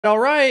All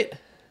right.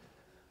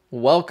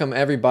 Welcome,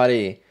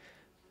 everybody.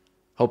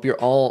 Hope you're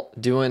all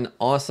doing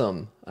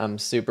awesome. I'm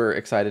super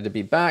excited to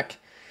be back.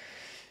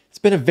 It's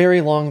been a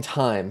very long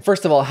time.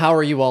 First of all, how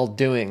are you all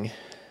doing?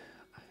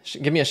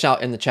 Give me a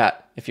shout in the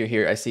chat if you're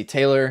here. I see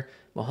Taylor,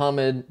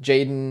 Mohammed,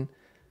 Jaden,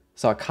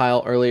 saw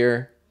Kyle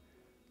earlier.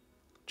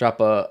 Drop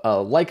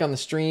a like on the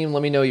stream.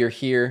 Let me know you're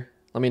here.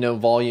 Let me know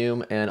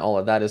volume and all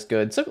of that is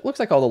good. So it looks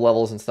like all the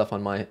levels and stuff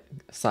on my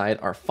side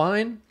are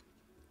fine.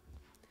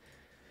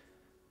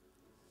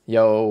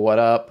 Yo, what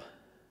up?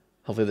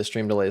 Hopefully the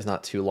stream delay is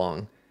not too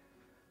long.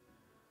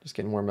 Just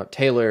getting warmed up.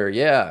 Taylor,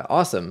 yeah,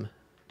 awesome.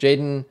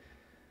 Jaden,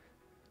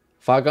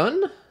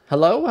 Fagun,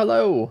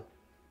 hello.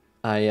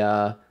 I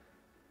got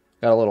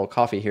a little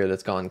coffee here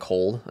that's gone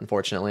cold,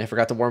 unfortunately. I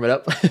forgot to warm it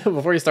up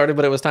before you started,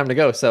 but it was time to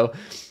go, so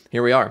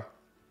here we are.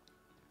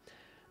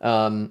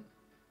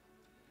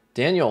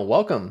 Daniel,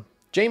 welcome.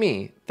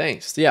 Jamie,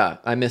 thanks. Yeah,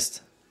 I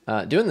missed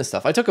doing this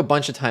stuff. I took a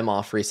bunch of time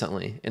off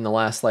recently. In the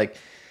last,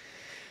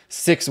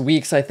 6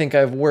 weeks, I think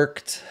I've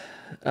worked...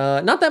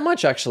 not that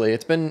much, actually.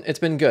 It's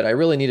been good. I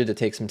really needed to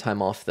take some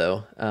time off,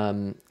 though.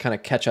 Kind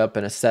of catch up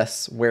and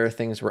assess where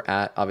things were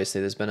at.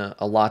 Obviously, there's been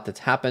a lot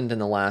that's happened in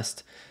the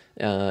last,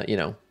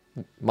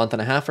 month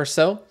and a half or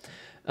so.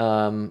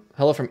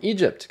 Hello from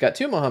Egypt. Got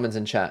 2 Mohammeds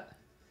in chat.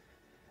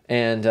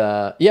 And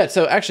yeah,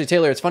 so actually,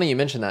 Taylor, it's funny you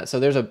mentioned that.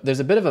 So there's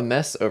a bit of a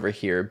mess over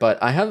here, but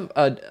I have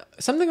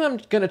something I'm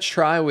going to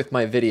try with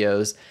my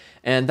videos,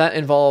 and that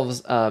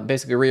involves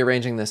basically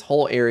rearranging this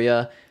whole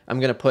area. I'm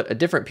going to put a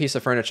different piece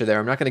of furniture there.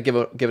 I'm not going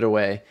to give it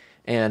away.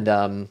 And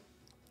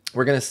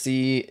we're going to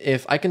see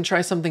if I can try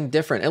something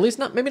different. At least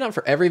maybe not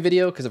for every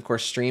video, because of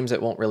course streams,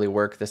 it won't really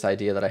work, this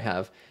idea that I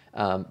have.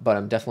 But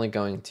I'm definitely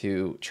going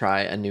to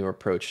try a new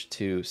approach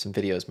to some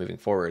videos moving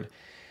forward.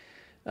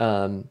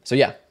 So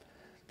yeah,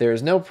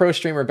 there's no pro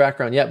streamer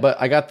background yet,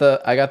 but I got the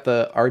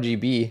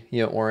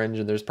RGB, orange,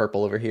 and there's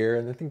purple over here.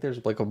 And I think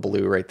there's like a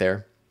blue right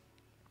there.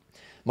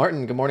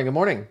 Martin, good morning. Good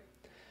morning.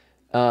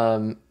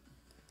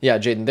 Yeah,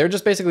 Jaden, they're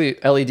just basically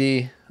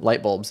LED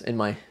light bulbs in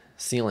my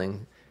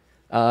ceiling.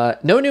 No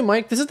new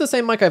mic. This is the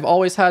same mic I've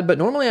always had, but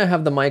normally I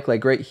have the mic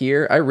like right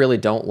here. I really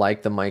don't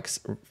like the mic's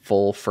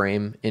full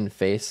frame in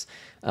face,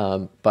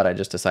 but I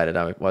just decided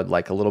I would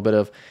like a little bit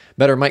of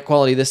better mic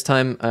quality this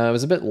time. It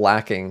was a bit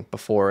lacking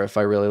before if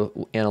I really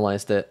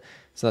analyzed it,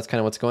 so that's kind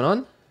of what's going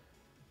on.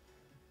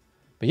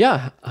 But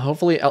yeah,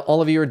 hopefully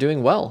all of you are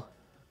doing well.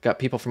 Got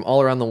people from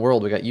all around the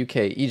world. We got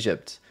UK,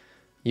 Egypt,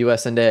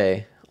 US and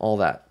A, all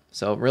that.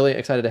 So I'm really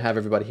excited to have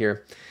everybody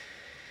here.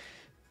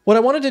 What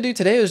I wanted to do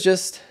today was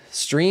just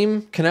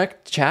stream,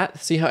 connect, chat,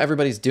 see how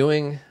everybody's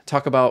doing,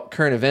 talk about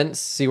current events,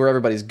 see where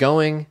everybody's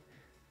going.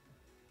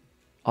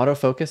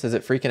 Autofocus, is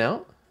it freaking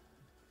out?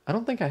 I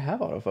don't think I have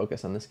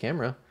autofocus on this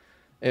camera.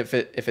 If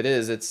it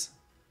is, it's...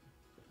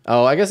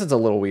 Oh, I guess it's a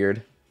little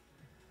weird.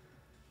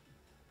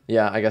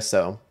 Yeah, I guess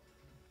so.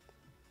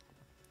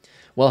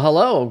 Well,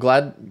 hello.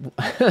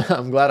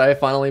 I'm glad I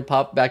finally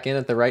popped back in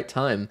at the right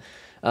time.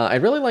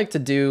 I'd really like to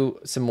do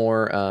some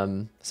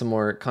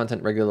more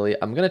content regularly.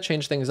 I'm gonna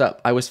change things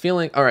up. I was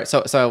feeling all right.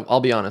 So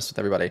I'll be honest with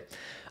everybody.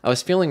 I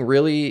was feeling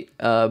really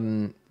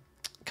kind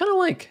of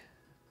like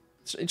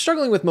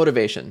struggling with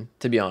motivation,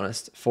 to be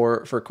honest,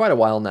 for quite a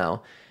while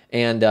now.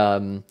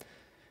 And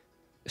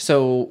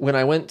so when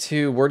I went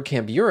to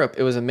WordCamp Europe,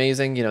 it was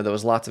amazing. There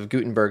was lots of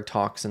Gutenberg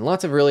talks and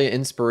lots of really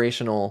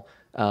inspirational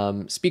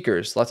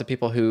speakers. Lots of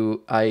people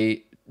who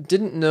I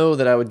didn't know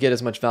that I would get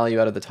as much value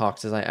out of the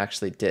talks as I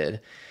actually did.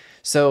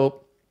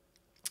 So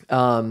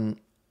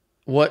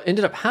what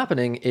ended up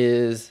happening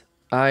is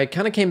I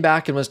kind of came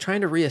back and was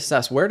trying to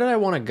reassess, where did I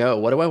want to go?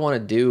 What do I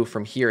want to do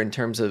from here in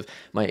terms of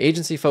my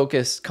agency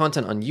focus,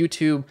 content on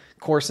YouTube,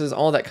 courses,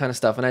 all that kind of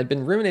stuff. And I'd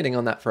been ruminating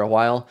on that for a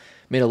while,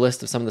 made a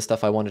list of some of the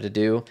stuff I wanted to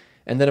do.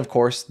 And then of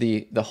course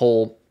the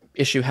whole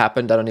issue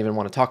happened. I don't even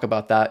want to talk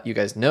about that. You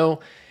guys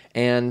know.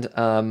 And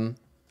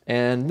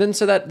then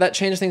so that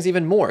changed things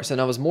even more. So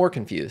now I was more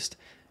confused.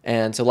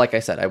 And so, like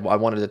I said, I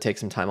wanted to take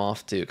some time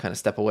off to kind of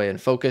step away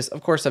and focus.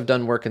 Of course, I've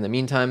done work in the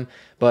meantime,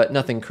 but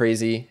nothing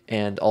crazy.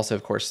 And also,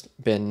 of course,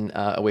 been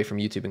away from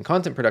YouTube and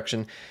content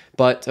production.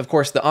 But of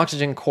course, the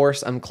Oxygen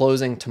course I'm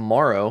closing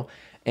tomorrow.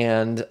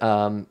 And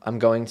I'm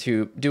going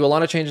to do a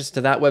lot of changes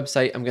to that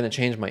website. I'm going to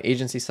change my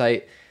agency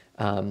site.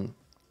 I'm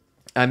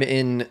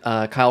in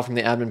Kyle from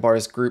the Admin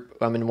Bars group.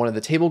 I'm in one of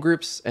the table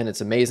groups, and it's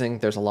amazing.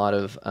 There's a lot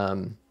of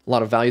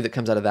value that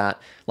comes out of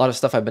that. A lot of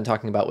stuff I've been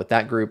talking about with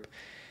that group.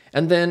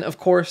 And then, of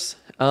course,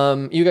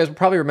 you guys will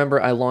probably remember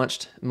I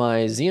launched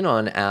my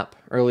Xenon app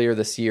earlier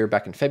this year,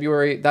 back in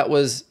February. That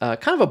was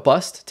kind of a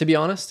bust, to be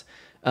honest.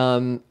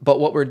 But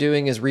what we're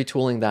doing is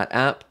retooling that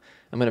app.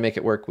 I'm going to make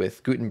it work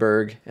with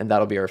Gutenberg, and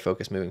that'll be our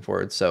focus moving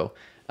forward. So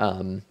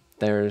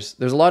there's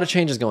a lot of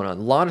changes going on,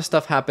 a lot of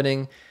stuff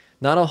happening.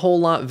 Not a whole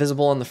lot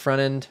visible on the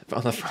front end,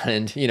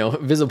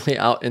 visibly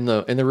out in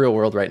the real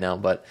world right now.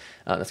 But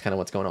that's kind of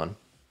what's going on.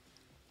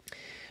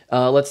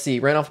 Let's see,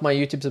 ran off my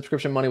YouTube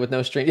subscription money with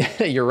no stream.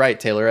 You're right,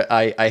 Taylor.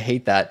 I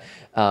hate that.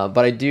 But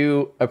I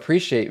do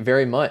appreciate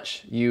very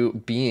much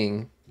you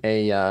being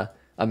a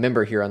a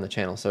member here on the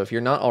channel. So if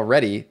you're not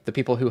already, the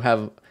people who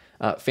have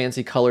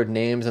fancy colored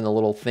names and the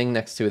little thing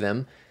next to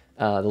them,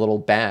 the little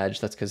badge,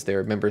 that's because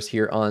they're members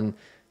here on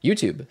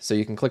YouTube. So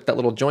you can click that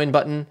little join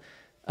button.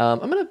 I'm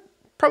going to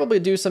probably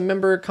do some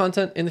member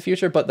content in the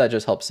future, but that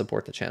just helps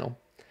support the channel.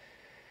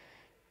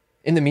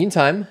 In the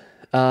meantime,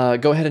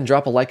 go ahead and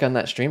drop a like on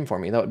that stream for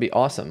me. That would be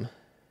awesome.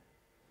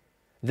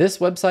 This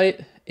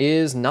website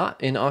is not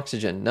in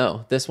Oxygen.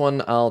 No, this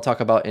one I'll talk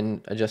about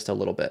in just a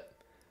little bit.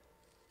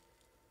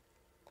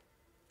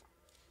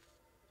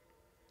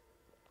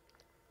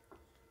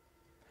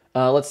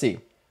 Let's see.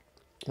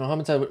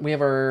 Mohammed said we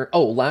have our,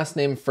 last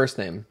name, first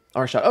name.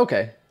 Arshad.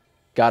 Okay,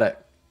 got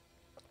it.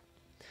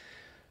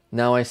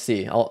 Now I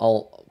see.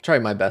 I'll try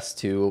my best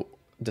to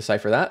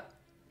decipher that.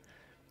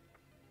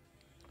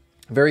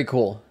 Very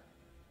cool.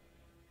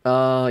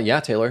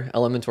 Yeah, Taylor.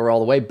 Elementor all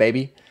the way,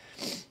 baby.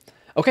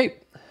 Okay,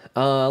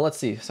 let's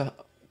see. So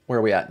where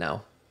are we at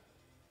now?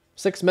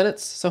 6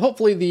 minutes. So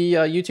hopefully the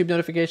YouTube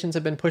notifications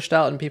have been pushed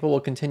out and people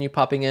will continue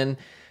popping in.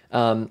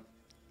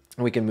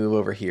 We can move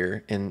over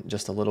here in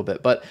just a little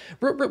bit. But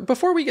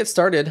before we get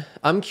started,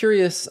 I'm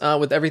curious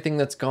with everything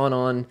that's gone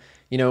on,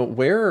 you know,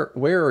 where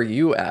are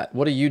you at?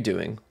 What are you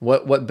doing?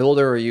 What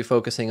builder are you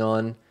focusing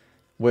on?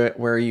 Where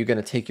are you going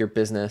to take your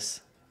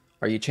business?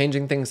 Are you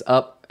changing things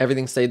up?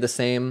 Everything stayed the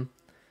same?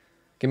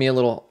 Give me a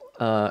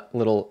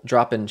little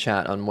drop in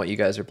chat on what you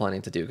guys are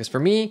planning to do. Because for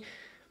me,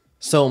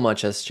 so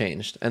much has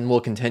changed and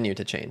will continue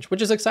to change,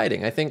 which is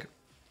exciting. I think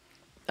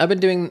I've been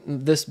doing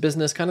this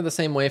business kind of the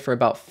same way for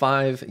about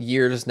 5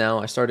 years now.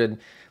 I started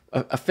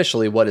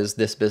officially what is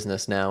this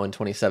business now in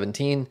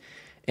 2017.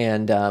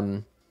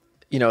 And,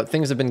 you know,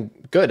 things have been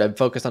good. I've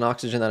focused on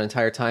Oxygen that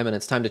entire time and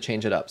it's time to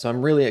change it up. So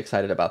I'm really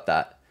excited about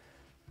that.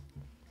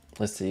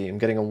 Let's see. I'm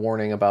getting a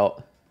warning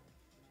about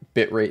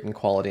bitrate and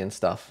quality and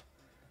stuff.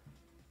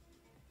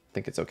 I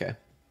think it's okay.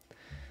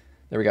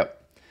 There we go.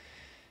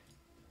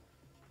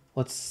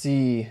 Let's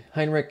see.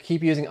 Heinrich,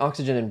 keep using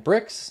Oxygen and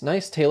bricks.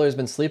 Nice. Taylor's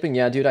been sleeping.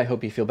 Yeah, dude, I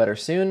hope you feel better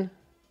soon.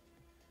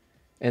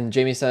 And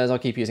Jamie says, I'll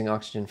keep using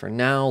Oxygen for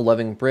now.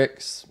 Loving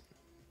bricks.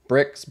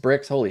 Bricks.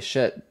 Holy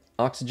shit.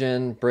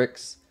 Oxygen,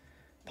 bricks,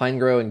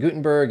 Pinegrow, and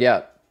Gutenberg.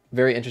 Yeah,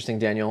 very interesting,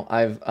 Daniel.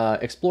 I've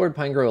explored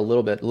Pinegrow a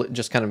little bit,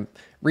 just kind of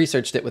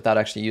researched it without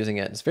actually using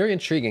it. It's very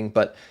intriguing,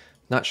 but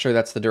not sure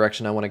that's the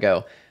direction I want to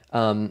go.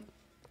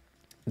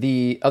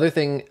 The other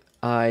thing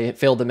I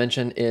failed to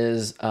mention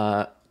is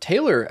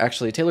Taylor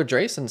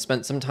Drayson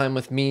spent some time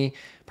with me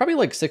probably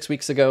like 6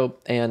 weeks ago,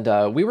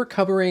 and we were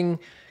covering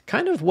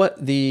kind of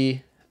what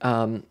the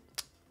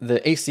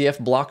ACF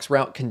blocks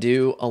route can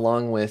do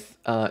along with,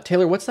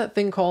 Taylor, what's that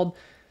thing called?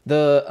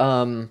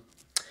 The,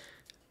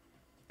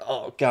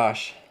 oh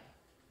gosh,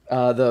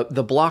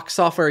 the block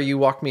software you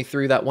walked me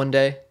through that one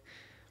day.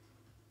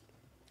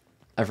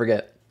 I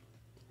forget.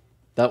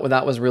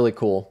 That was really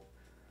cool.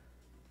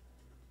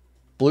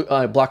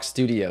 Block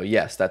Studio.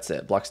 Yes, that's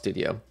it. Block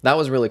Studio. That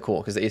was really cool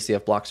because the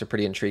ACF blocks are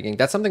pretty intriguing.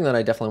 That's something that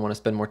I definitely want to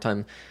spend more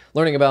time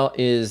learning about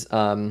is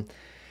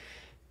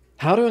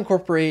how to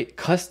incorporate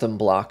custom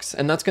blocks.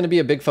 And that's going to be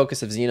a big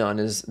focus of Xenon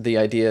is the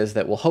idea is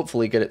that we'll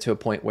hopefully get it to a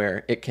point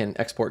where it can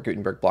export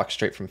Gutenberg blocks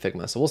straight from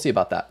Figma. So we'll see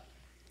about that.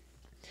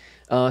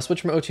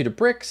 Switch from O2 to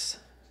bricks.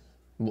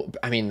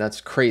 I mean,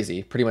 that's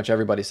crazy. Pretty much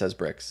everybody says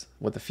bricks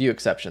with a few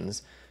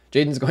exceptions.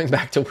 Jaden's going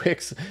back to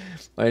Wix.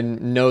 I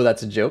know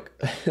that's a joke.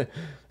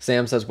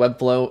 Sam says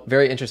Webflow.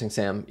 Very interesting,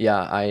 Sam.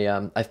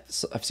 Yeah,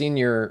 I've seen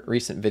your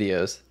recent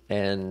videos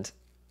and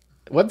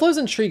Webflow is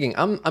intriguing.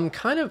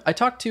 I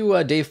talked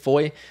to Dave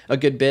Foy a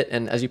good bit,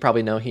 and as you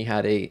probably know, he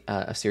had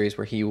a series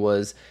where he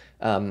was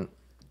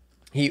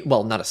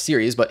well, not a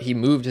series, but he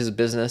moved his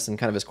business and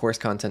kind of his course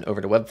content over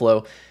to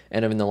Webflow,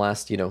 and in the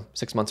last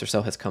 6 months or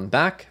so has come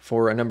back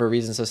for a number of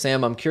reasons. So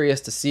Sam, I'm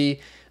curious to see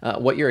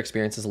what your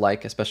experience is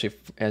like, especially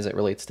as it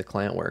relates to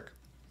client work.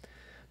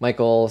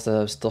 Michael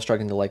still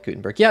struggling to like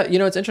Gutenberg. Yeah,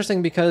 it's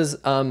interesting because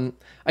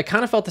I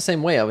kind of felt the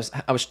same way. I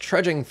was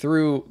trudging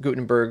through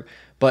Gutenberg,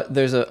 but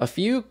there's a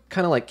few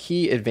kind of like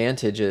key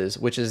advantages,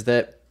 which is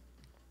that,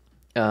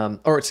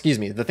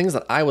 the things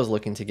that I was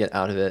looking to get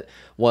out of it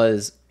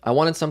was I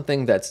wanted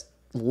something that's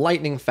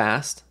lightning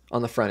fast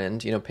on the front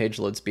end, page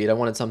load speed. I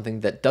wanted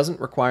something that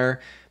doesn't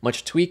require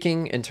much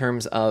tweaking in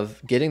terms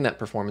of getting that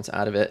performance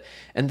out of it.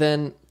 And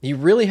then you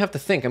really have to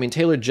think, I mean,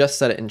 Taylor just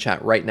said it in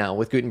chat right now.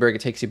 With Gutenberg,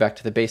 it takes you back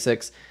to the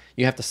basics.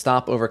 You have to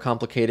stop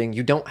overcomplicating.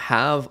 You don't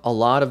have a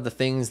lot of the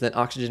things that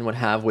Oxygen would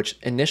have, which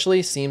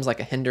initially seems like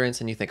a hindrance,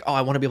 and you think, oh,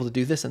 I want to be able to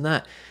do this and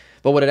that.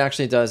 But what it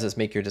actually does is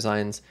make your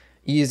designs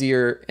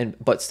easier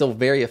but still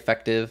very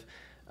effective.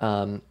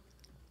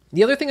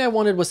 The other thing I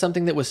wanted was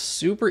something that was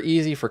super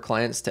easy for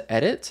clients to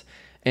edit,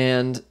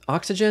 and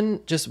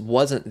Oxygen just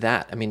wasn't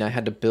that. I mean, I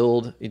had to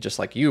build, just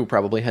like you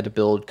probably had to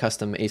build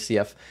custom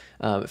ACF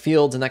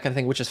fields and that kind of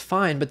thing, which is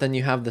fine, but then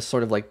you have this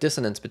sort of like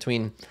dissonance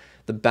between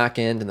the back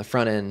end and the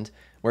front end,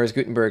 whereas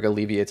Gutenberg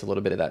alleviates a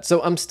little bit of that.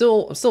 So I'm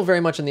still very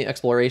much in the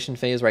exploration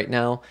phase right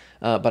now,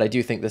 but I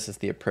do think this is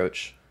the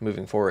approach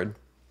moving forward.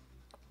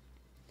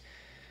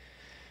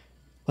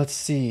 Let's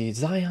see,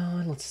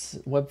 Zion,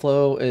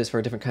 Webflow is for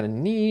a different kind of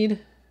need.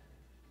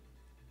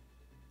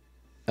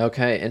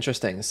 Okay,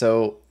 interesting.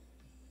 So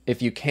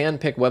if you can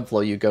pick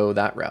Webflow, you go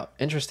that route.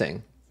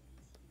 Interesting.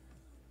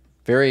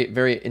 Very,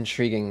 very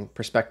intriguing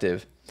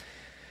perspective.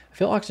 I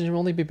feel Oxygen will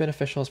only be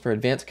beneficial for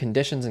advanced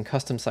conditions and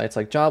custom sites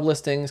like job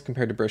listings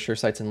compared to brochure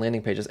sites and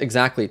landing pages.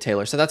 Exactly,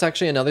 Taylor. So that's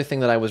actually another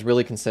thing that I was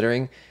really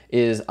considering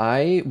is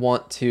I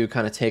want to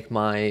kind of take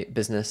my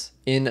business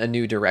in a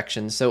new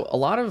direction. So a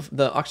lot of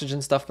the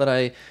Oxygen stuff that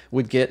I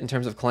would get in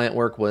terms of client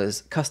work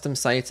was custom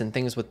sites and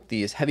things with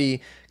these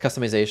heavy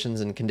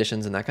customizations and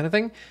conditions and that kind of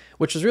thing,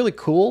 which was really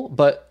cool.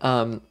 But,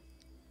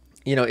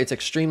 it's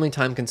extremely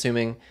time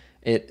consuming.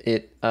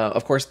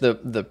 Of course,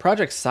 the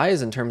project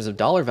size in terms of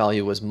dollar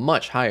value was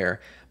much higher,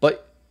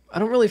 but I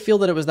don't really feel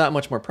that it was that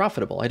much more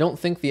profitable. I don't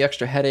think the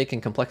extra headache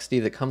and complexity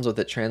that comes with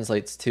it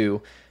translates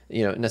to,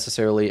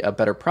 necessarily a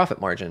better profit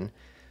margin.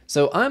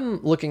 So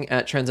I'm looking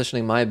at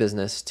transitioning my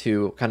business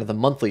to kind of the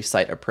monthly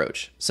site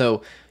approach.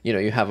 So,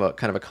 you have a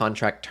kind of a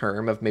contract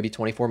term of maybe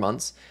 24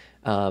 months,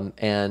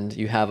 and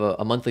you have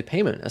a monthly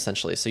payment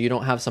essentially. So you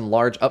don't have some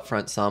large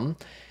upfront sum.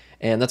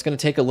 And that's going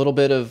to take a little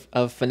bit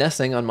of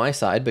finessing on my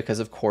side because,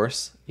 of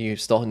course, you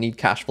still need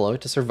cash flow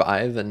to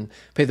survive and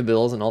pay the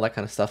bills and all that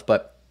kind of stuff.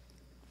 But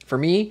for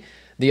me,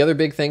 the other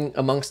big thing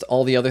amongst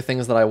all the other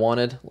things that I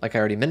wanted, like I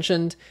already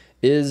mentioned,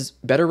 is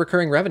better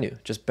recurring revenue,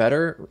 just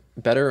better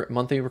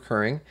monthly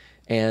recurring.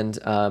 And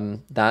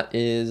that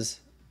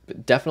is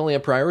definitely a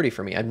priority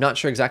for me. I'm not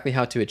sure exactly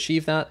how to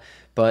achieve that,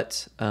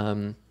 but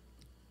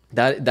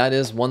that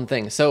is one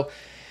thing. So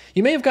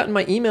you may have gotten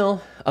my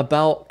email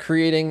about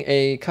creating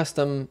a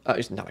custom,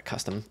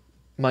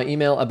 my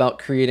email about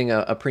creating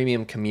a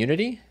premium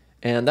community,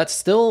 and that's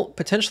still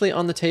potentially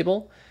on the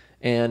table,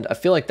 and I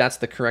feel like that's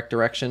the correct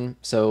direction,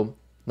 so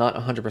not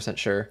 100%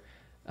 sure.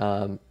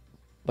 But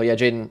yeah,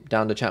 Jaden,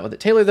 down to chat with it.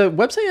 Taylor, the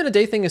website in a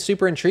day thing is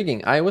super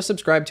intriguing. I was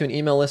subscribed to an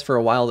email list for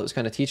a while that was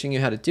kind of teaching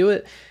you how to do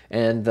it,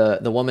 and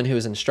the woman who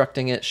was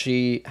instructing it,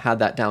 she had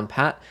that down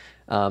pat.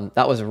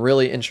 That was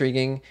really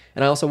intriguing,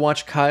 and I also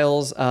watched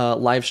Kyle's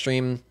live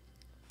stream.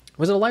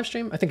 Was it a live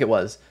stream? I think it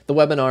was. The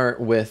webinar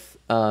with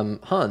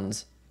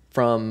Hans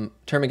from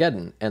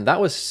Termageddon. And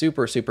that was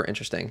super, super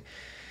interesting.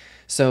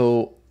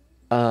 So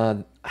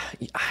I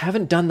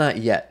haven't done that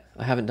yet.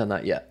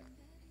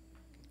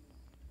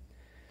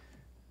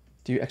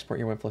 Do you export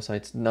your Webflow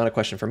sites? Not a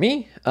question for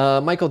me.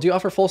 Michael, do you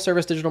offer full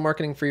service digital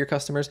marketing for your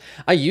customers?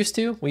 I used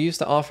to. We used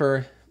to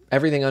offer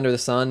everything under the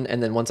sun.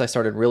 And then once I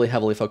started really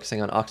heavily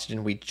focusing on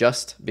Oxygen, we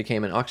just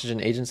became an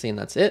Oxygen agency and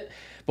that's it.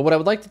 But what I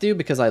would like to do,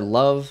 because I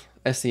love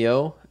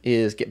SEO,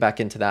 is get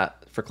back into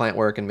that for client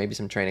work and maybe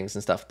some trainings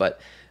and stuff.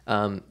 But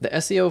the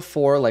SEO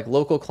for like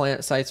local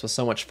client sites was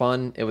so much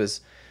fun. It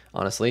was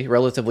honestly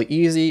relatively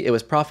easy. It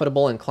was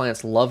profitable and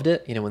clients loved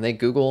it. When they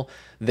Google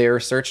their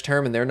search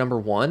term and they're number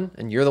one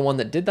and you're the one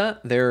that did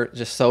that, they're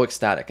just so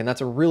ecstatic. And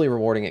that's a really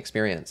rewarding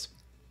experience.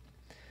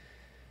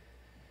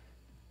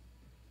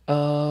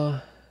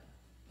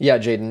 Yeah,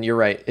 Jaden, you're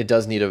right. It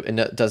does need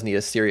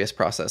a serious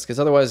process because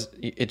otherwise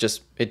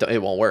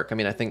it won't work. I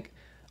mean, I think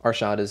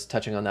Arshad is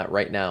touching on that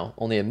right now.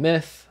 Only a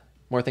myth,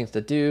 more things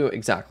to do.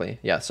 Exactly.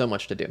 Yeah, so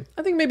much to do.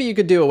 I think maybe you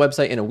could do a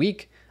website in a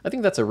week. I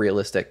think that's a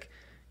realistic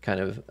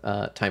kind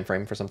of time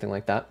frame for something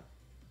like that.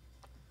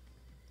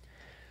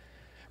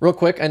 Real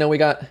quick, I know we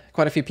got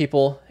quite a few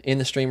people in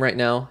the stream right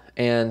now,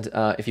 and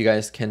if you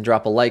guys can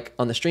drop a like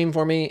on the stream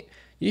for me.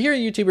 You hear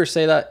YouTubers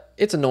say that.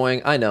 It's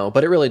annoying, I know,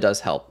 but it really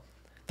does help.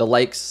 The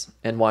likes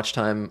and watch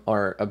time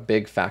are a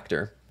big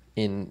factor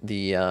in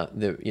the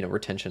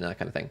retention and that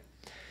kind of thing.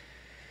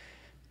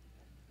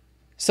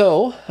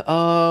 So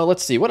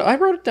let's see. I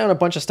wrote down a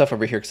bunch of stuff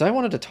over here because I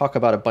wanted to talk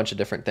about a bunch of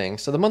different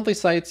things. So the monthly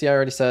sites, yeah, I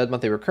already said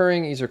monthly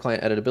recurring, easier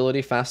client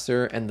editability,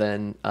 faster, and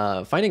then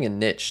finding a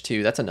niche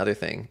too. That's another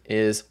thing.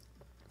 Is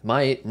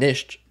my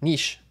niche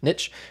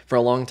for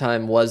a long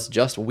time was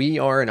just, we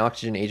are an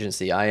Oxygen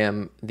agency. I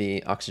am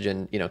the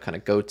Oxygen, kind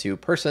of go-to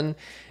person.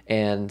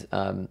 And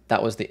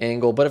that was the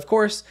angle. But of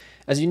course,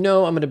 as you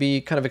know, I'm going to be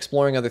kind of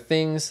exploring other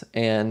things.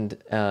 And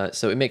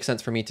so it makes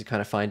sense for me to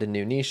kind of find a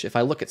new niche. If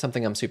I look at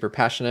something I'm super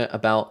passionate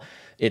about,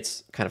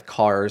 it's kind of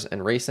cars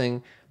and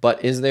racing.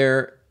 But is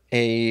there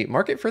a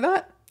market for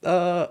that?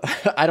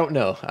 I don't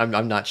know.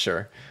 I'm not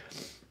sure.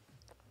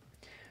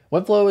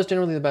 Webflow is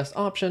generally the best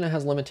option. It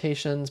has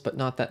limitations, but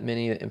not that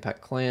many that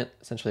impact client.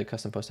 Essentially,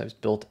 custom post types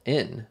built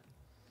in.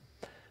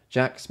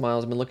 Jack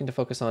smiles. I've been looking to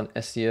focus on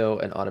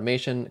SEO and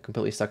automation.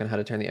 Completely stuck on how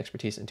to turn the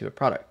expertise into a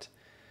product.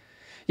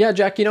 Yeah,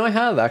 Jack, I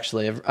have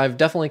actually. I've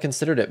definitely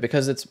considered it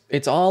because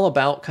it's all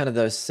about kind of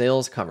those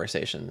sales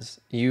conversations.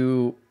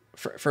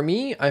 For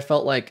me, I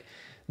felt like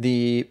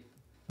the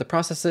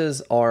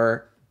processes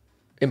are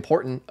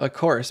important, of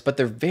course, but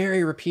they're very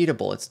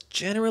repeatable. It's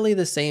generally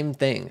the same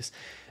things.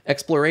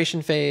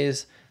 Exploration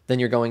phase, then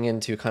you're going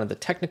into kind of the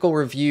technical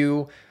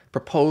review,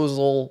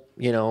 proposal,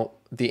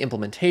 the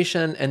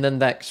implementation, and then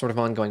that sort of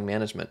ongoing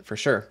management for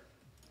sure.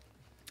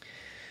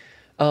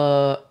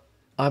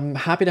 I'm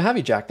happy to have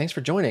you, Jack. Thanks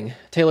for joining.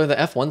 Taylor, the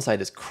F1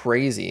 site is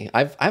crazy.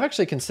 I've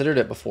actually considered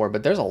it before,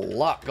 but there's a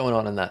lot going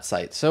on in that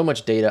site. So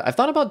much data. I've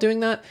thought about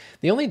doing that.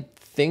 The only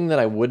thing that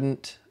I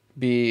wouldn't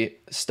be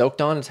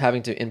stoked on is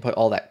having to input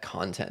all that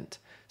content.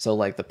 So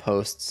like the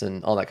posts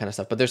and all that kind of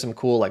stuff. But there's some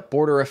cool like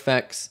border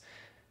effects,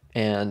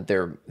 and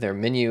their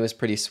menu is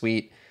pretty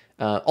sweet.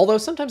 Although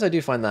sometimes I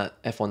do find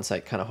that F1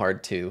 site kind of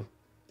hard to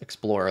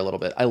explore a little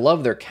bit. I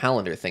love their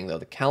calendar thing though.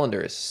 The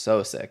calendar is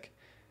so sick.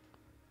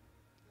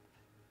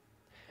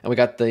 And we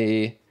got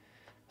the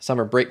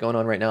summer break going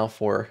on right now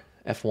for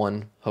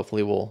F1.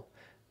 Hopefully we'll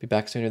be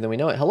back sooner than we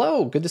know it.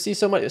 Hello, good to see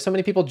so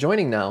many people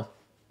joining now.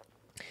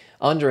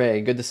 Andre,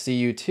 good to see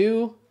you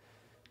too.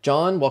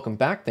 John, welcome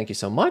back. Thank you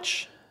so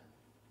much.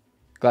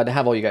 Glad to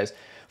have all you guys.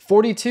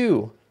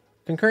 42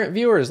 concurrent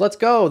viewers. Let's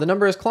go. The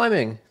number is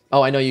climbing.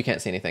 Oh, I know you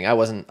can't see anything. I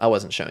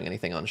wasn't showing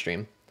anything on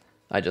stream.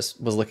 I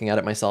just was looking at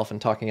it myself and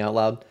talking out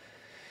loud.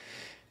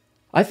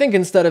 I think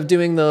instead of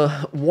doing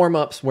the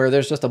warm-ups where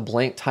there's just a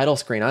blank title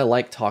screen, I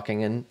like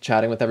talking and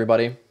chatting with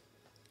everybody.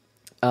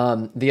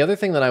 The other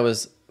thing that I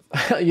was,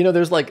 you know,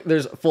 there's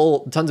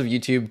tons of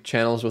YouTube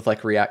channels with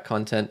like React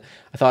content.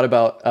 I thought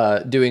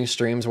about doing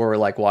streams where we're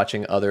like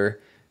watching other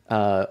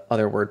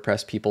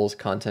WordPress people's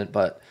content,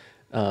 but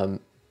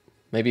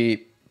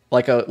maybe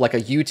like a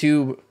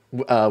YouTube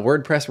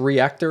WordPress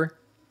reactor.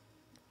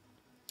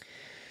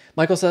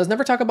 Michael says,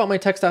 never talk about my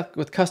tech stack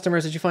with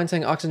customers. Did you find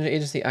saying Oxygen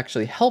Agency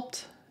actually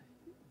helped?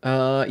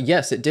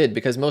 Yes, it did,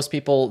 because most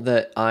people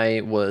that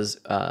I was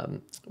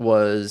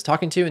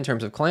talking to in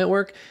terms of client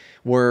work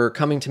were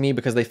coming to me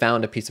because they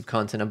found a piece of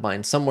content of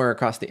mine somewhere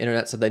across the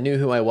internet. So they knew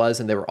who I was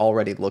and they were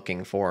already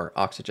looking for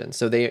Oxygen.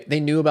 So they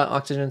knew about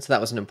Oxygen. So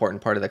that was an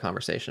important part of the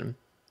conversation.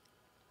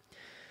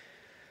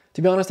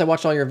 To be honest, I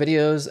watched all your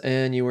videos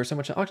and you were so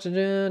much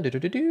Oxygen.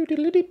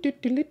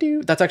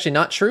 That's actually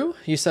not true.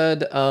 You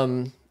said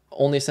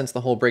only since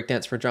the whole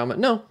breakdance for drama.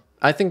 No,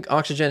 I think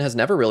Oxygen has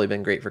never really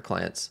been great for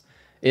clients.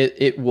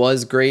 It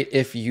was great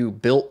if you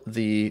built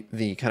the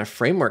kind of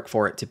framework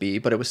for it to be,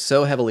 but it was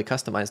so heavily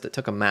customized. It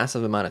took a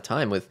massive amount of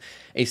time with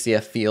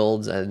ACF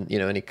fields and, you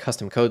know, any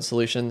custom code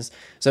solutions.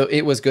 So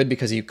it was good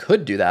because you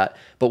could do that,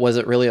 but was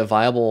it really a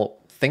viable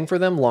thing for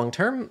them long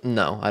term?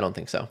 No, I don't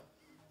think so.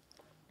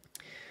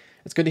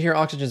 It's good to hear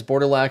Oxygen's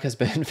border lag has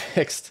been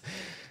fixed.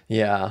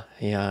 Yeah,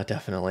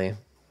 definitely.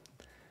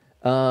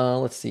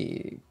 Let's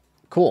see.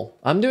 Cool.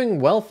 I'm doing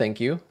well,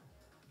 thank you.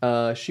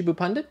 Shibu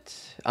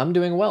Pandit, I'm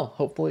doing well.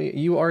 Hopefully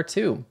you are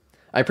too.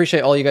 I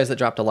appreciate all you guys that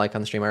dropped a like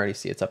on the stream. I already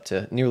see it's up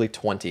to nearly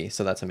 20,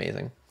 so that's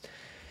amazing.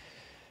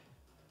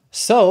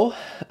 So,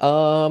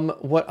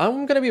 what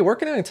I'm going to be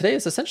working on today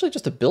is essentially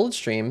just a build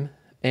stream.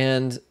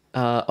 And,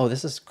 oh,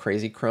 this is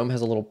crazy. Chrome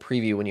has a little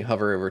preview when you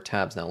hover over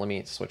tabs now. Let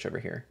me switch over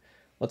here.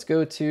 Let's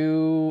go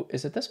to,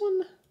 is it this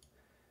one?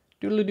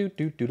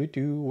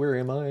 Doodle-doo-doo-doo-doo-doo. Where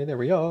am I? There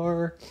we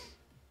are.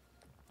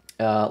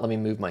 Let me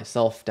move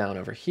myself down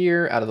over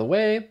here, out of the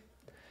way.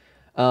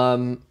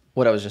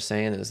 What I was just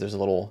saying is there's a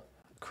little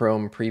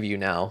Chrome preview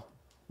now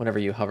whenever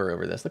you hover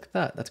over this. Look at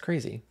that. That's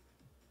crazy.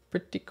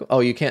 Pretty cool. Oh,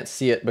 you can't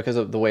see it because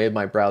of the way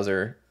my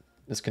browser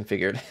is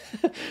configured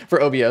for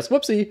OBS.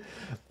 Whoopsie.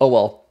 Oh,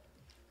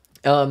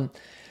 well.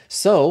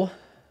 So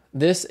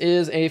this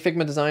is a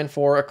Figma design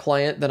for a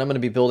client that I'm going to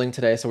be building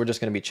today. So we're just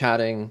going to be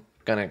chatting,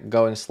 kind of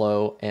going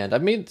slow. And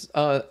I've made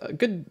a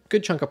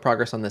good chunk of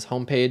progress on this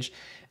homepage.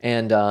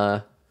 And,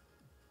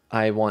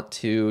 I want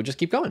to just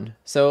keep going.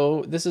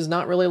 So this is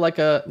not really like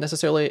a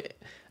necessarily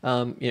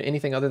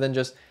anything other than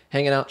just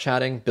hanging out,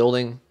 chatting,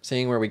 building,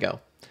 seeing where we go.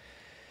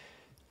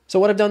 So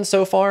what I've done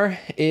so far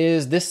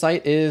is this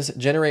site is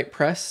generate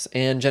press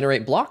and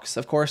generate blocks.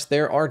 Of course,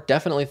 there are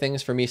definitely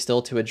things for me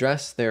still to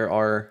address. There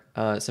are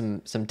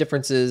some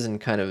differences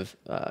and kind of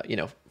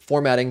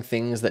formatting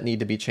things that need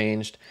to be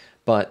changed,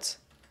 but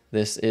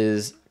this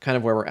is kind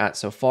of where we're at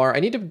so far. I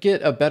need to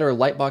get a better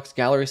lightbox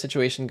gallery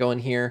situation going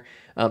here.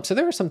 So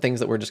there are some things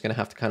that we're just going to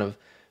have to kind of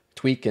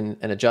tweak and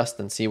adjust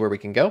and see where we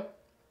can go.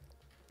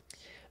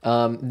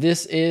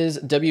 This is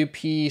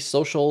WP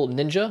Social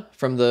Ninja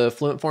from the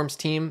Fluent Forms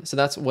team. So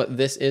that's what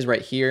this is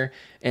right here.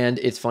 And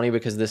it's funny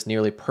because this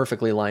nearly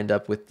perfectly lined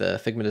up with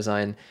the Figma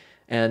design.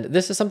 And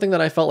this is something that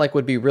I felt like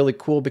would be really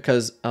cool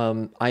because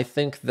I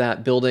think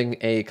that building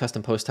a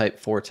custom post type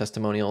for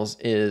testimonials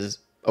is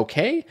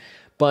okay.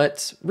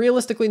 But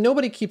realistically,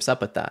 nobody keeps up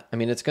with that. I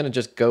mean, it's going to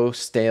just go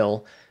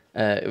stale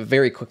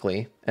very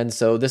quickly. And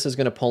so this is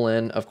going to pull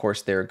in, of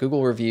course, their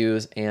Google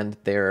reviews and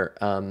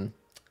their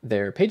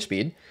page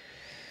speed.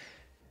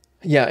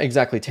 Yeah,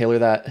 exactly. Tailor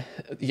that.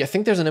 I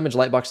think there's an image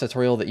lightbox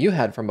tutorial that you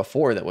had from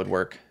before that would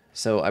work.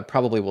 So I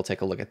probably will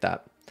take a look at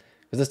that.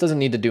 Because this doesn't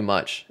need to do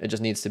much. It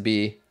just needs to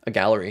be a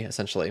gallery,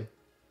 essentially.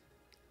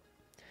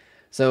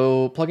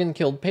 So plugin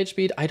killed page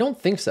speed? I don't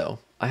think so.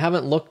 I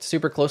haven't looked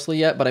super closely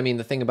yet, but I mean,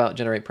 the thing about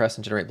generate press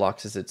and generate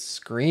blocks is it's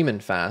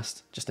screaming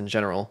fast, just in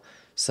general.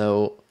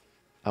 So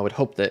I would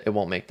hope that it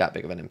won't make that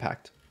big of an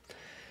impact.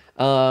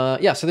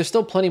 Yeah, so there's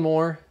still plenty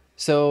more.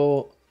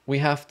 So we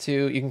have to,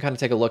 you can kind of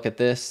take a look at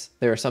this.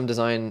 There are some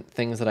design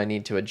things that I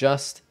need to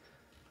adjust.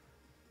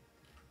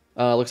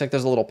 Looks like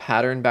there's a little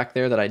pattern back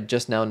there that I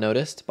just now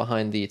noticed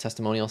behind the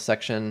testimonial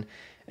section.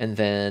 And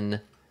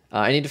then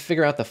I need to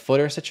figure out the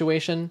footer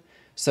situation.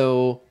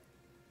 So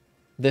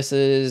This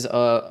is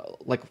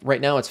like right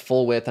now it's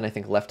full width and I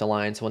think left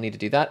align, so we'll need to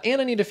do that.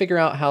 And I need to figure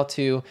out how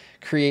to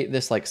create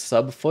this like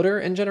sub footer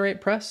in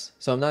Generate Press.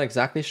 So I'm not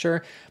exactly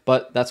sure,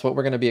 but that's what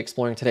we're going to be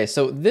exploring today.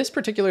 So this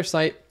particular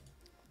site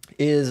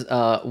is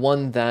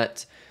one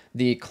that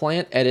the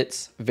client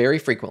edits very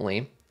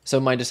frequently. So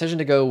my decision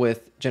to go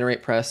with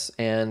Generate Press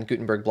and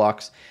Gutenberg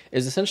blocks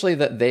is essentially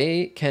that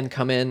they can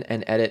come in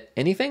and edit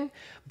anything,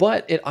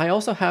 but I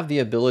also have the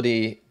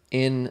ability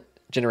in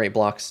Generate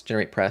Blocks,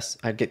 Generate Press,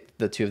 I get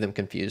the two of them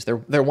confused.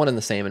 They're one and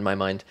the same in my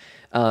mind,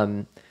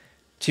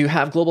 to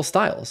have global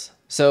styles.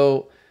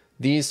 So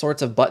these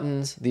sorts of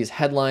buttons, these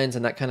headlines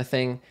and that kind of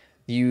thing,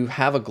 you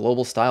have a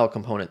global style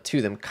component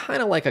to them,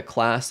 kind of like a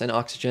class in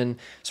Oxygen,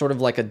 sort of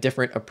like a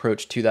different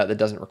approach to that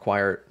doesn't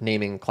require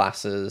naming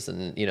classes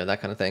and that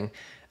kind of thing.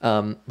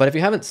 But if you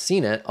haven't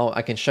seen it,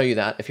 I can show you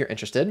that if you're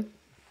interested.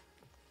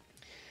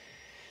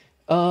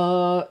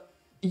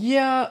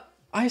 Yeah,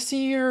 I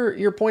see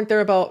your point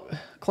there about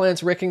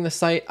clients wrecking the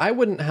site. I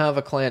wouldn't have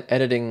a client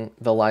editing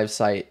the live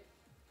site.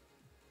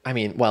 I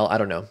mean, well, I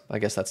don't know. I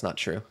guess that's not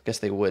true. I guess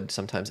they would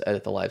sometimes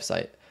edit the live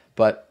site,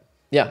 but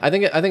yeah, I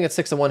think it's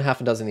 6 to 1,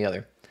 half a dozen the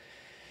other.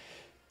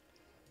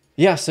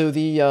 Yeah, so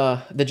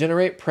the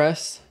Generate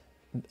Press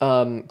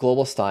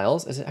global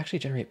styles, is it actually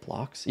Generate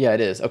Blocks? Yeah,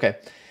 it is. Okay,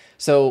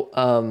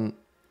 so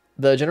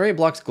the Generate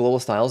Blocks global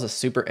styles is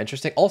super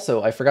interesting.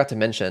 Also, I forgot to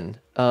mention,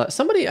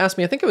 somebody asked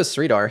me, I think it was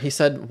Sridhar, he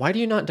said, why do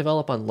you not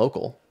develop on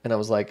local? And I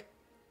was like,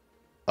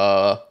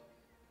 I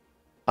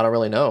don't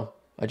really know.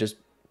 I just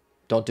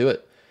don't do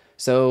it.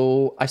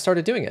 So I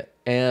started doing it,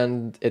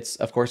 and it's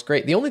of course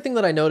great. The only thing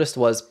that I noticed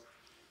was,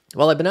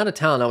 while I've been out of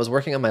town, I was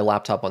working on my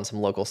laptop on some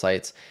local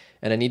sites,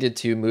 and I needed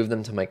to move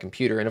them to my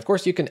computer. And of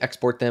course you can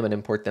export them and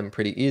import them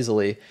pretty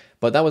easily,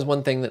 but that was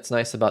one thing that's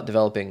nice about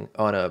developing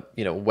on a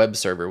web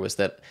server, was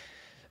that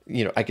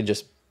I could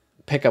just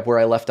pick up where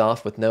I left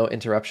off with no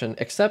interruption,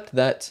 except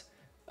that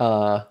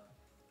if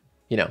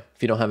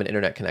you don't have an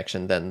internet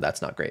connection, then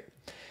that's not great.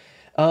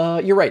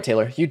 You're right,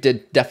 Taylor. You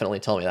did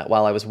definitely tell me that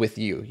while I was with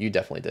you. You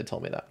definitely did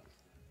tell me that.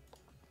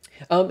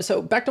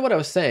 So back to what I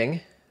was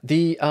saying,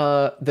 the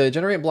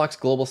Generate Blocks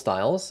global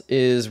styles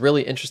is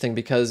really interesting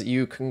because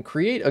you can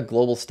create a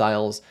global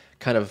styles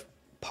kind of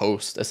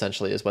post,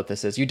 essentially, is what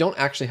this is. You don't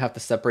actually have to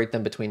separate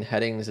them between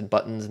headings and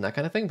buttons and that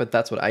kind of thing, but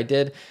that's what I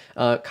did.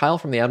 Kyle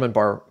from the admin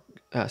bar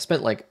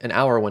spent like an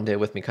hour one day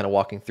with me kind of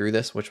walking through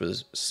this, which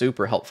was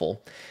super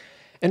helpful.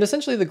 And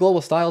essentially the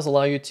global styles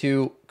allow you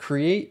to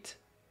create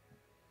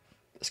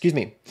these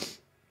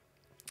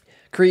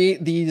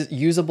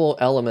reusable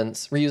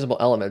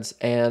elements.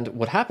 And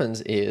what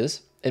happens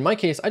is, in my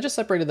case, I just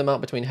separated them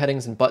out between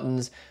headings and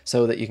buttons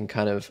so that you can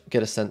kind of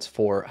get a sense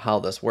for how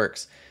this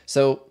works.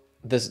 So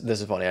this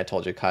is funny. I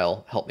told you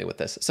Kyle helped me with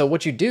this. So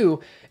what you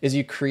do is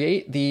you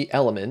create the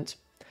element.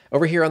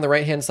 Over here on the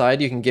right-hand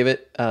side, you can give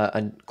it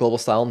a global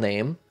style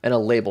name and a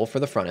label for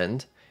the front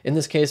end. In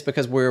this case,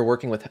 because we're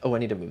working with, I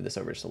need to move this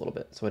over just a little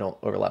bit so we don't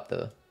overlap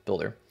the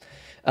builder.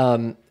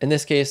 In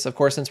this case, of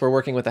course, since we're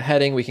working with a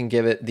heading, we can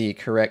give it the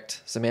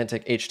correct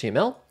semantic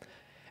HTML,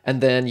 and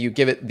then you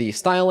give it the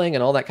styling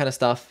and all that kind of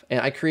stuff.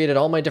 And I created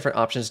all my different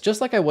options just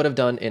like I would have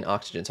done in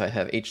Oxygen. So I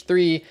have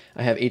H3,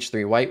 I have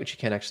H3 white, which you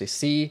can't actually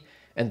see,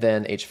 and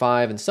then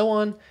H5 and so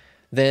on.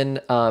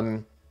 Then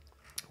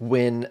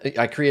when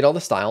I create all the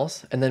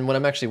styles, and then when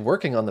I'm actually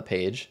working on the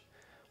page,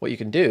 what you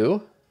can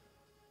do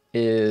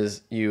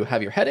is you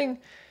have your heading,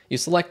 you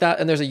select that,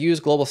 and there's a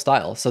use global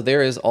style. So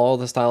there is all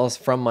the styles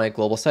from my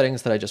global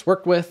settings that I just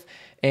worked with,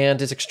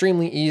 and it's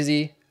extremely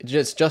easy.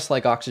 It's just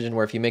like Oxygen,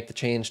 where if you make the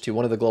change to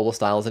one of the global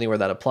styles anywhere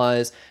that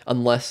applies,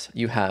 unless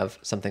you have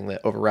something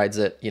that overrides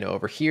it,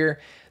 over here,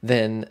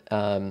 then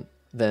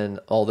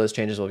all those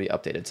changes will be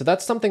updated. So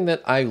that's something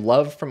that I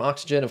love from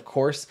Oxygen, of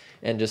course,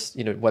 and just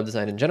web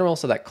design in general.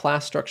 So that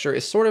class structure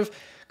is sort of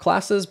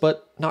classes,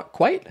 but not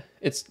quite.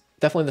 It's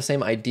definitely the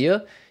same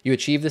idea. You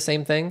achieve the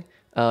same thing.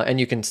 And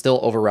you can still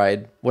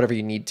override whatever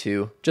you need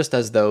to, just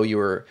as though you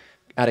were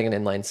adding an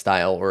inline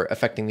style or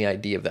affecting the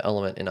ID of the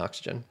element in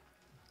Oxygen.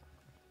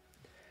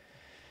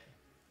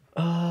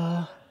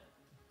 Yeah,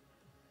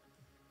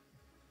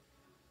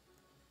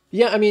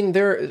 I mean,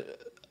 there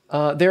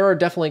are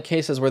definitely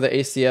cases where the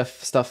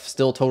ACF stuff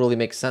still totally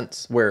makes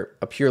sense, where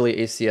a purely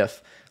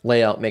ACF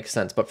layout makes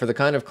sense. But for the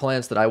kind of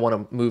clients that I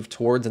want to move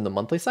towards in the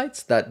monthly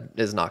sites, that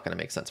is not going to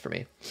make sense for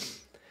me.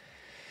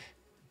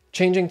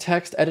 Changing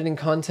text, editing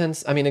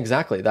contents. I mean,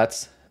 exactly.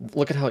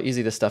 Look at how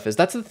easy this stuff is.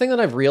 That's the thing that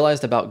I've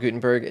realized about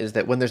Gutenberg, is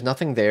that when there's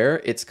nothing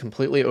there, it's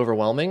completely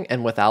overwhelming.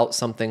 And without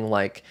something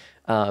like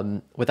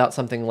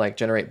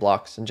Generate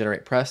Blocks and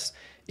Generate Press,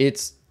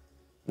 it's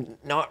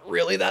not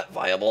really that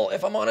viable,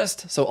 if I'm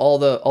honest. So all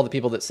the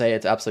people that say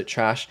it's absolute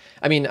trash,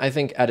 I mean, I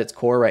think at its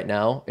core right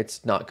now,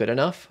 it's not good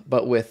enough.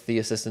 But with the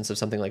assistance of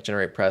something like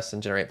Generate Press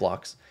and Generate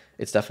Blocks,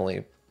 it's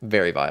definitely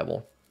very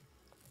viable.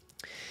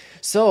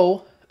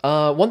 So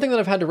one thing that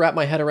I've had to wrap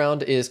my head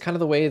around is kind of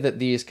the way that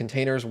these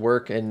containers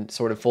work and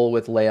sort of full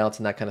width layouts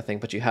and that kind of thing.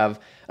 But you have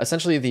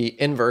essentially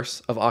the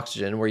inverse of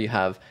Oxygen, where you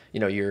have,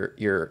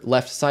 your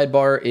left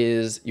sidebar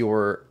is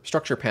your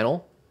structure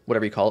panel,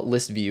 whatever you call it,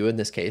 list view in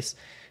this case.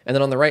 And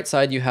then on the right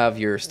side, you have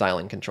your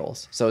styling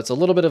controls. So it's a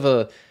little bit of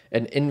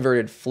an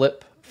inverted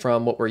flip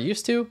from what we're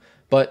used to,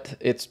 but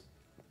it's,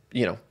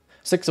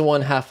 6 of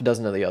one, half a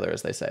dozen of the other,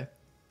 as they say.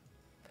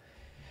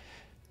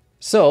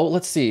 So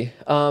let's see.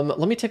 Let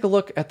me take a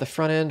look at the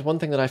front end. One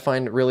thing that I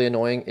find really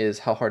annoying is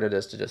how hard it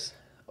is to just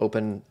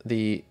open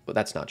well,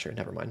 that's not true.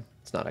 Never mind.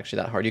 It's not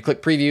actually that hard. You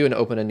click preview and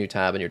open a new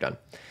tab and you're done.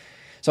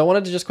 So I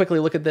wanted to just quickly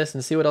look at this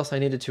and see what else I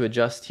needed to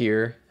adjust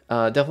here.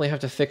 Definitely have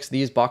to fix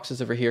these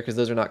boxes over here because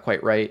those are not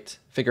quite right.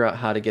 Figure out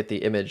how to get the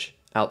image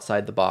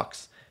outside the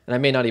box. And I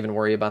may not even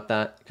worry about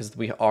that because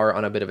we are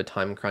on a bit of a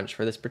time crunch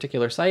for this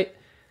particular site.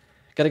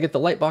 Got to get the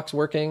lightbox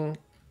working.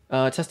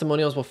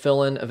 Testimonials will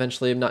fill in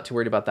eventually. I'm not too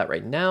worried about that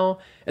right now.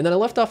 And then I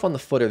left off on the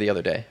footer the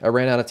other day. I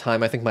ran out of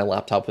time. I think my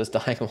laptop was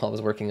dying while I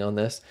was working on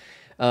this.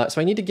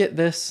 So I need to get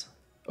this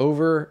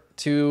over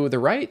to the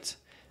right.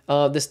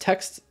 This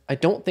text I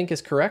don't think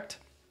is correct,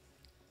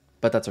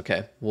 but that's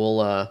okay.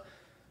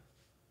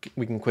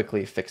 We can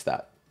quickly fix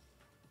that.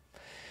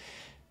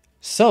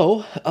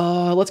 So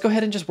let's go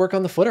ahead and just work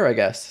on the footer, I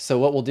guess. So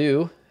what we'll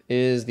do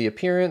is the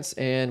appearance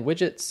and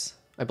widgets,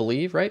 I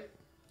believe, right?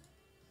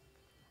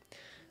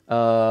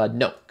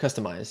 No,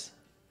 customize.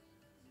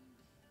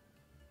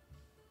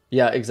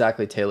 Yeah,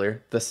 exactly,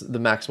 Taylor. The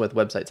max width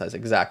website size,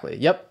 exactly.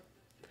 Yep.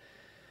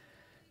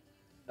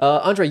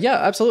 Andre, yeah,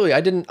 absolutely.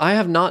 I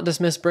have not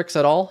dismissed bricks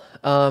at all.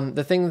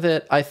 The thing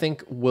that I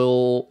think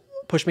will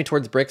push me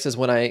towards bricks is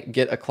when I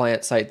get a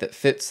client site that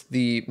fits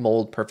the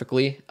mold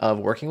perfectly of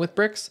working with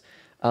bricks.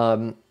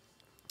 I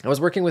was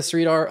working with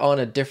Sridhar on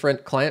a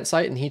different client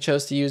site and he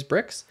chose to use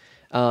bricks.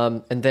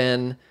 And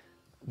then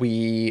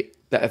I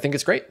think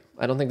it's great.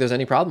 I don't think there's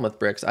any problem with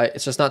bricks.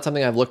 It's just not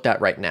something I've looked at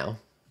right now.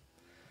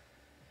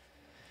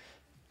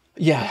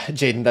 Yeah,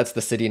 Jaden, that's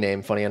the city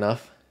name, funny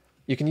enough.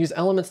 You can use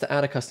elements to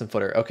add a custom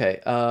footer.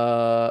 Okay,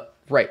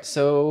 right,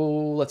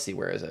 so let's see,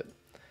 where is it?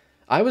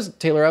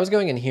 Taylor, I was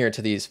going in here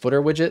to these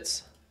footer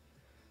widgets.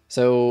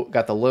 So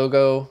got the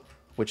logo,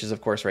 which is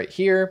of course right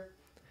here.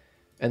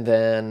 And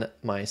then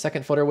my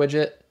second footer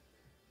widget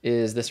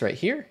is this right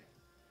here.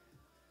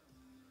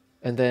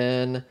 And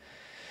then,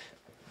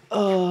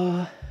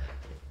 number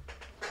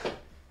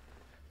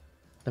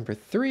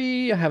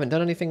 3, I haven't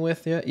done anything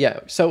with yet. Yeah,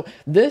 so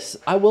this,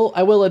 I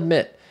will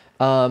admit,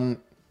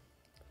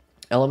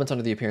 elements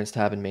under the appearance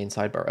tab in main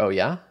sidebar. Oh,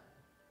 yeah?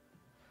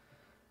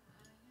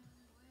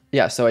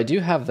 Yeah, so I do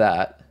have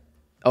that.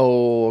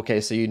 Oh, okay,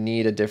 so you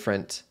need a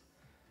different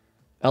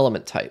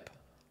element type.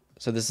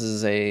 So this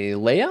is a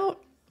layout?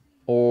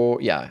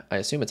 Or, yeah, I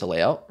assume it's a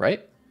layout,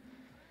 right?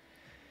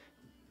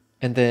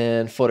 And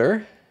then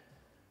footer,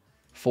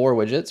 4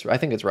 widgets. I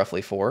think it's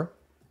roughly 4.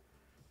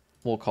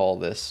 We'll call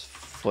this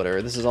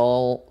footer. This is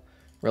all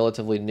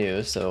relatively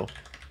new, so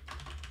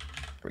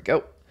here we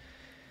go.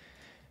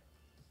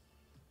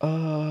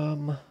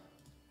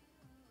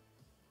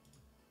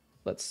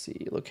 Let's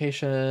see,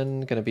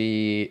 location, gonna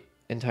be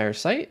entire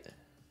site.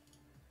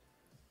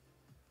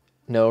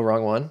 No,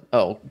 wrong one.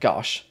 Oh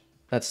gosh,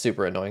 that's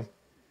super annoying.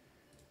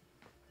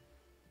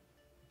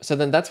 So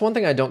then that's one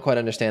thing I don't quite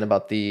understand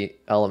about the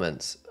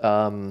elements.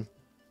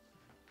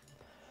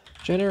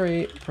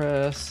 Generate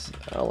press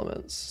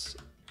elements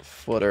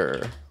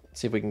footer.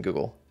 Let's see if we can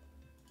Google.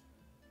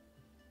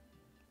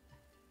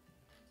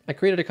 I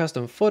created a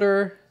custom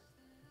footer.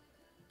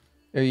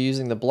 Are you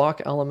using the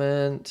block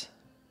element?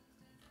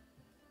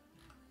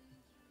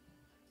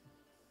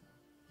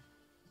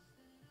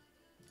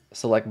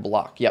 Select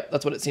block. Yep,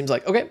 that's what it seems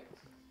like. Okay.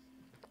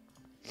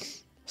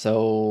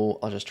 So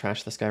I'll just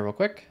trash this guy real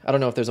quick. I don't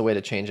know if there's a way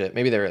to change it.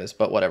 Maybe there is,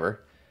 but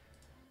whatever.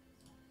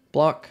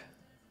 Block.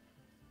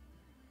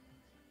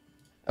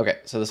 Okay,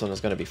 so this one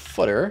is going to be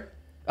footer.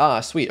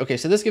 Ah, sweet. Okay,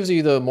 so this gives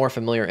you the more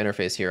familiar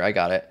interface here. I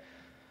got it.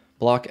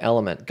 Block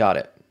element. Got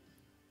it.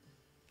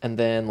 And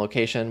then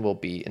location will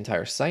be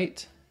entire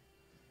site.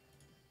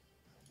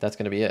 That's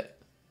going to be it.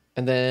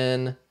 And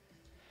then,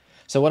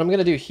 so what I'm going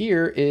to do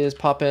here is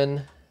pop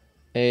in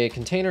a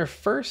container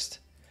first.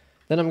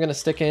 Then I'm going to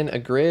stick in a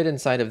grid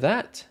inside of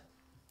that.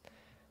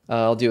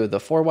 I'll do the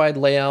 4 wide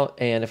layout.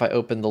 And if I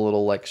open the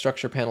little like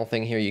structure panel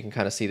thing here, you can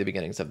kind of see the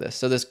beginnings of this.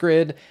 So this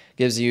grid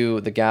gives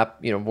you the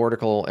gap,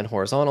 vertical and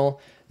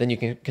horizontal. Then you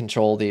can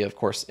control the, of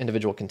course,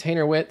 individual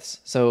container widths.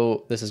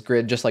 So this is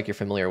grid just like you're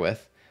familiar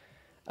with.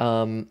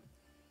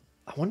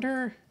 I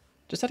wonder,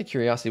 just out of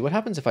curiosity, what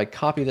happens if I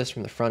copy this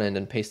from the front end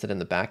and paste it in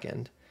the back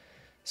end?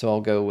 So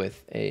I'll go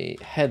with a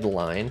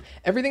headline.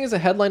 Everything is a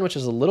headline, which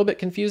is a little bit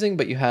confusing,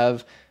 but you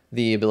have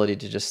the ability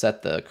to just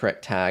set the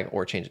correct tag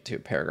or change it to a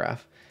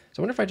paragraph.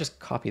 So I wonder if I just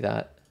copy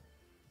that.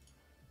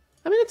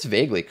 I mean, it's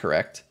vaguely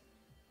correct.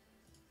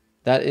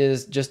 That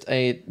is just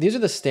these are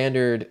the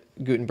standard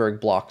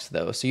Gutenberg blocks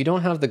though. So you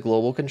don't have the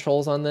global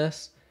controls on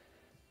this.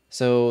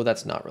 So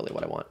that's not really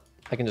what I want.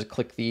 I can just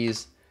click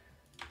these,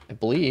 I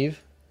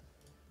believe.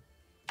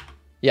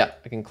 Yeah,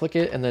 I can click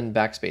it and then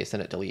backspace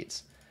and it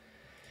deletes.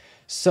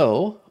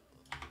 So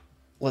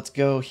let's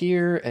go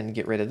here and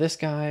get rid of this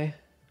guy.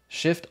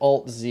 Shift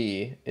Alt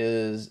Z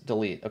is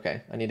delete.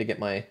 Okay, I need to get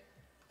my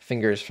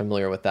fingers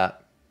familiar with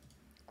that.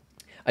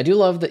 I do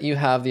love that you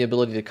have the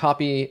ability to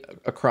copy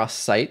across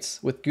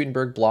sites with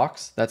Gutenberg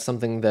blocks. That's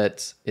something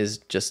that is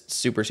just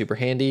super, super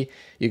handy.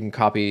 You can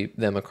copy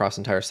them across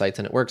entire sites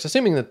and it works,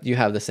 assuming that you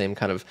have the same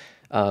kind of,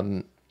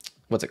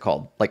 what's it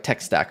called? Like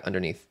text stack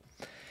underneath.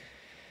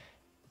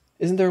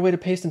 Isn't there a way to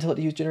paste and tell it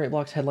to use generate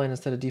blocks headline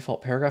instead of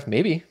default paragraph?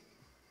 Maybe.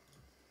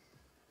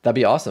 That'd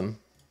be awesome.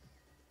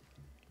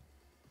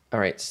 All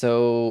right,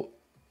 so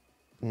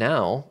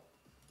now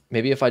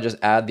maybe if I just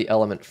add the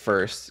element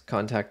first,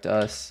 contact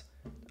us.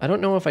 I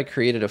don't know if I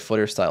created a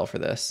footer style for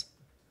this.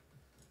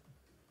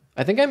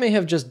 I think I may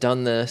have just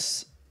done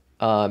this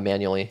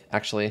manually,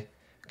 actually,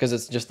 because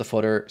it's just the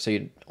footer, so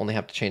you only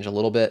have to change a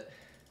little bit.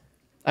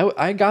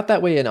 I got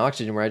that way in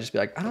Oxygen where I just be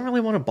like, I don't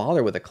really want to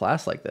bother with a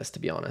class like this, to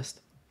be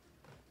honest.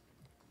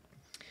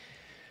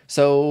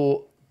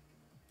 So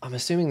I'm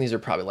assuming these are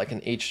probably like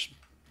an H,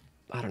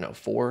 I don't know,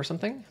 4 or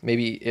something.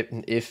 Maybe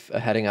if a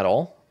heading at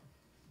all.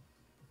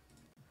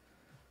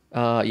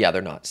 Yeah,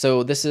 they're not.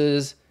 So this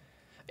is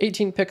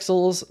 18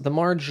 pixels, the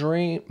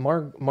margarine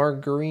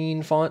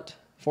font,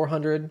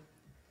 400.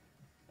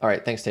 All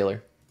right, thanks,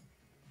 Taylor.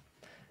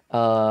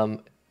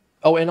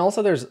 Oh, and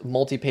also there's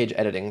multi-page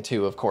editing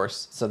too, of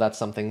course. So that's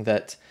something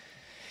that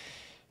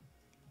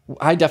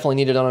I definitely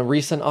needed on a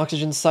recent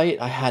Oxygen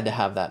site. I had to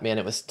have that, man.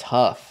 It was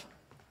tough.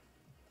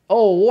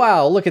 Oh,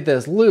 wow, look at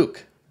this,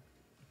 Luke.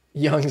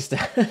 Youngster.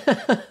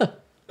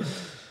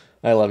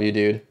 I love you,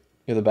 dude.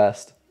 You're the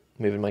best.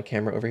 Moving my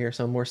camera over here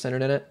so I'm more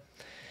centered in it.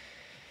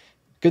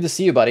 Good to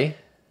see you, buddy.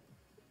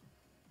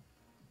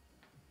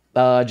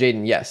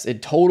 Jaden, yes,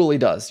 it totally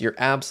does. You're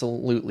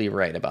absolutely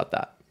right about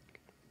that.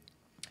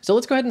 So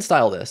let's go ahead and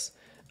style this.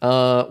 We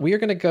are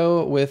going to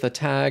go with a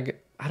tag.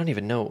 I don't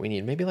even know what we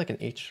need. Maybe like an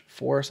H4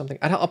 or something.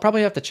 I'll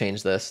probably have to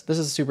change this. This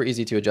is super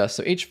easy to adjust.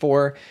 So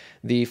H4,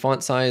 the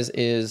font size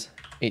is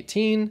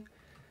 18.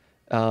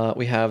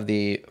 We have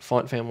the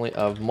font family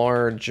of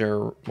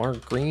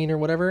Margarine or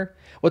whatever.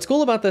 What's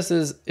cool about this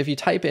is if you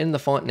type in the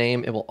font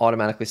name, it will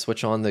automatically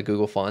switch on the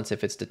Google Fonts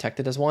if it's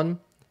detected as one.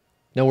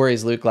 No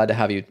worries, Luke. Glad to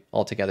have you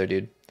all together,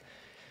 dude.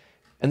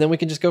 And then we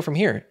can just go from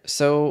here.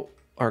 So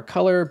our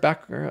color,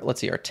 background,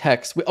 let's see, our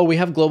text. We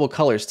have global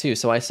colors too.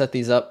 So I set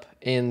these up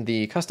in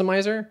the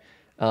customizer.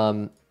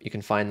 You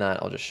can find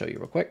that. I'll just show you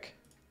real quick.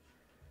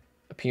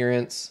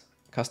 Appearance,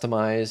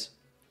 customize,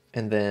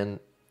 and then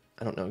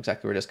I don't know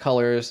exactly where it is,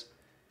 colors.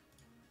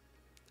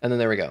 And then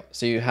there we go.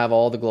 So you have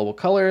all the global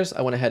colors.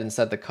 I went ahead and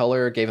set the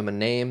color, gave them a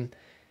name,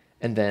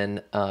 and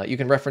then you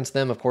can reference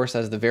them, of course,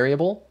 as the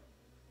variable,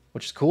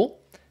 which is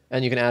cool.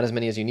 And you can add as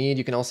many as you need.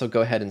 You can also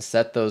go ahead and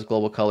set those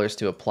global colors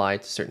to apply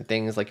to certain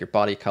things like your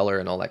body color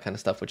and all that kind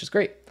of stuff, which is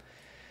great.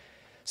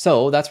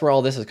 So that's where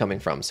all this is coming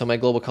from. So my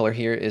global color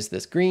here is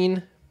this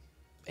green,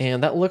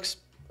 and that looks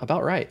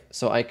about right.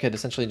 So I could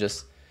essentially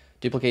just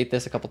duplicate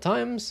this a couple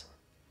times.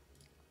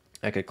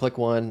 I could click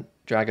one,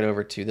 drag it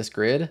over to this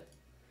grid.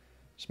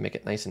 Just make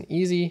it nice and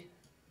easy.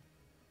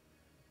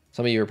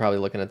 Some of you are probably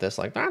looking at this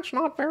like, that's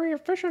not very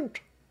efficient,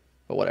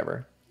 but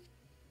whatever.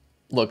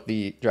 Look,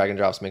 the drag and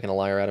drop's making a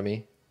liar out of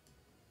me.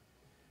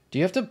 Do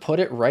you have to put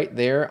it right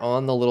there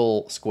on the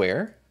little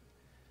square?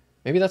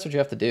 Maybe that's what you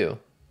have to do.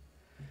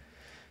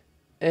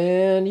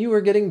 And you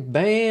are getting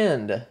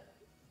banned.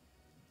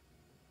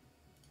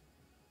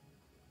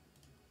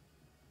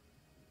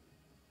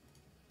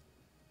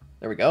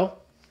 There we go.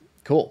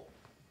 Cool.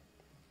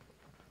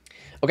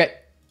 Okay.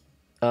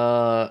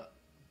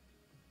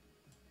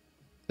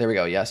 There we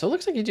go. Yeah, so it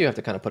looks like you do have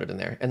to kind of put it in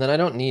there. And then I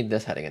don't need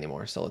this heading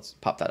anymore, so let's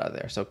pop that out of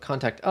there. So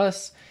contact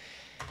us.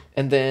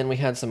 And then we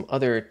had some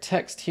other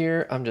text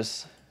here. I'm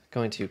just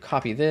going to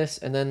copy this.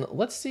 And then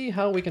let's see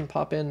how we can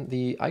pop in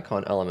the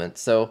icon element.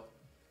 So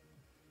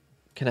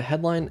can a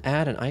headline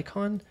add an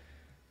icon?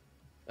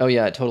 Oh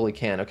yeah, it totally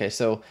can. Okay,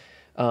 so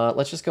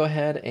let's just go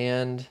ahead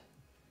and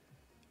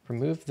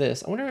remove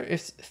this. I wonder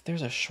if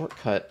there's a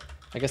shortcut.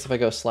 I guess if I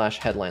go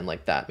 /headline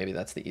like that, maybe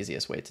that's the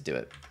easiest way to do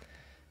it.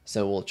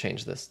 So we'll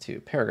change this to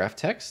paragraph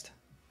text.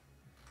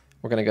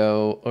 We're going to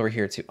go over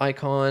here to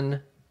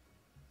icon.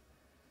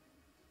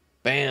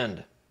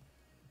 Banned.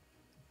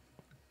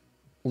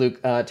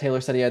 Luke,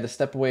 Taylor said he had to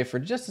step away for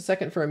just a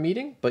second for a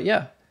meeting, but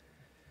yeah,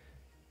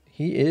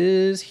 he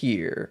is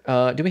here.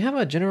 Do we have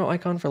a general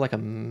icon for like a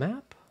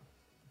map?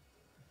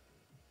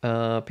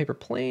 Paper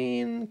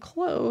plane,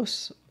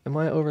 close. Am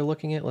I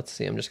overlooking it? Let's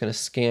see. I'm just going to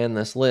scan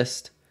this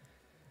list.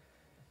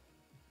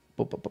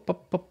 Okay.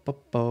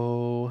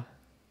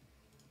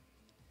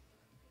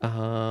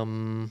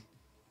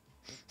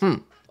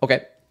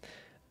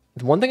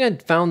 The one thing I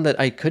found that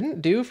I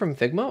couldn't do from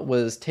Figma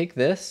was take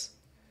this.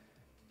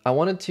 I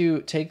wanted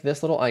to take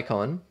this little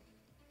icon.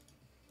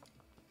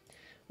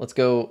 Let's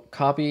go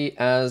copy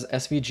as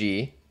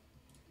SVG.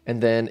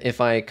 And then if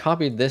I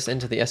copied this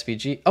into the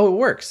SVG, oh, it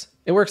works.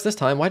 It works this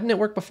time. Why didn't it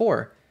work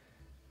before?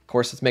 Of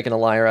course, it's making a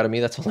liar out of me.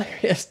 That's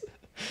hilarious.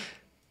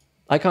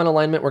 Icon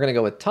alignment, we're going to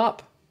go with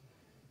top.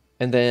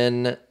 And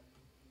then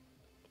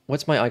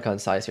what's my icon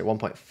size here?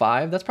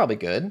 1.5. That's probably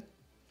good.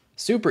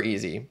 Super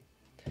easy.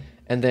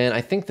 And then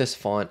I think this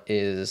font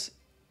is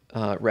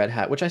Red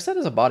Hat, which I said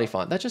is a body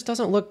font. That just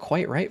doesn't look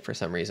quite right for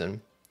some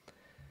reason.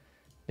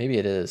 Maybe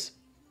it is.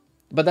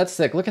 But that's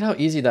sick. Look at how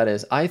easy that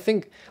is. I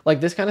think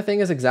like this kind of thing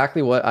is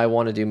exactly what I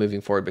want to do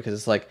moving forward, because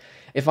it's like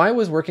if I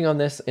was working on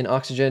this in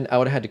Oxygen, I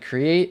would have had to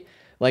create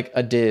like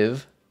a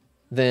div,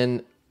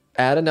 then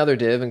add another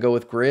div and go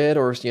with grid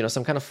or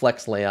some kind of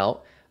flex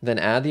layout, then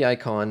add the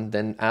icon,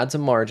 then add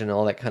some margin and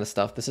all that kind of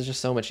stuff. This is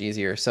just so much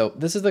easier. So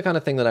this is the kind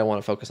of thing that I want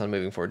to focus on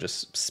moving forward,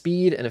 just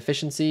speed and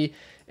efficiency.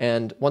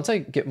 And once I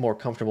get more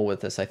comfortable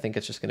with this, I think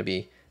it's just going to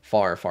be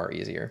far, far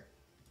easier.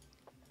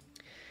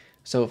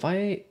 So if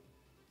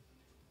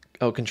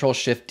Control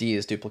Shift D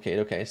is duplicate.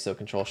 Okay, so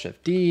Control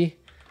Shift D.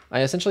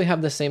 I essentially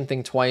have the same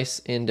thing twice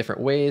in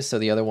different ways. So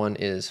the other one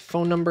is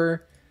phone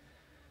number.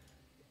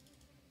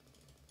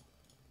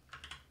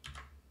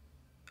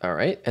 All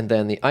right, and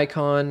then the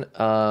icon,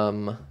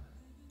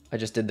 I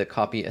just did the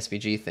copy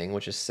SVG thing,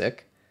 which is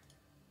sick.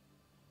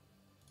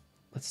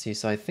 Let's see,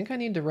 so I think I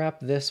need to wrap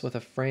this with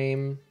a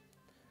frame.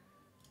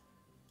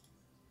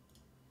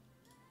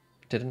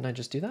 Didn't I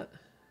just do that?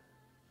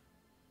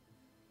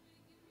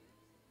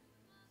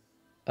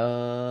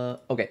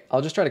 Okay,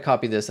 I'll just try to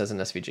copy this as an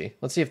SVG.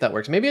 Let's see if that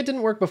works. Maybe it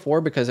didn't work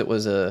before because it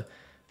was a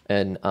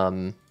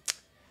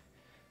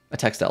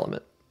text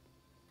element.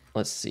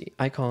 Let's see,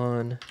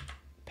 icon,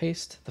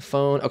 paste the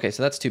phone. Okay,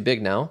 so that's too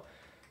big now.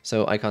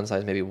 So icon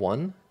size maybe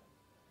 1.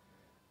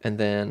 And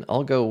then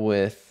I'll go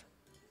with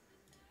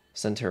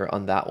center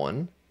on that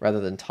one rather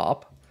than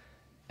top.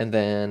 And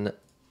then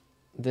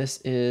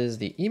this is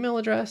the email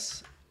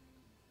address.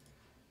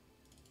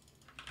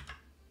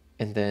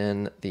 And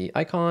then the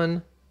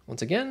icon.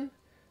 Once again,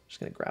 just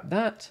going to grab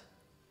that.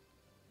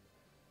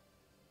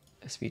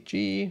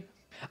 SVG.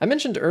 I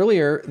mentioned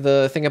earlier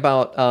the thing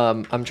about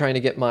I'm trying to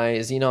get my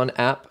Xenon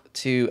app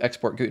to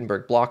export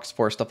Gutenberg blocks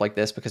for stuff like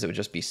this because it would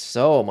just be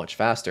so much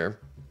faster.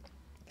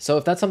 So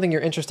if that's something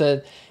you're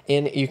interested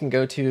in, you can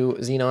go to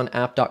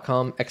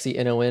xenonapp.com,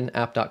 Xenon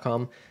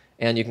app.com,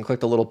 and you can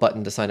click the little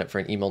button to sign up for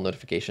an email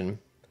notification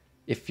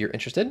if you're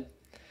interested.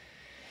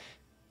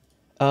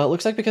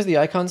 Looks like because the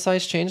icon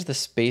size changed, the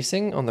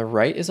spacing on the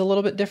right is a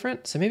little bit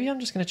different. So maybe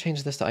I'm just going to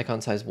change this to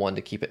icon size 1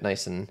 to keep it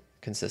nice and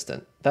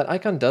consistent. That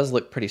icon does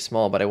look pretty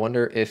small, but I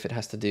wonder if it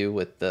has to do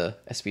with the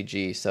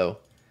SVG. So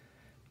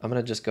I'm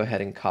going to just go ahead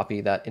and copy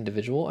that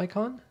individual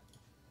icon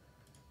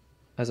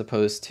as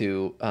opposed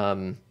to,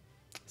 let's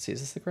see, is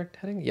this the correct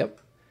heading? Yep.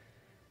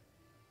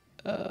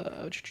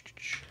 That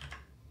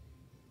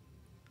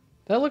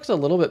looks a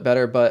little bit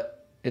better,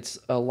 but it's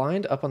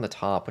aligned up on the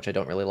top, which I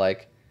don't really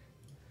like.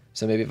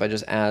 So maybe if I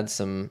just add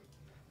some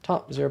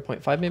top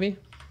 0.5 maybe.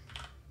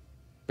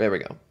 There we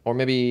go. Or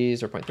maybe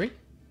 0.3.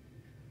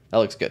 That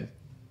looks good.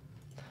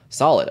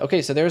 Solid.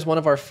 Okay, so there's one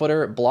of our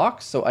footer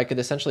blocks. So I could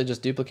essentially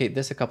just duplicate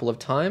this a couple of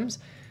times.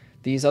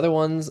 These other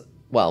ones,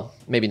 well,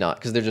 maybe not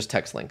because they're just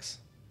text links.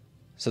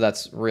 So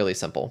that's really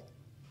simple.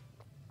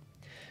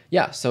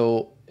 Yeah,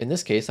 so in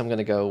this case, I'm going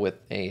to go with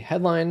a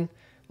headline.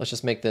 Let's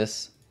just make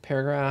this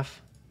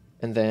paragraph.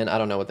 And then I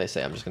don't know what they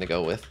say. I'm just going to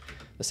go with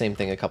the same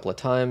thing a couple of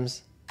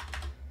times.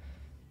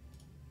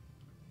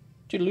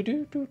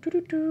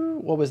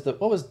 What was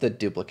the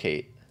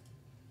duplicate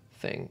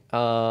thing?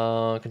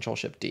 Control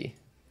Shift D.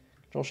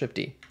 Control Shift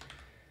D.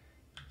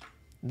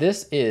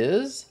 This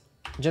is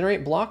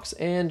generate blocks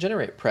and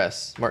generate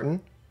press,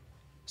 Martin.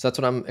 So that's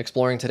what I'm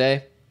exploring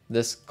today.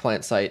 This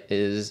client site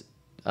is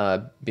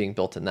being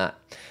built in that.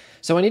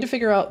 So I need to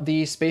figure out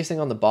the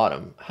spacing on the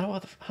bottom. How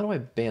do I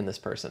ban this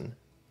person?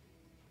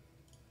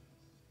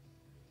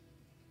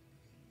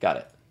 Got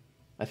it,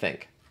 I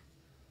think.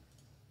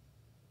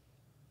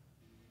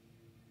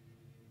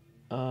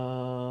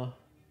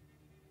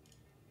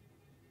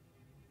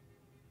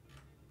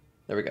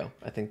 There we go.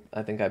 I think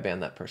I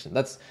banned that person.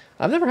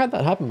 I've never had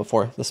that happen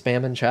before. The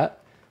spam in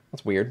chat.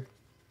 That's weird.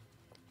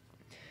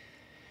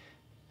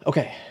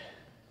 Okay.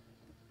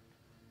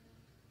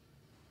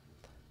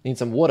 Need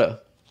some wood.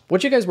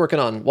 What you guys working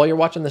on while you're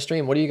watching the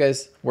stream? What are you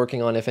guys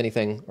working on, if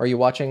anything? Are you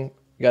watching?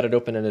 You got it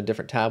open in a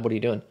different tab. What are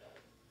you doing?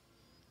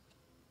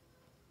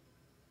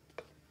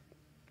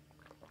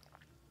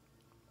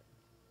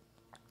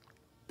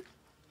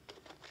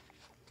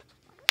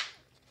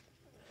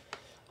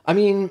 I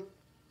mean,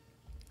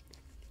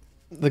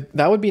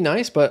 that would be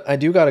nice, but I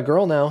do got a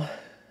girl now.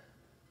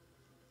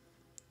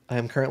 I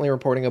am currently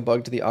reporting a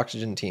bug to the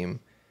Oxygen team.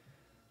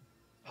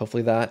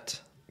 Hopefully that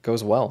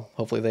goes well.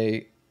 Hopefully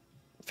they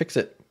fix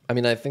it. I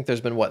mean, I think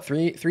there's been, what,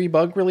 three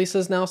bug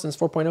releases now since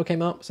 4.0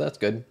 came out, so that's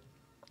good.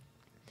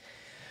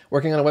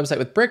 Working on a website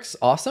with bricks,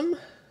 awesome.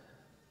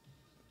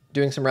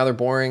 Doing some rather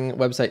boring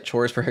website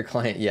chores for a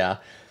client, yeah.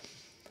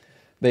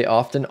 They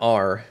often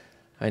are.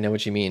 I know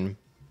what you mean.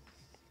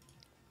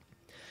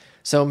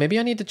 So maybe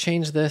I need to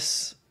change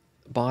this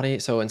body.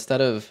 So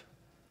instead of,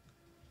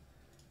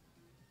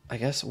 I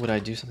guess, would I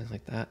do something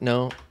like that?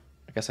 No,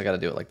 I guess I got to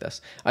do it like this.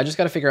 I just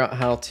got to figure out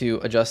how to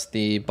adjust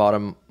the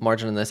bottom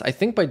margin in this. I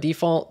think by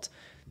default,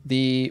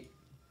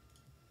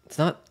 it's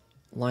not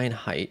line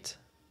height.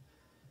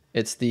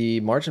 It's the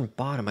margin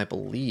bottom, I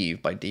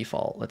believe, by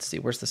default. Let's see,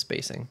 where's the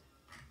spacing?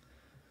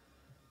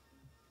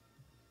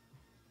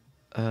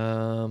 Do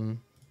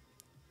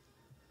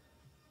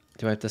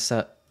I have to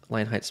set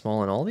line height small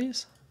on all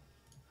these.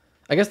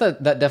 I guess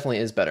that definitely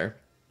is better.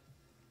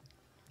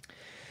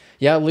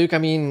 Yeah, Luke, I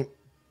mean,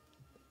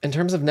 in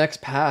terms of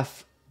next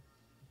path,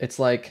 it's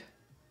like,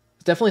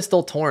 it's definitely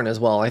still torn as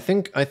well. I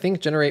think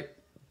generate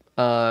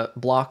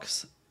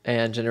blocks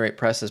and generate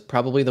press is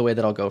probably the way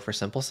that I'll go for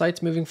simple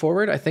sites moving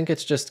forward. I think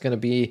it's just going to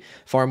be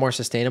far more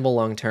sustainable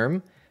long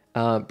term.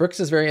 Bricks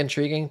is very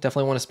intriguing.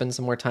 Definitely want to spend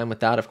some more time with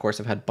that. Of course,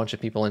 I've had a bunch of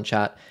people in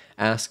chat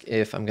ask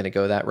if I'm going to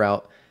go that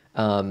route.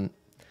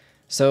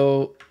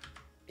 So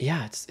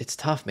yeah, it's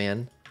tough,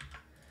 man.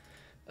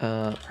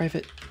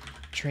 Private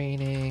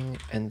training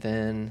and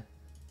then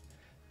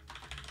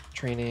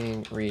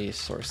training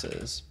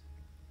resources.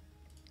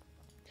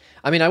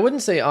 I mean, I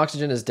wouldn't say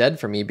Oxygen is dead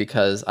for me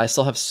because I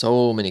still have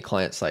so many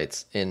client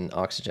sites in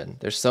Oxygen.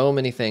 There's so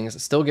many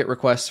things. Still get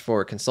requests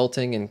for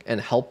consulting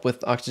and help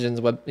with Oxygen's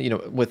web,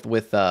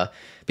 with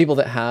people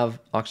that have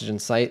Oxygen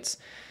sites.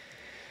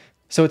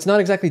 So it's not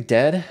exactly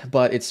dead,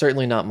 but it's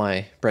certainly not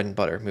my bread and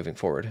butter moving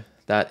forward.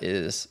 That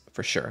is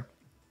for sure.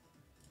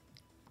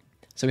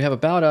 So we have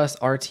About Us,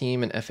 Our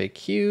Team, and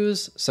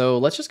FAQs. So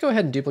let's just go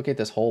ahead and duplicate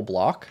this whole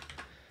block.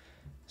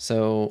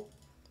 So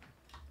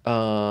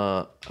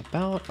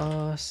About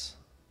Us,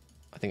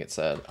 I think it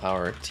said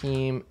Our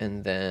Team,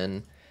 and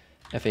then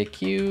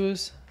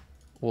FAQs.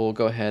 We'll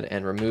go ahead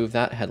and remove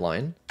that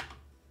headline.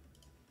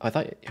 I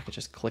thought I could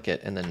just click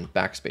it and then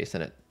backspace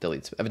and it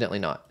deletes. Evidently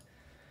not.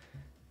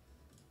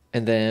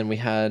 And then we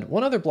had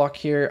one other block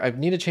here. I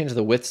need to change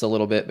the widths a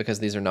little bit because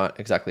these are not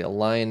exactly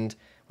aligned.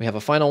 We have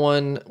a final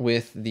one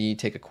with the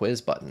take a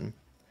quiz button.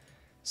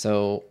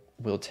 So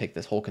we'll take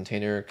this whole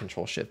container,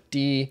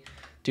 Control-Shift-D,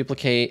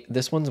 duplicate.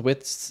 This one's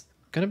width's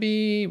gonna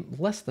be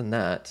less than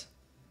that.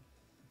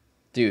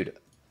 Dude,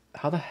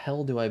 how the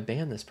hell do I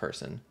ban this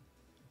person?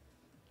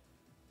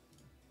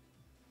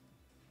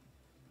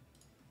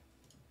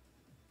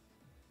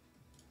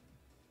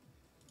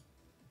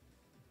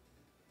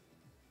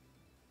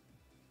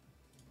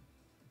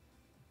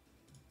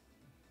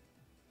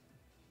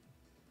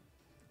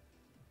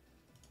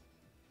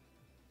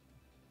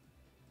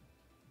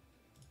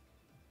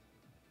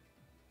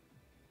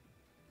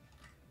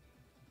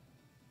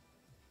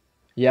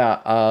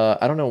 Yeah,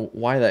 I don't know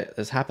why that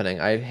is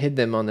happening. I hid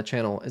them on the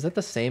channel. Is that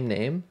the same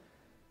name?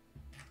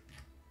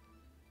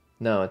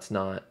 No, it's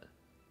not.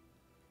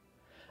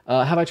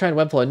 Have I tried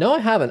Webflow? No, I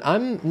haven't.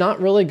 I'm not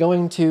really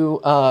going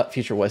to...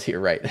 Future was here,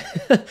 right?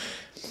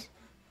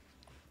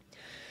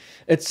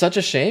 It's such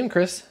a shame,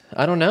 Chris.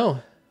 I don't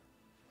know.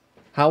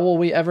 How will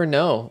we ever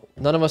know?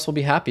 None of us will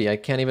be happy. I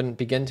can't even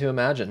begin to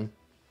imagine.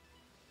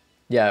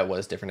 Yeah, it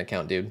was different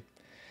account, dude.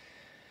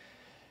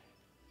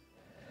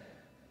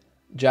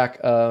 Jack,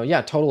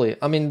 yeah, totally.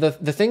 I mean, the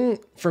thing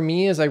for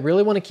me is I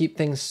really want to keep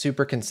things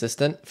super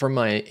consistent from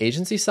my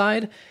agency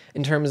side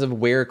in terms of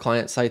where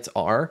client sites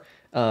are,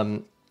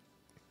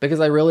 because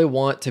I really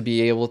want to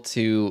be able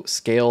to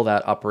scale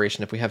that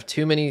operation. If we have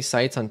too many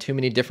sites on too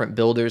many different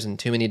builders and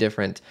too many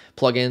different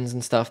plugins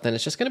and stuff, then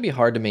it's just going to be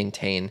hard to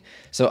maintain.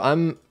 So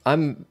I'm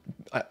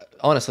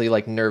honestly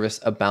like nervous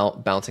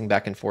about bouncing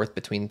back and forth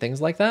between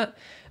things like that.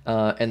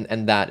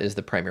 And that is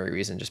the primary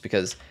reason, just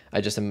because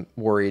I just am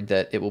worried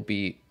that it will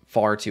be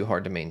far too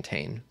hard to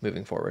maintain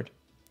moving forward.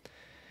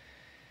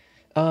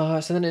 So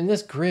then in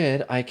this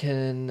grid, I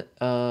can,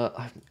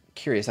 I'm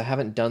curious, I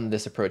haven't done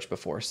this approach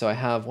before. So I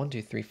have 1,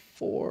 2, 3,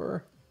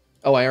 4.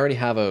 Oh, I already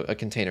have a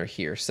container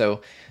here.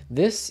 So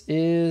this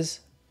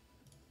is,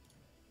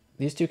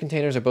 these two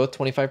containers are both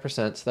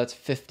 25%. So that's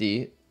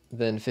 50,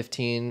 then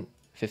 15,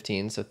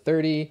 15. So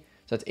 30,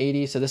 so that's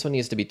 80. So this one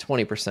needs to be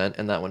 20%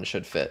 and that one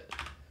should fit.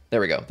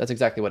 There we go. That's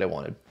exactly what I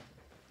wanted.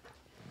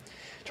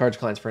 Charge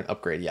clients for an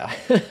upgrade. Yeah,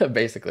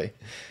 basically.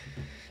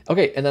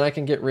 Okay, and then I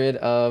can get rid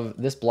of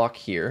this block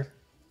here.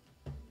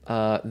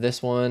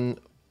 This one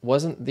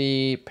wasn't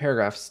the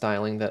paragraph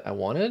styling that I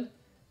wanted.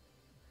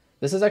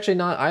 This is actually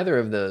not either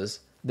of those.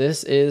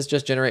 This is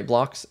just generate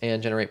blocks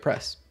and generate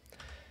press.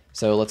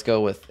 So let's go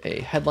with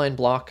a headline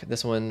block.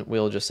 This one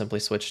we'll just simply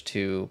switch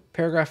to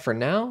paragraph for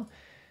now,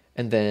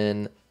 and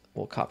then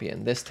we'll copy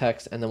in this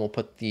text, and then we'll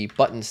put the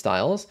button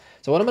styles.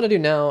 So what I'm going to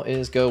do now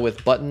is go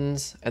with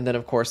buttons, and then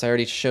of course I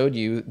already showed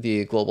you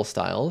the global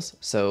styles,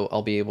 so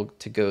I'll be able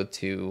to go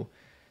to,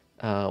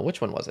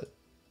 which one was it?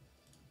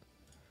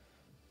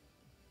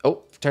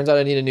 Oh, turns out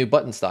I need a new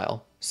button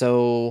style.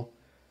 So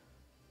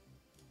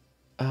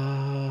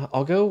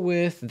I'll go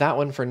with that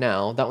one for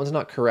now. That one's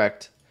not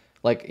correct.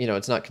 Like, you know,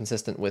 it's not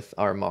consistent with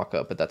our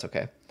mock-up, but that's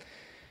okay.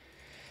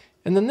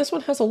 And then this one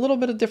has a little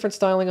bit of different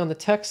styling on the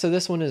text. So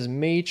this one is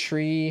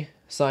Maytree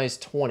size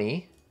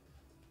 20.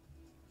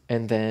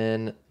 And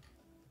then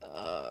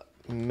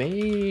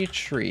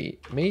Maytree.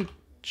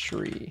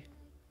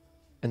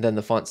 And then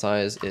the font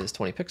size is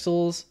 20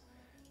 pixels.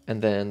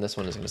 And then this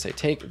one is going to say,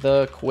 take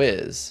the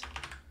quiz.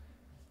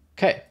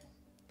 Okay.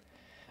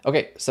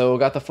 Okay, so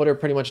got the footer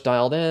pretty much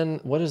dialed in.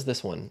 What is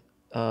this one?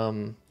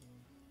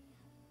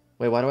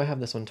 Wait, why do I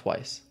have this one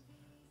twice?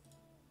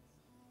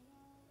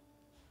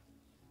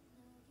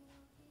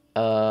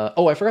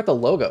 Oh, I forgot the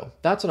logo.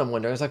 That's what I'm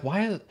wondering. I was like,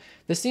 why is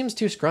this seems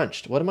too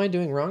scrunched? What am I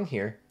doing wrong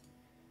here?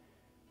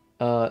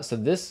 So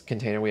this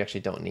container we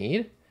actually don't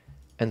need.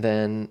 And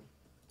then,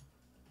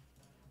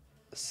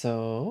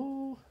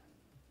 so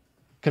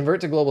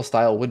convert to global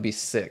style would be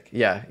sick.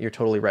 Yeah, you're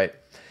totally right.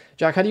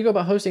 Jack, how do you go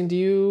about hosting? Do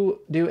you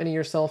do any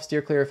yourself,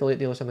 steer clear, affiliate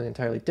deal, or something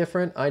entirely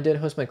different? I did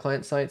host my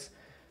client sites.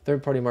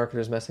 Third-party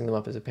marketers messing them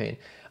up is a pain.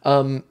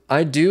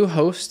 I do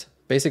host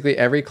basically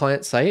every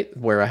client site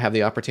where I have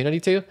the opportunity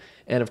to,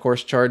 and of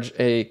course charge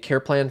a care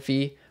plan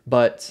fee,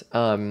 but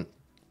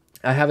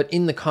I have it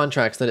in the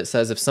contracts that it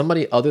says if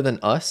somebody other than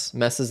us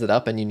messes it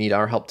up and you need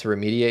our help to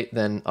remediate,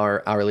 then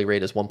our hourly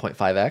rate is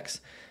 1.5x.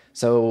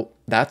 So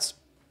that's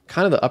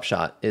kind of the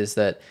upshot, is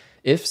that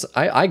if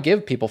I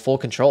give people full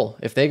control,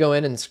 if they go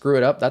in and screw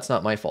it up, that's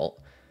not my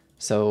fault.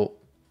 So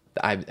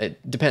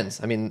it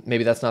depends. I mean,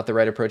 maybe that's not the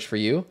right approach for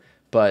you,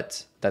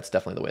 but that's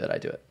definitely the way that I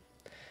do it.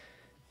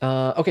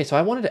 Okay, so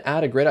I wanted to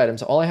add a grid item.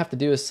 So all I have to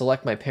do is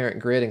select my parent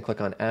grid and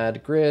click on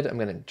add grid. I'm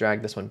going to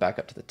drag this one back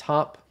up to the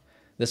top.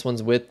 This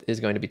one's width is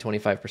going to be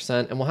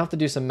 25%, and we'll have to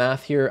do some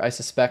math here, I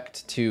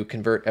suspect, to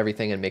convert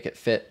everything and make it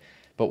fit.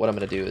 But what I'm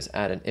going to do is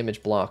add an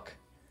image block,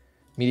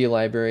 media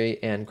library,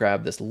 and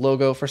grab this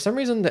logo. For some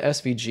reason, the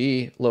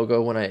SVG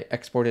logo, when I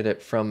exported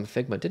it from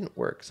Figma, didn't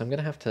work, so I'm going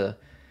to have to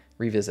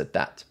revisit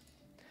that.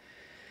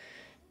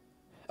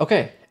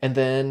 Okay, and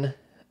then,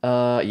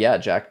 yeah,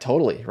 Jack,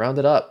 totally, round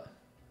it up.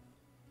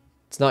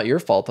 It's not your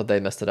fault that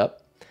they messed it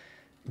up.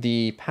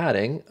 The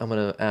padding, I'm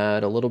going to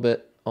add a little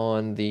bit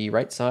on the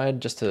right side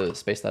just to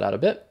space that out a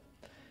bit.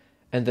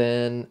 And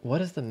then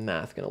what is the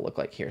math going to look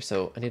like here?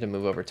 So I need to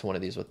move over to one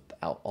of these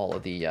without all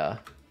of the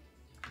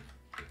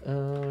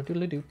so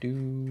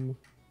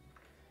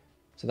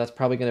that's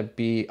probably going to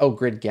be, oh,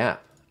 grid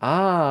gap.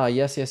 Ah,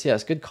 yes, yes,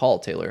 yes. Good call,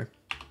 Taylor.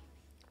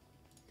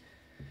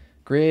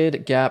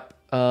 Grid gap,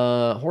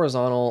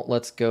 horizontal.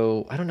 Let's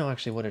go. I don't know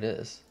actually what it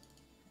is.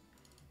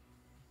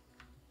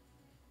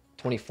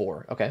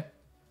 24. Okay.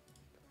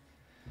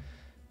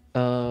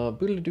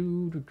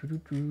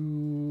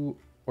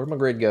 Where'd my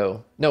grid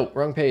go? No,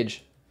 wrong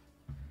page.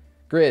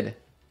 Grid.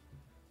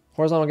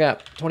 Horizontal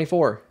gap,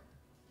 24.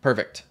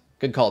 Perfect.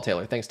 Good call,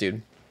 Taylor. Thanks,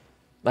 dude.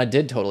 I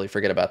did totally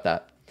forget about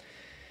that.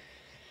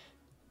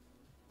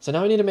 So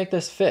now we need to make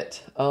this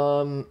fit.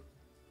 Contact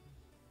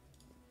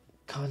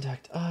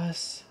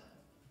us.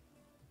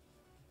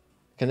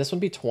 Can this one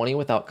be 20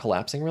 without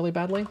collapsing really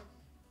badly?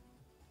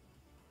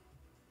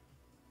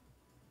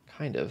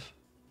 Kind of.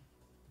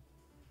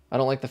 I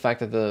don't like the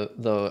fact that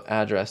the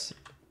address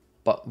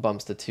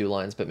bumps to 2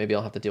 lines, but maybe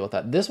I'll have to deal with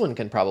that. This one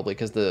can probably,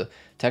 because the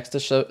text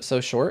is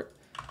so short.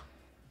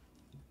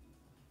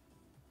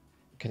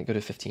 Can it go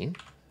to 15?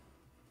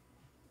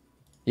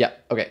 Yeah,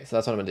 okay, so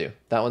that's what I'm gonna do.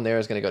 That one there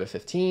is gonna go to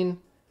 15.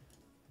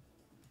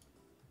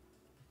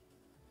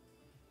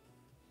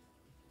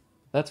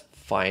 That's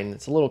fine,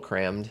 it's a little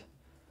crammed.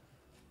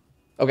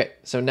 Okay,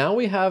 so now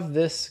we have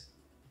this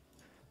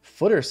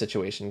footer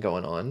situation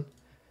going on.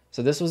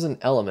 So this was an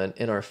element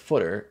in our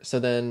footer. So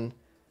then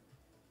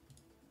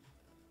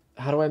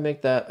how do I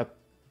make that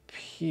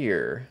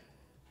appear?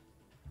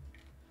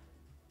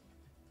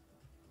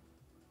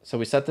 So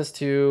we set this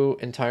to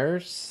entire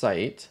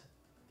site.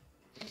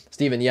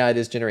 Steven, yeah, it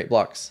is generate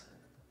blocks.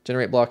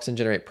 Generate blocks and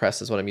generate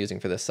press is what I'm using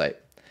for this site.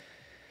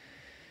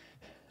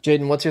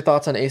 Jaden, what's your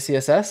thoughts on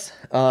ACSS?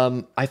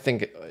 I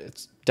think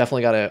it's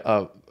definitely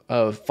got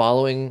a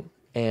following,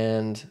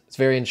 and it's a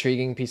very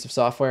intriguing piece of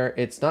software.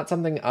 It's not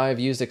something I've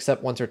used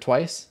except once or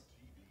twice,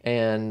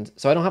 and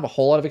so I don't have a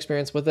whole lot of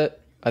experience with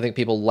it. I think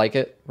people like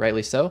it,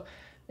 rightly so,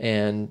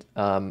 and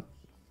I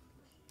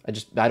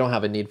don't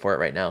have a need for it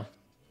right now.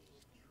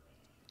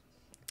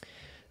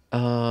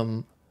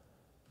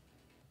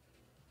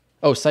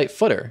 Oh, site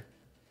footer.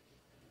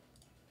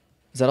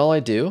 Is that all I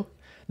do?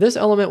 This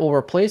element will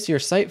replace your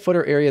site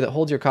footer area that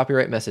holds your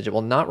copyright message. It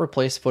will not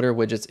replace footer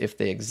widgets if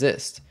they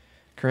exist.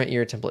 Current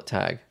year template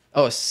tag.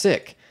 Oh,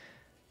 sick.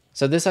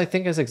 So this, I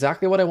think, is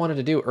exactly what I wanted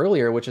to do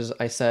earlier, which is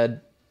I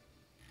said,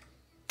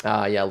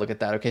 yeah, look at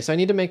that. Okay, so I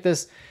need to make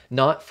this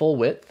not full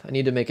width. I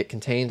need to make it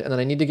contained, and then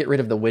I need to get rid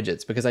of the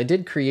widgets because I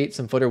did create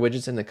some footer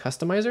widgets in the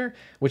customizer,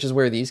 which is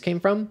where these came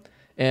from.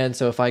 And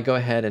so if I go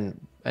ahead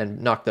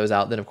and knock those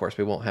out, then of course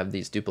we won't have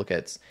these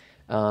duplicates.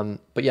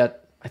 But yeah,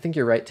 I think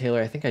you're right,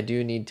 Taylor. I think I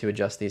do need to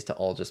adjust these to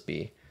all just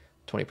be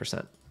 20%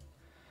 because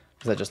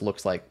that just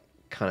looks like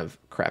kind of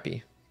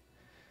crappy.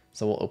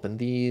 So we'll open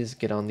these,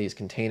 get on these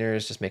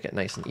containers, just make it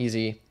nice and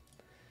easy.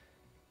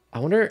 I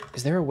wonder,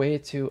 is there a way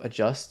to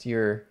adjust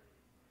your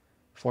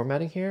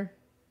formatting here?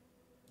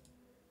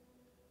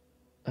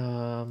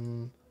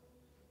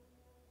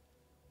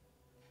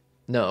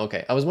 No,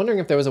 okay. I was wondering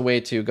if there was a way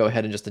to go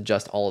ahead and just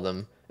adjust all of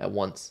them at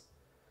once.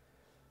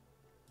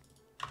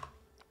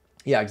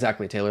 Yeah,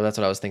 exactly, Taylor. That's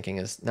what I was thinking,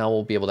 is now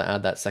we'll be able to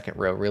add that second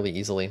row really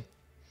easily.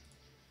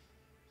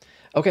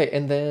 Okay,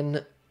 and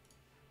then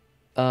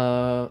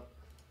inner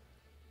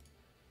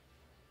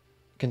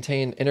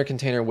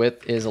container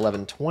width is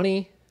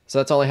 1120. So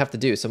that's all I have to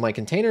do. So my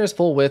container is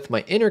full width.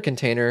 My inner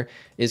container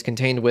is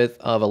contained width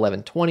of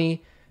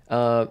 1120.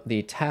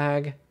 The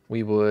tag,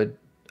 we would...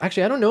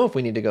 Actually, I don't know if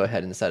we need to go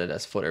ahead and set it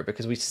as footer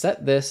because we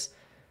set this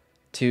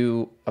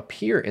to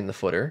appear in the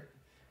footer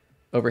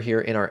over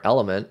here in our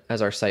element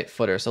as our site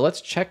footer. So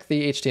let's check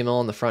the HTML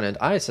on the front end.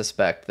 I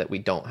suspect that we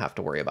don't have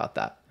to worry about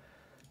that.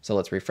 So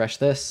let's refresh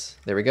this.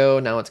 There we go.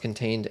 Now it's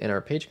contained in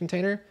our page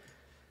container.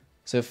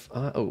 So if,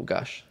 oh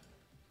gosh,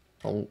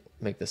 I'll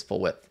make this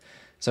full width.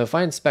 So if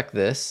I inspect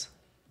this,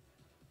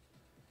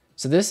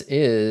 so this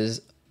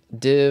is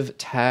div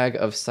tag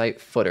of site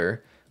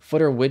footer.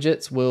 Footer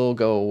widgets will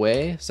go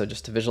away. So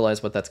just to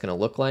visualize what that's going to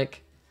look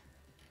like,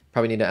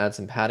 probably need to add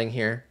some padding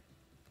here.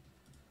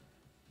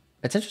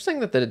 It's interesting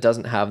that it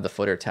doesn't have the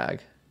footer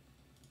tag.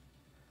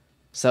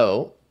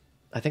 So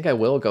I think I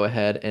will go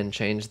ahead and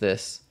change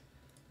this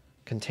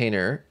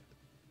container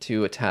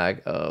to a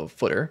tag of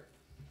footer.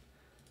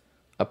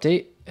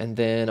 Update, and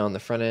then on the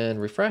front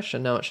end, refresh,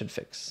 and now it should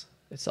fix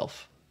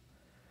itself.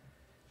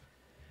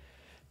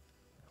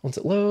 Once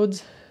it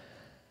loads.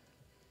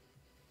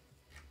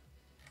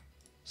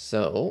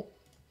 So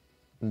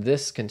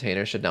this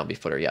container should now be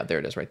footer. Yeah, there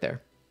it is right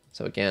there.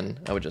 So again,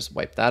 I would just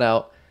wipe that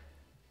out.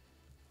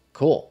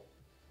 Cool.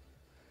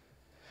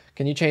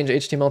 Can you change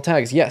HTML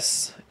tags?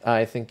 Yes,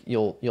 I think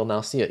you'll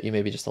now see it. You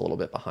may be just a little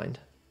bit behind.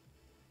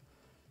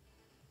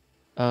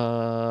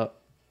 What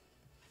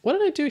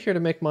did I do here to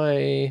make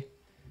my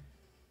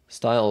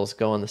styles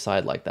go on the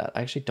side like that?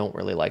 I actually don't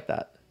really like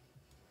that.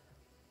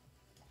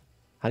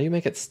 How do you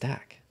make it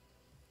stack?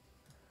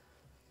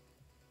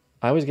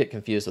 I always get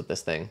confused with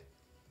this thing.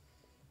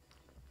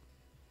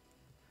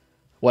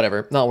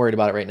 Whatever, not worried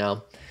about it right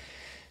now.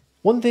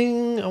 One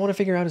thing I want to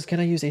figure out is, can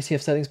I use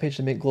ACF settings page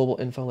to make global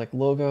info like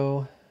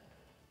logo?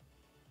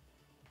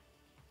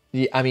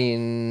 Yeah, I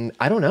mean,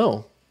 I don't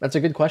know. That's a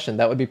good question.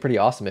 That would be pretty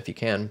awesome if you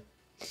can.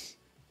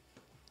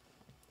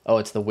 Oh,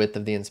 it's the width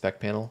of the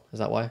inspect panel. Is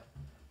that why?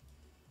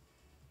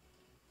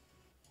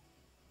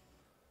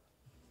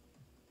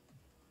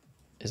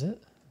 Is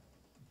it?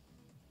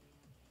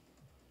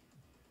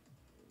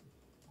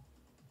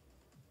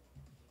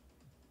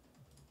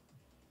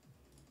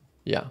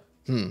 Yeah.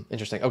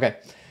 Interesting. Okay.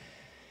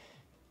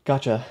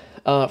 Gotcha.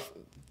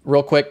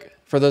 Real quick,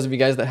 for those of you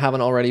guys that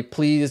haven't already,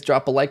 please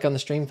drop a like on the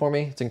stream for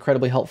me. It's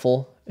incredibly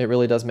helpful. It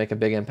really does make a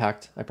big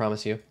impact, I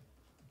promise you.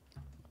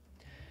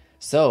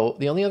 So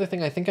the only other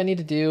thing I think I need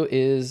to do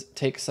is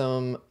take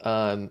some,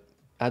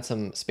 add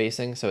some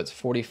spacing. So it's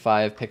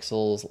 45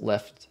 pixels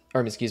left,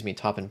 or excuse me,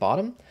 top and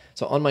bottom.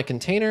 So on my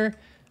container,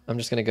 I'm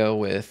just gonna go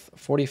with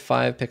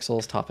 45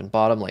 pixels top and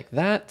bottom like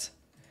that.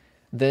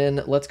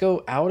 Then let's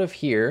go out of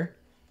here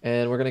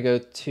and we're gonna go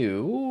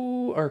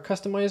to our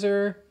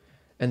customizer,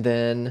 and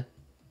then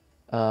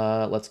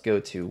let's go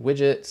to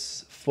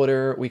widgets,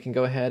 footer. We can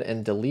go ahead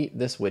and delete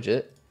this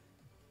widget.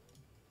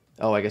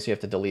 Oh, I guess you have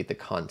to delete the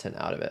content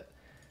out of it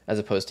as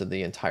opposed to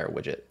the entire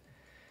widget.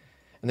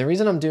 And the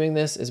reason I'm doing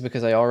this is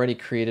because I already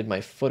created my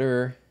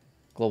footer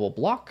global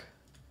block.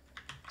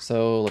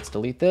 So let's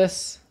delete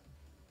this.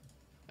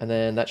 And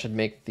then that should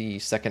make the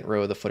second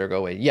row of the footer go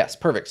away. Yes,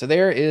 perfect. So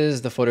there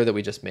is the footer that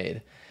we just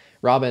made.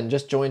 Robin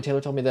just joined. Taylor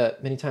told me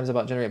that many times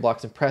about generate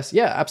blocks and press.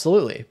 Yeah,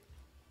 absolutely.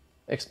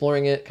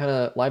 Exploring it kind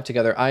of live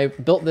together. I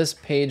built this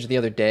page the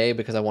other day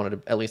because I wanted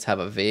to at least have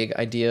a vague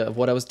idea of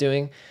what I was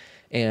doing.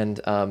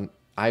 And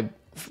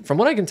from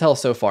what I can tell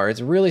so far,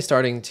 it's really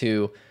starting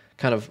to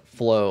kind of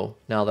flow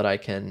now that I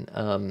can,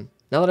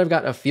 now that I've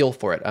got a feel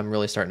for it, I'm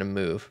really starting to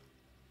move.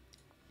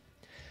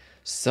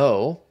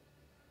 So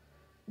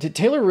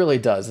Taylor really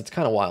does. It's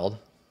kind of wild.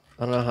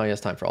 I don't know how he has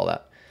time for all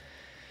that.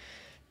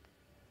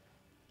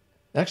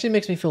 It actually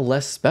makes me feel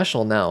less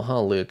special now,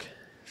 huh, Luke?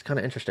 It's kind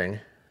of interesting.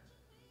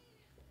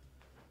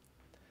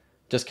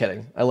 Just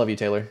kidding. I love you,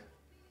 Taylor.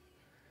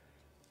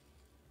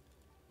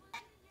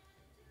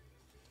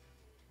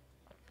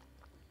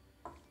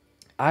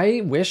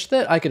 I wish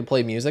that I could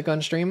play music on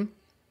stream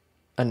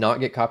and not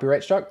get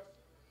copyright struck.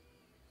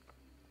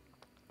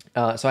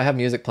 So I have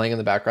music playing in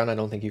the background. I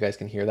don't think you guys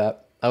can hear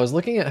that. I was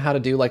looking at how to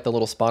do like the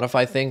little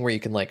Spotify thing where you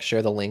can like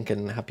share the link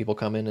and have people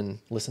come in and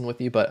listen with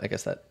you, but I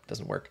guess that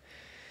doesn't work.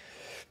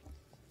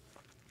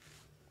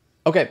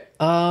 Okay.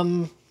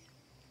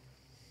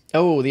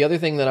 Oh, the other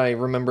thing that I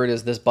remembered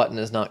is this button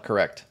is not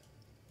correct.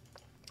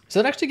 So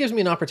it actually gives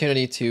me an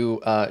opportunity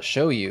to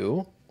show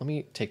you. Let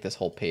me take this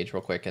whole page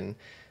real quick and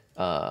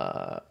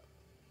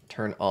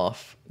turn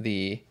off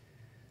the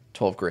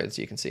 12 grids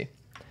you can see.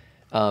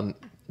 An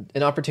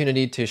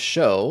opportunity to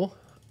show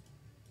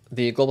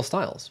the global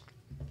styles.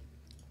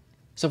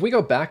 So if we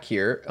go back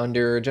here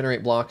under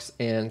generate blocks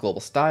and global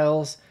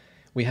styles,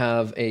 we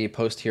have a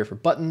post here for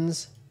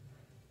buttons.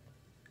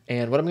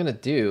 And what I'm going to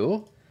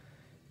do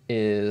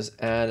is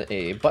add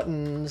a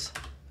buttons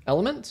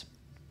element.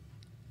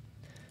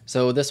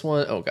 So this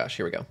one, oh gosh,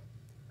 here we go.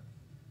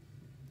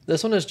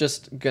 This one is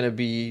just going to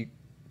be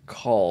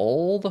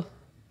called,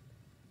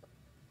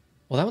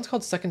 well, that one's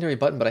called secondary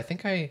button, but I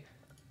think I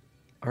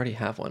already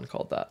have one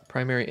called that.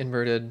 Primary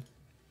inverted.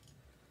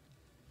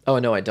 Oh,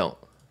 no, I don't.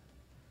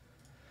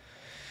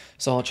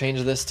 So I'll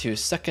change this to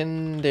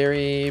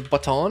secondary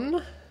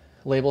button,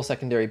 label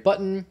secondary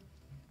button.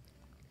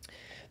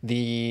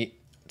 The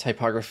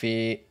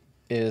typography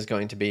is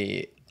going to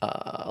be,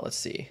 let's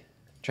see,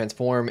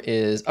 Transform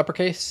is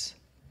uppercase.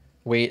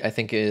 Weight, I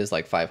think, is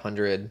like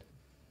 500.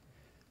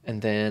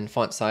 And then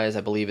font size,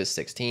 I believe, is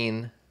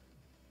 16.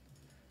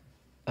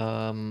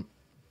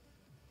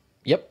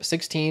 Yep,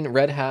 16.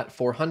 Red Hat,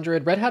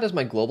 400. Red Hat is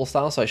my global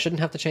style, so I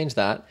shouldn't have to change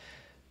that.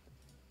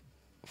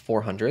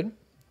 400.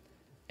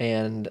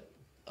 And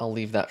I'll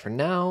leave that for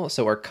now.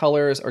 So our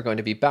colors are going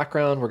to be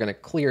background. We're going to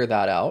clear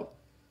that out.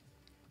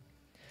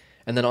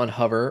 And then on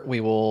hover, we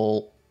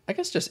will, I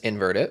guess, just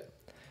invert it.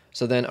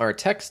 So then our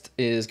text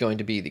is going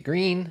to be the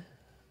green.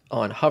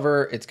 On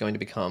hover, it's going to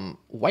become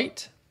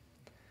white.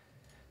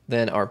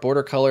 Then our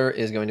border color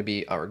is going to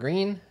be our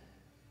green.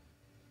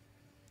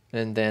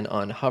 And then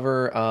on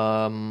hover,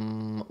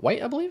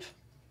 white, I believe.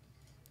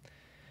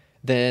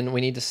 Then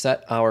we need to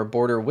set our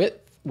border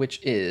width, which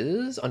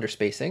is under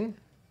spacing.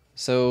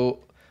 So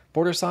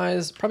border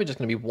size, probably just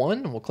going to be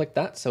 1. We'll click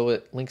that so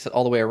it links it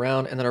all the way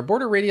around. And then our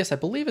border radius, I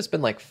believe it's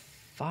been like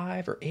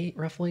 5 or 8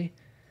 roughly.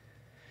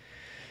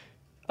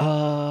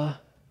 4.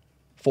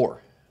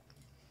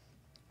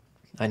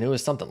 I knew it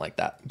was something like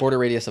that. Border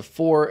radius of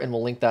 4, and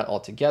we'll link that all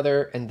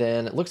together. And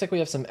then it looks like we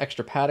have some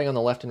extra padding on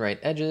the left and right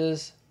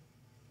edges.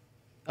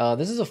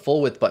 This is a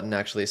full width button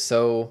actually,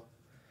 so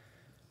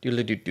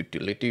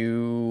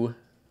doodly-doo-doo-doodly-doo.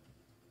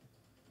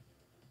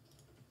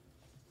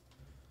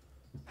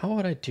 How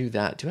would I do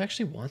that? Do I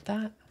actually want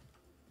that?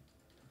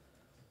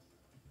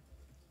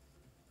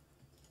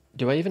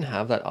 Do I even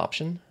have that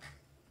option?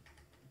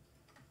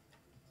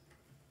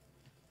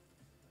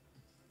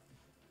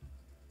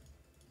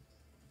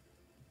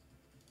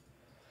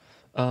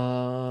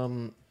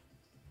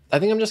 I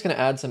think I'm just going to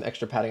add some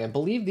extra padding. I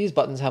believe these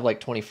buttons have like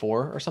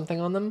 24 or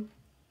something on them.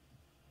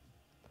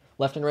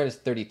 Left and right is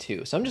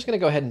 32. So I'm just going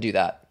to go ahead and do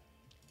that.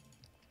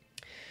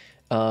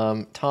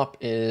 Top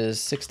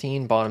is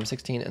 16, bottom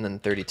 16, and then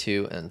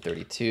 32 and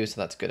 32. So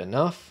that's good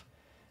enough.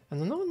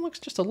 And then that one looks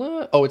just a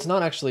little... Oh, it's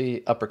not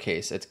actually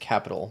uppercase. It's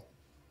capital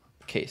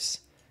case.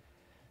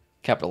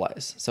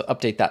 Capitalize. So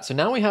update that. So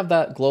now we have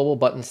that global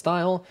button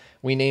style.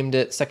 We named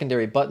it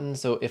secondary button.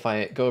 So if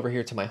I go over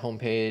here to my home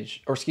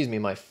page, or excuse me,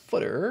 my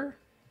footer,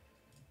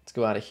 let's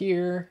go out of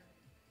here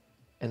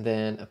and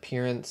then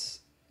appearance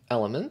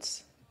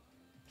elements,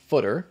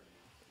 footer.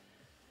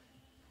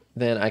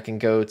 Then I can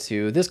go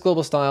to this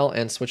global style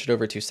and switch it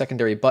over to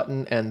secondary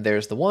button. And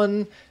there's the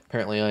one.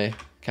 Apparently I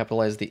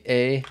capitalized the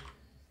A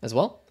as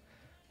well.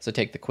 So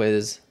take the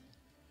quiz,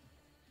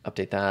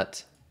 update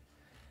that.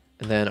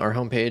 And then our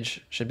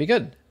homepage should be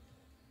good.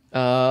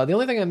 The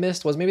only thing I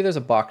missed was maybe there's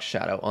a box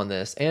shadow on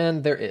this,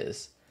 and there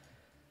is.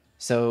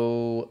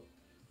 So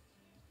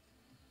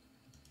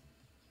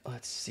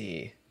let's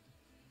see.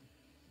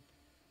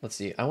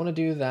 I want to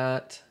do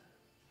that.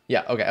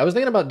 Yeah, okay. I was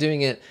thinking about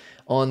doing it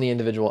on the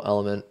individual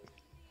element.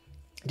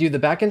 Dude, the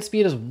backend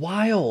speed is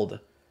wild.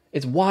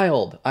 It's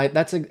wild.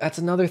 That's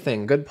another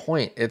thing. Good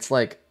point. It's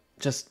like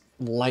just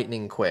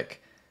lightning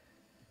quick.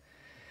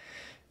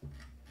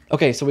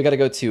 Okay, so we got to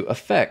go to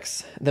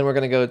effects. Then we're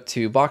going to go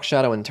to box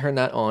shadow and turn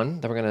that on.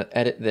 Then we're going to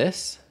edit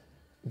this.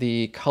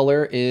 The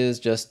color is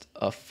just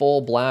a full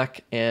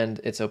black and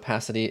its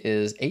opacity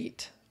is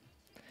 8.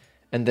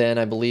 And then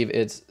I believe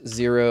it's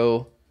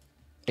 0,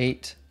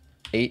 8,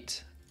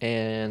 8,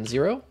 and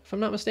 0, if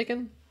I'm not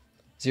mistaken.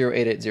 0,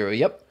 8, 8, 0,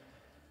 yep.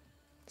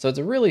 So it's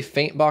a really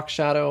faint box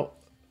shadow,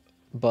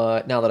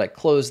 but now that I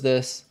close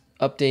this,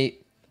 update,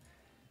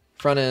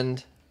 front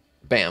end,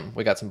 bam,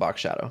 we got some box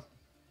shadow.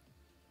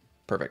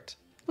 Perfect.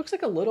 Looks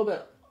like a little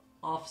bit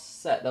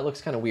offset. That looks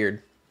kind of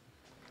weird.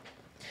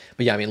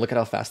 But yeah, I mean, look at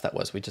how fast that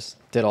was. We just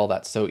did all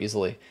that so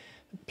easily.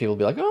 People will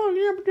be like, oh,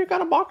 yeah, but you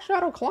got a box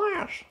shadow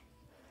class.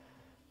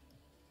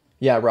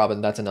 Yeah, Robin,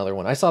 that's another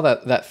one. I saw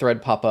that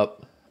thread pop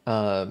up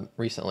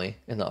recently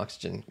in the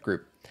Oxygen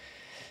group.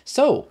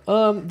 So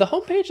the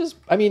homepage is,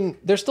 I mean,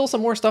 there's still some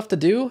more stuff to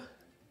do.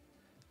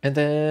 And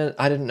then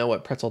I didn't know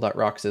what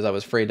pretzel.rocks is. I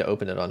was afraid to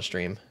open it on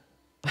stream.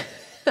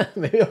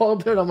 Maybe I'll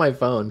open it on my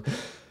phone.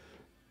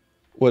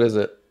 What is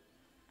it?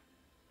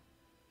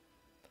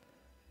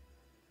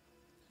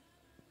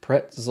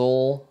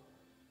 Pretzel.rocks.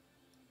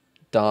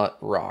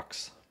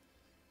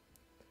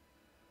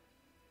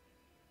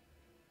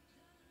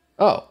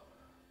 Oh.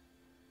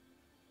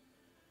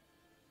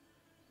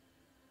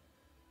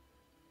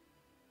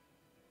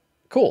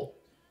 Cool.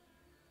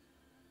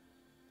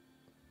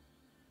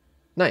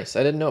 Nice.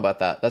 I didn't know about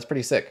that. That's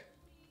pretty sick.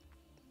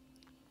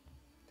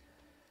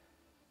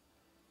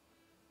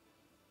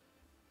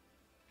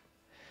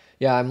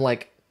 Yeah, I'm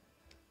like,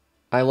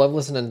 I love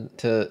listening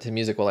to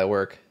music while I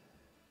work.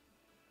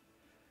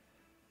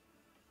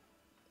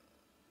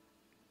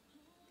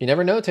 You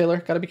never know, Taylor.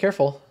 Gotta be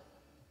careful.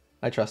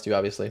 I trust you,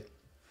 obviously.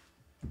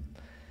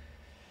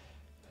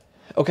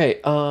 Okay,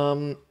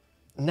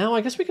 now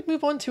I guess we could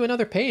move on to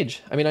another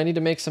page. I mean, I need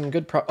to make some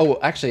good oh,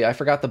 actually, I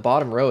forgot the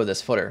bottom row of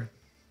this footer.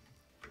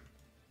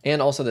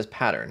 And also this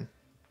pattern.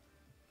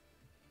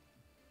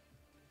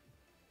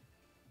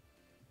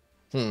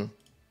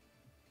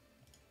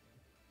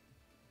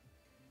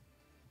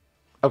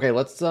 Okay,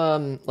 let's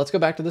go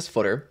back to this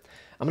footer.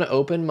 I'm gonna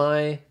open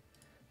my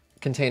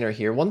container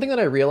here, one thing that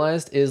I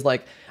realized is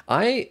like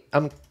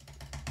I'm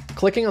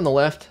clicking on the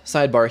left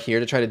sidebar here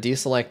to try to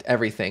deselect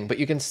everything, but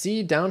you can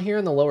see down here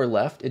in the lower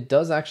left, it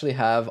does actually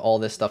have all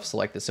this stuff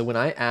selected. So when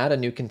I add a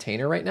new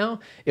container right now,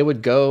 it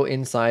would go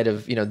inside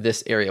of, you know,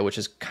 this area, which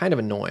is kind of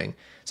annoying.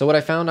 So what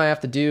I found I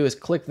have to do is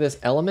click this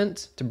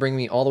element to bring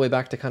me all the way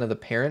back to kind of the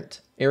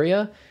parent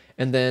area.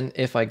 And then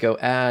if I go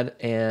add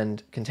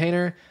and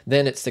container,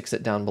 then it sticks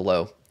it down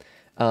below.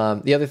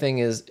 The other thing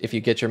is if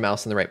you get your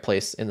mouse in the right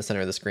place in the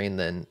center of the screen,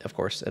 then of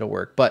course it'll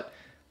work, but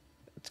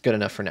it's good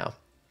enough for now.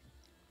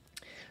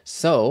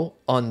 So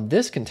on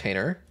this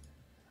container,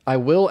 I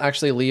will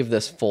actually leave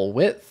this full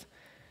width,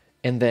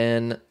 and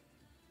then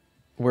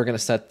we're going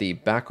to set the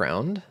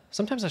background.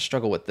 Sometimes I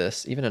struggle with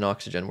this, even in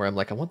Oxygen, where I'm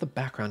like, I want the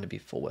background to be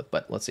full width,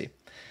 but let's see.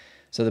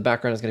 So the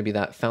background is going to be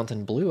that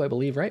fountain blue, I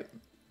believe, right?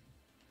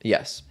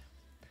 Yes.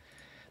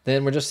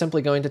 Then we're just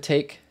simply going to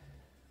take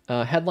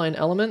a headline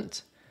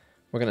element.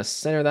 We're going to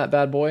center that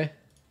bad boy,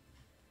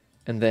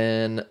 and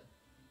then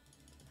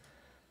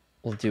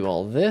we'll do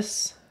all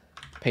this,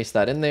 paste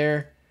that in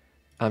there.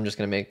 I'm just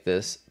going to make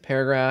this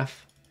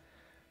paragraph.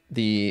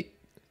 The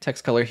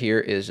text color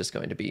here is just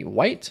going to be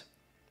white.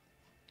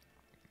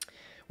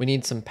 We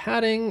need some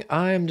padding.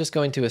 I'm just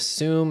going to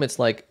assume it's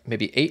like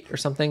maybe 8 or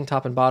something,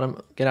 top and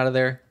bottom. Get out of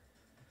there.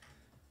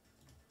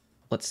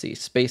 Let's see,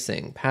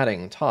 spacing,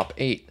 padding, top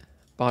 8,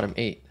 bottom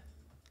 8.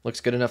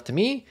 Looks good enough to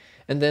me.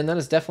 And then that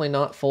is definitely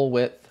not full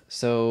width.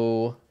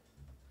 So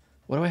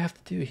what do I have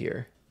to do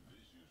here?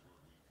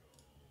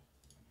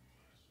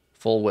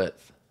 Full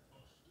width,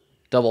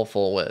 double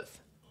full width.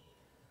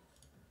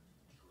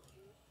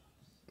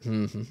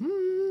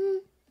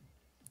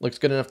 Looks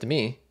good enough to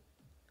me.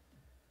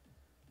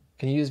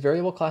 Can you use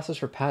variable classes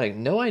for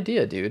padding? No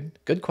idea, dude.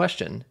 Good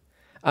question.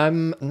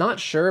 I'm not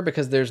sure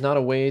because there's not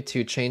a way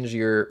to change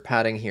your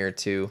padding here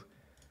to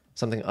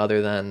something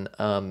other than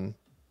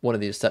one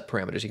of these set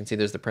parameters. You can see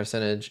there's the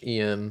percentage,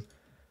 EM,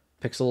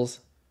 pixels.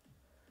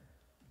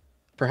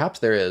 Perhaps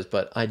there is,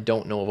 but I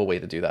don't know of a way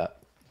to do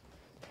that.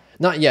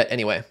 Not yet,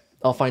 anyway.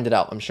 I'll find it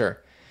out, I'm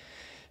sure.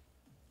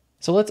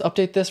 So let's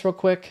update this real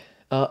quick.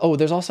 Oh,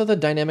 there's also the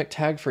dynamic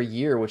tag for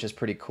year, which is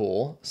pretty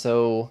cool.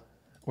 So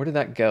where did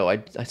that go?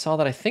 I saw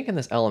that, I think, in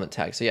this element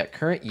tag. So yeah,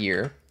 current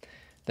year.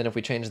 Then if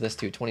we change this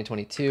to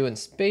 2022 in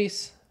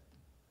space,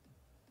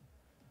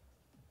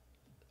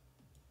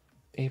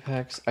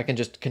 apex, I can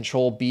just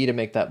control B to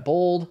make that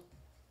bold.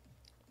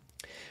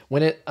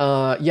 When it,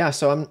 yeah,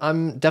 so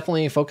I'm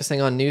definitely focusing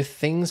on new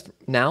things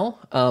now.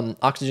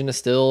 Oxygen is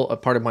still a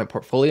part of my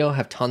portfolio. I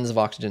have tons of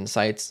Oxygen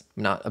sites.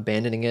 I'm not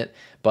abandoning it,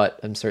 but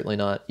I'm certainly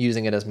not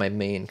using it as my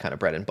main kind of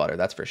bread and butter,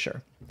 that's for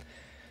sure.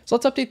 So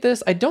let's update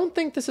this. I don't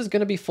think this is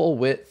gonna be full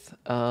width,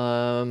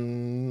 but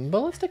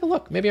let's take a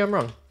look. Maybe I'm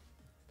wrong.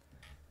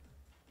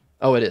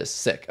 Oh, it is,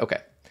 sick,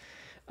 okay.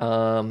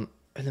 And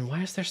then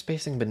why is there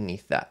spacing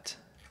beneath that?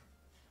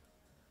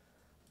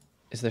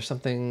 Is there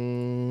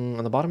something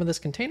on the bottom of this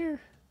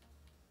container?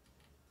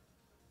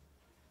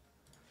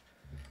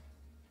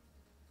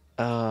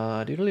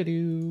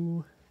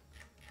 Doodly-doo.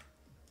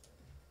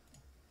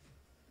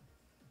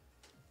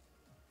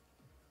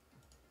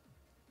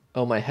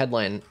 Oh, my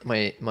headline,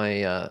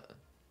 my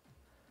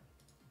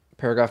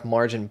paragraph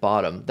margin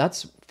bottom.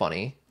 That's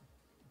funny.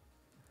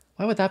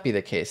 Why would that be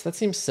the case? That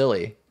seems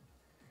silly.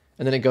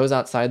 And then it goes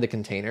outside the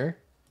container.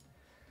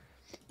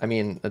 I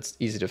mean, that's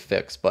easy to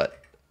fix,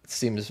 but it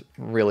seems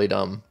really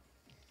dumb.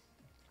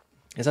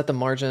 Is that the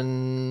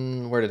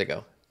margin? Where did it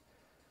go?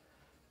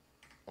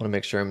 I want to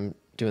make sure I'm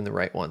doing the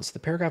right one. So the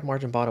paragraph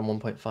margin bottom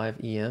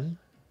 1.5 EM.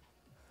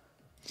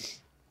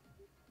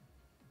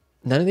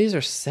 None of these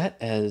are set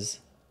as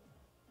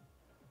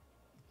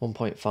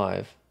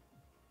 1.5.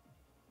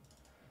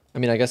 I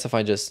mean, I guess if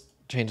I just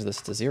change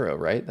this to 0,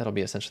 right? That'll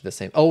be essentially the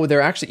same. Oh, they're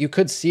actually, you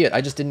could see it.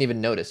 I just didn't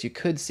even notice. You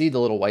could see the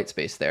little white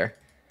space there.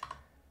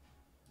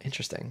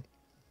 Interesting.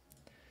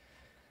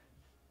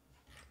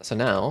 So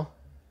now,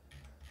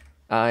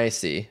 I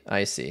see.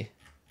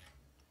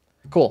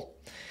 Cool.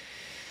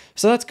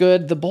 So that's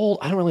good. The bold,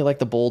 I don't really like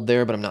the bold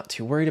there, but I'm not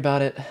too worried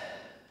about it.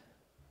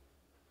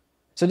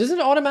 So does it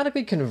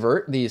automatically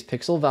convert these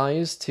pixel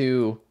values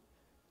to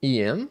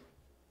EM?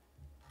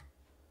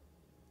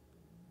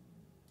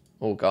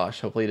 Oh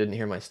gosh, hopefully you didn't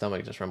hear my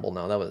stomach just rumble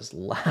now. That was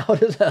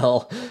loud as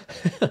hell.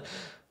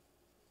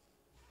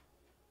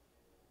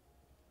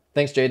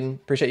 Thanks, Jaden.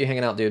 Appreciate you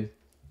hanging out, dude.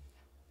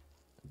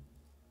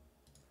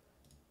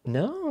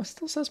 No, it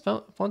still says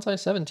font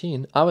size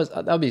 17.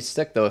 That would be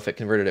sick though if it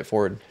converted it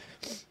forward.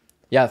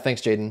 Yeah,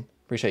 thanks, Jaden.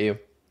 Appreciate you.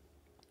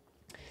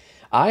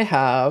 I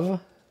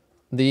have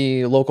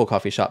the local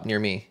coffee shop near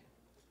me.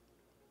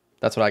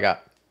 That's what I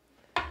got.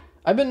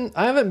 I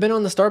haven't been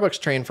on the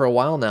Starbucks train for a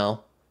while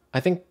now.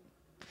 I think,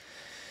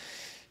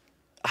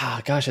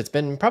 gosh, it's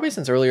been probably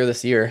since earlier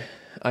this year.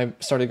 I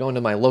started going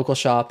to my local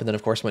shop and then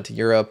of course went to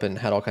Europe and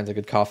had all kinds of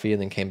good coffee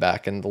and then came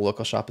back and the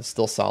local shop is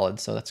still solid.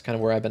 So that's kind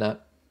of where I've been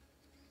at.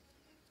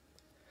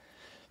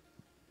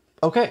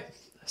 Okay,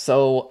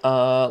 so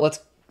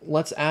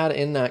let's add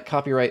in that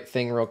copyright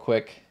thing real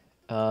quick.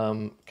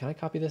 Can I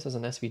copy this as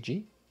an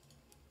SVG?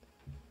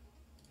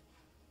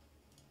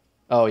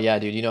 Oh yeah,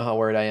 dude, you know how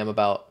worried I am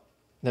about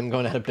them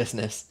going out of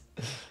business.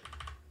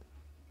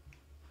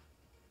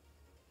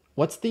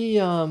 What's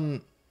the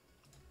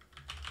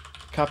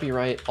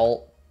copyright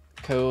alt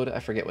code? I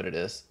forget what it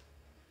is.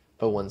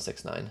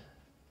 0169.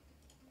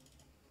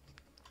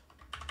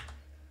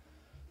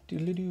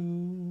 Doodle-doo.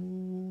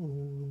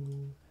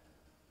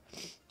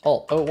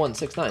 Alt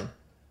 0169.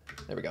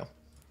 There we go.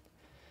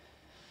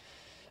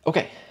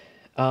 Okay.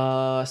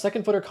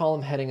 Second footer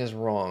column heading is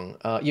wrong.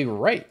 You're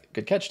right.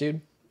 Good catch, dude.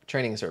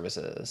 Training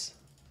services.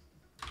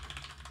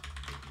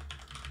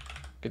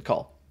 Good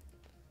call.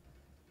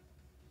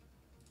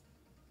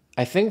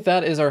 I think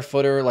that is our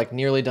footer, like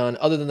nearly done,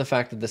 other than the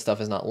fact that this stuff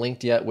is not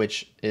linked yet,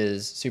 which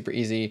is super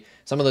easy.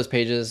 Some of those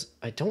pages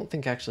I don't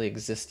think actually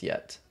exist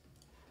yet.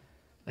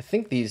 I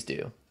think these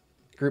do.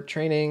 Group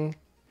training.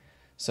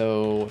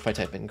 So if I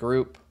type in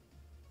group,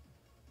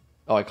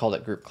 oh, I called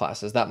it group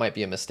classes. That might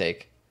be a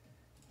mistake.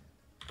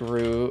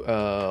 Group,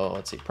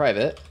 let's see,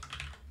 private.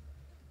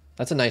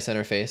 That's a nice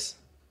interface.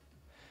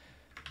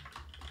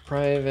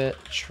 Private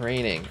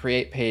training,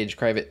 create page,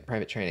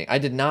 private training. I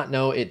did not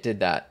know it did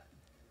that.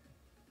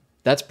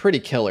 That's pretty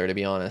killer, to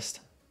be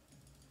honest.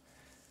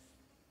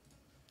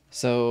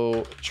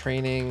 So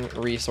training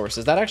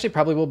resources, that actually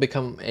probably will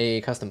become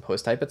a custom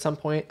post type at some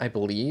point, I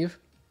believe.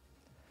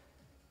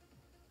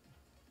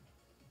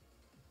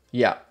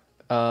 Yeah,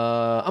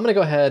 I'm gonna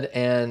go ahead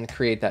and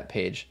create that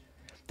page.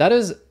 That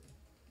is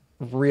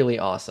really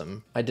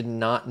awesome. I did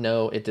not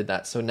know it did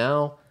that. So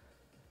now,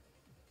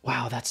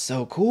 wow, that's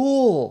so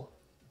cool.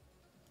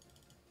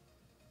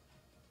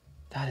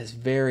 That is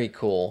very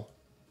cool.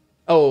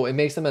 Oh, it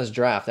makes them as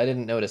draft. I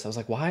didn't notice. I was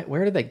like, why?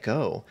 Where did they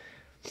go?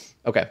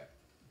 Okay.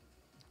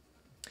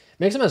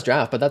 Makes them as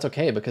draft, but that's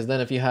okay, because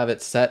then if you have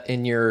it set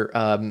in your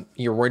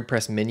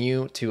WordPress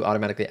menu to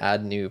automatically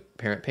add new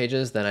parent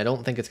pages, then I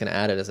don't think it's going to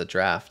add it as a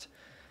draft.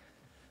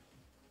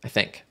 I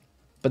think.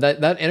 But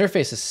that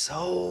interface is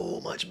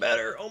so much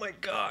better. Oh my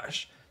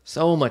gosh.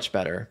 So much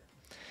better.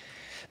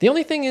 The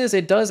only thing is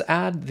it does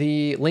add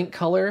the link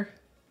color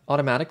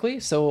automatically.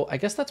 So I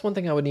guess that's one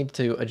thing I would need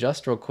to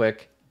adjust real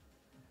quick.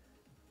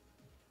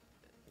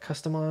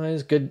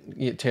 Customize.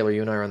 Good. Taylor,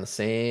 you and I are on the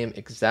same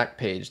exact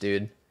page,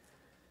 dude.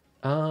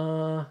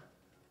 Body,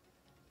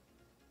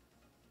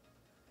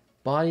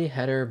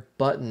 header,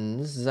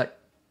 buttons. Does that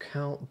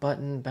count?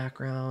 Button,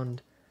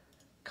 background,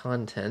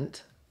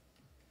 content.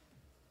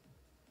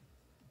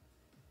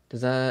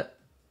 Does that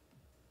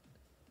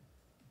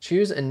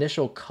choose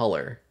initial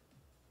color?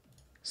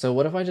 So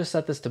what if I just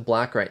set this to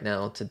black right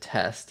now to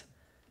test?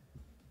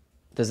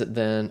 Does it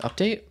then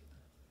update?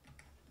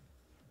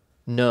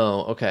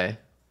 No, okay.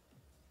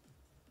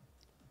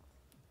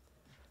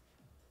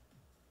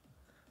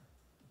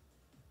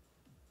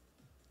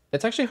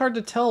 It's actually hard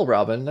to tell,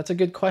 Robin. That's a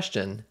good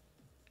question.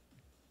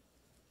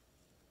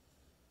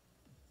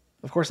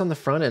 Of course, on the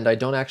front end, I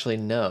don't actually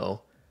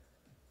know.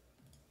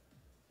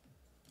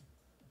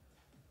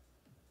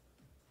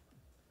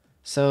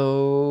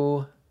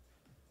 So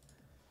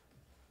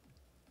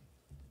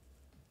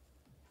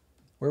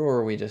where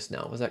were we just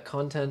now? Was that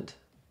content?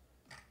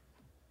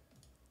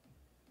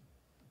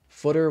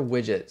 Footer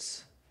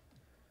widgets.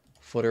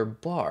 Footer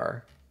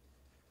bar.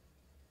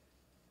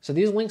 So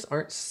these links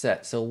aren't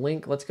set. So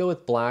link, let's go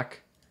with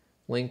black.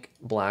 Link,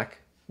 black.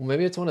 Well,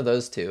 maybe it's one of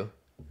those two.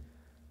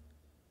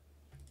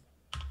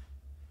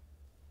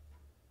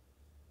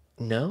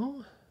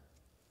 No?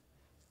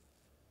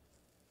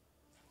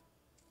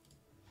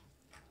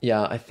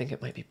 Yeah, I think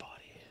it might be body.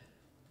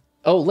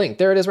 Oh, link,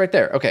 there it is right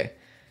there. Okay.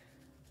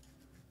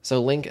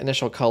 So link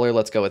initial color,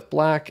 let's go with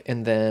black,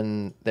 and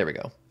then there we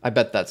go. I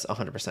bet that's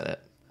 100%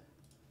 it.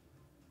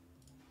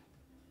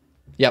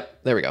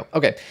 Yep, there we go.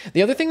 Okay.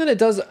 The other thing that it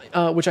does,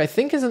 which I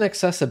think is an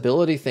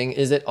accessibility thing,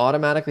 is it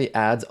automatically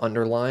adds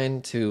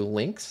underline to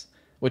links,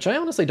 which I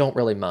honestly don't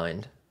really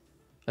mind.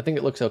 I think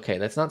it looks okay.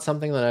 That's not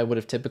something that I would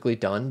have typically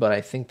done, but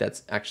I think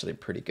that's actually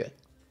pretty good.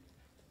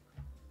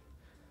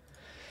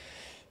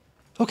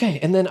 Okay,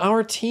 and then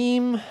our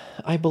team,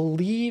 I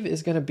believe,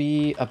 is going to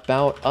be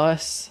about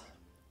us,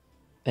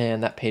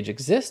 and that page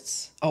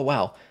exists. Oh,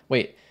 wow.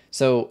 Wait,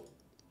 so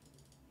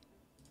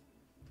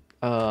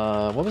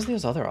what was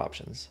those other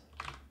options?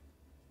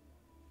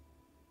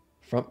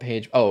 Front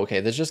page. Oh, okay.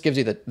 This just gives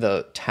you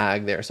the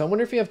tag there. So I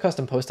wonder if you have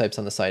custom post types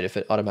on the site, if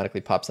it automatically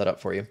pops that up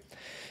for you.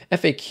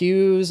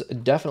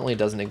 FAQs definitely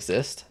doesn't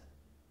exist.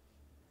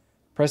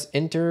 Press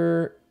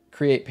enter,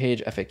 create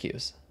page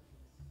FAQs.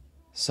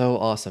 So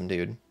awesome,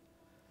 dude.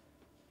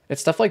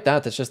 It's stuff like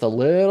that that's just a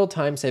little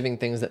time-saving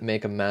things that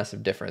make a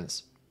massive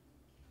difference.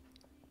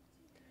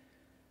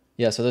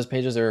 Yeah, so those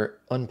pages are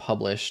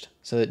unpublished.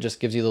 So it just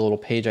gives you the little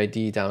page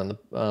ID down in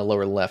the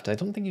lower left. I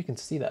don't think you can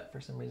see that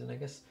for some reason, I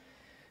guess.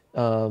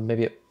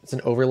 Maybe it's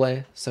an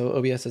overlay, so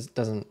OBS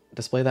doesn't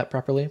display that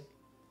properly.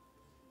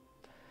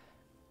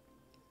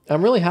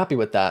 I'm really happy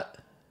with that.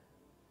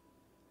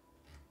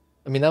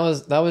 I mean, that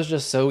was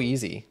just so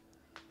easy.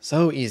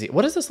 So easy.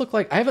 What does this look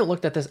like? I haven't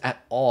looked at this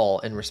at all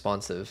in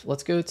responsive.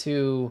 Let's go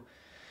to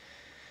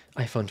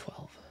iPhone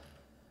 12.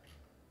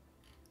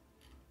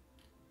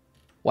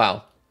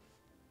 Wow.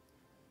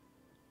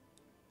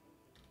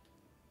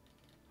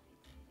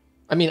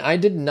 I mean, I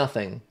did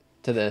nothing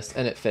to this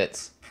and it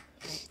fits.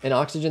 In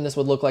Oxygen, this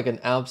would look like an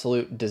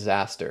absolute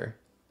disaster.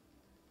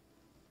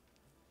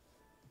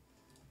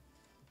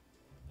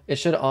 It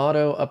should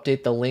auto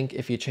update the link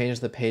if you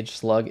change the page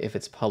slug if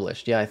it's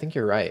published. Yeah, I think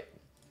you're right.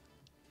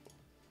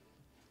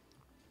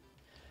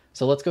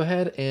 So let's go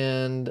ahead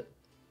and,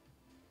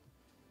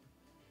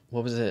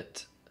 what was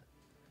it?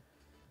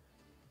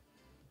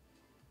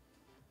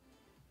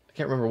 I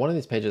can't remember. One of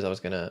these pages I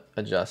was going to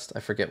adjust. I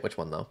forget which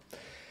one though.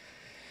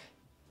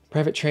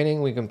 Private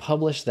training, we can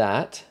publish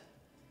that.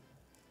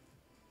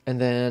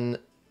 And then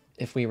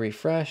if we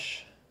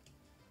refresh,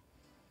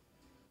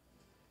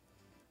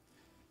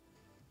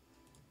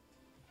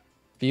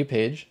 view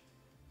page,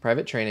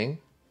 private training,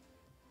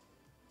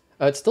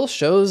 it still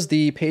shows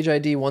the page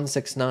ID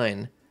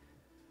 169.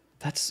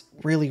 That's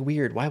really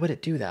weird. Why would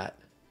it do that?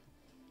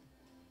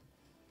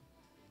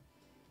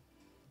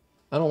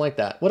 I don't like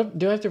that. What if,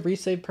 do I have to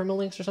resave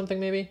permalinks or something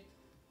maybe?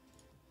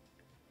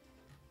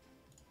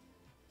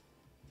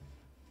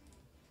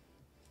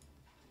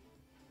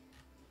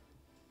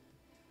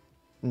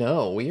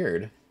 No,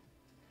 weird.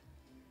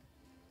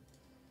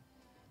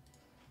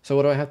 So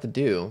what do I have to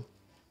do?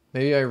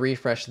 Maybe I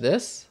refresh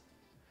this.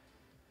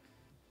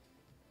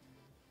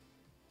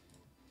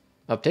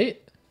 Update.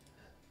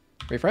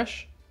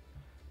 Refresh.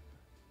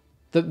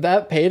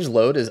 That page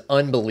load is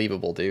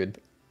unbelievable, dude.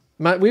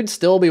 We'd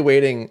still be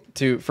waiting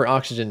for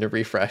Oxygen to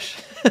refresh.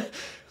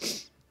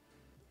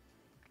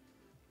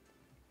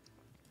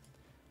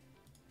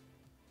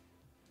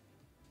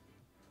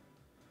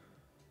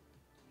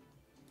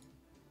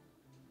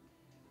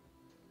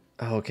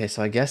 Okay,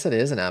 so I guess it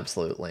is an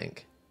absolute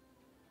link.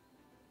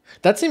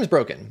 That seems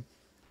broken.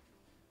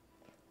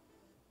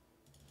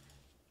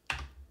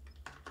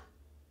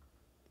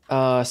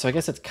 So I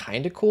guess it's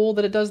kind of cool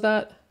that it does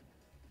that.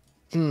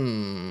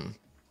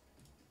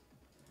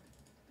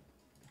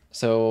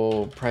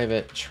 So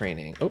private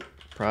training. Oh,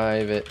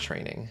 private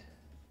training.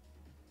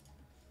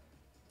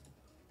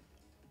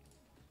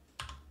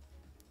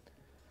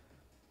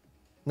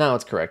 Now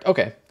it's correct.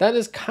 Okay, that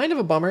is kind of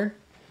a bummer,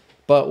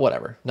 but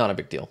whatever. Not a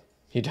big deal.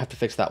 You'd have to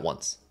fix that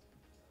once.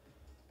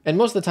 And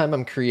most of the time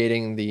I'm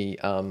creating the...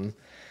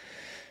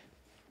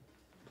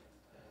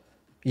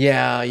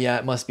 Yeah,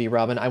 it must be,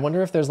 Robin. I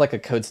wonder if there's like a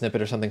code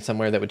snippet or something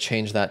somewhere that would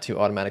change that to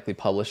automatically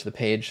publish the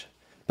page.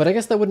 But I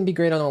guess that wouldn't be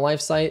great on a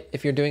live site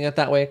if you're doing it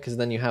that way, because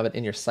then you have it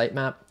in your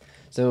sitemap.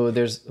 So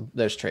there's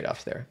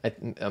trade-offs there.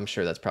 I'm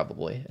sure that's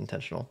probably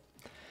intentional.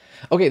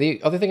 Okay,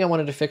 the other thing I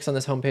wanted to fix on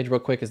this homepage real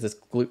quick is this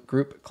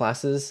group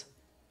classes.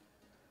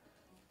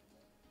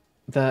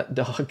 That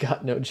dog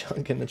got no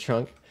junk in the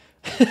trunk.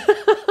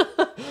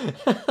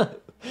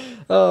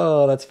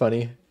 Oh, that's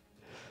funny.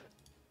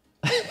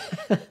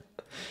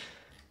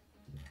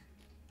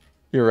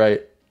 You're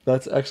right.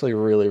 That's actually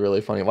really,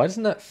 really funny. Why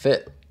doesn't that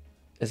fit?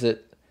 Is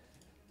it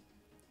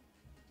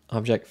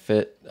object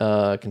fit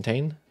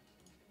contain?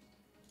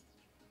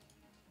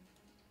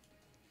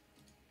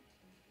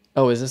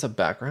 Oh, is this a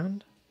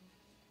background?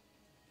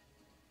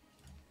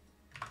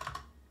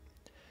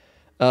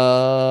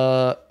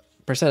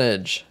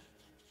 Percentage.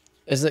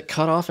 Is it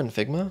cut off in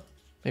Figma?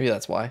 Maybe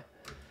that's why.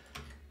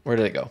 Where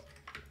did it go?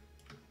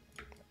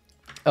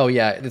 Oh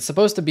yeah, it's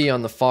supposed to be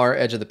on the far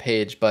edge of the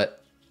page,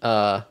 but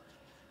I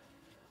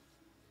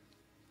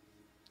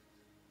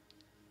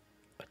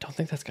don't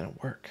think that's gonna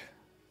work.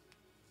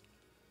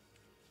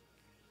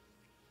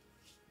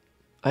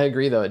 I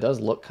agree though, it does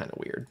look kind of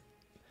weird.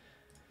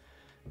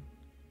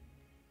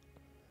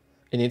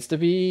 It needs to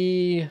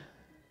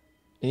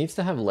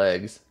have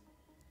legs.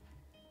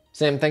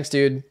 Sam, thanks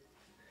dude.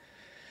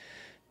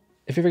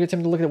 If you ever get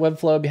tempted to look at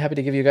Webflow, I'd be happy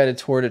to give you a guided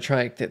tour to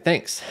try.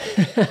 Thanks.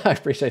 I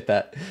appreciate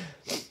that.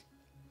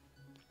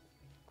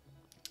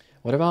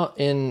 What about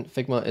in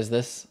Figma? Is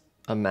this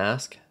a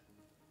mask?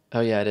 Oh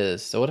yeah, it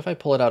is. So what if I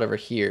pull it out over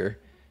here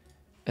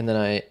and then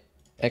I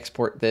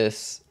export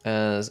this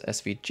as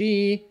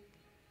SVG,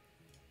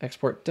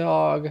 export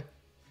dog.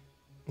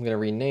 I'm going to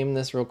rename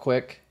this real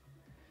quick.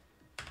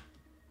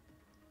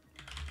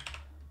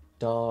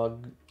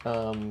 Dog,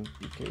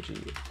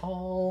 UKG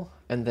all,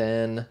 and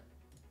then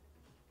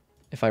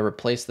if I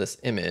replace this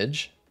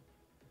image,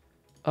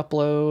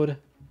 upload,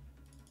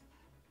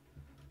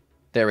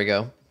 there we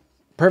go.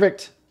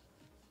 Perfect.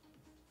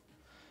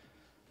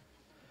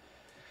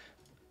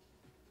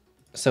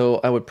 So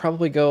I would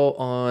probably go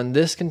on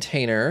this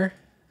container.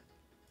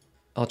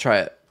 I'll try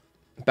it.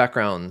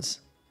 Backgrounds.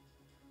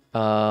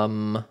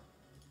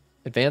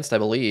 Advanced, I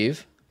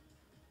believe.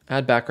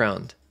 Add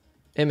background.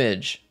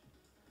 Image.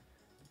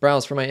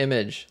 Browse for my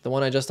image, the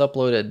one I just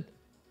uploaded.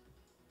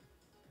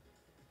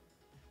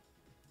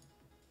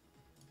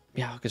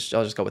 Yeah, I'll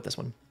just go with this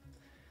one.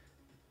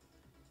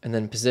 And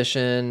then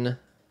position. I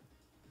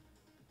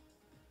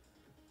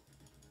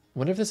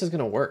wonder if this is going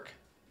to work.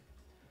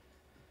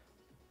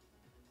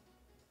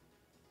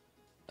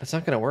 It's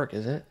not going to work,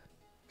 is it?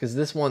 Because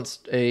this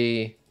wants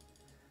a...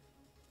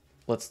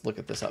 Let's look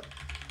at this up.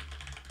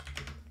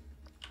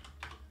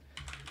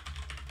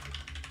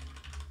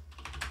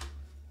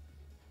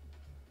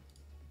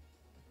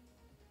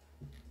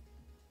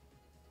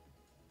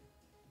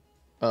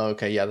 Oh,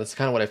 okay, yeah, that's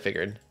kind of what I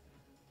figured.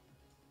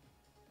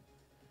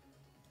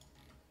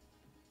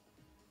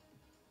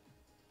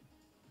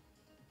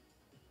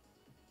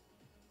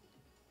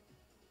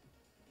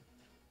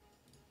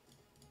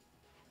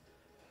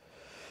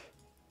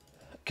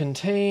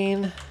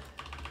 Contain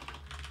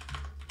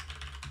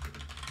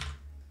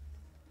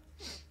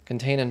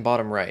in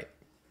bottom right.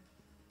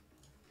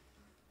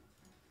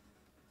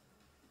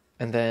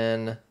 And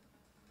then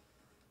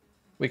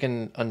we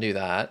can undo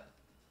that.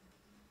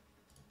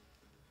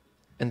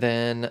 And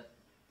then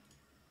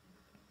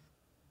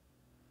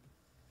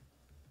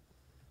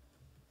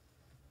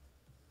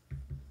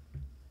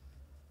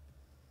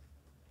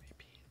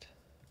repeat.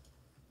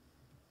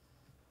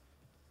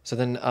 So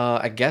then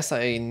I guess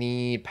I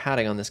need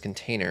padding on this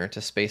container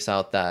to space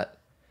out that,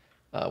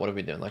 what are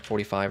we doing, like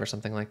 45 or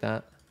something like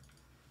that?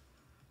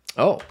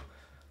 Oh,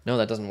 no,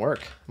 that doesn't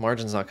work.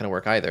 Margin's not going to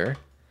work either.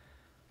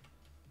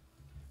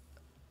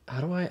 How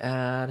do I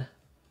add...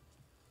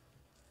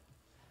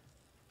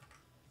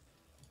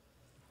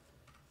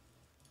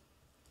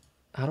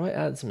 How do I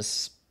add some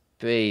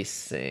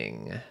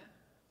spacing?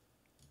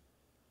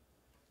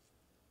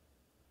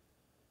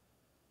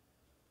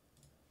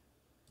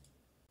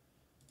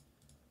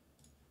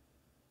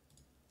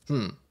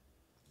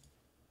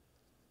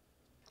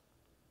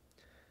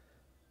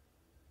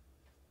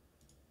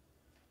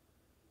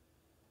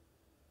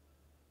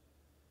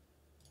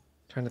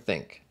 Trying to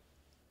think.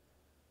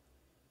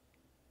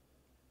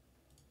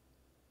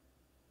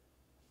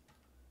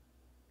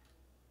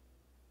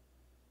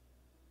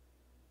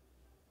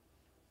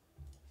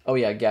 Oh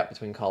yeah, gap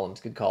between columns.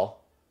 Good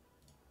call.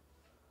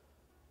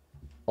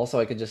 Also,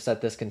 I could just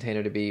set this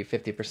container to be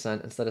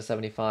 50% instead of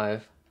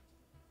 75.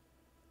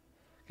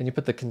 Can you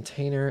put the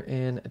container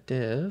in a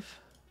div?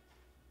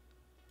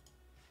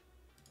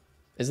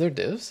 Is there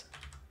divs?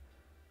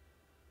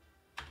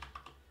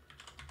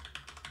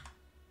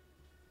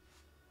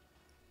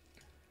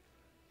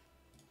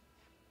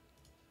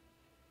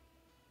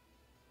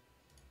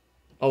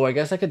 Oh, I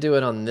guess I could do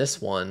it on this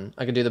one.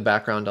 I could do the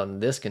background on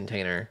this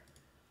container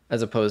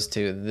as opposed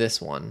to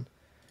this one.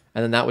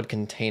 And then that would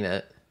contain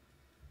it.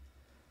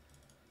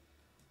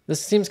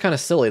 This seems kind of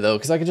silly though,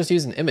 because I could just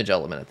use an image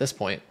element at this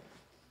point.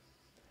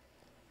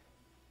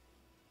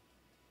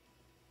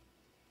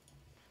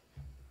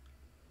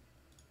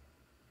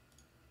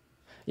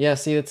 Yeah,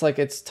 see, it's like,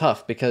 it's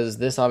tough because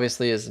this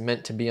obviously is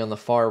meant to be on the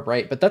far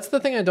right, but that's the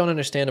thing I don't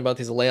understand about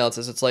these layouts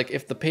is it's like,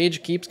 if the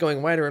page keeps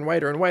going wider and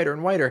wider and wider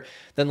and wider,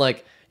 then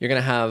like, you're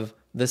going to have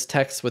this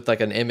text with like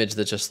an image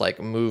that's just like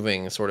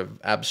moving sort of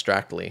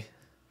abstractly.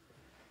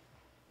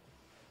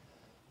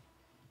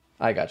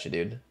 I got you,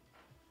 dude.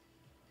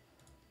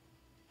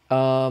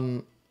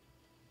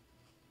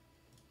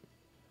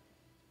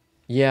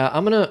 Yeah,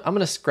 I'm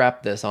gonna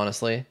scrap this,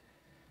 honestly.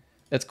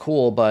 It's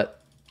cool,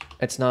 but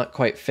it's not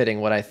quite fitting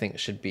what I think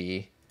should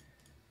be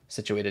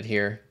situated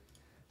here.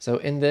 So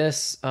in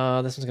this, this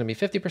one's gonna be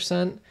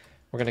 50%.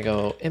 We're gonna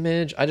go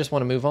image. I just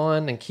wanna move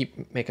on and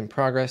keep making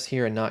progress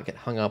here and not get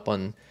hung up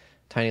on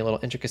tiny little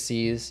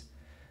intricacies.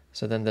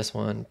 So then this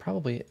one,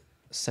 probably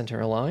center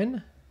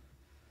align.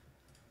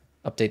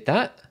 Update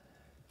that.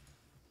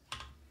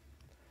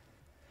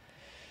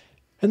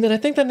 And then I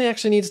think then it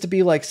actually needs to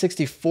be like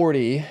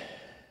 60-40,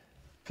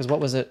 because what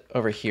was it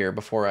over here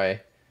before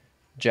I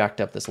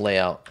jacked up this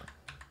layout?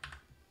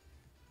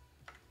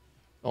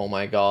 Oh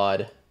my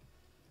God.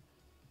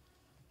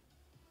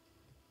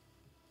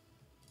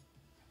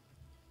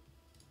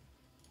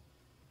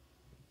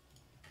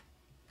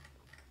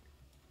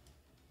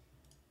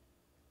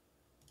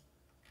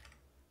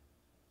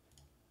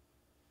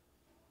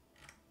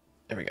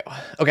 There we go.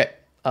 Okay.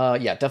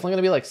 Yeah, definitely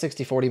gonna be like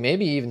 60-40,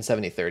 maybe even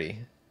 70-30.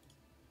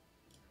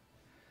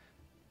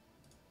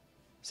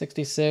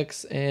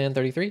 66 and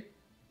 33.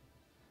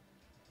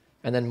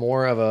 And then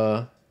more of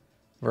a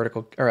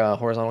vertical or a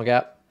horizontal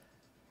gap.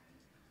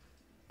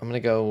 I'm gonna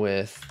go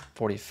with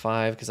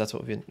 45 because that's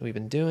what we've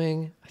been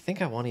doing. I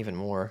think I want even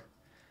more.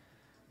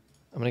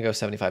 I'm gonna go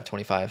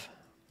 75-25.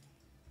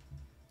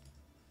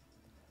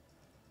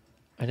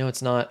 I know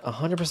it's not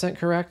 100%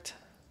 correct,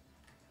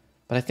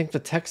 but I think the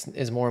text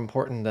is more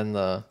important than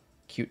the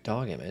cute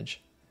dog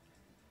image.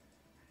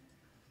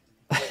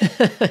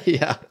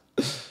 Yeah.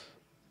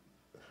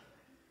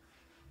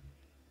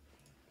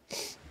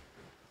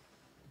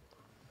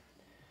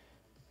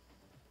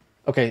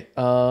 Okay,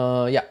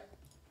 yeah.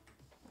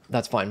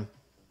 That's fine.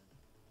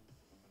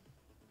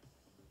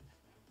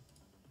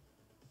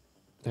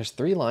 There's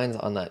 3 lines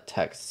on that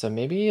text, so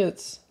maybe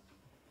it's...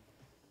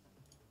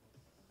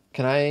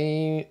 Can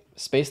I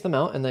space them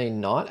out and they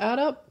not add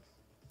up?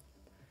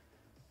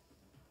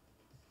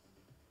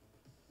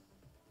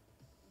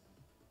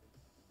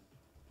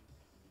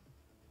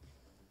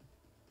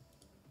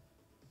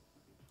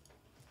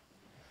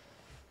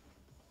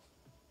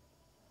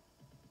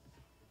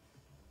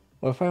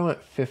 What if I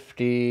went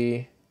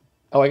 50?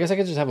 Oh, I guess I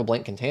could just have a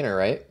blank container,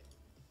 right?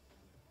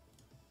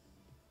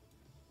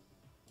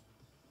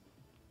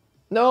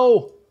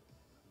 No!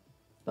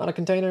 Not a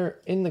container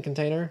in the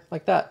container,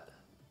 like that.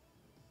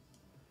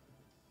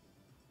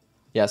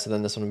 Yeah, so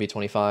then this one would be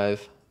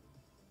 25.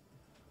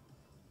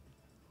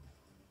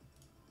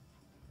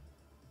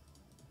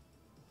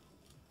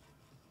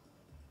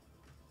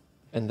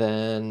 And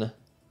then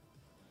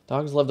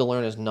dogs love to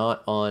learn is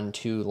not on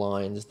 2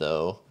 lines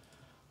though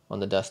on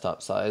the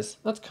desktop size.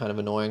 That's kind of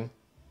annoying.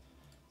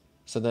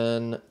 So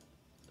then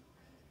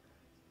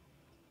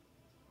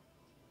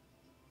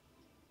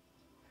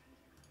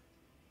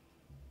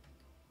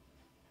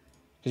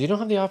because you don't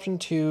have the option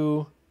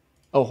to,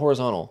 oh,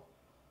 horizontal.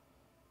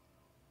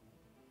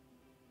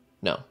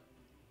 No.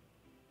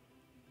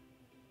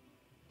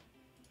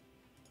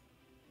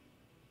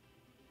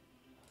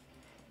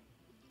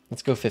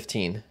 Let's go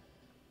 15.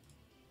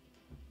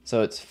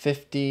 So it's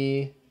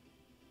 50,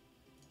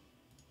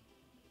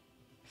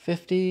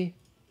 50,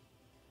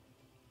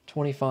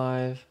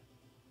 25.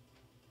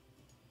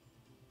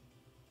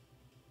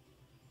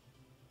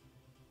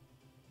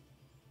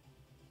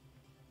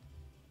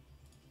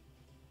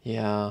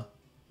 Yeah.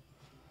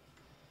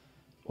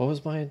 What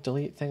was my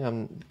delete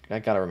thing? I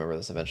gotta remember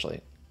this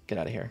eventually. Get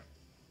out of here.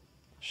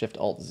 Shift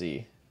Alt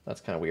Z.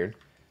 That's kind of weird.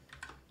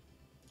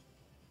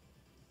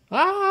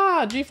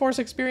 Ah, GeForce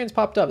Experience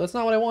popped up. That's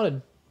not what I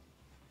wanted.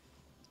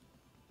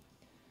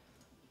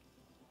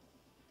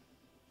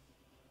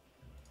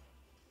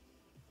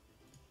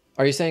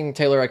 Are you saying,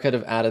 Taylor, I could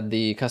have added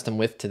the custom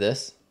width to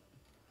this?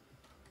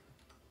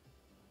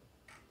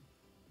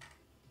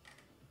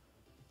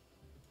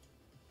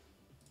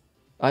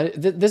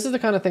 This is the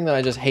kind of thing that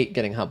I just hate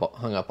getting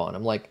hung up on.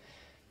 I'm like,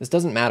 this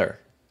doesn't matter.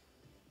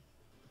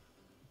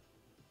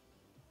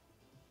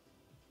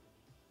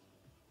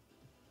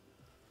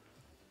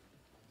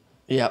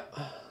 Yep.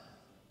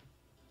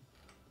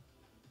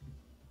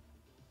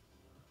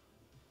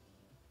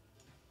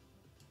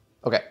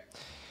 Okay.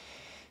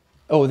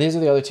 Oh, these are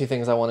the other two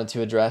things I wanted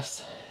to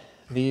address.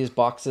 These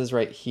boxes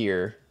right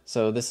here.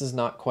 So this is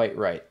not quite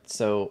right.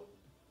 So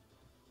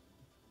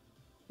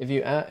if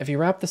you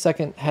wrap the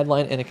second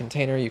headline in a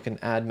container, you can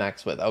add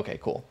max width. Okay,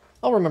 cool.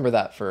 I'll remember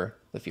that for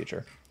the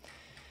future.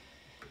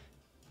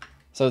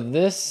 So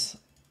this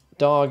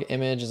dog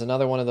image is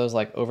another one of those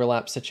like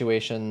overlap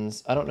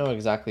situations. I don't know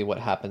exactly what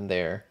happened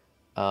there.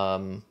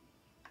 So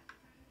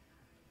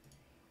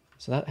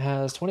that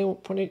has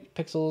 20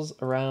 pixels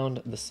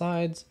around the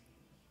sides.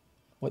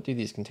 What do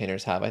these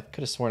containers have? I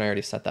could have sworn I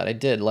already set that. I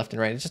did, left and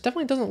right. It just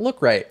definitely doesn't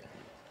look right.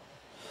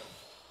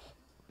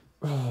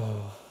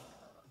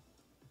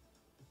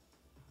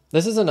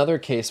 This is another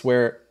case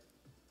where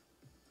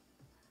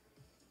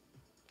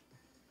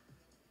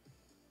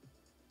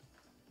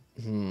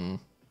I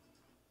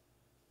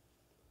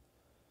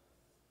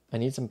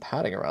need some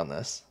padding around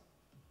this.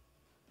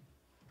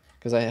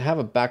 Because I have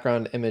a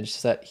background image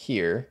set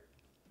here.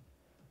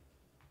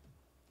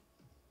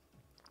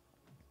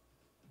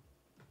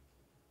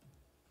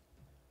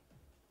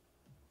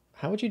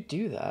 How would you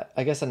do that?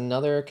 I guess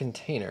another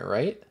container,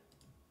 right?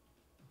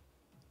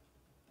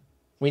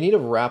 We need a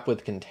wrap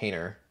with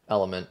container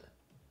element.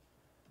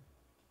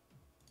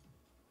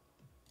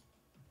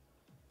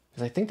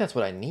 Because I think that's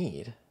what I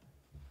need.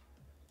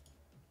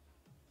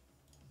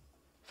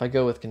 If I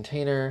go with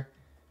container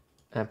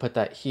and I put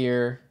that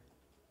here,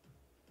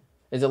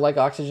 is it like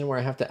Oxygen where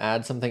I have to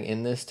add something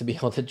in this to be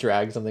able to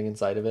drag something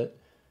inside of it?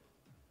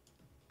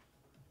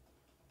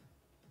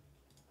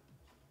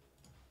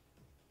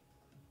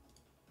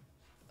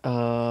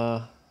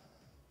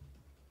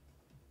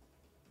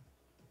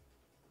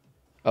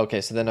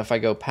 Okay, so then if I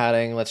go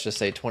padding, let's just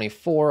say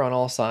 24 on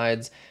all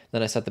sides,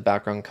 then I set the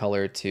background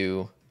color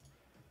to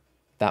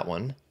that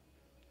one.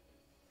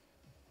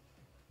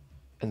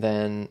 And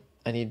then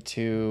I need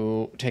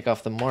to take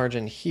off the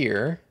margin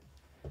here,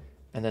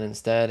 and then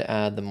instead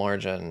add the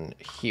margin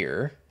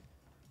here.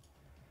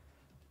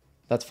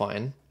 That's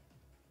fine.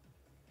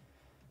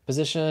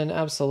 Position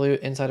absolute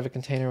inside of a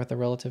container with a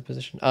relative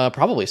position.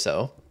 Probably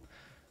so.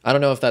 I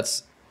don't know if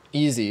that's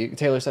easy.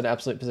 Taylor said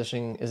absolute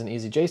positioning isn't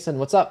easy. Jason,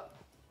 what's up?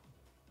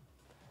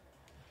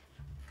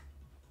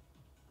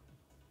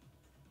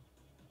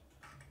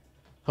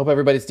 Hope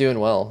everybody's doing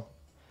well.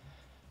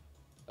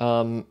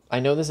 I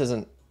know this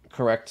isn't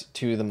correct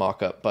to the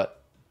mockup,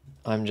 but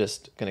I'm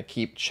just gonna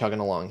keep chugging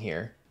along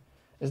here.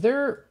 Is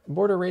there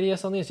border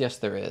radius on these? Yes,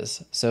 there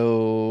is.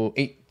 So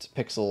 8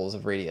 pixels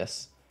of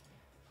radius.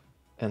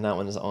 And that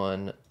one is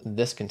on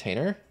this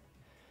container.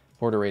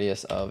 Border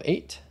radius of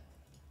 8.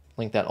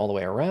 Link that all the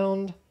way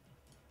around.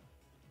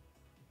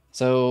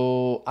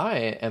 So I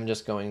am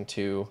just going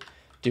to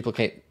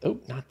duplicate, oh,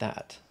 not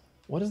that.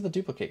 What is the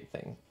duplicate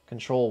thing?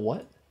 Control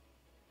what?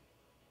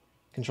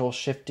 Control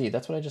Shift D,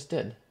 that's what I just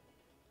did.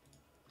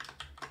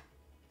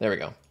 There we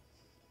go.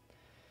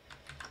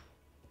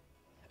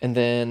 And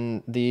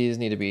then these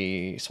need to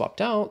be swapped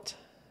out.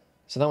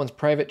 So that one's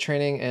private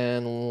training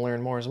and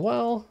learn more as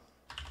well.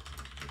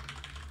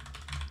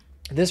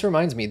 This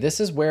reminds me,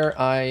 this is where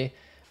I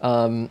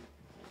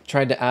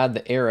tried to add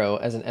the arrow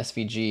as an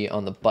SVG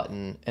on the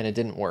button and it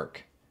didn't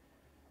work.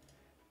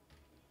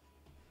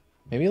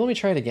 Maybe let me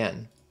try it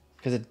again,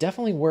 because it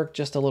definitely worked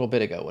just a little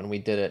bit ago when we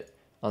did it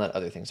on that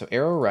other thing. So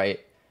arrow right,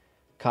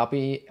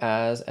 copy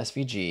as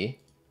SVG,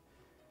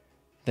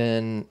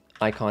 Then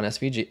icon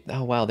SVG.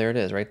 Oh, wow, there it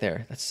is right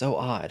there. That's so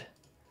odd.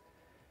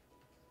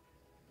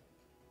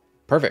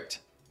 Perfect.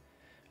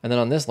 And then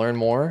on this, learn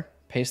more,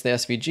 paste the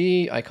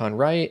SVG, icon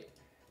right.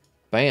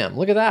 Bam,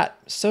 look at that.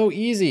 So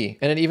easy.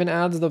 And it even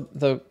adds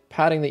the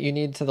padding that you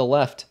need to the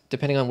left,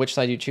 depending on which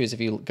side you choose. If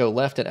you go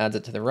left, it adds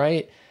it to the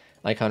right.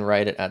 Icon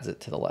right, it adds it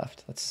to the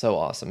left. That's so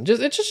awesome.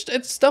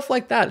 It's stuff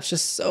like that. It's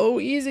just so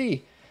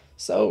easy.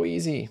 So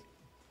easy.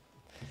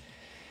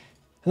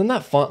 And then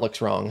that font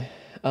looks wrong.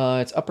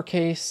 It's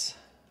uppercase.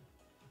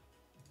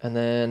 And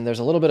then there's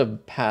a little bit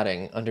of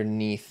padding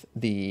underneath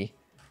the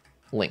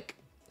link.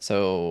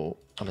 So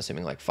I'm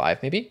assuming like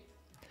 5 maybe.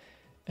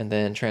 And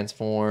then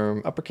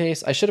transform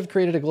uppercase. I should have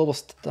created a global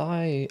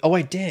style. Oh,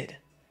 I did.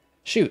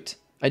 Shoot.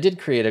 I did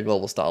create a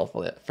global style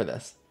for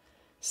this.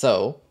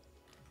 So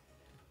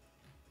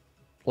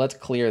let's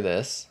clear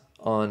this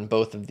on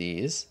both of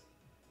these.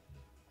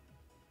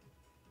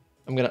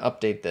 I'm going to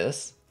update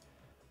this.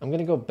 I'm going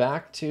to go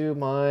back to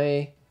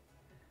my,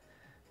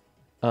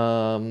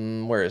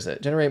 where is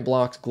it? Generate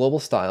blocks, global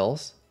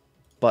styles,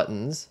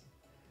 buttons,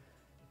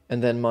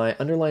 and then my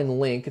underline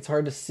link. It's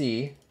hard to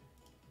see.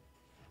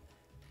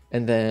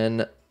 And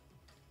then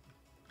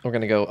we're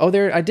going to go, oh,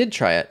 there, I did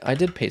try it. I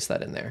did paste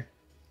that in there.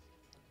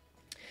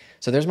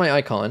 So there's my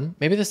icon.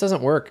 Maybe this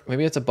doesn't work.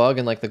 Maybe it's a bug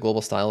in like the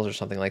global styles or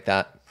something like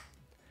that.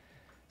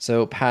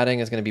 So padding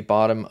is going to be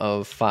bottom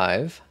of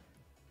 5.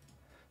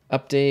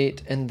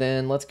 Update, and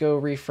then let's go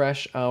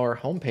refresh our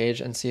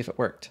homepage and see if it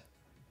worked.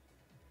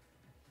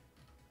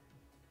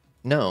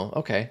 No,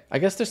 okay. I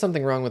guess there's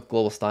something wrong with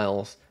global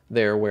styles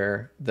there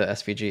where the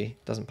SVG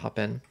doesn't pop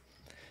in.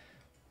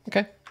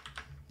 Okay,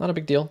 not a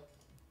big deal.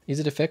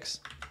 Easy to fix.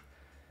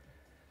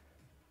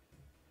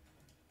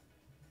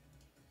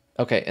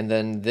 Okay, and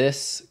then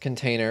this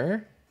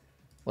container,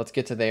 let's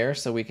get to there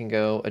so we can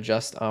go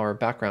adjust our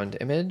background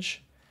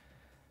image.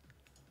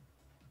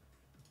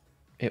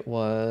 It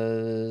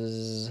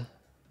was,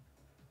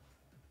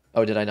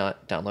 oh, did I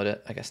not download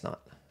it? I guess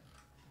not.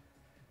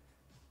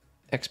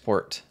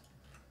 Export,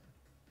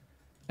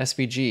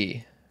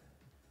 SVG.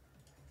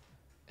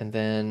 And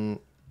then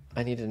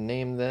I need to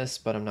name this,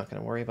 but I'm not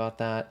going to worry about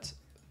that.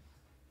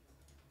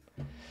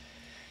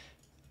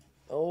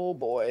 Oh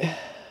boy.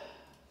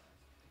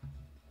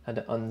 Had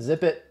to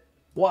unzip it.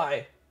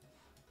 Why?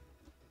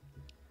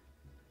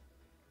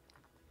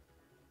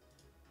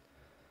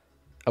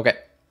 Okay,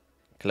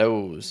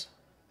 close.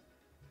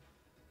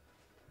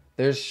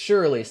 There's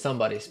surely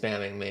somebody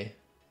spamming me.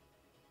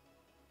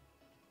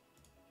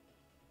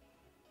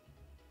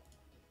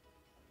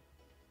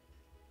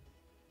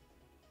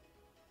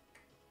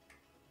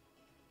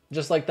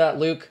 Just like that,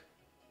 Luke.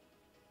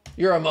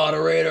 You're a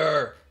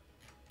moderator.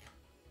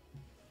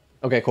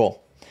 Okay,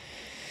 cool.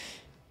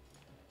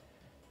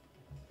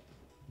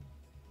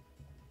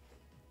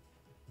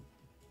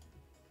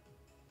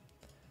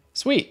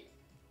 Sweet.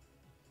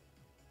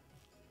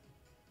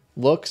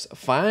 Looks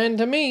fine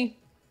to me.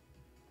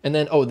 And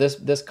then, oh,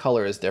 this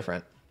color is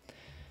different.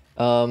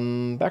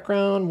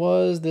 Background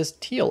was this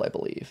teal, I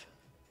believe.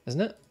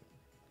 Isn't it?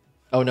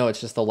 Oh, no, it's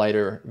just the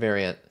lighter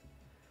variant.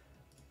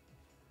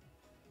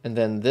 And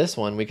then this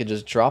one, we could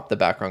just drop the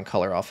background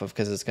color off of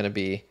because it's going to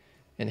be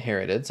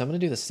inherited. So I'm going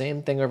to do the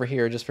same thing over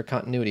here just for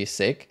continuity's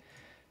sake.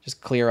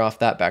 Just clear off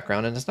that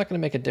background. And it's not going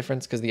to make a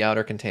difference because the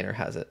outer container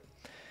has it.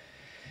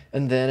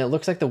 And then it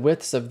looks like the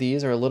widths of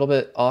these are a little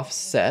bit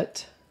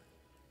offset.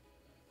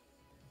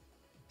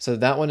 So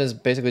that one is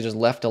basically just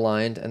left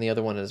aligned and the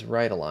other one is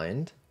right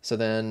aligned. So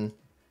then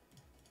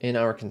in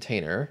our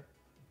container,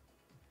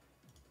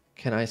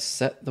 can I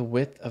set the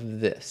width of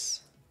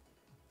this?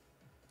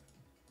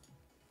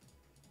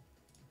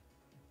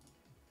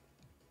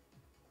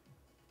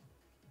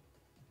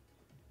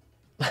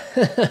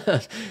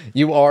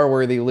 You are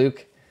worthy,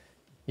 Luke.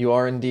 You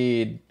are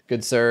indeed,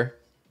 good sir.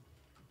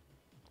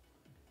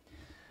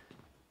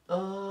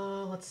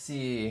 Let's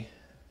see.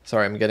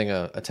 Sorry, I'm getting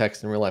a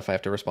text in real life I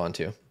have to respond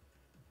to.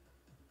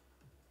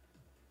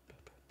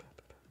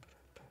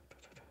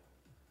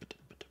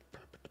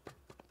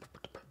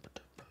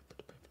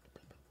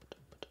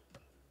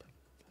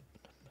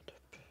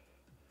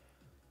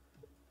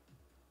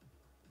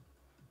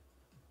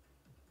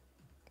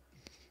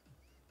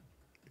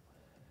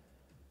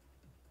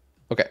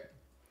 Okay.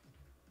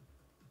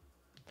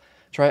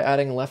 Try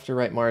adding left or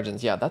right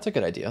margins. Yeah, that's a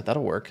good idea.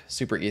 That'll work.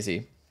 Super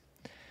easy.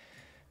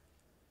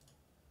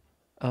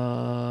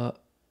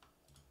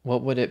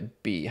 What would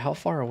it be? How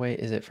far away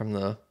is it from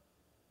the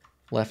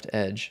left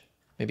edge?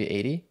 Maybe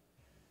 80?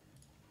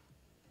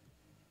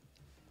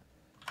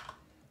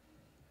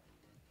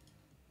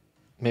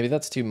 Maybe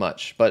that's too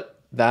much, but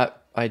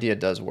that idea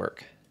does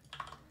work.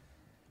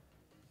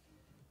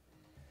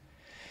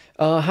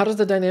 How does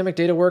the dynamic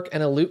data work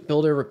and a loop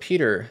builder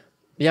repeater?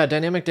 Yeah,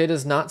 dynamic data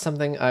is not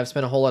something I've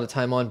spent a whole lot of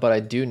time on, but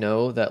I do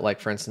know that, like,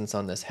 for instance,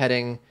 on this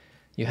heading,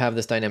 you have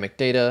this dynamic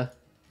data,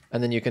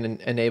 and then you can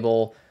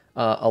enable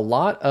a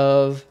lot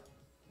of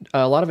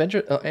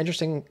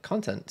interesting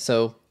content.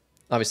 So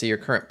obviously your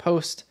current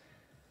post,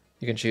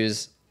 you can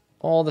choose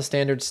all the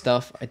standard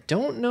stuff. I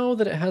don't know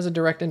that it has a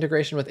direct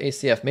integration with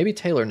ACF. Maybe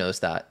Taylor knows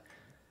that.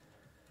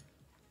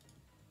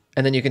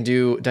 And then you can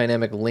do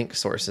dynamic link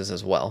sources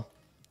as well.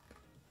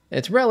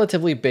 It's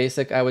relatively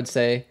basic, I would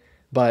say,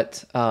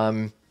 but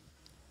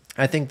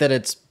I think that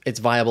it's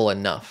viable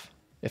enough,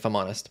 if I'm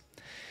honest.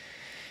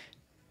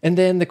 And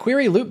then the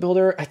query loop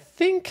builder, I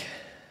think,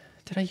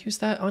 did I use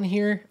that on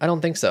here? I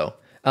don't think so.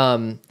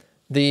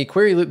 The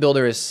query loop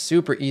builder is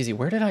super easy.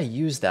 Where did I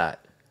use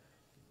that?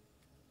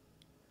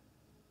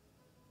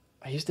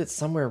 I used it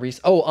somewhere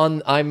recently.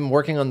 Oh, I'm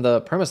working on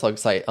the Permaslug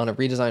site on a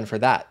redesign for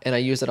that, and I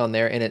use it on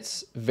there, and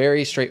it's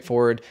very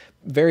straightforward,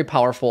 very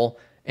powerful,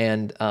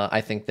 and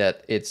I think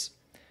that it's,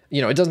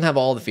 you know, it doesn't have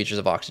all the features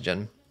of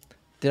Oxygen.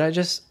 Did I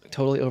just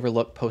totally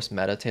overlook post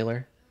meta,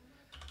 Taylor?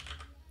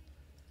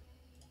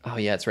 Oh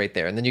yeah, it's right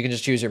there, and then you can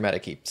just choose your meta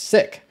key.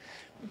 Sick.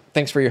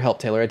 Thanks for your help,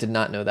 Taylor. I did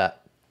not know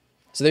that.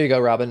 So there you go,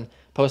 Robin.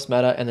 Post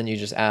meta, and then you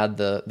just add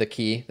the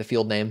key, the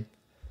field name.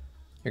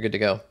 You're good to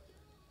go.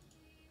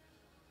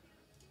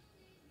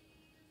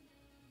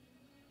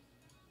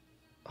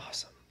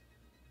 Awesome.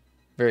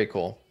 Very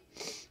cool.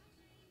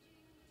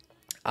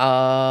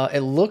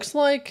 It looks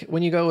like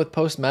when you go with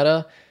post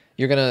meta,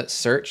 you're gonna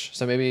search.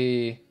 So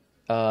maybe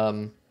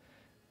it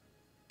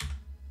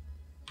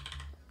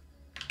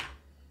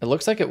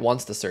looks like it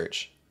wants to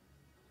search.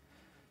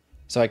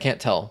 So I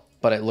can't tell,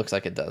 but it looks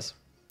like it does.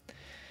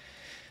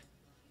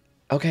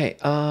 Okay,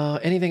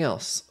 anything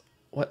else?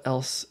 What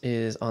else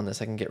is on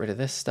this? I can get rid of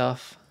this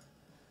stuff.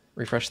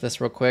 Refresh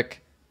this real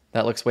quick.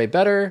 That looks way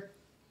better.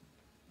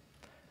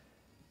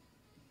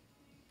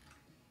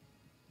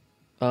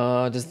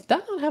 Does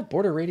that not have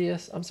border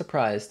radius? I'm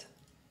surprised.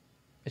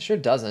 It sure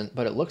doesn't,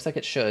 but it looks like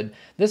it should.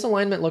 This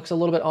alignment looks a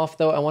little bit off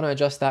though. I want to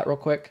adjust that real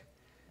quick.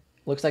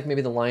 Looks like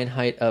maybe the line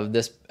height of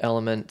this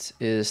element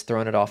is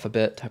throwing it off a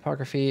bit.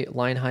 Typography,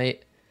 line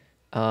height.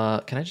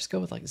 Can I just go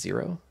with like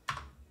 0?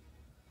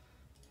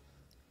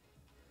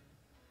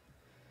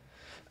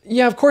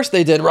 Yeah, of course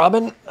they did,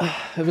 Robin.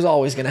 It was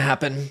always going to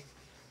happen.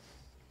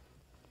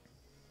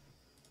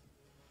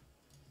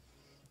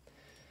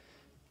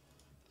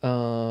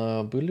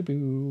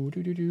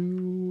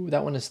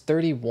 That one is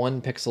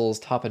 31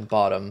 pixels top and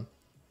bottom.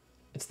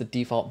 It's the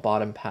default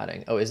bottom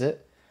padding. Oh, is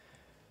it?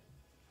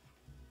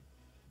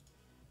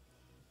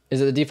 Is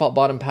it the default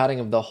bottom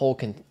padding of the whole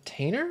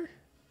container?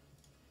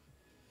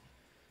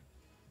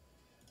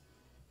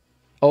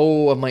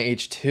 Oh, of my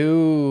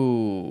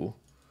H2.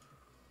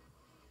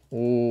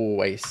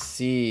 Oh, I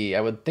see.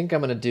 I would think I'm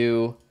going to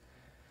do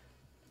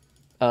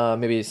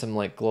maybe some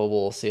like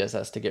global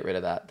CSS to get rid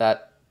of that.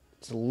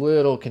 That's a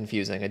little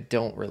confusing. I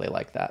don't really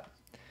like that.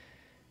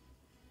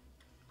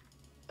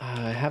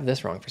 I have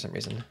this wrong for some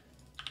reason.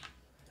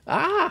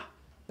 Ah,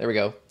 there we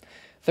go.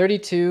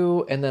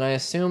 32, and then I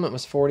assume it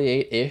was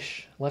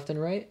 48-ish left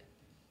and right.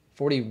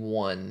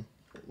 41,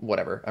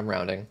 whatever, I'm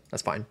rounding,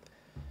 that's fine.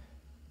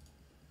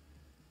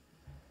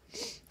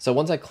 So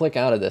once I click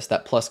out of this,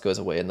 that plus goes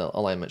away and the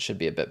alignment should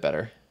be a bit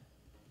better.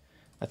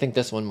 I think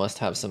this one must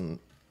have some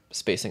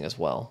spacing as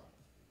well.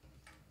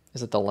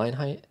 Is it the line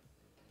height?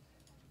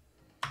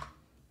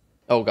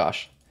 Oh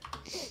gosh,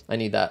 I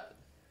need that.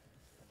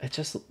 It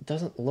just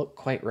doesn't look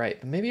quite right,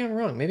 but maybe I'm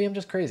wrong. Maybe I'm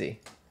just crazy.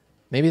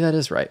 Maybe that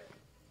is right.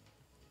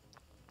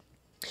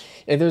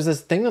 And there's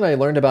this thing that I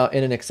learned about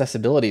in an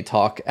accessibility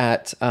talk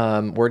at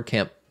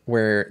WordCamp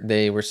where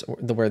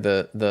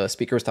the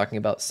speaker was talking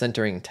about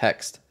centering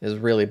text is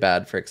really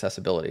bad for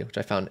accessibility, which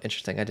I found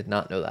interesting. I did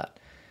not know that.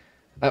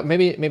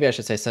 Maybe I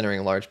should say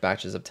centering large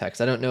batches of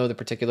text. I don't know the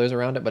particulars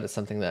around it, but it's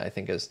something that I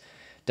think is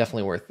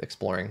definitely worth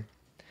exploring.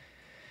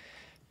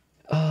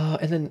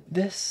 And then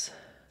this,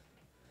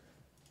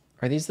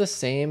 are these the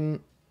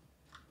same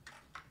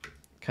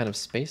kind of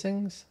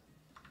spacings?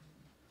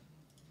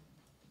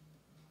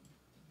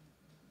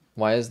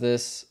 Why is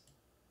this?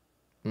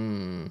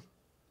 Yeah,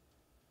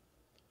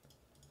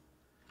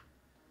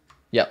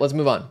 let's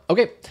move on.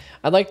 Okay,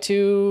 I'd like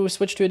to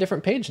switch to a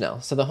different page now.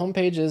 So the home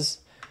page is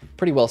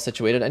pretty well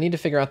situated. I need to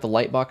figure out the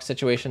lightbox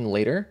situation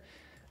later,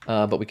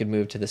 but we could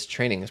move to this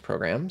trainings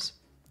programs.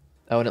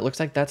 Oh, and it looks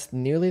like that's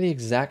nearly the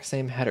exact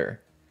same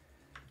header.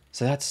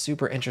 So that's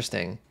super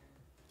interesting.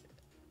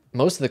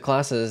 Most of the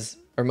classes,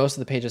 or most of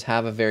the pages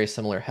have a very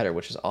similar header,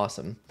 which is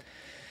awesome.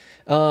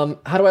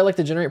 How do I like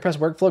the Generate Press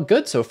workflow?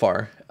 Good so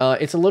far.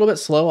 It's a little bit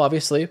slow,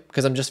 obviously,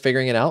 because I'm just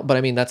figuring it out. But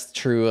I mean, that's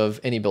true of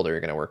any builder you're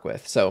going to work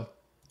with. So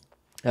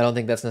I don't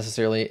think that's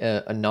necessarily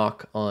a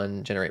knock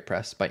on Generate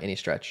Press by any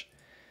stretch.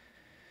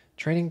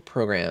 Training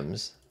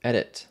programs,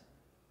 edit.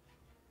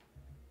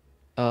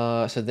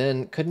 So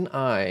then couldn't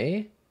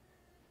I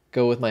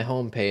go with my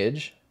home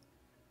page?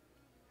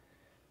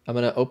 I'm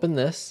going to open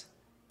this,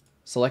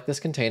 select this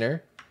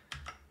container,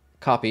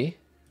 copy,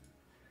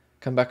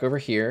 come back over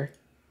here,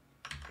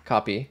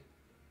 copy.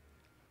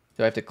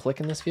 Do I have to click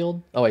in this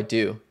field? Oh, I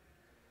do.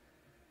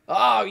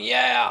 Oh,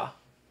 yeah.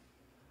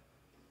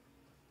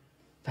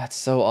 That's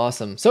so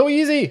awesome. So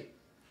easy.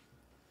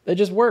 It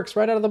just works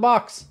right out of the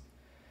box.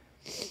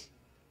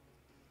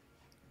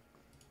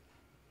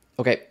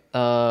 Okay,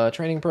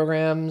 training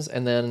programs,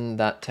 and then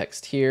that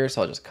text here.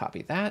 So I'll just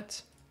copy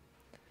that.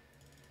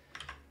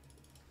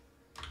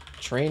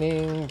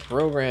 Training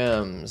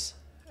programs.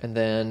 And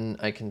then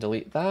I can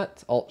delete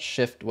that.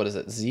 Alt-Shift, what is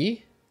it,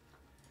 Z?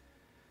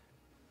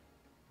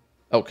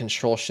 Oh,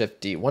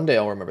 Control-Shift-D. One day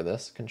I'll remember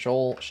this.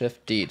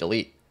 Control-Shift-D,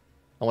 delete.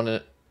 I want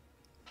to...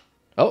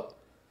 Oh.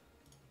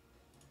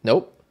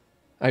 Nope.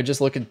 I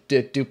just look at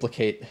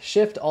duplicate.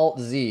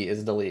 Shift-Alt-Z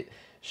is delete.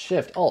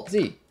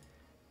 Shift-Alt-Z.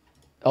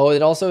 Oh,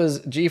 it also is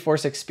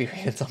GeForce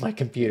Experience on my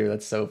computer.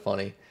 That's so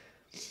funny.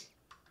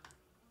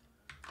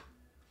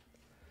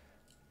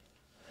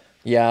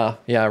 Yeah,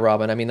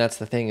 Robin. I mean, that's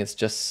the thing. It's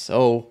just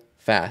so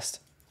fast.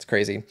 It's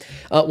crazy.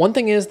 One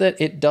thing is that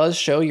it does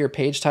show your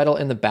page title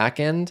in the back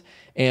end,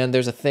 and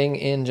there's a thing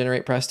in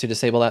GeneratePress to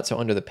disable that. So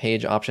under the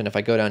page option, if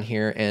I go down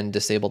here and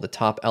disable the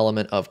top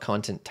element of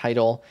content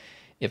title,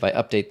 if I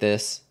update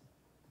this,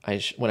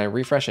 when I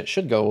refresh, it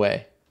should go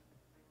away.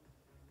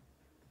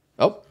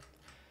 Oh,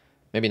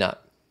 maybe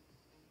not.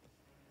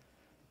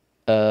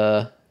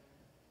 Oh,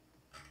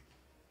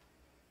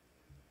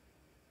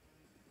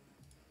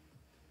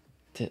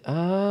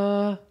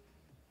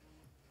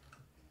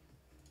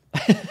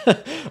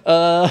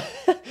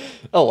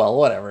 well,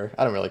 whatever.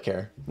 I don't really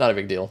care. Not a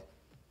big deal.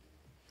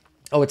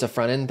 Oh, it's a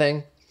front end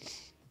thing?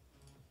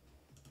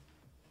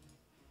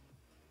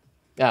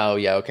 Oh,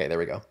 yeah, okay, there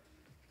we go.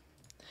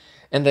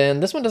 And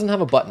then this one doesn't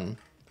have a button.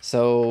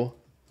 So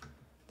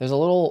there's a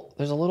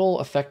little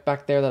effect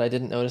back there that I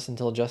didn't notice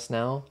until just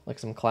now, like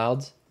some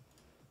clouds.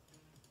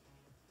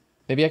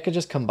 Maybe I could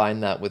just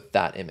combine that with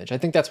that image. I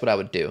think that's what I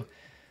would do.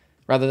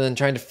 Rather than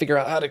trying to figure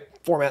out how to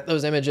format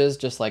those images,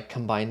 just like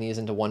combine these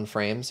into one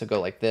frame. So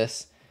go like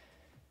this.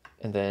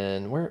 And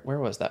then where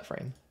was that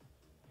frame?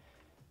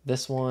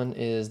 This one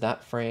is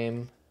that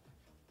frame.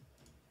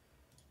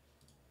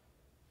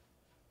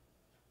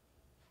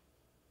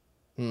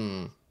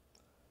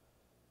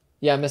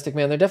 Yeah, Mystic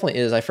Man, there definitely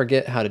is. I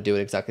forget how to do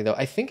it exactly, though.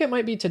 I think it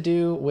might be to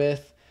do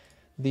with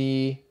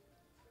the...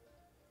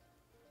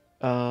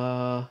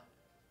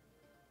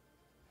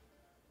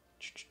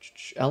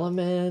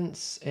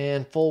 elements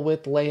and full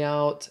width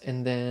layout,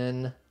 and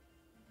then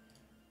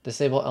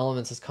disable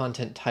elements as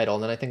content title.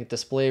 And then I think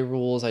display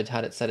rules, I'd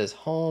had it set as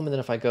home. And then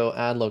if I go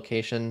add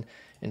location,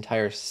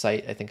 entire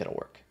site, I think it'll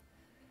work.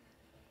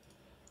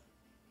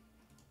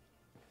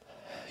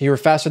 You were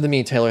faster than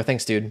me, Taylor.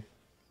 Thanks, dude.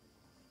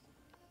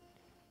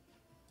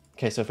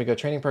 Okay, so if we go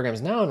training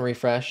programs now and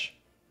refresh,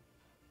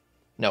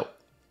 no.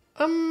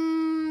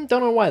 Don't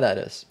know why that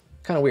is.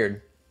 Kind of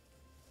weird.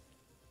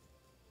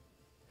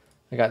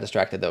 I got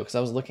distracted though, because I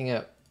was looking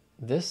at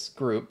this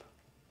group,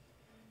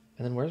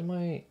 and then where's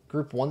my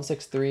group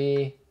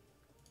 163,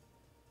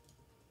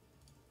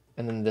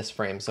 and then this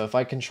frame. So if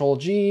I Control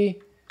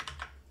G,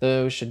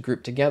 those should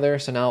group together.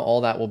 So now all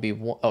that will be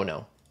one. Oh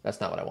no,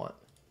 that's not what I want.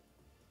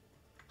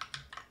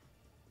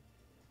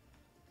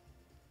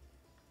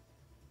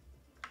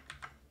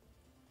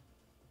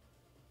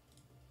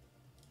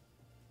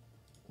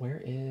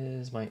 Where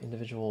is my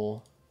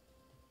individual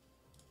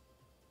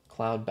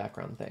cloud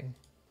background thing?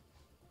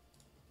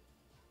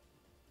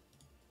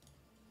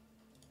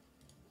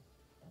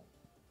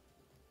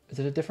 Is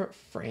it a different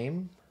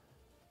frame?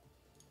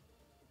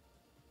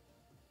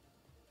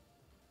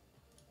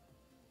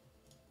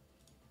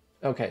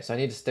 Okay, so I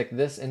need to stick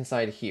this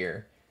inside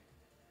here.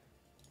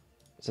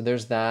 So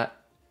there's that.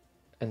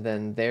 And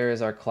then there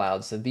is our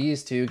cloud. So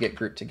these two get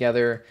grouped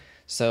together.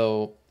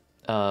 So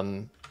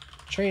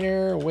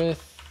trainer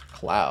with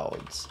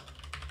clouds.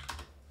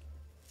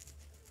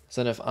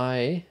 So then if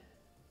I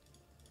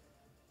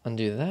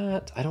undo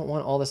that, I don't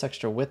want all this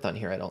extra width on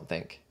here, I don't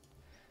think.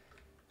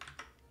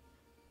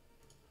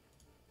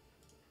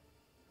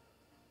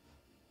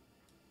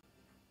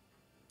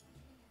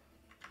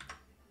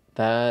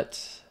 That,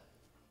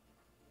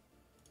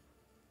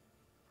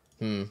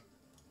 I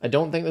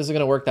don't think this is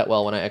going to work that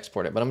well when I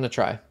export it, but I'm going to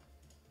try.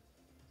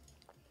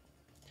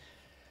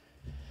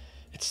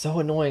 It's so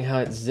annoying how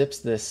it zips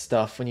this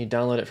stuff when you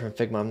download it from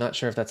Figma. I'm not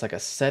sure if that's like a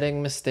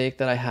setting mistake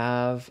that I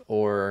have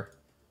or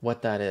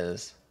what that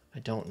is. I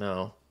don't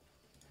know.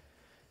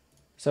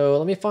 So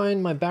let me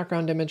find my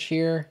background image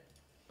here.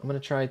 I'm going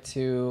to try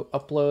to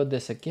upload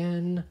this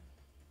again.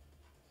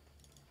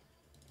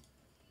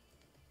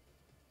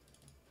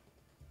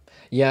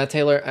 Yeah,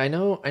 Taylor, I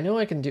know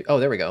I can do, oh,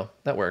 there we go.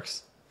 That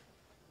works.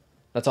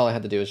 That's all I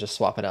had to do is just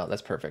swap it out.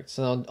 That's perfect.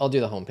 So I'll do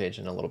the home page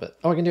in a little bit.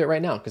 Oh, I can do it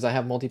right now because I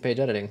have multi-page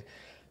editing.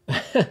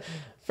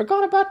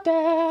 Forgot about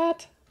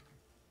that.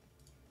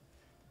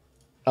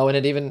 Oh, and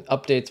it even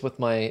updates with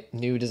my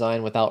new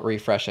design without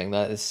refreshing.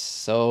 That is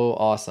so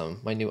awesome.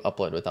 My new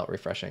upload without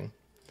refreshing.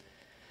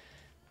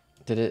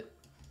 Did it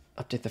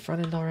update the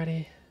front end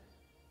already?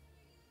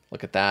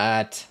 Look at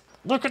that.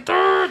 Look at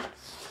that.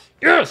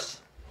 Yes.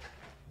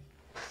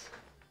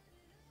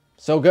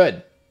 So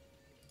good.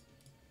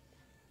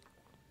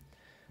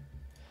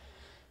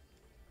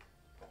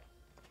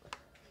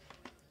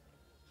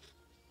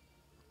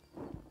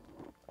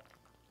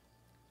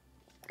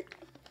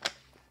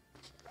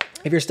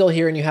 If you're still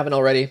here and you haven't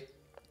already,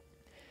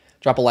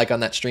 Drop a like on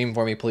that stream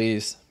for me,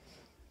 please.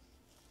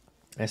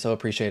 I so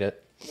appreciate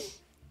it.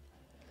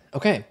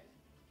 Okay.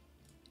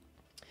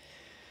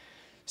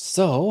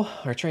 So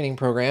our training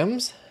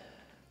programs,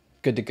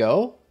 good to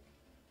go.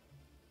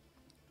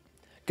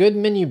 Good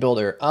menu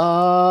builder.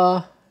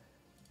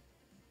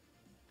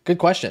 Good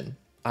question.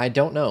 I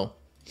don't know.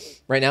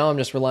 Right now I'm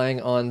just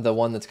relying on the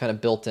one that's kind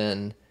of built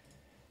in.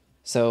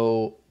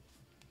 So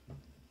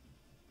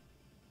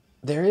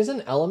there is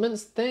an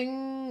elements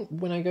thing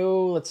when I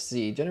go, let's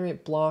see,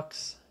 generate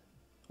blocks.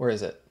 Where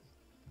is it?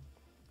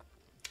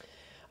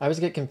 I always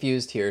get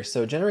confused here.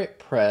 So generate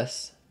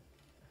press.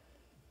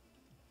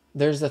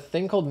 There's a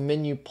thing called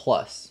menu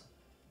plus.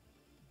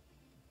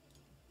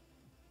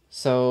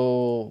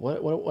 So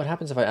what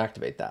happens if I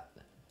activate that?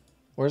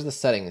 Where's the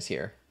settings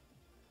here?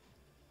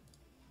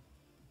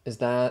 Is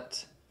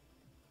that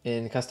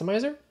in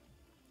customizer?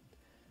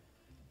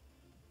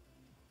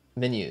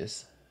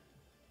 Menus.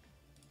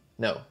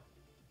 No.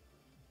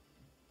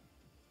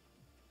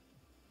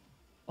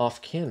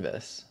 Off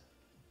canvas.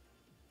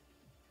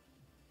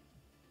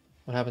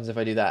 What happens if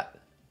I do that?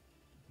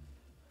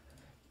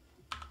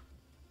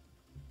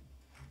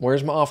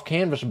 Where's my off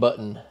canvas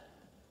button?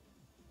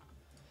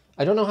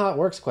 I don't know how it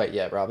works quite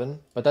yet, Robin,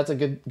 but that's a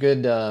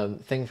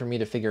good thing for me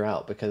to figure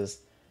out, because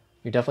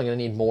you're definitely going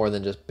to need more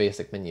than just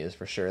basic menus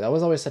for sure. That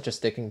was always such a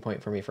sticking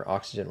point for me for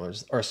Oxygen,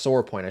 or a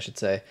sore point, I should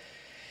say,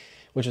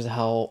 which is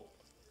how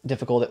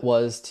difficult it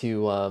was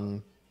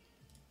to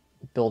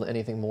build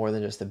anything more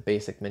than just a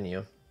basic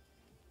menu.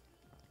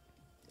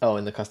 Oh,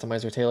 in the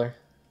customizer, Taylor?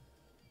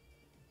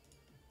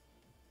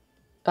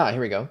 Ah,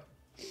 here we go.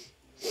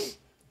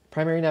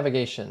 Primary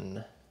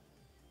navigation.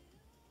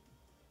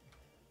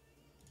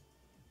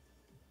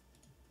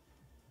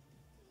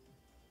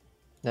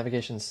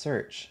 Navigation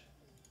search.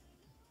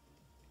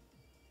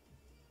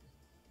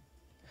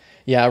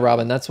 Yeah,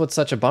 Robin, that's what's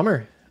such a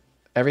bummer.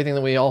 Everything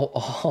that we all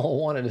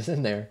wanted is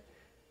in there.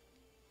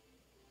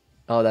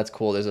 Oh, that's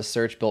cool. There's a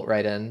search built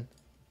right in.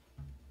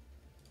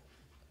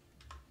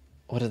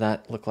 What does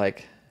that look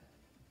like?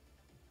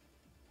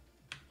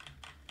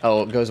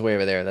 Oh, it goes way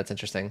over there. That's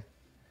interesting.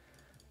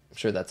 I'm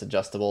sure that's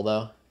adjustable,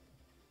 though.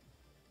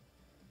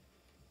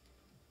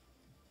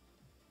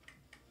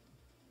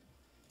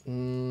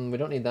 We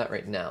don't need that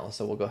right now,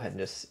 so we'll go ahead and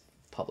just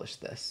publish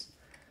this.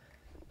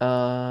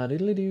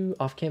 Doodly-doo,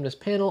 off canvas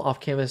panel, off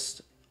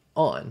canvas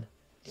on.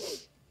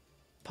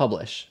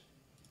 Publish.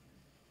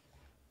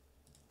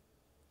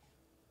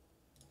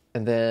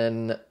 And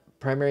then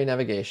primary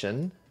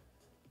navigation.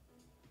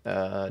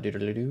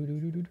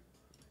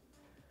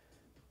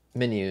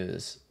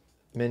 Menus.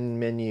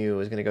 Menu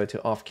is going to go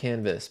to off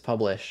canvas,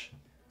 publish.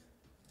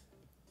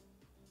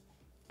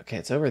 Okay,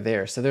 it's over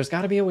there. So there's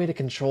got to be a way to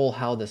control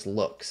how this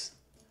looks.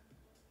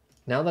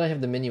 Now that I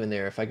have the menu in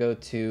there, if I go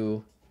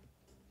to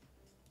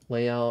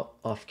layout,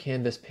 off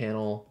canvas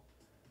panel,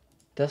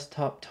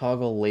 desktop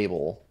toggle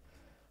label.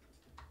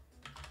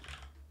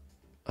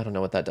 I don't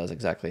know what that does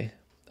exactly.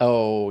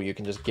 Oh, you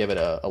can just give it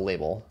a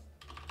label.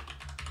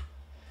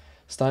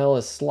 Style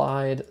is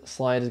slide.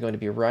 Slide is going to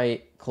be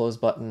right. Close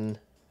button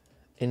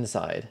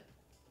inside.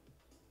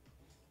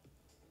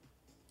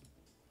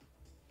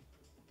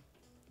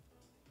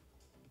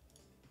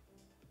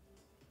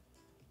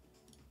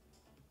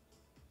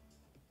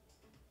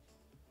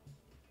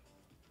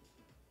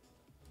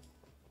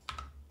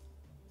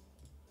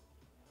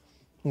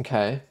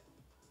 Okay.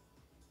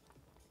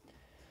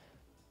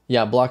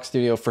 Yeah, Block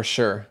Studio for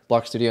sure.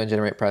 Block Studio and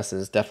Generate Press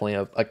is definitely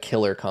a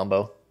killer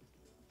combo.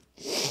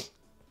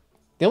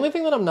 The only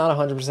thing that I'm not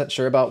 100%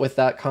 sure about with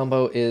that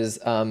combo is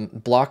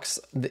blocks.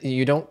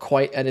 You don't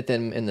quite edit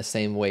them in the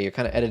same way. You're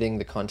kind of editing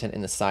the content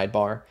in the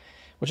sidebar,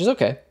 which is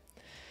okay.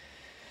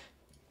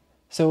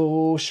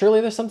 So surely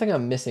there's something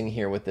I'm missing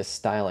here with this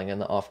styling in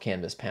the off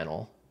canvas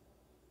panel.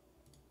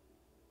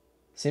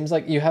 Seems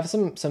like you have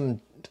some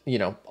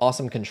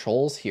awesome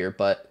controls here,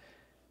 but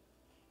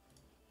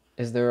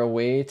is there a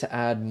way to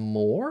add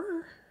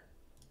more?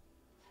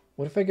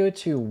 What if I go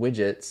to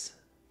widgets,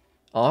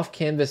 off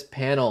canvas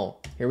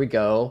panel? Here we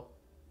go.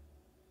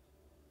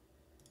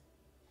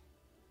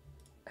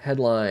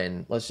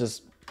 Headline. Let's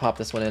just pop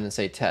this one in and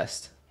say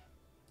test.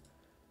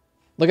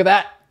 Look at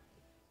that.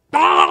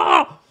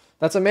 Ah!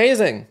 That's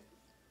amazing.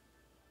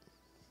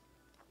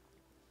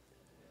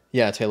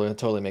 Yeah, Taylor, that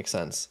totally makes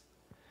sense.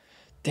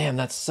 Damn,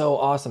 that's so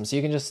awesome. So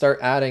you can just start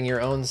adding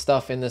your own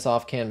stuff in this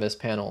off canvas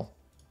panel.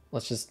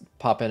 Let's just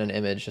pop in an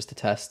image just to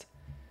test.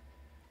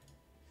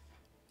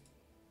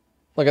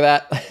 Look at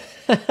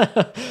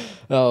that.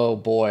 Oh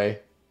boy.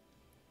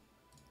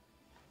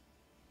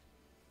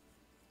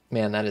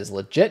 Man, that is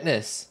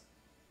legitness.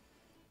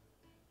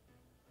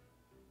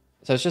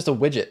 So it's just a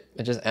widget.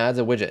 It just adds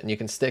a widget and you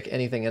can stick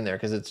anything in there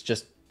because it's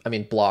just, I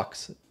mean,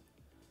 blocks.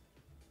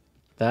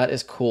 That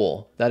is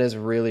cool. That is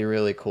really,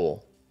 really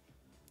cool.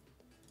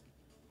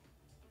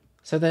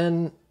 So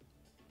then,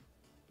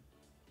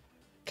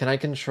 I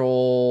can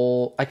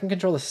control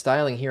the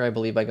styling here, I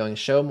believe, by going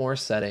show more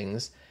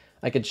settings.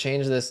 I could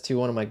change this to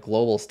one of my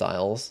global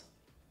styles.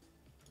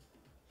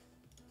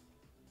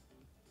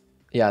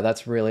 Yeah,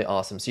 that's really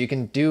awesome. So you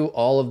can do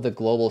all of the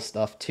global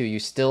stuff too. You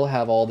still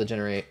have all the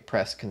generate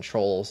press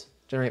controls,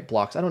 generate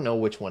blocks. I don't know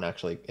which one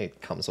actually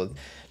it comes with.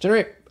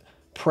 Generate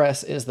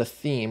press is the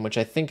theme, which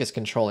I think is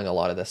controlling a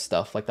lot of this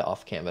stuff, like the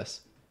off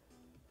canvas.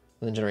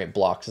 And then generate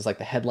blocks is like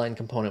the headline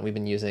component we've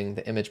been using,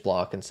 the image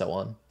block, and so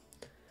on.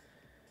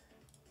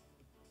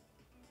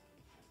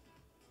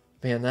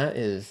 Man, that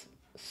is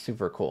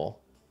super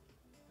cool.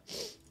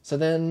 So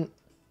then,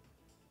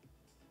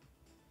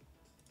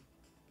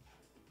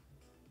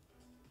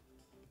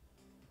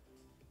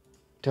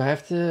 do I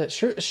have to,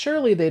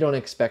 surely they don't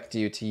expect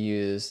you to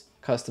use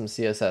custom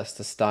CSS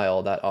to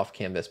style that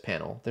off-canvas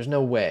panel. There's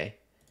no way.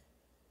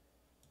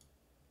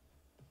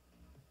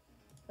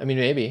 I mean,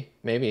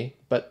 maybe,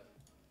 but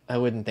I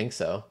wouldn't think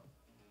so.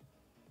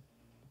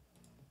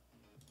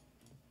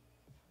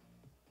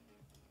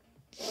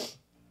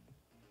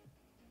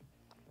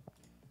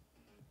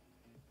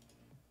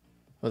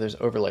 Oh, there's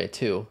overlay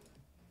too.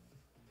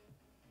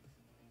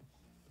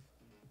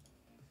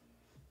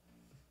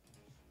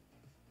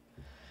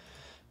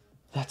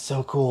 That's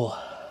so cool.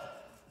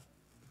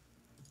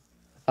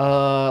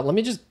 Let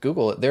me just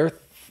Google it.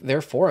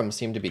 Their forums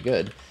seem to be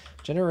good.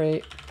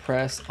 Generate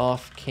press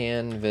off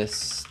canvas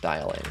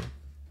styling.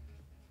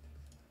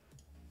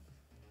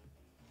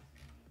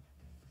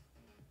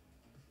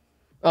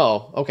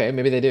 Oh, okay,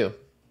 maybe they do.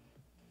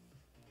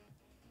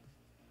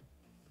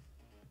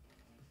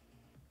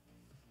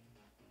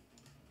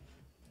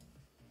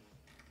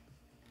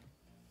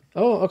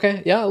 Oh,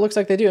 okay. Yeah, it looks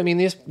like they do. I mean,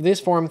 these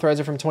forum threads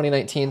are from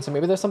 2019, so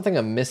maybe there's something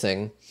I'm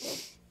missing.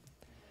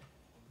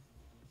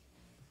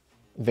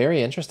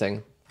 Very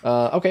interesting.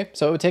 Okay,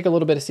 so it would take a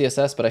little bit of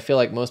CSS, but I feel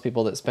like most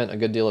people that spent a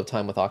good deal of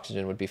time with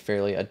Oxygen would be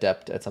fairly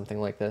adept at something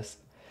like this.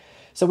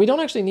 So we don't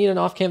actually need an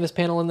off-canvas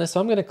panel in this, so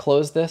I'm going to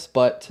close this,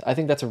 but I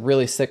think that's a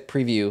really sick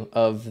preview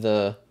of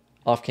the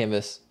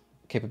off-canvas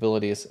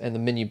capabilities and the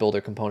menu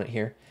builder component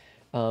here.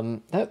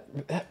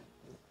 That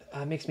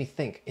makes me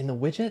think. In the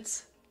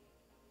widgets,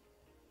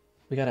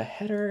 we got a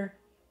header.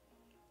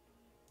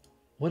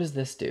 What does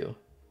this do?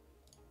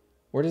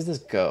 Where does this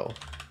go?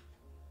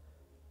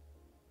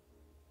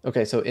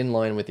 Okay, so in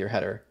line with your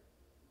header.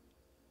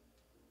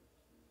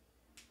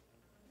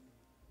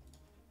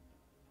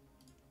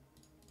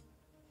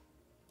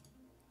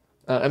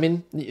 I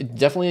mean,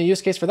 definitely a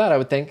use case for that, I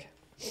would think.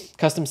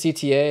 Custom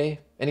CTA,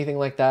 anything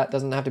like that,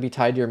 doesn't have to be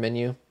tied to your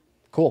menu.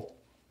 Cool.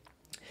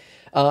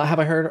 Have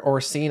I heard or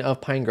seen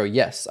of Pinegrow?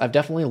 Yes, I've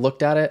definitely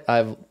looked at it.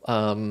 I've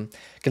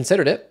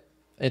considered it.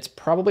 It's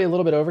probably a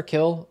little bit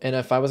overkill, and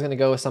if I was going to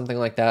go with something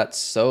like that,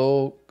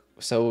 so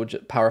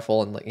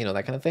powerful and you know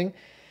that kind of thing,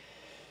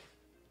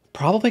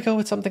 probably go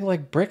with something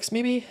like Bricks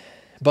maybe.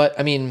 But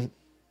I mean,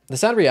 the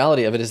sad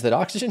reality of it is that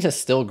Oxygen is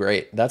still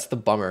great. That's the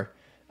bummer.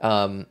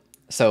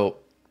 So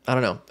I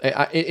don't know.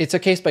 It's a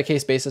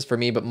case-by-case basis for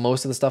me, but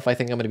most of the stuff I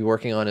think I'm going to be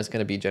working on is going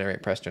to be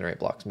generate press, generate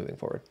blocks moving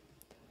forward.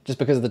 Just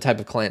because of the type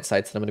of client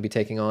sites that I'm going to be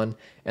taking on.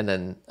 And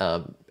then,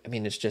 I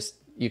mean, it's just,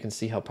 you can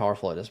see how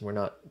powerful it is. We're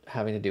not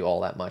having to do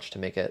all that much to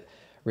make it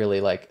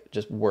really like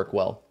just work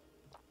well.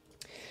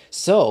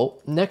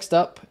 So next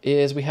up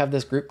is we have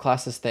this group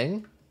classes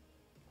thing.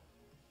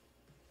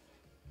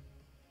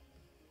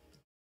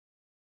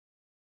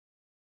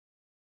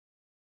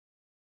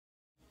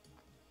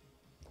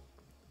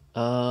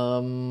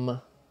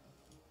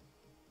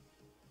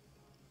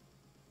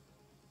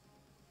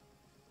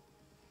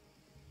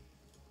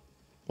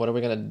 What are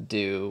we going to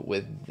do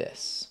with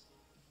this?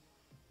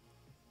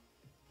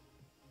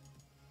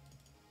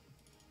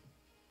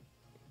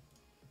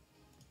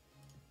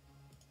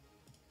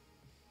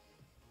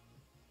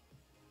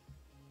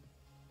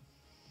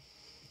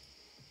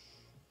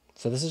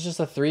 So this is just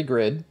a 3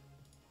 grid.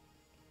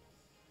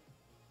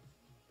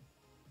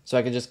 So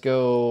I could just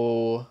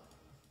go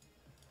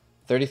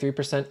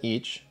 33%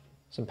 each.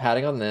 Some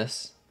padding on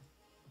this.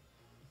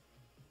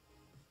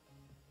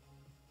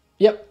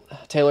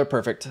 Yep, Taylor,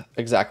 perfect.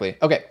 Exactly.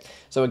 Okay,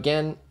 so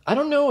again, I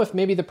don't know if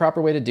maybe the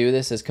proper way to do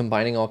this is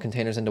combining all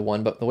containers into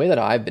one, but the way that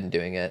I've been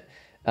doing it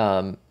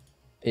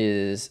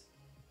is...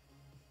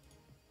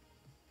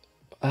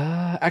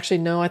 actually,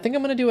 no, I think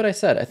I'm going to do what I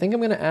said. I think I'm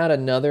going to add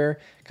another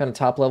kind of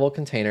top-level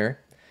container.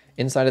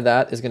 Inside of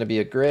that is going to be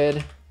a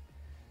grid.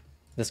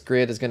 This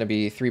grid is going to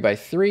be 3 by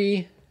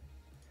 3.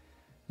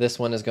 This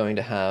one is going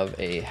to have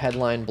a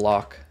headline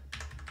block.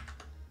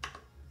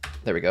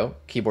 There we go.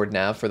 Keyboard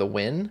nav for the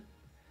win.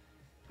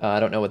 I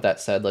don't know what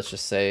that said. Let's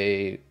just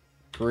say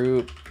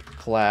group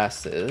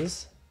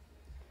classes.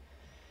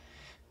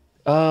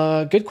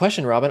 Good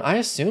question, Robin. I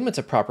assume it's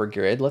a proper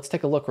grid. Let's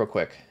take a look real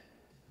quick.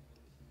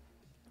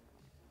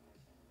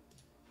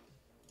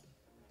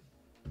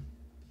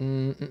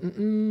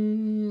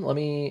 Let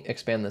me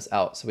expand this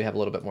out so we have a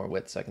little bit more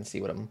width so I can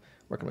see what I'm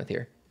working with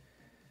here.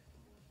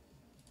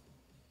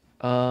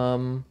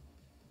 Are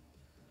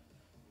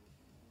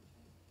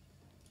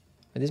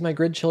these my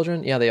grid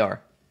children? Yeah, they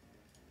are.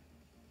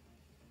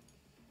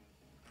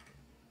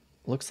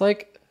 Looks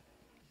like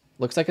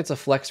it's a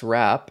flex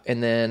wrap,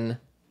 and then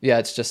yeah,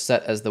 it's just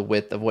set as the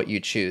width of what you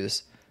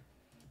choose.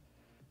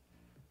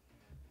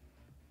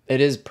 It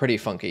is pretty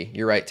funky.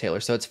 You're right, Taylor.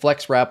 So it's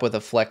flex wrap with a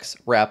flex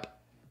wrap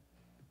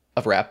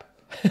of wrap.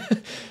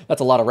 That's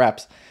a lot of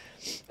wraps.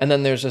 And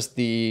then there's just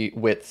the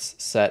widths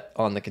set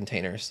on the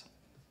containers.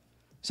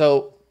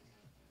 So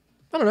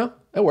I don't know.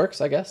 It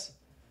works, I guess.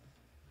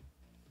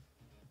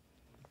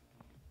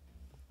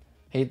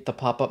 Hate the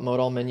pop-up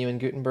modal menu in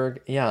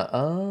Gutenberg. Yeah,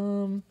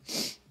 I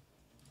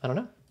don't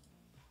know.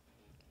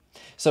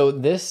 So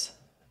this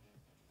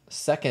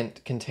second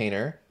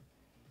container,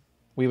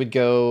 we would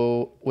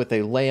go with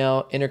a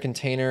layout inner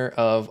container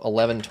of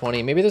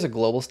 1120. Maybe there's a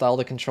global style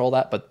to control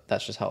that, but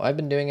that's just how I've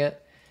been doing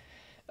it.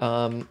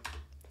 We're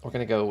going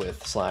to go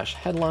with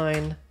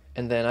 /headline,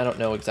 and then I don't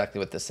know exactly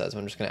what this says.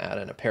 I'm just going to add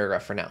in a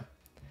paragraph for now.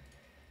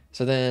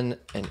 So then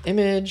an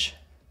image,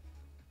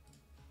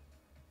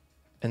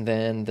 and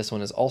then this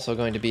one is also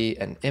going to be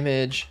an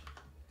image,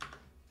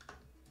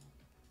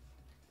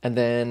 and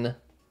then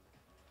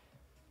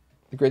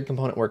the grid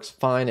component works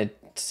fine. It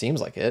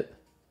seems like it.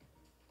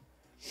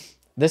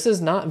 This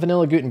is not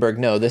vanilla Gutenberg.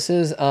 No, this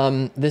is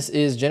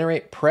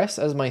generate press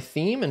as my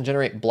theme and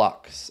generate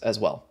blocks as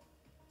well.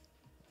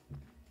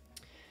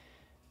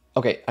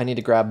 Okay, I need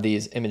to grab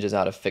these images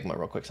out of Figma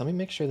real quick. So let me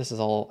make sure this is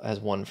all as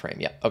one frame.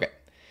 Yeah, okay.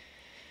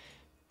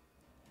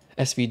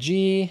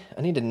 SVG,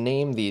 I need to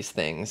name these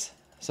things.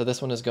 So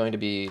this one is going to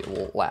be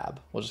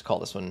lab. We'll just call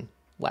this one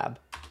lab.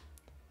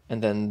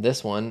 And then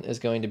this one is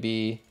going to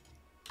be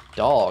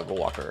dog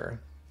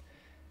walker.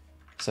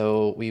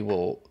 So we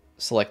will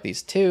select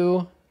these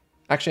two.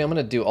 Actually, I'm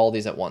going to do all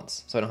these at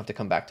once so I don't have to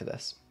come back to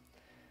this.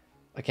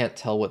 I can't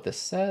tell what this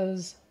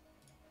says.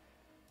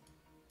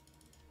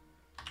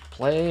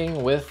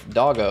 Playing with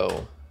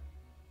doggo.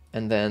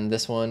 And then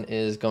this one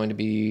is going to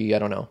be, I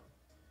don't know.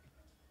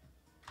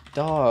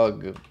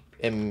 Dog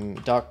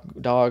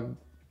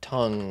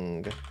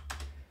tongue.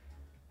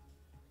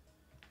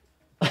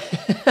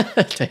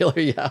 Taylor,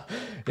 yeah.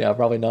 Yeah,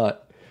 probably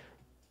not.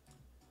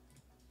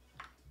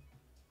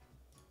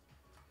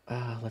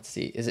 Let's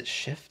see. Is it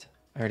shift?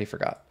 I already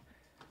forgot.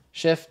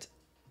 Shift.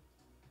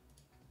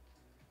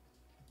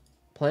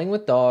 Playing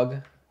with dog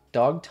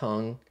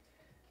tongue,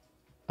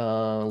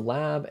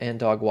 lab, and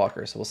dog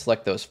walker. So we'll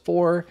select those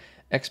four,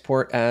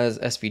 export as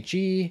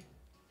SVG.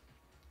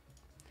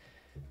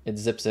 It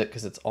zips it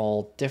because it's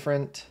all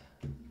different.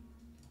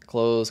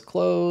 Close,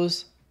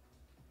 close.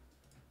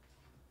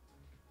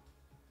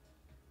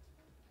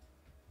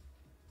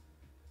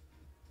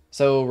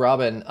 So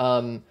Robin,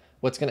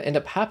 what's going to end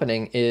up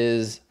happening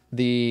is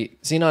the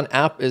Xenon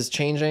app is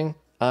changing.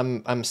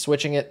 I'm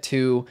switching it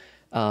to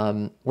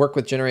work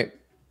with Gutenberg.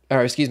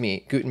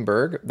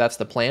 That's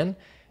the plan.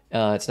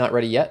 It's not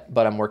ready yet,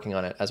 but I'm working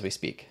on it as we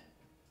speak.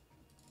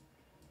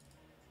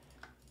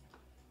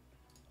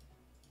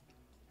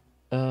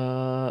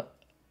 I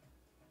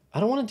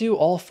don't want to do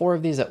all four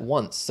of these at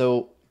once.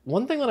 So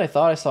one thing that I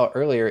thought I saw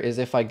earlier is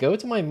if I go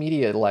to my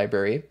media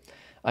library,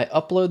 I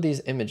upload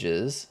these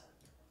images,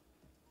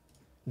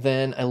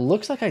 then it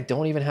looks like I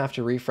don't even have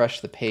to refresh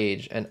the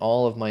page and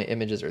all of my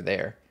images are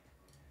there.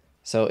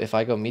 So if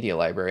I go media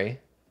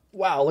library,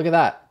 wow, look at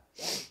that.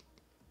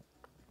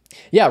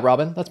 Yeah,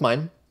 Robin, that's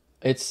mine.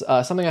 It's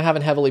something I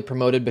haven't heavily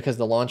promoted because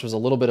the launch was a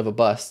little bit of a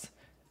bust.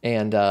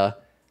 And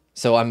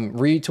so I'm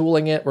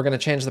retooling it. We're going to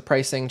change the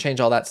pricing,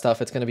 change all that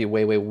stuff. It's going to be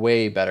way, way,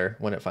 way better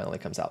when it finally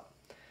comes out.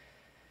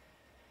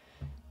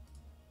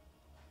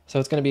 So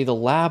it's going to be the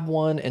lab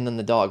one and then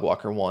the dog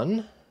walker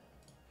one.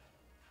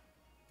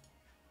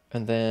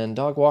 And then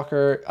dog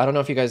walker, I don't know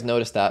if you guys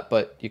noticed that,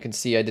 but you can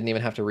see I didn't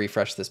even have to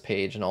refresh this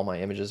page and all my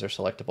images are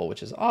selectable,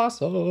 which is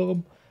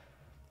awesome.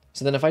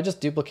 So then if I just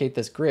duplicate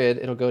this grid,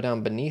 it'll go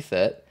down beneath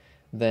it.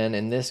 Then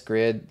in this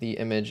grid, the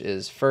image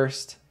is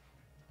first,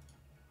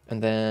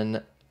 and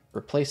then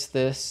replace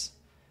this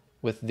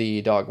with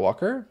the dog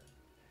walker.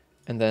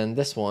 And then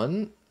this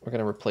one, we're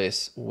going to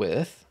replace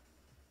with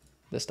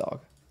this dog.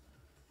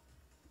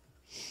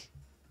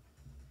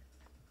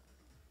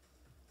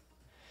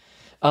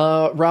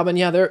 Robin,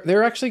 yeah,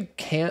 there actually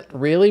can't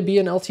really be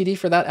an LTD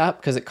for that app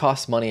because it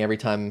costs money every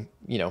time,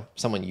 you know,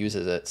 someone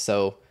uses it.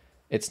 So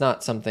it's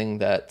not something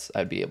that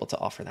I'd be able to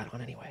offer that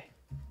on anyway.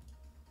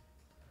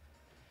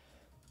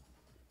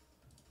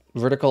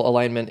 Vertical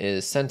alignment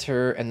is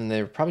center, and then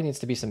there probably needs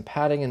to be some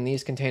padding in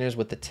these containers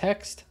with the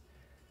text.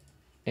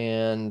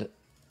 And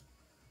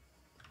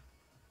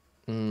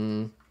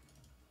 80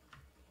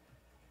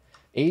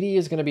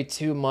 is going to be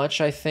too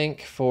much, I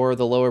think, for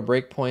the lower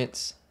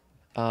breakpoints.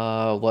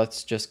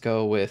 Let's just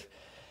go with,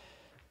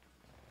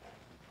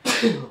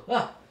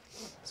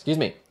 excuse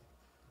me.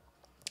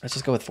 Let's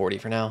just go with 40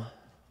 for now.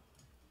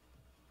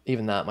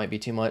 Even that might be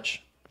too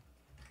much.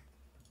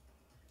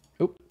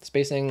 Oop,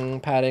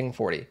 spacing, padding,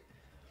 40.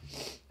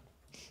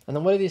 And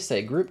then what do these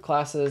say? Group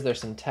classes, there's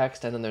some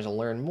text, and then there's a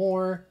learn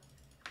more.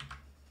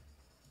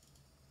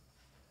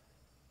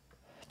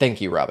 Thank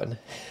you, Robin.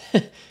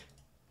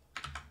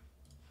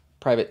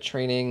 Private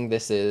training,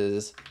 this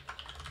is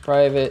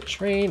private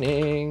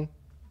training.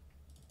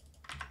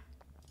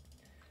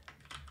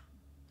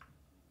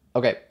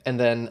 Okay, and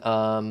then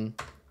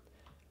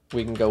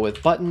we can go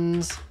with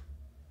buttons.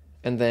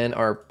 And then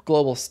our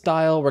global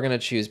style, we're going to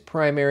choose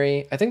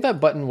primary. I think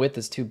that button width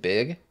is too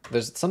big.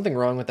 There's something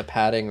wrong with the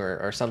padding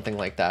or something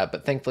like that.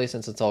 But thankfully,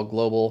 since it's all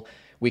global,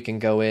 we can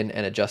go in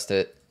and adjust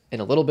it in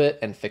a little bit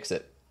and fix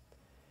it.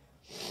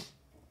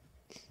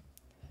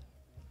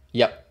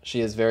 Yep,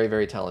 she is very,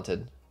 very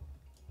talented.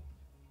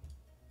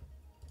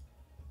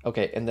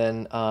 Okay, and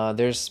then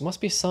there's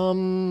must be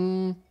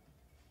some...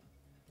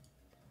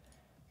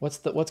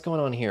 What's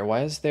going on here?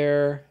 Why is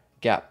there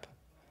gap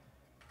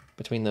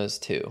between those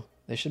two?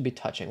 They should be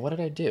touching. What did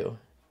I do?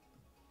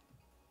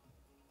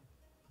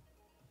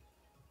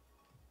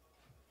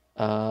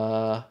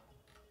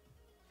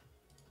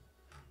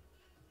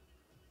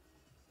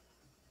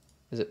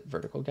 Is it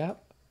vertical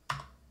gap?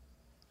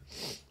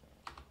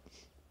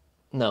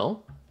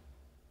 No.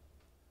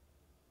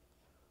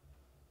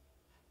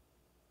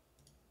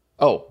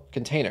 Oh,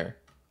 container.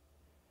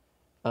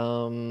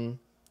 Move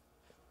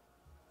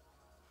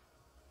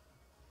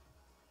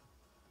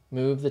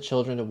the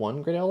children to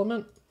one grid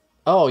element?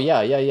 Oh,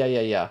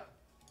 yeah.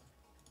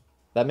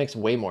 That makes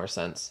way more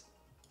sense.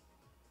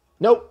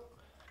 Nope.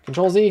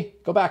 Control Z,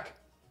 go back.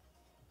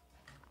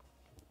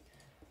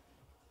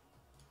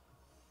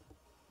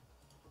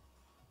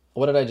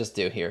 What did I just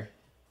do here?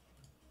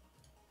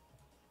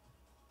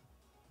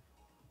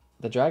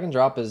 The drag and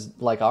drop is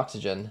like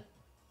oxygen.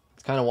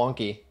 It's kind of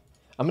wonky.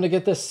 I'm going to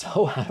get this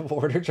so out of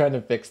order trying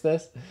to fix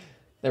this.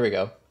 There we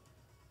go.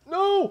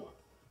 No!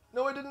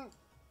 No, I didn't.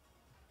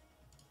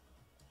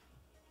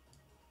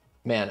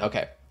 Man,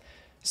 okay.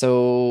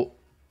 So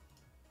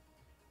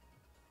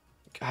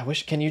I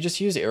wish, can you just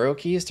use arrow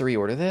keys to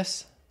reorder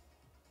this?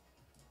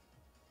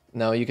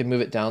 No, you can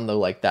move it down though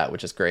like that,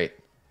 which is great.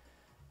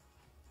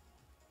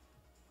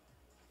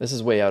 This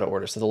is way out of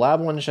order. So the lab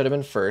one should have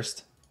been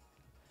first.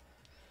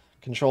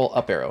 Control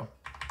up arrow.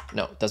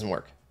 No, it doesn't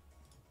work.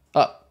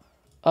 Up,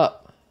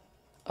 up,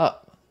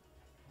 up.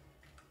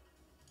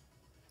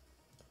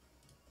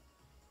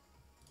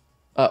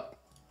 Up,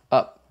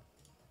 up,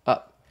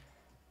 up.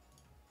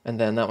 And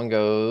then that one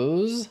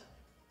goes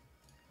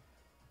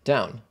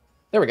down.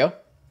 There we go.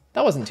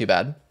 That wasn't too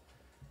bad.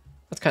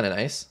 That's kind of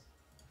nice.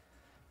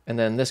 And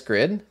then this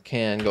grid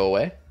can go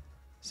away.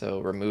 So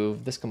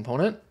remove this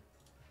component.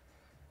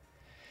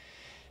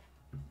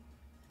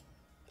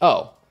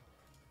 Oh.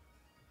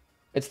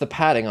 It's the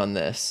padding on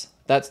this.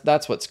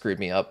 That's what screwed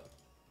me up.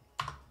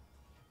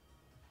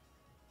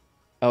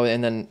 Oh,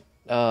 and then,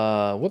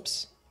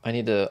 whoops. I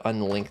need to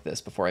unlink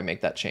this before I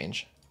make that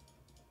change.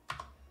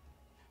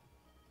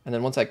 And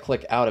then once I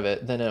click out of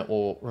it, then it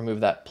will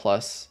remove that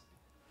plus.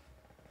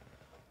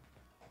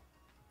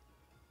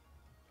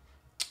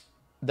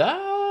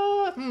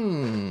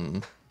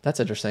 That's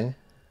interesting.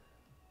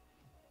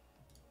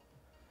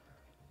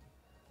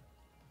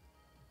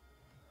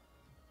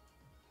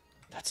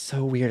 That's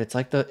so weird. It's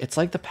like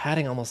the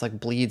padding almost like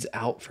bleeds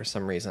out for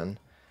some reason.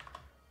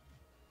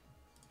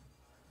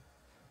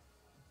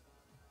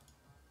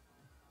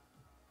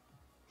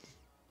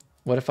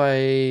 What if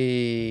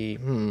I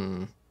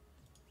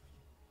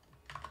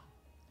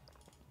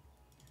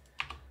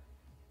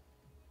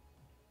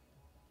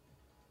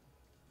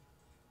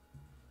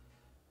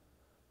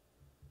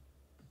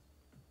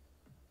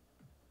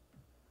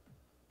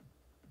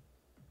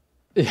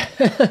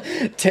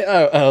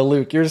Yeah.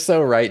 Luke, you're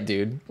so right,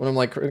 dude. When I'm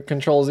like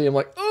Control Z, I'm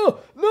like, oh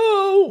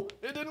no,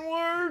 it didn't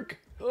work.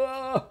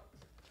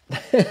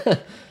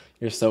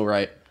 You're so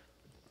right.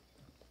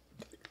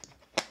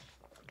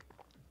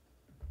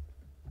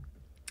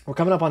 We're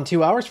coming up on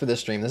 2 hours for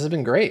this stream. This has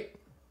been great.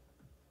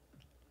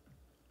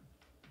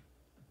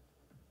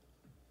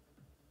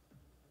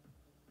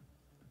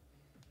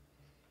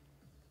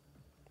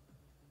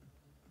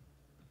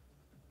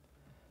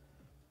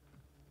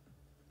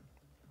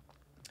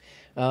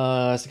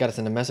 So gotta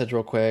send a message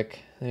real quick.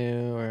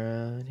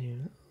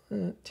 2.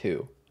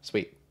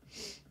 Sweet.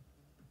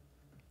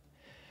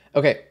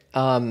 Okay.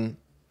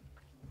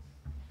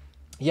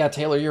 Yeah,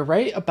 Taylor, you're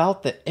right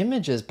about the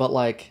images, but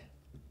like,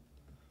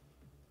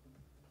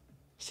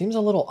 seems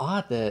a little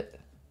odd that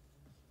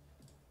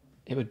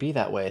it would be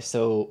that way.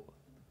 So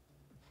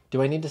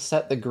do I need to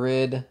set the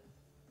grid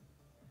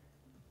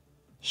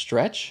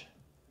stretch?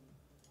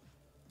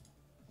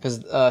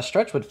 Because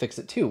stretch would fix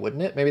it too,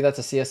 wouldn't it? Maybe that's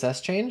a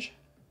CSS change?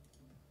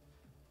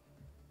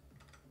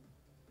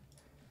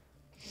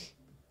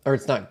 Or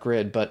it's not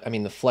grid, but I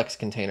mean the flex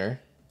container.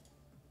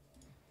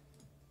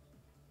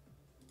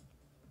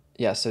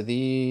 Yeah, so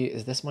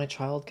is this my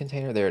child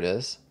container? There it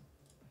is.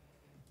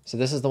 So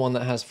this is the one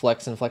that has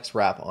flex and flex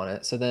wrap on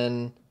it. So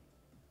then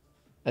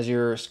as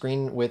your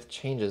screen width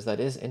changes, that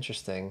is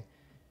interesting.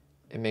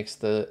 It makes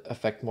the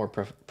effect more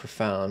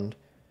profound,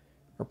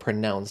 or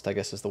pronounced, I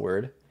guess is the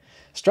word.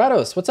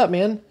 Stratos, what's up,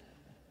 man?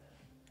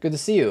 Good to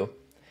see you.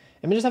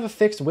 Images have a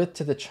fixed width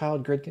to the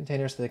child grid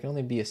container, so they can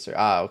only be a certain...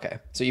 Ah, okay.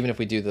 So even if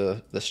we do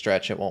the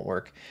stretch, it won't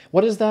work.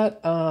 What is that?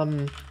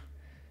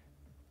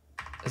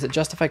 Is it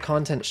justify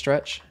content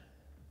stretch?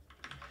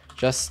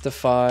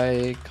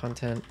 Justify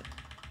content...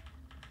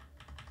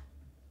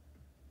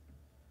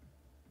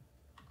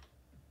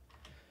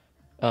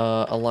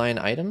 align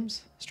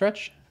items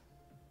stretch?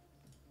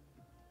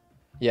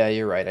 Yeah,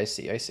 you're right. I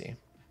see. I see.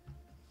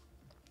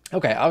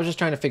 Okay, I was just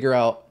trying to figure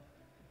out.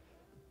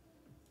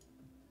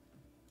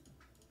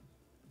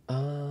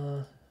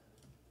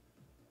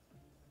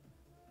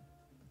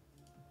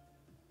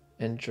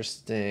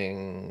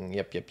 Interesting.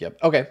 Yep.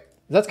 Okay,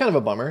 that's kind of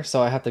a bummer.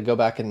 So I have to go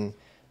back and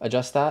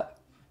adjust that.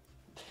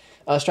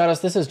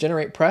 Stratos, this is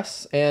generate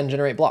press and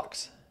generate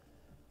blocks.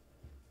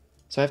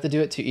 So I have to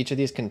do it to each of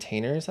these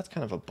containers. That's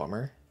kind of a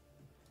bummer.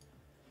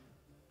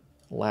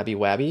 Labby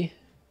wabby.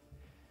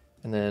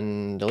 And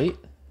then delete.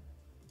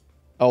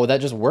 Oh, that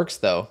just works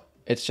though.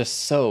 It's just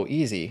so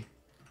easy.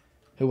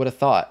 Who would have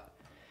thought?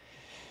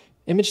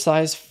 Image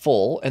size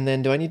full. And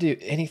then do I need to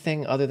do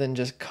anything other than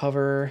just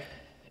cover?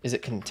 Is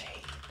it contain?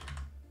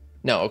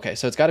 No, okay.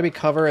 So it's got to be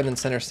cover and then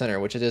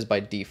center, which it is by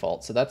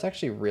default. So that's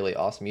actually really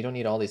awesome. You don't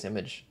need all these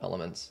image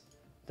elements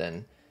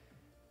then.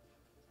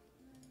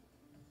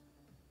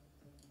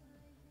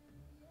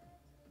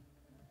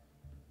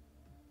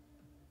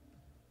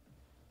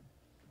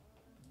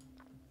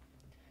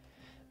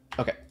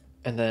 Okay,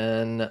 and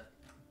then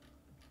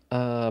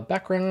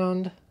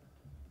background,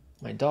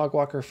 my dog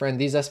walker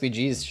friend. These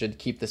SVGs should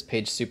keep this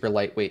page super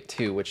lightweight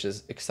too, which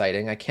is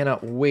exciting. I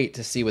cannot wait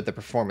to see what the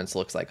performance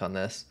looks like on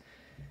this.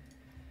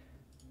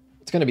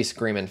 It's going to be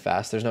screaming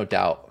fast, there's no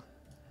doubt.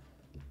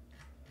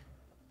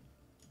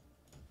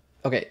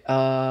 Okay,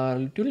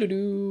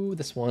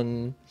 this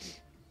one.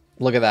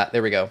 Look at that,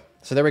 there we go.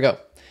 So there we go.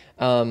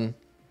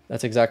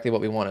 That's exactly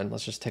what we wanted.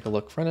 Let's just take a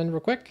look front end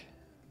real quick.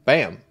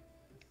 Bam.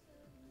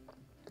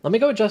 Let me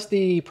go adjust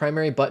the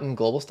primary button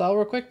global style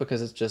real quick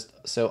because it's just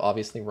so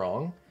obviously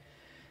wrong.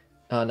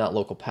 Not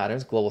local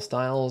patterns, global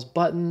styles,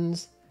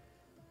 buttons,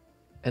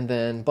 and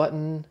then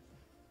button.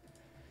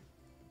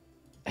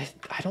 I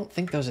don't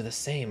think those are the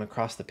same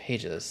across the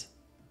pages.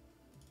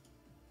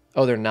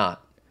 Oh, they're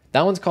not.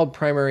 That one's called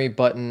primary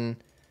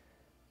button.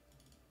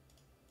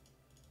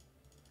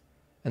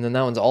 And then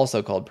that one's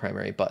also called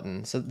primary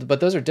button. So, but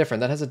those are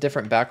different. That has a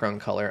different background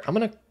color. I'm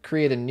going to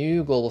create a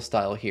new global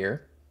style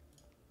here.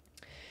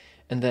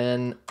 And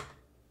then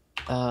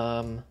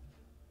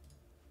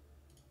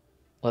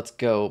let's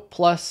go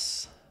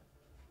plus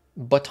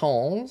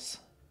buttons.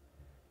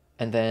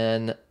 And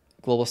then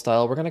global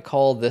style, we're going to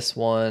call this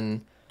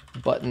one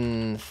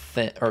button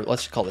thin, or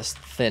let's just call this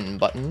thin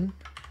button.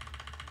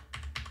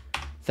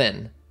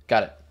 Thin.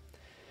 Got it.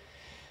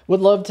 Would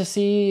love to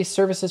see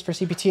services for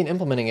CPT and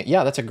implementing it.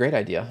 Yeah, that's a great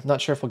idea. I'm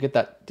not sure if we'll get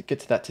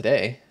to that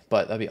today,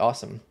 but that'd be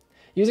awesome.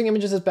 Using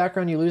images as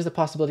background, you lose the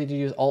possibility to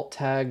use alt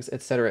tags,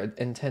 etc.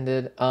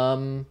 intended.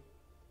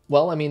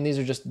 Well, I mean, these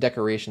are just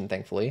decoration,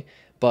 thankfully,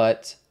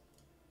 but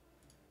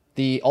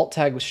the alt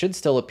tag should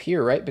still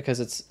appear, right? Because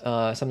it's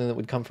something that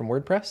would come from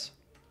WordPress.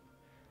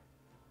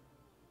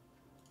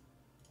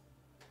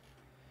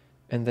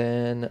 And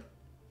then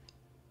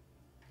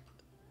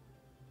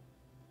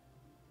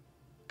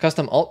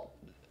custom alt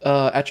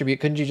attribute,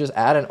 couldn't you just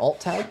add an alt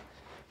tag?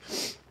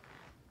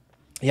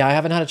 Yeah, I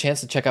haven't had a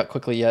chance to check out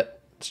quickly yet,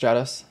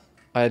 Stratos.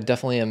 I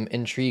definitely am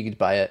intrigued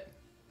by it.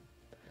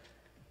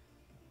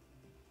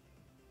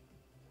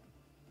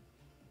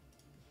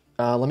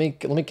 Let me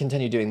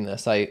continue doing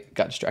this. I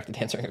got distracted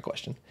answering a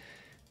question.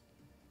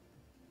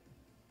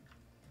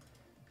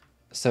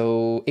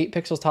 So 8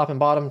 pixels top and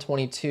bottom,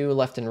 22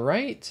 left and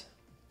right.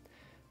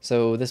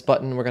 So this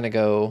button, we're going to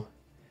go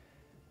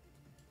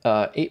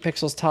 8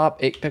 pixels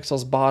top, 8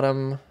 pixels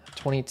bottom,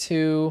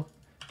 22,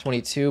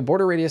 22.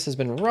 Border radius has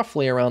been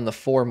roughly around the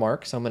 4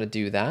 mark, so I'm going to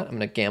do that. I'm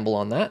going to gamble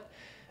on that.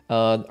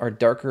 Our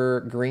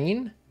darker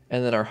green,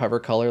 and then our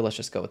hover color. Let's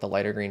just go with the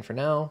lighter green for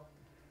now.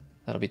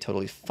 That'll be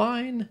totally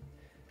fine.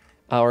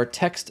 Our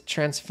text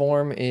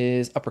transform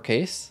is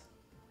uppercase.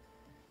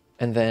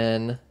 And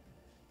then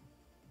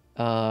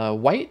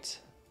white.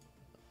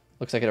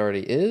 Looks like it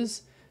already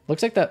is.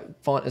 Looks like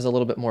that font is a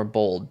little bit more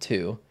bold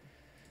too.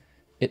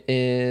 It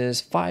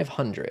is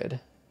 500.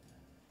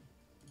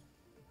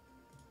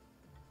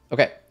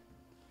 Okay.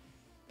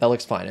 That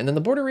looks fine. And then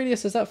the border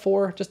radius, is that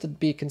 4? Just to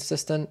be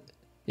consistent?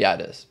 Yeah,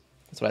 it is.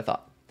 That's what I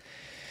thought.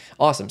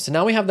 Awesome. So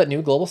now we have that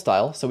new global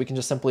style. So we can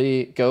just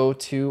simply go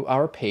to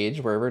our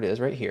page, wherever it is,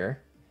 right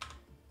here.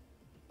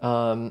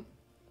 Luke,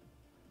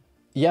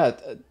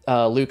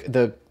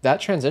 that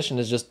transition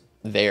is just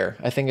there.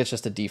 I think it's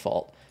just a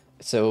default.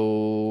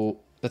 So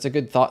that's a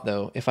good thought,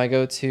 though. If I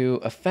go to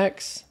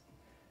effects,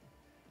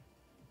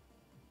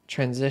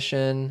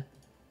 transition,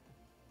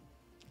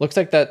 looks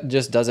like that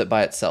just does it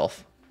by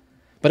itself.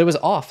 But it was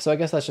off, so I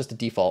guess that's just a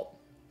default.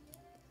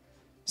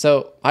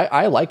 So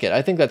I like it.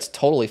 I think that's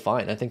totally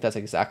fine. I think that's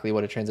exactly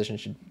what a transition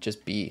should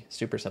just be.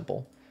 Super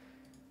simple.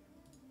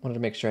 Wanted to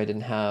make sure I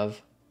didn't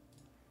have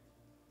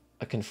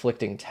a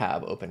conflicting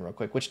tab open real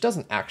quick, which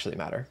doesn't actually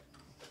matter.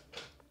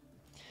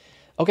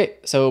 Okay,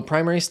 so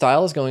primary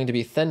style is going to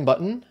be thin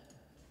button.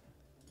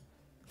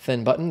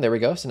 Thin button, there we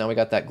go. So now we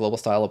got that global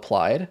style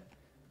applied.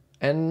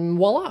 And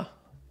voila,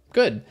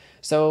 good.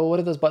 So what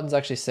do those buttons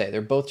actually say?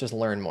 They're both just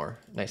learn more.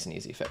 Nice and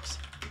easy fix.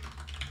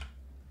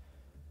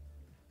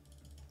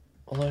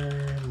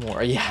 Learn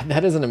more. Yeah,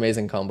 that is an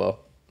amazing combo.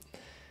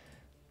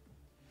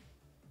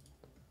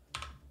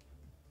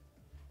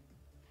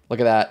 Look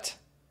at that.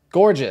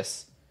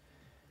 Gorgeous.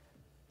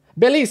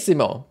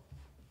 Bellissimo.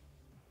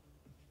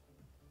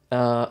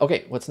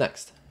 Okay, what's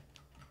next?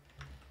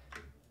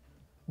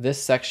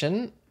 This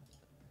section,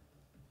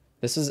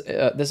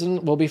 this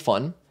one will be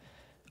fun.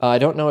 I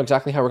don't know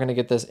exactly how we're going to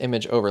get this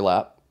image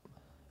overlap.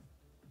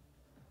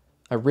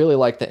 I really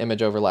like the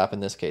image overlap in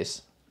this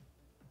case.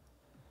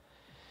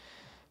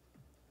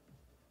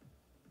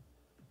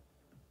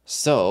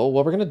 So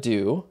what we're going to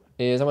do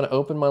is I'm going to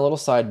open my little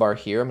sidebar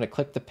here. I'm going to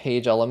click the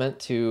page element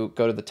to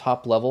go to the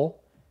top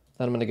level.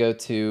 Then I'm going to go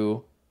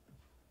to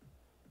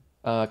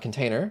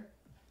container.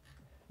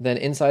 Then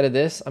inside of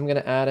this, I'm going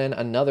to add in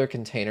another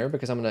container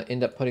because I'm going to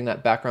end up putting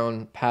that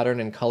background pattern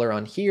and color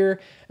on here.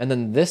 And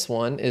then this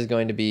one is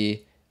going to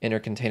be inner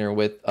container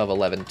width of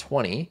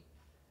 1120.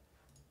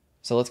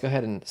 So let's go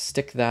ahead and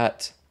stick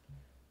that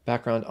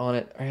background on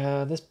it.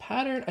 This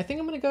pattern, I think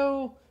I'm going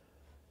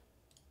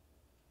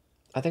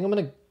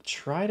to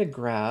try to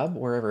grab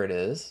wherever it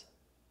is.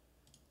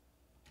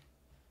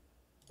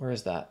 Where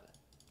is that?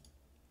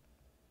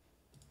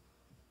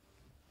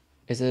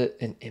 Is it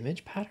an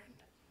image pattern?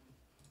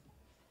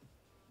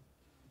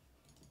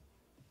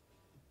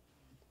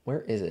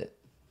 Where is it?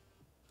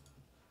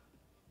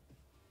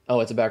 Oh,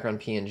 it's a background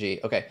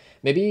PNG. Okay,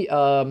 maybe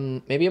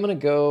I'm gonna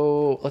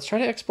go. Let's try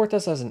to export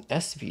this as an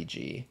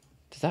SVG.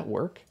 Does that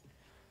work?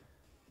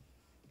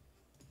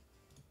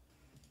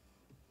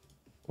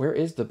 Where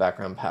is the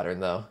background pattern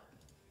though?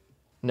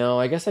 No,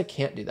 I guess I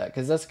can't do that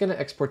because that's gonna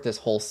export this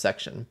whole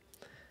section.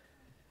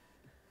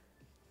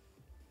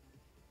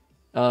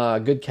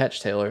 Good catch,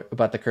 Taylor,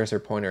 about the cursor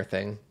pointer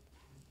thing.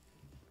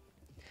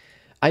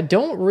 I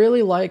don't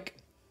really like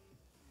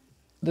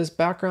this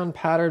background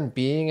pattern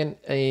being in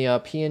a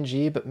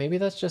PNG, but maybe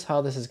that's just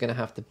how this is going to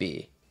have to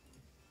be.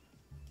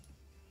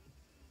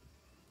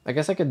 I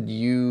guess I could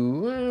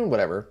use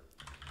whatever.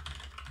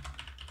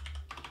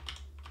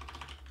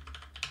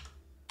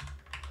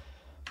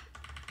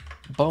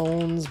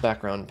 Bones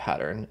background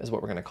pattern is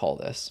what we're going to call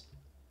this.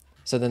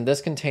 So then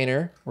this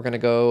container, we're going to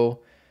go,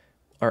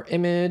 our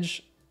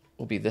image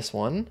will be this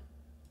one.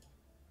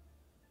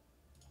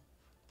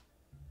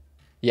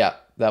 Yeah,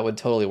 that would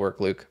totally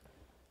work, Luke.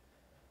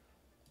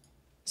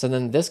 So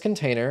then this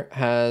container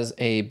has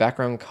a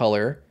background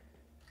color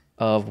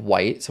of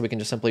white. So we can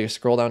just simply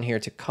scroll down here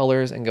to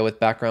colors and go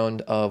with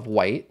background of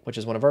white, which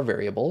is one of our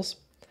variables.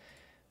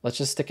 Let's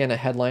just stick in a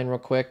headline real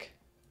quick.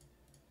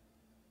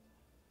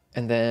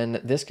 And then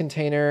this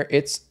container,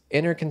 its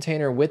inner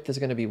container width is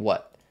going to be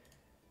what?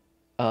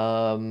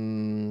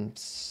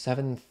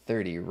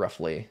 730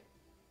 roughly.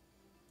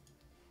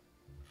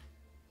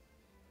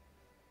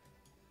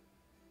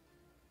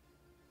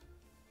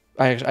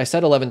 I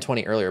said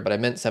 1120 earlier, but I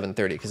meant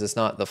 730 because it's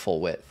not the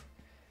full width.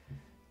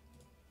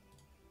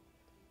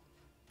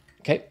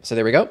 Okay, so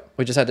there we go.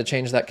 We just had to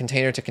change that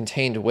container to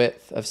contained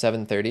width of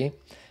 730.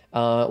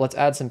 Let's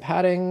add some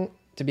padding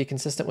to be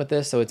consistent with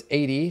this. So it's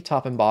 80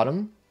 top and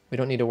bottom. We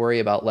don't need to worry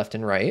about left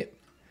and right.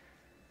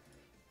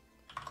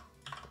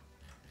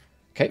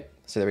 Okay,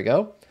 so there we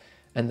go.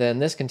 And then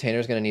this container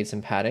is going to need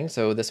some padding.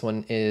 So this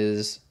one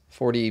is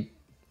 40,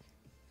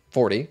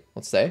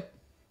 let's say.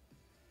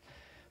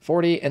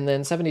 40 and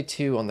then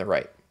 72 on the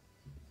right.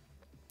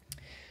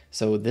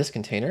 So this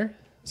container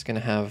is going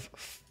to have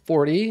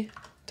 40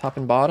 top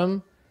and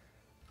bottom.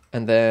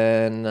 And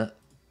then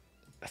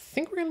I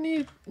think we're going to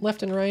need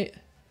left and right.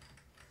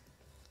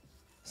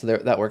 So there,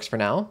 that works for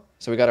now.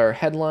 So we got our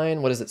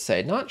headline. What does it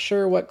say? Not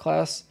sure what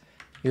class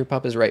your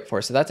pup is right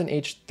for. So that's an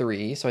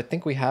H3. So I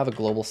think we have a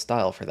global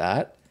style for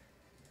that.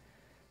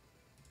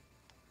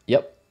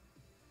 Yep.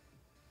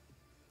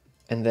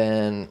 And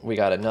then we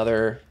got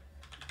another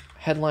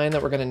headline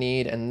that we're going to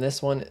need. And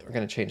this one, we're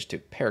going to change to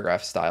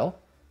paragraph style.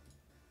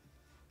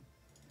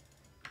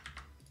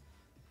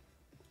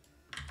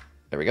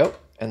 There we go.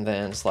 And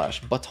then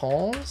slash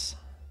buttons.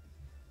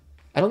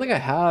 I don't think I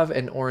have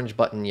an orange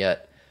button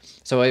yet.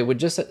 So I would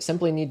just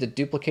simply need to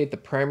duplicate the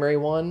primary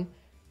one.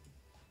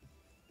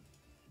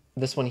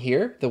 This one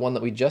here, the one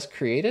that we just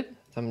created.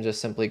 So I'm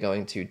just simply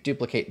going to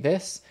duplicate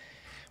this.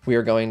 We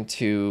are going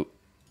to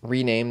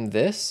rename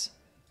this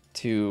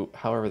to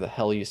however the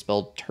hell you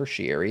spelled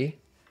tertiary.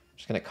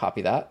 Just going to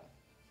copy that.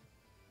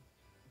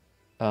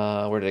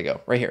 Where did it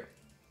go? Right here.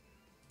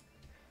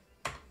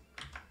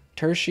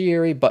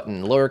 Tertiary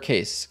button,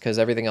 lowercase, because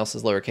everything else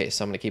is lowercase,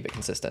 so I'm going to keep it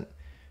consistent.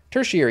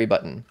 Tertiary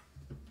button.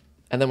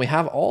 And then we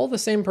have all the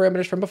same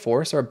parameters from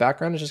before, so our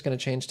background is just going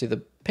to change to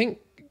the pink,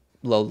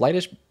 low,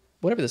 lightish,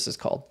 whatever this is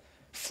called.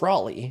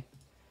 Frawly.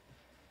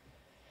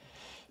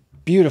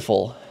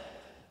 Beautiful.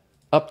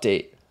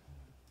 Update.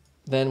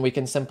 Then we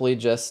can simply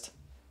just,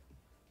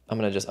 I'm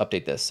going to just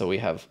update this so we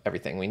have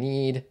everything we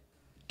need.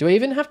 Do I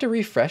even have to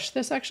refresh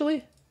this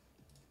actually?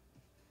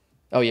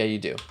 Oh yeah, you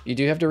do. You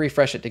do have to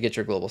refresh it to get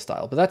your global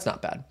style, but that's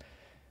not bad.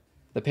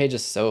 The page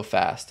is so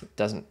fast, it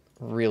doesn't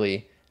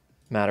really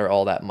matter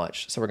all that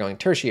much. So we're going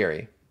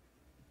tertiary.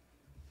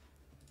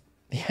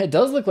 Yeah, it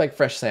does look like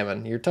fresh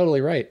salmon. You're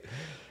totally right.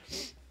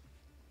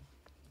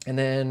 And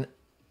then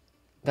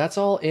that's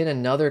all in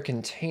another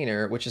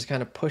container, which is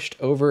kind of pushed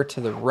over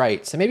to the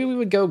right. So maybe we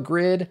would go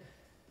grid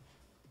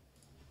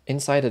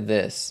inside of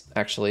this,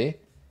 actually.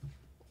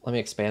 Let me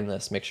expand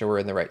this, make sure we're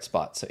in the right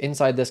spot. So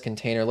inside this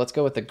container, let's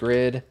go with the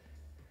grid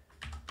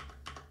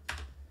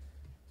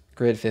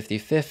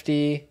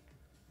 50-50.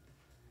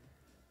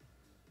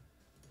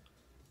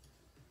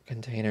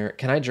 Container.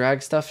 Can I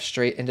drag stuff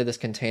straight into this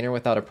container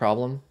without a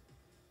problem?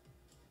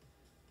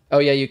 Oh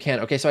yeah, you can.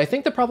 Okay, so I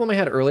think the problem I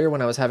had earlier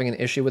when I was having an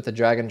issue with the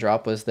drag and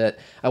drop was that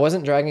I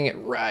wasn't dragging it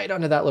right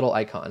onto that little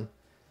icon.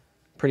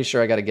 Pretty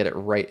sure I got to get it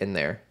right in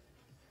there.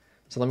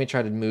 So let me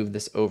try to move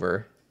this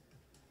over.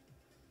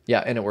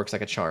 Yeah, and it works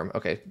like a charm.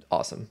 Okay,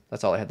 awesome.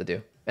 That's all I had to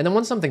do. And then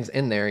once something's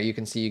in there, you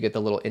can see you get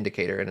the little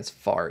indicator and it's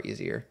far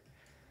easier.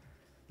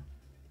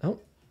 Oh.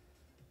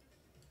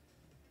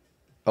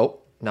 Oh,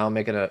 now I'm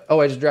making a... Oh,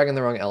 I just dragged in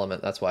the wrong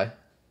element. That's why.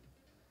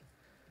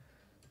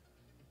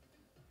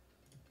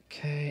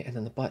 Okay, and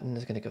then the button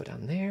is going to go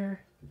down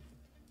there.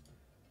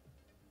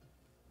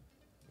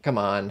 Come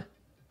on.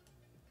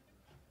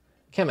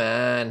 Come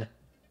on.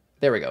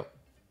 There we go.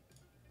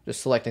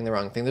 Just selecting the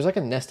wrong thing. There's like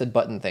a nested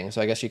button thing,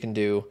 so I guess you can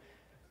do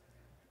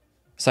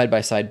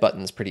side-by-side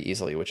buttons pretty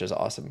easily, which is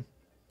awesome.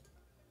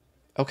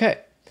 Okay.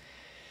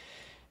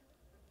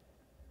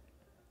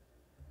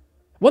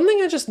 One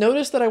thing I just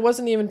noticed that I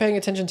wasn't even paying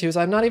attention to is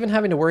I'm not even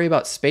having to worry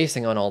about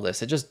spacing on all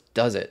this. It just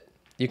does it.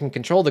 You can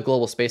control the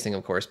global spacing,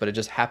 of course, but it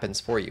just happens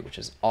for you, which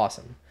is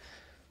awesome.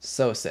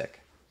 So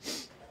sick.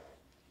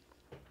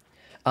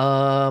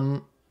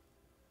 I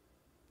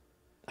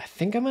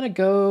think I'm going to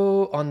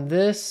go on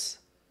this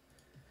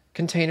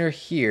container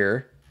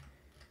here.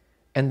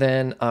 And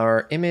then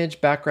our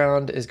image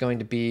background is going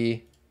to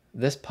be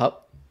this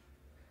pup.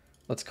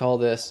 Let's call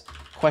this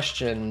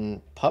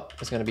question pup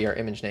is going to be our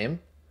image name.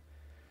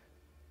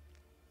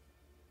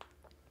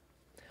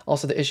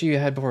 Also, the issue you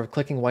had before with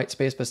clicking white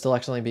space but still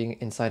accidentally being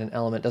inside an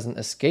element doesn't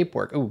escape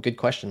work. Oh, good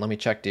question. Let me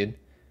check, dude.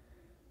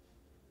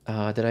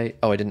 Did I?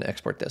 Oh, I didn't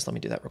export this. Let me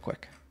do that real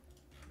quick.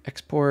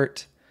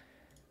 Export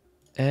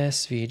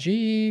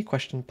SVG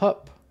question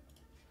pup.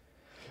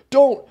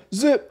 Don't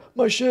zip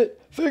my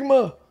shit,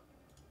 Figma.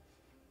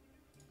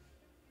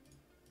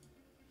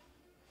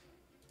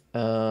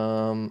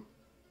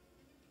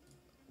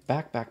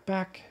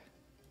 Back.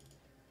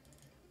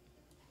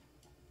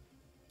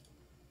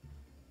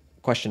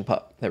 Question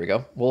pup. There we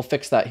go. We'll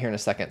fix that here in a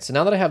second. So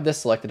now that I have this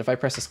selected, if I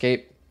press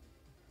escape,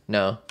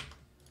 no.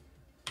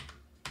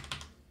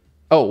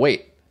 Oh,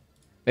 wait.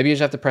 Maybe you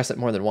just have to press it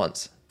more than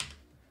once.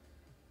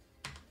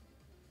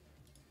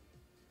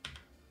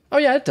 Oh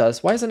yeah, it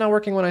does. Why is it not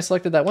working when I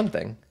selected that one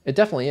thing? It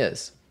definitely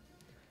is.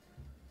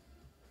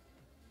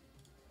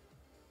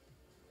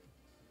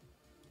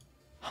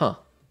 Huh.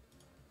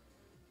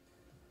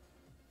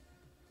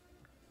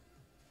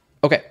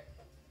 Okay.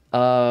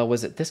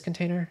 Was it this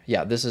container?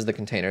 Yeah, this is the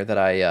container that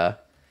I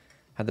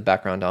had the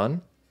background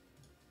on.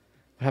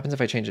 What happens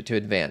if I change it to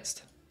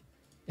advanced?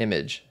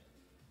 Image.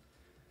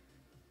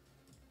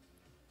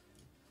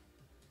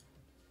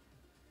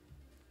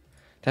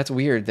 That's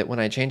weird that when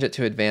I change it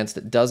to advanced,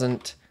 it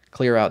doesn't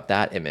clear out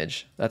that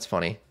image. That's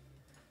funny.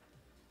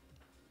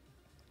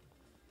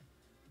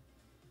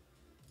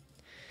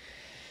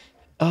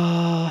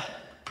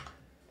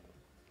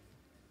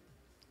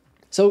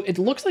 So it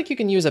looks like you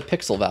can use a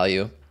pixel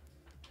value.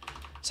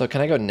 So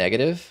can I go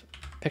negative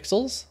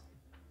pixels?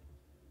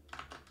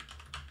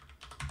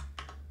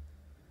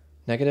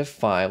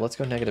 -5. Let's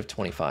go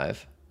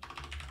 -25.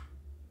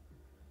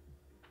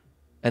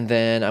 And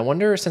then I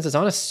wonder, since it's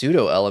on a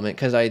pseudo element,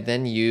 could I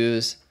then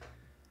use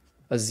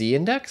a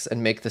z-index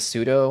and make the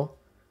pseudo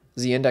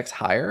z-index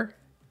higher?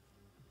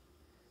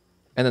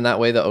 And then that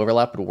way the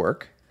overlap would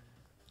work.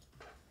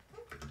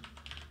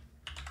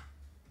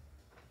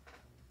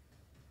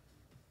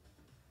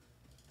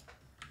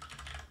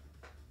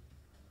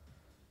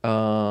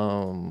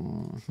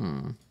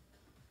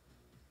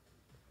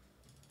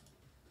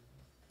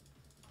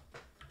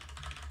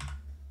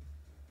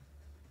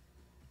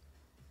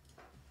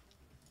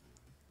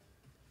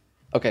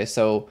 Okay,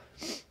 so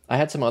I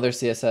had some other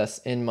CSS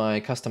in my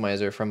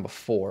customizer from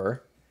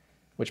before,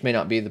 which may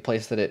not be the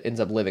place that it ends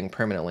up living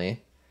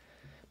permanently.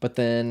 But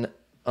then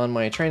on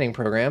my training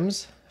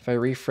programs, if I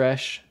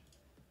refresh,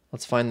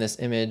 let's find this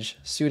image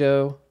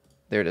pseudo.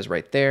 There it is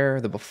right there,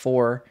 the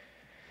before.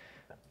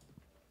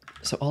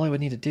 So all I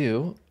would need to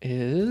do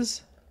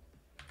is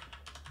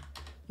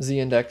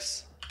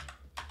z-index.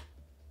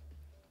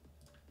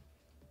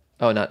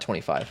 Oh, not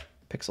 25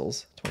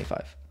 pixels,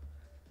 25.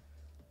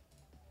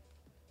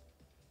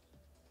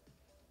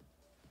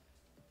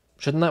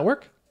 Shouldn't that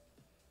work?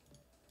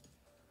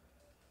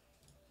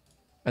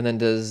 And then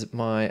does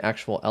my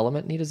actual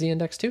element need a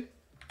z-index too?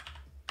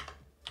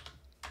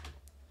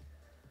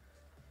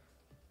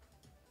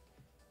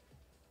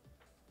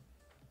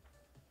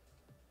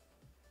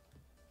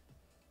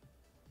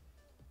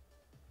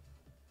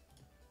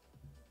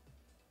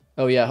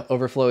 Oh yeah,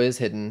 overflow is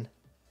hidden.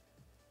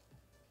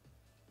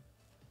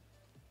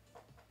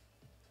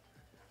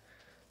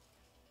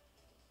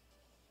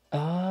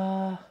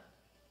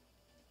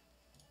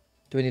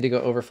 Do we need to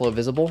go overflow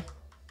visible?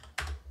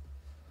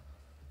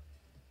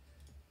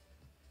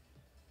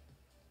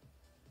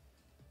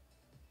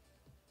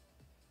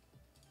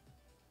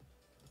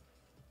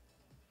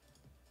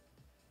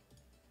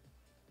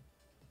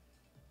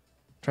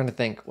 Trying to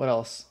think, what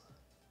else?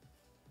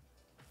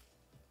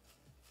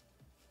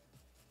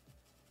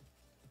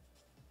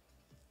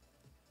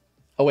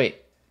 Oh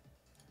wait,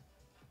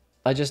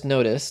 I just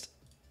noticed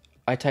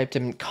I typed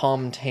in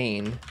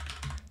contain,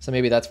 so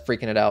maybe that's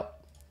freaking it out.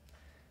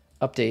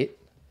 Update,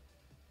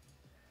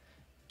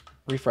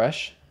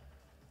 refresh.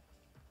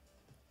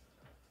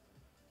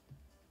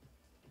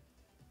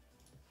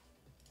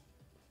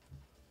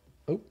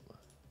 Oh.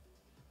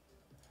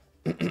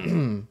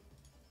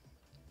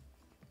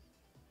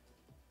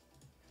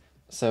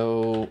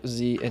 So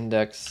Z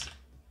index,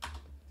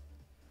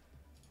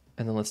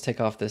 and then let's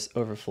take off this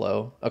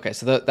overflow. Okay,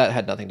 so that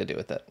had nothing to do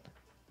with it.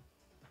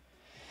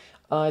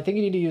 I think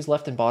you need to use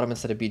left and bottom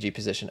instead of BG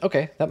position.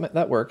 Okay,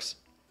 that works.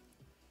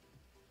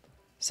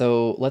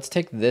 So let's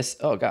take this,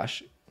 oh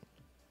gosh.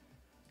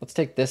 Let's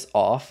take this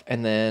off,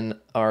 and then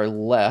our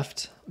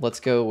left, let's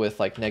go with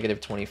like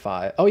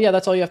 -25. Oh yeah,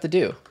 that's all you have to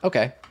do.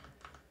 Okay.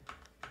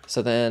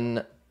 So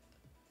then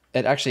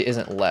it actually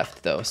isn't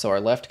left though. So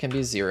our left can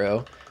be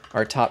 0.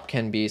 Our top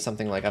can be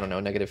something like, I don't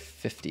know,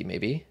 -50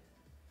 maybe.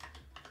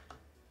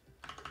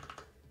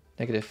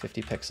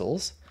 -50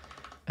 pixels.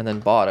 And then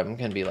bottom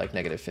can be like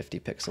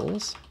 -50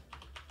 pixels.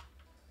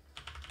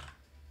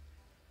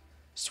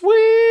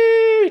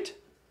 Sweet!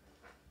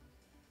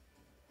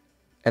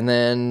 And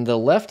then the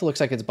left looks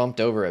like it's bumped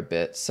over a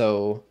bit.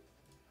 So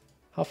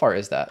how far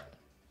is that?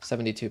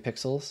 72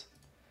 pixels.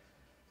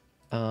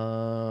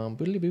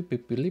 Boodly boo,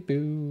 boodly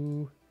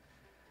boo.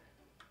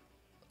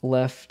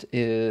 Left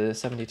is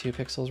 72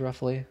 pixels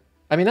roughly.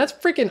 I mean, that's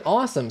freaking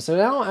awesome. So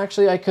now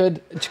actually I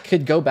could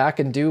go back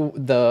and do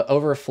the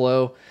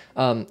overflow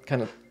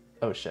kind of,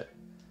 oh shit,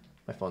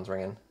 my phone's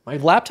ringing. My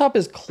laptop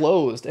is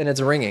closed and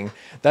it's ringing.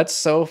 That's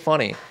so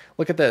funny.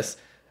 Look at this.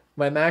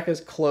 My Mac is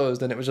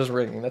closed and it was just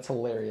ringing. That's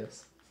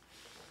hilarious.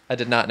 I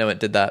did not know it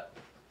did that.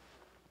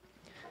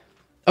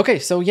 Okay,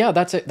 so yeah,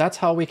 that's it. That's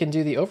how we can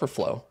do the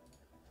overflow.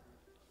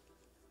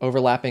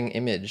 Overlapping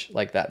image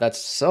like that. That's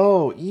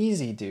so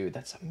easy, dude.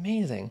 That's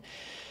amazing.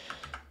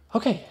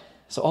 Okay,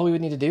 so all we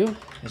would need to do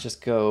is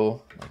just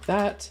go like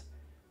that.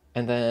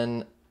 And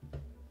then,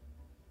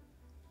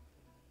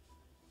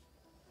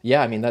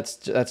 yeah, I mean, that's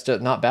just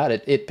not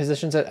bad. It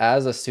positions it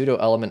as a pseudo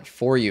element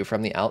for you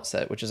from the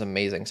outset, which is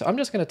amazing. So I'm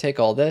just gonna take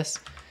all this,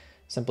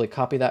 simply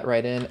copy that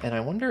right in. And I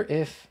wonder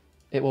if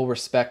it will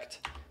respect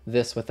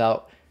this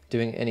without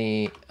doing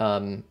any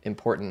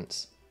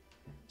importance.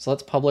 So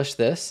let's publish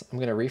this. I'm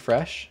gonna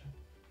refresh.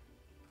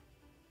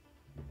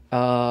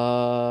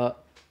 And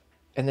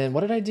then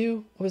what did I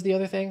do? What was the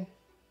other thing?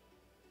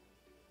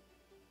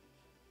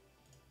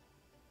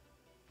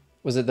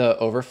 Was it the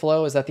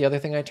overflow? Is that the other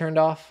thing I turned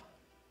off?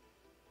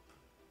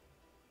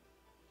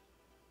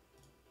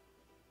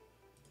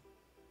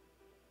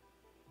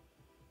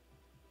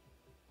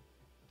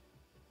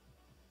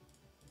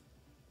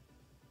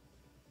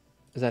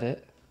 Is that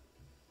it?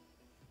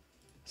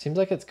 Seems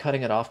like it's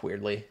cutting it off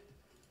weirdly.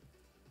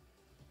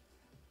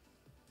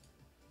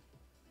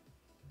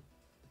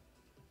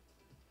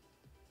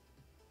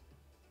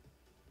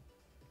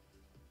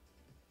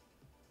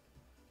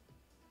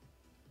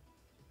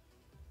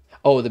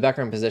 Oh, the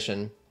background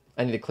position.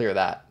 I need to clear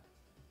that.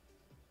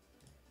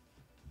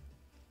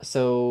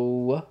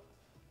 So,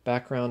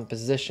 background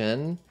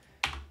position.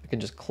 I can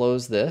just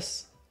close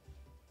this.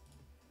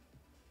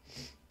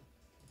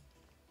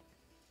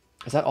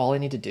 Is that all I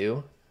need to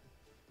do?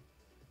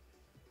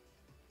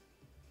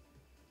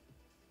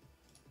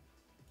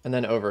 And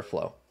then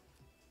overflow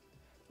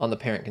on the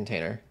parent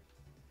container.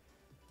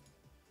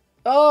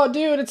 Oh,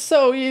 dude, it's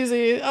so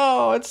easy.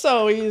 Oh, it's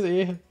so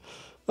easy.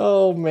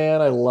 Oh, man,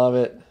 I love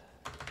it.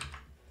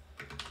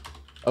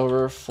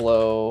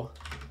 Overflow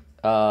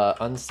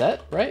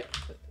unset, right?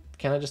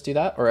 Can I just do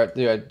that? Or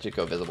do I just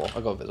go visible?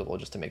 I'll go visible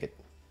just to make it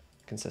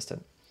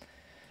consistent.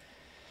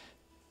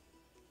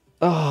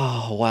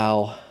 Oh,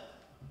 wow.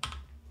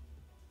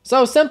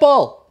 So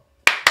simple.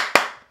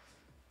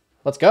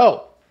 Let's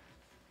go.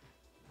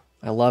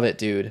 I love it,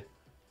 dude.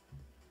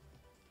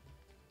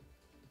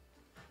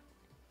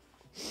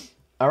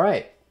 All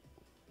right.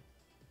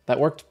 That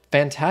worked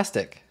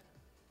fantastic.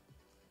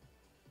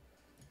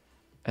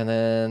 And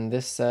then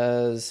this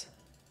says,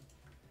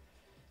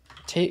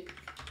 take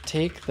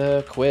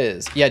the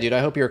quiz. Yeah, dude, I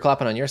hope you were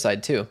clapping on your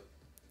side too.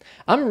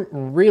 I'm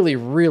really,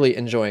 really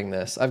enjoying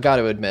this. I've got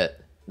to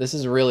admit, this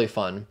is really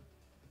fun.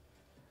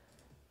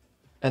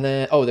 And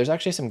then, oh, there's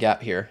actually some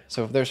gap here.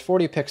 So if there's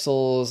 40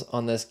 pixels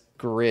on this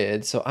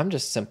grid, so I'm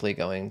just simply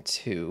going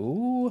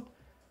to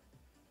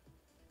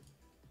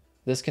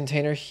this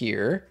container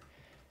here,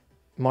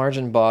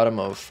 margin bottom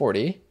of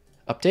 40,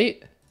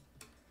 update,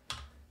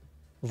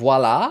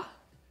 voila.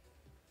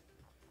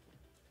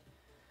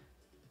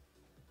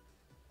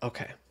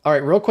 Okay, all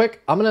right, real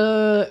quick, I'm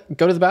gonna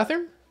go to the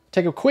bathroom,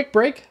 take a quick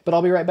break, but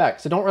I'll be right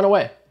back, so don't run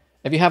away.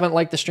 If you haven't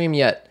liked the stream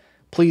yet,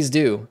 please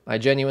do. I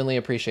genuinely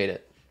appreciate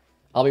it.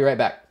 I'll be right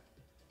back.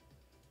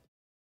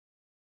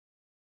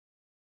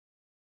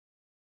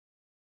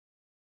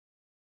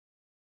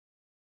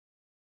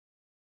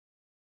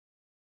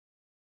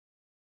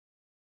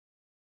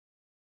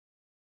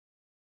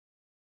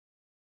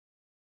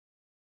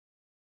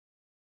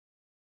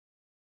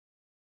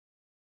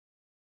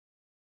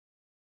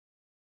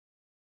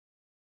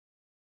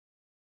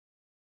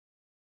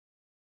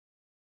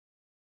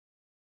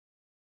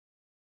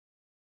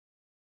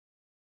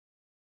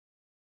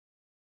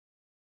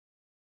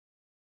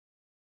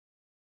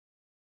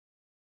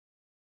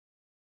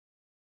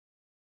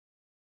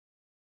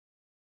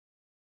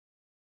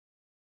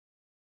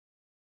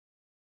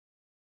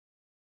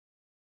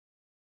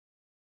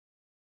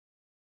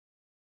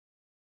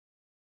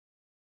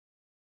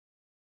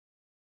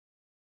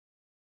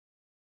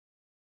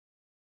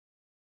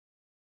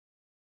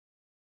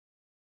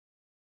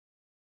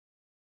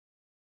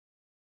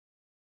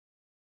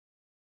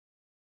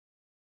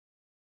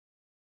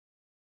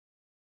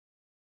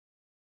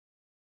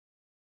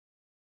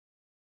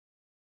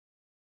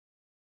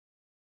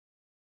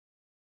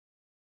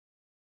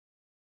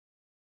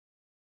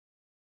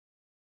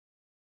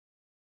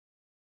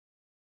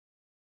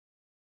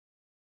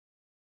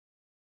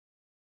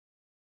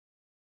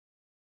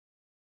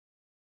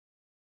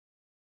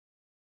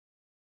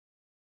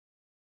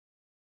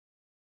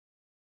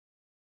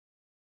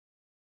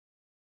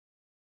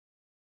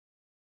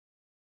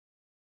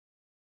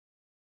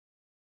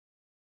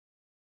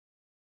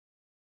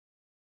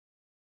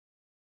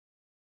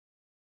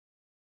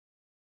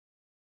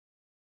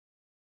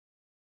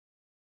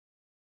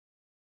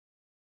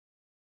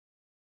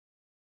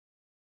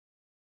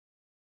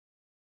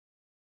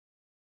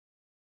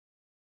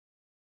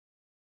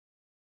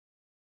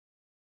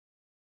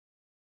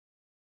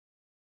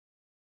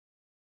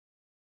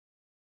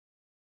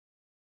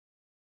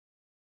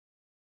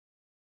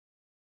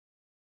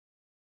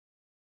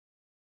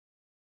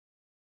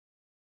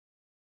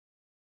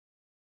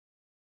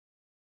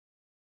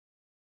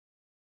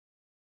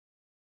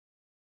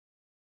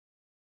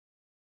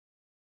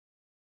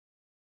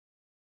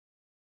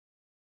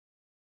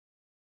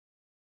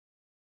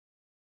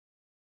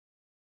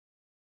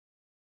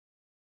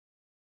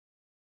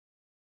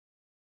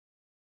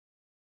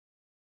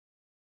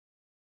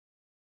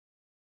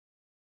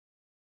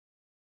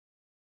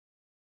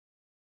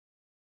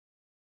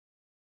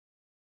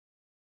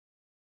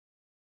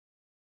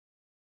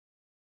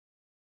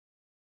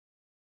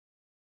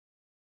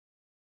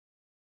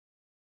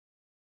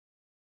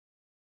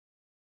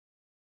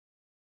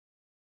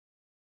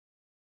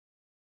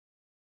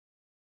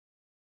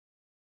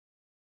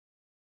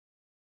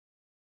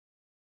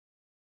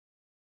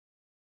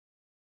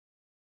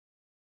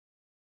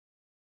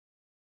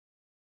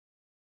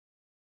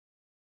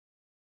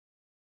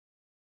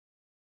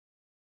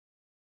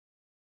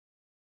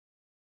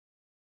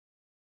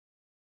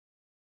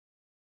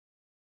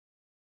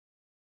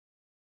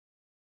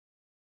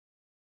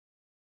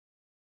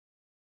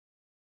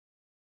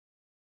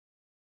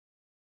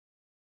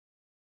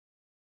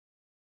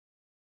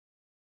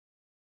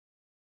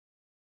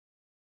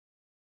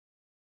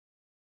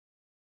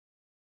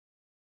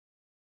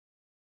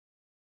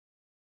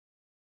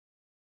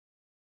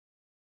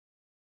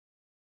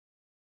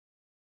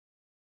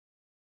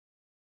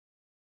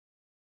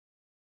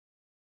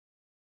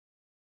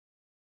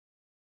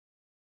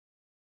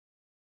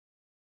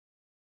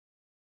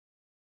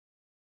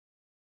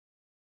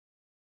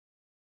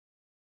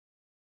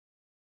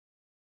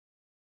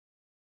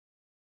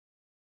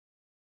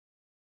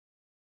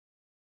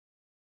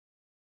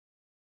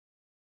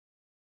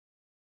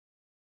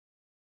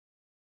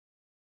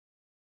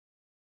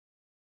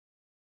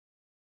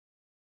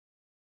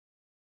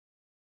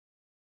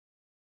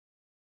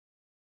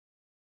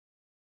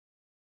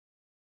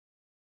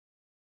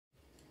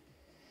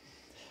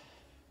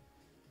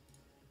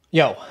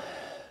 Yo,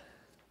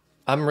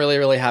 I'm really,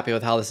 really happy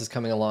with how this is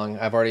coming along.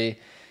 I've already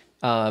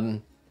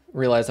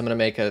realized I'm going to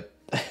make a,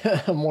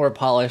 a more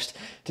polished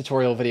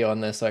tutorial video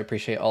on this, so I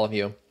appreciate all of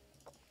you.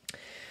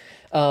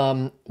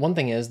 One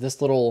thing is,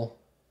 this little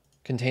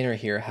container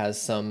here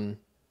has some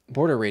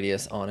border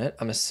radius on it.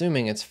 I'm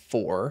assuming it's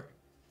 4.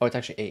 Oh, it's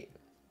actually 8.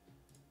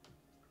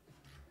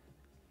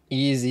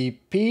 Easy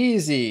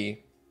peasy.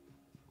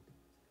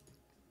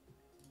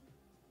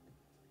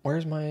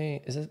 Where's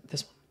my, is it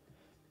this one?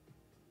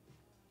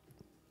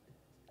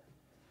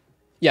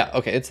 Yeah,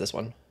 okay, it's this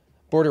one.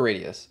 Border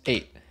radius,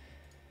 8.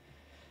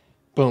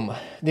 Boom.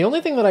 The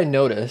only thing that I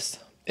noticed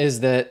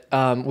is that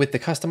with the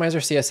customizer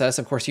CSS,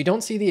 of course, you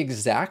don't see the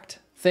exact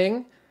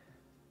thing.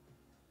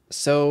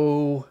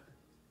 So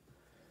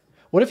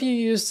what if you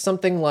used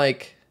something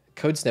like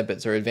code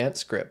snippets or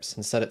advanced scripts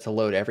and set it to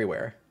load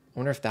everywhere? I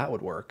wonder if that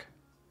would work.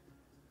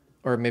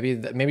 Or maybe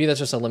that's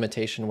just a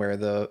limitation where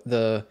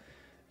the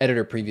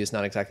editor preview is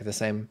not exactly the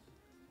same.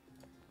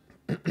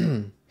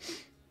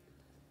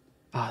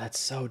 Oh, that's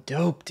so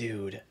dope,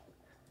 dude.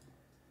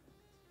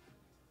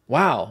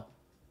 Wow.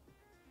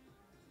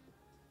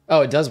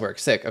 Oh, it does work.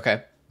 Sick.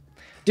 Okay.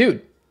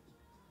 Dude.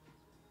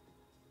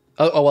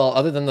 Oh, well,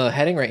 other than the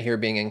heading right here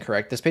being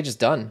incorrect, this page is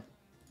done.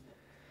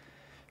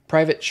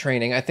 private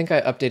training. I think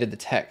I updated the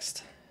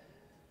text.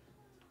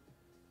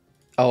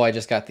 Oh, I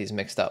just got these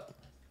mixed up.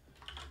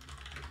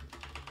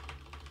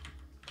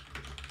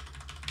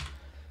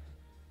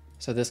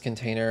 So this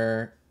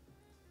container,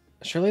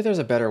 surely there's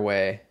a better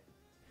way.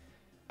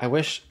 I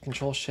wish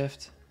Control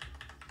Shift.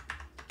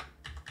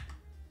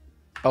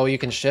 Oh, you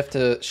can shift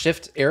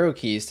arrow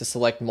keys to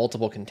select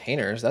multiple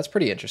containers. That's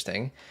pretty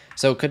interesting.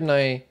 So could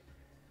I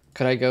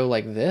go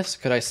like this?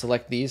 Could I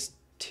select these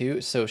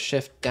two? So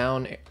shift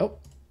down, oh,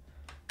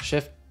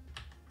 shift.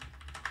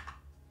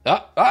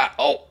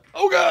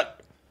 Oh God.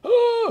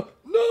 Oh,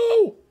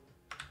 no.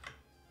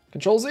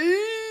 Control Z.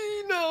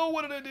 No,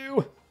 what did I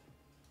do?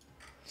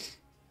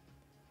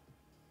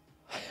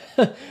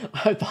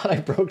 I thought I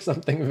broke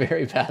something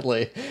very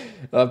badly.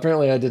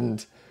 Apparently I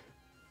didn't.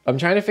 I'm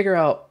trying to figure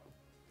out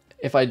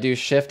if I do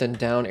shift and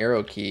down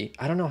arrow key.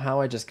 I don't know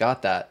how I just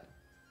got that.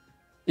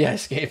 Yeah,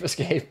 escape.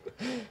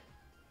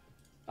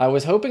 I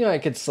was hoping I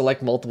could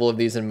select multiple of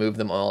these and move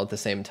them all at the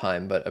same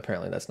time, but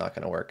apparently that's not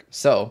going to work.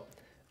 So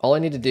all I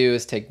need to do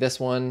is take this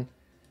one,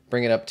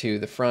 bring it up to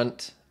the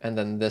front, and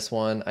then this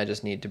one, I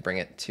just need to bring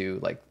it to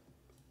like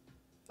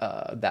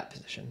that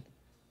position.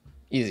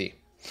 Easy.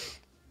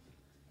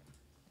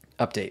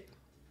 Update.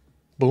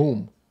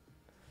 Boom.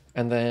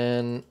 And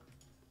then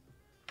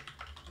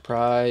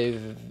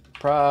private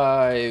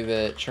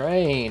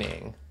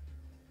training.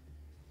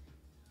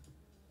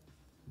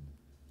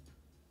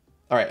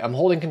 All right, I'm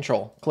holding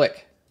control.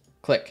 Click.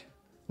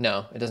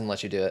 No, it doesn't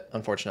let you do it,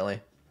 unfortunately.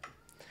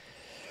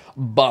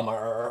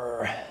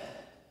 Bummer.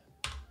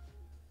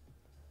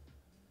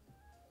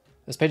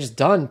 This page is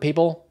done,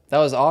 people. That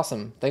was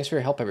awesome. Thanks for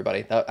your help,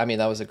 everybody. That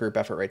was a group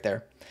effort right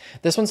there.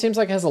 This one seems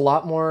like it has a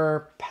lot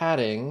more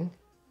padding.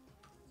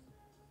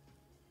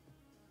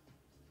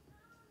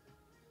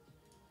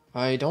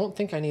 I don't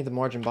think I need the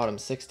margin bottom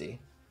 60.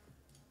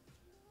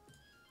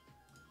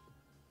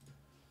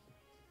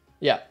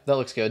 Yeah, that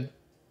looks good.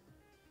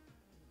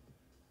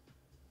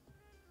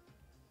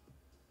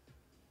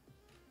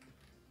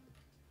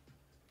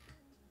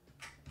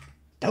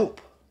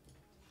 Dope.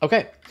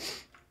 Okay.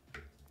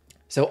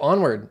 So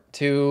onward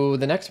to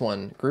the next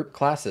one, group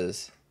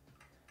classes.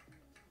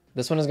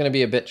 This one is going to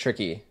be a bit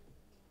tricky.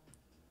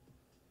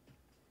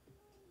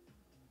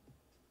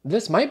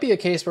 This might be a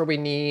case where we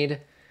need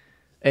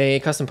a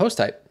custom post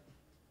type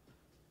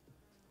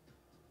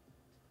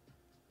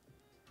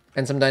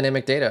and some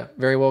dynamic data.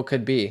 Very well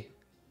could be.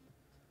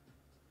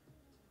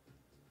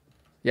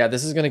 Yeah,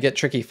 this is going to get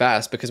tricky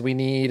fast because we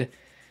need...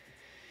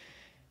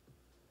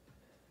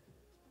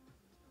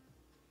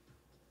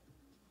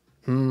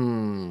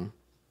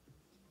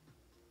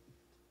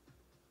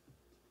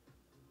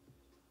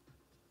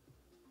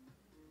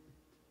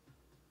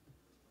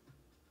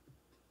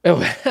 Oh,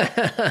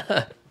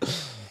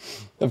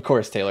 of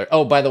course, Taylor.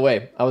 Oh, by the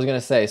way, I was going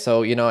to say,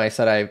 so, you know, I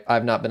said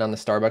I've not been on the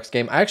Starbucks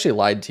game. I actually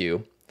lied to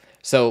you.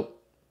 So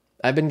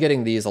I've been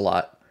getting these a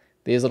lot.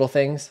 These little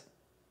things.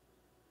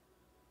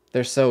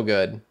 They're so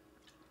good.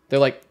 They're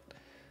like,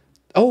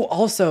 oh,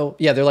 also,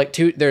 yeah, they're like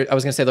I was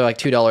going to say they're like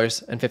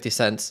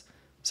 $2.50.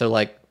 So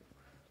like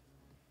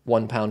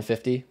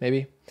 £1.50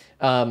 maybe.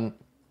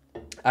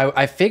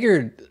 I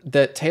figured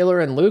that Taylor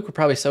and Luke were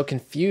probably so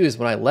confused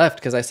when I left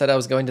because I said I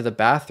was going to the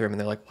bathroom and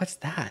they're like, what's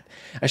that?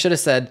 I should have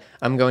said,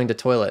 I'm going to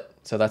toilet.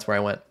 So that's where I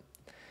went.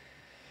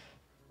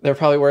 They're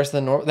probably worse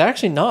than normal. They're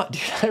actually not,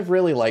 dude. I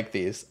really like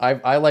these.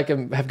 I like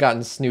them, have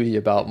gotten snooty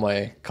about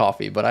my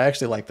coffee, but I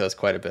actually like those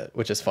quite a bit,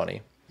 which is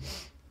funny.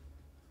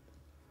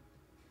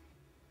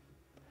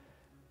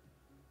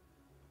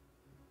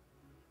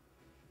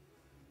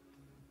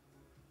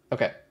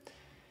 Okay.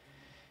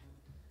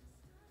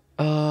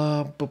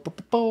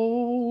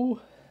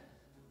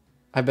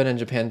 I've been in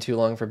Japan too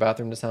long for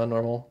bathroom to sound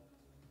normal.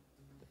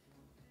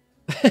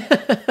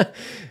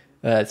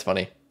 That's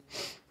funny.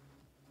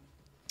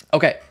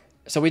 Okay,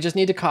 so we just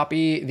need to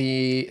copy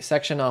the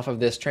section off of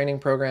this training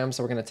program.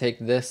 So we're going to take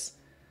this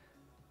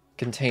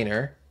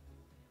container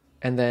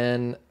and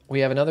then we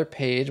have another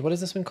page. What is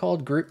this one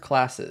called? Group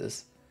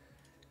classes.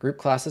 Group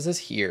classes is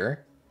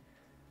here.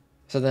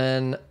 So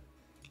then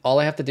all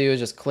I have to do is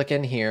just click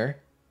in here,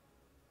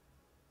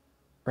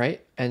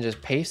 right? And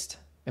just paste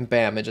and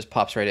bam, it just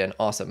pops right in.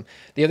 Awesome.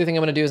 The other thing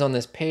I'm going to do is on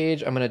this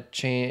page, I'm going to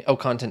change, oh,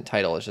 content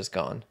title is just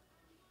gone.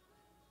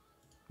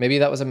 Maybe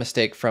that was a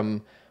mistake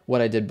from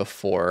what I did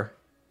before.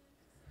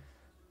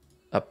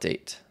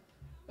 Update.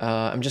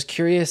 I'm just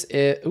curious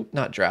if, oop,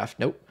 not draft,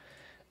 nope.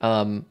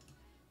 I'm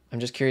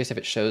just curious if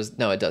it shows,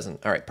 no, it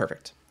doesn't. All right,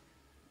 perfect.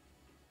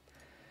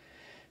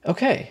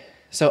 Okay,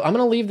 so I'm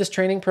going to leave this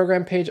training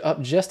program page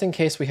up just in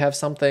case we have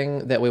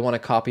something that we want to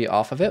copy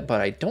off of it,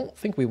 but I don't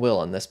think we will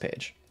on this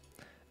page.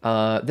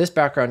 This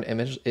background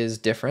image is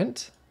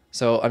different,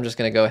 so I'm just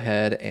going to go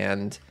ahead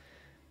and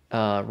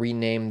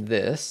rename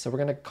this. So we're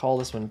going to call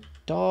this one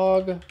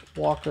Dog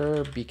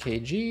Walker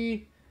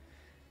BKG,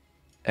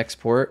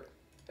 export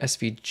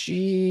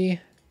SVG.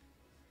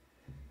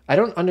 I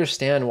don't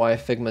understand why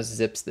Figma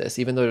zips this,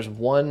 even though there's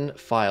one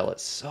file.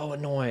 It's so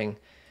annoying.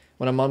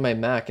 When I'm on my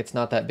Mac, it's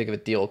not that big of a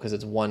deal because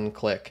it's one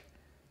click.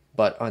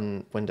 but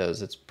on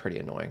Windows, it's pretty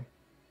annoying.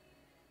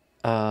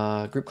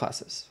 Group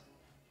classes.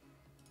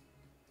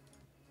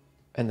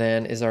 And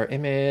then is our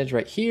image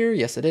right here?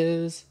 Yes, it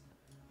is.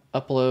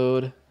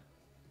 Upload.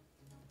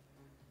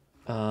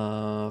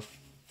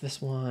 This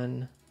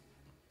one.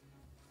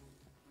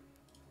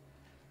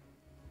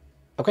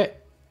 Okay.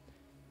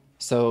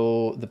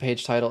 So the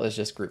page title is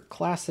just group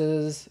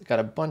classes. Got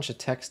a bunch of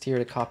text here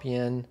to copy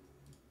in.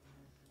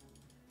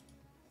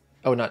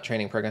 Oh, not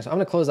training programs. I'm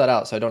going to close that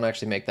out so I don't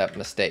actually make that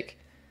mistake.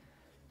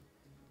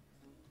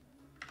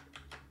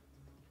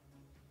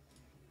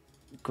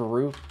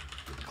 Group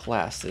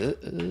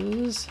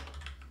classes.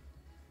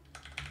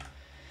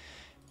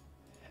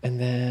 And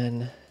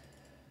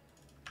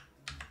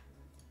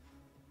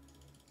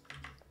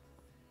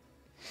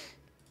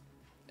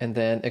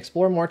then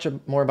explore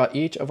more about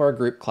each of our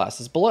group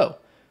classes below.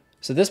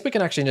 So this we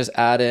can actually just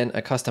add in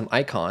a custom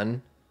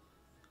icon,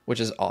 which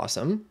is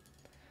awesome.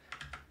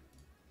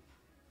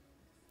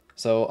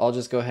 So I'll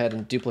just go ahead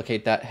and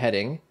duplicate that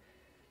heading.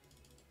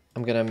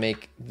 I'm gonna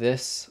make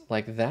this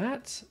like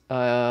that.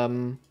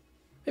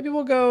 Maybe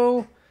we'll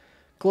go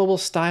global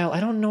style. I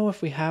don't know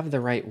if we have the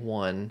right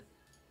one.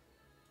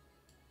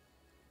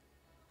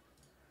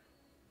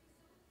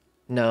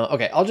 No,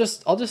 okay, I'll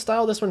just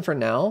style this one for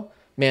now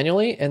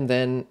manually, and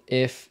then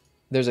if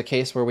there's a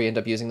case where we end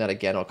up using that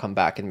again, I'll come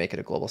back and make it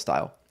a global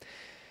style.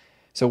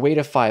 So weight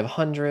of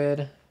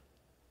 500.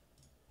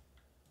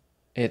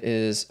 It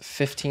is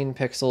 15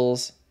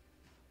 pixels.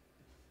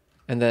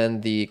 And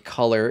then the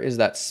color is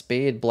that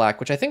spade black,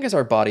 which I think is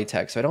our body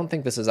text. So I don't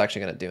think this is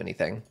actually going to do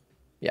anything.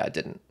 Yeah, it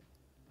didn't.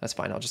 That's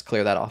fine. I'll just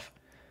clear that off.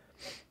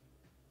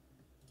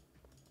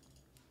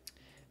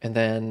 And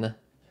then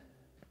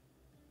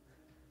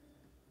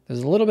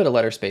there's a little bit of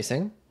letter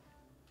spacing.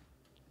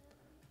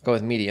 Go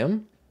with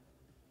medium.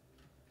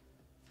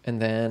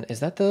 And then is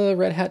that the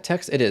red hat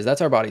text? It is.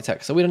 That's our body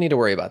text. So we don't need to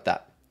worry about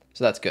that.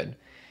 So that's good.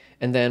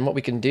 And then what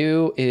we can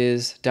do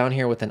is down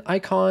here with an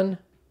icon,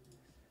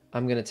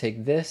 I'm going to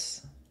take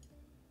this,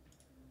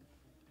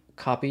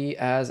 copy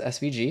as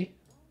SVG,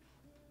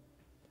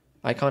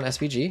 icon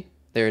SVG,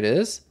 there it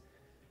is.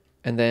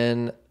 And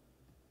then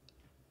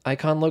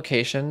icon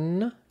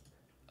location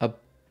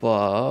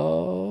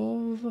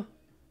above.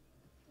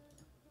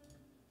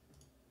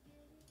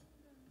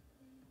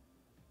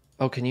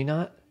 Oh, can you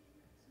not?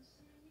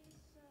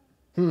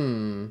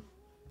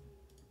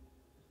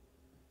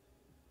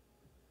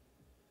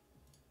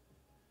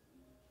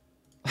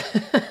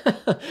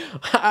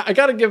 I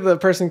gotta give the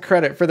person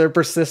credit for their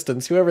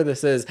persistence, whoever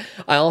this is.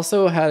 I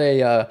also had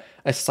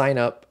a sign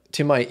up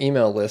to my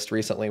email list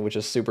recently, which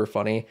is super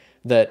funny,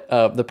 that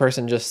the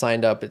person just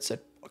signed up. It said,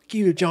 "Fuck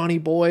you, Johnny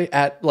boy,"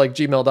 at like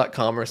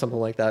gmail.com or something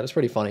like that. It's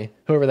pretty funny.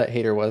 Whoever that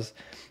hater was,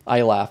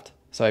 I laughed.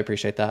 So I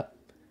appreciate that.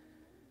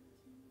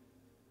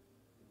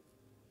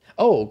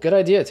 Oh, good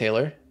idea,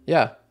 Taylor.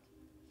 Yeah.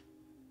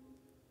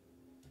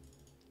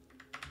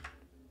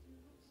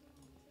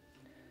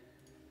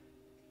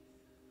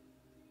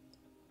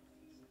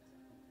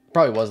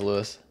 Probably was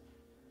Lewis.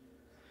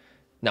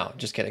 No,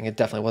 just kidding. It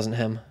definitely wasn't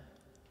him.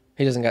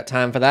 He doesn't got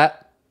time for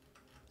that.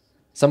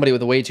 Somebody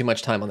with way too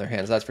much time on their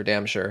hands, that's for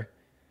damn sure.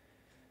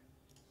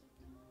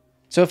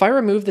 So if I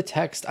remove the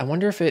text, I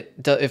wonder if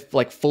it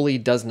like fully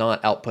does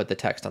not output the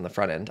text on the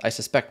front end. I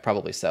suspect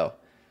probably so.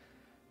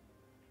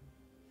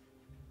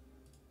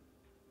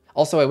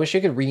 Also, I wish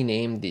I could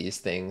rename these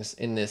things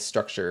in this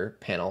structure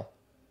panel.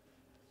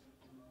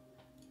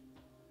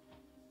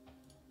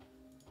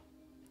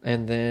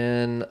 And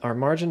then our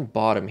margin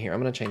bottom here, I'm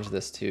going to change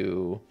this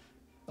to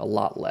a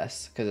lot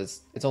less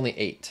because it's only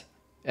 8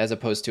 as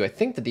opposed to, I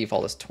think the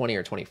default is 20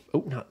 or 20.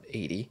 Oh, not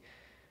 80.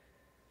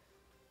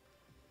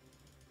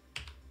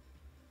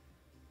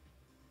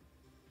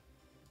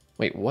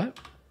 Wait, what?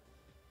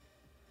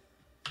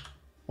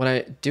 When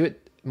I do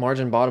it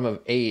margin bottom of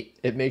 8,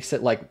 it makes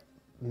it like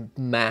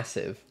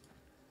massive.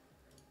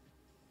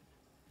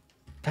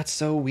 That's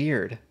so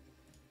weird.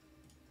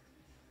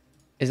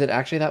 Is it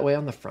actually that way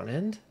on the front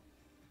end?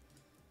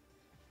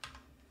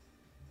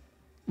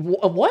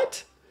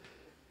 What?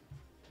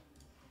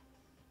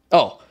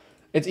 Oh,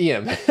 it's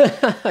EM.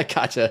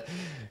 Gotcha.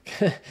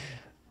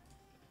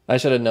 I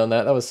should have known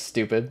that. That was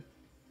stupid.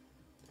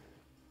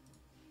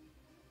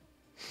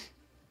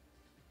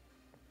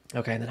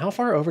 Okay, and then how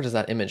far over does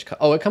that image come?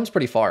 Oh, it comes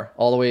pretty far,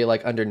 all the way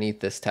like underneath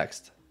this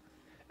text.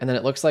 And then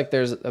it looks like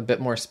there's a bit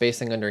more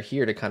spacing under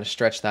here to kind of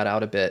stretch that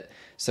out a bit.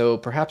 So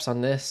perhaps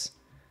on this,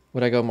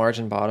 would I go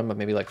margin bottom of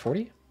maybe like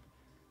 40?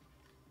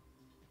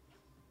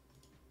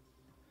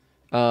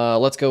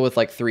 Let's go with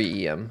like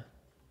 3 EM.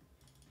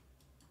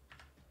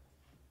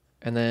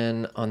 And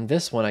then on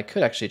this one, I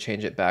could actually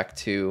change it back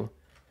to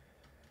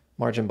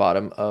margin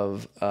bottom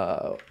of,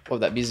 what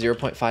would that be,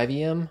 0.5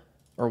 EM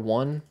or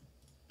 1?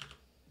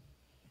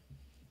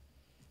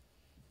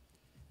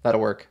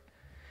 That'll work.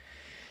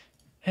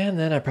 And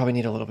then I probably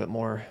need a little bit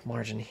more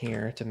margin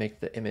here to make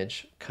the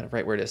image kind of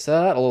right where it is. So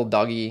that little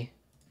doggy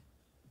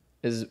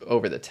is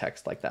over the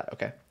text like that.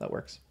 Okay, that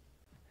works.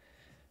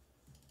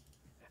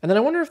 And then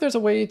I wonder if there's a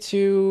way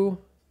to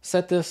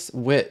set this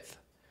width.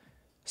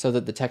 so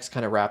that the text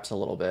kind of wraps a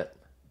little bit.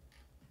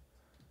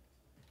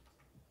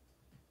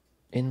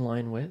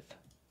 Inline width?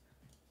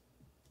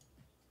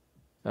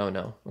 Oh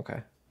no,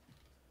 okay.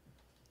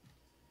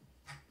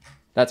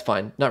 That's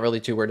fine. Not really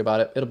too worried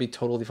about it. It'll be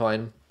totally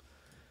fine.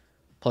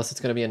 Plus,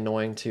 it's going to be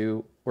annoying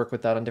to work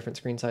with that on different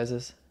screen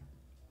sizes.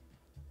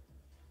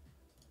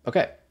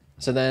 Okay,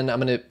 so then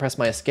I'm going to press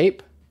my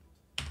escape.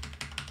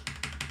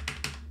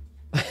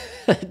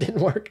 It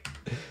didn't work.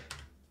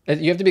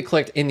 You have to be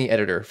clicked in the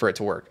editor for it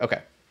to work.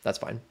 Okay, that's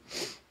fine.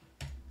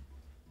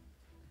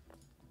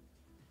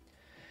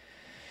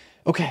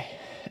 Okay.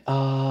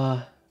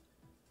 Now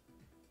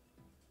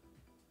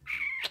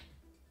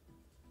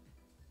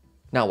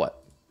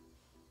what?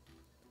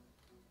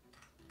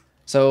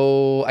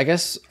 So I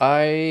guess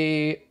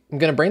I'm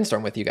going to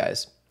brainstorm with you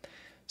guys.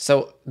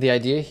 So the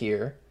idea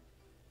here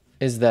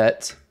is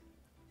that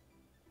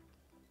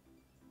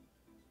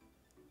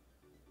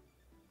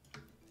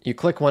you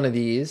click one of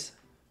these.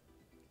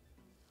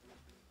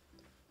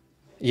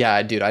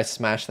 Yeah, dude, I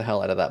smashed the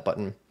hell out of that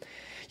button.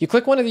 You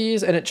click one of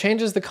these and it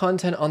changes the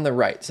content on the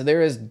right. So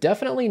there is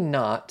definitely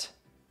not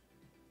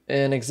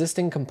an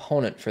existing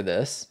component for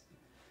this.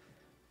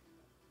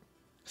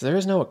 So there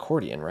is no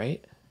accordion,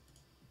 right?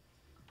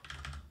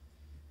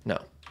 No.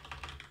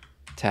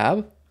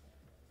 Tab?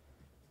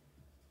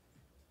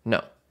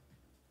 No.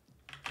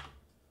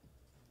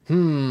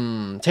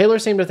 Taylor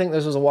seemed to think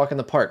this was a walk in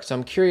the park, so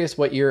I'm curious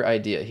what your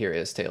idea here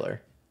is,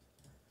 Taylor.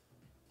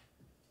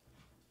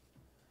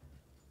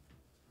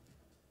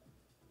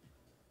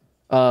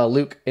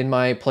 Luke, in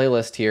my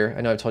playlist here,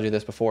 I know I've told you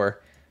this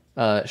before,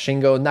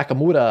 Shingo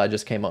Nakamura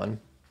just came on.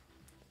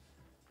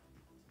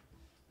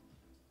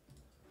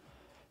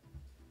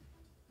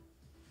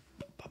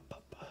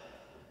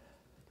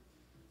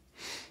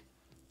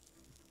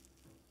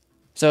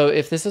 So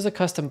if this is a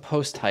custom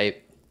post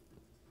type,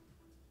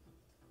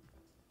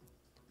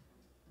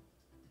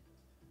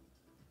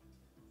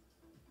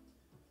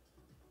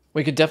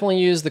 we could definitely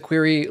use the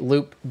query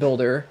loop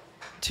builder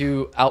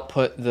to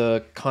output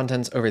the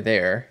contents over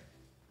there.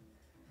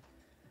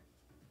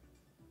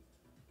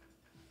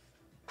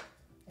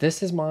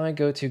 This is my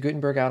go-to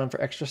Gutenberg add-on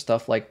for extra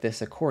stuff like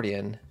this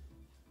accordion.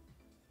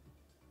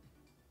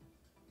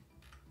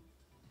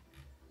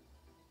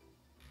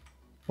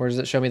 Where does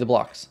it show me the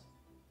blocks?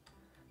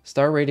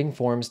 Star rating,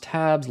 forms,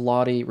 tabs,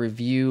 Lottie,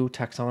 review,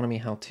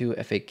 taxonomy, how-to,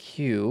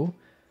 FAQ,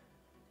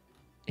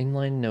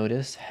 inline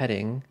notice,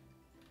 heading,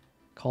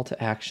 call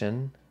to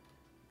action,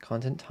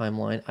 content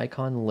timeline,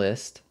 icon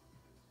list,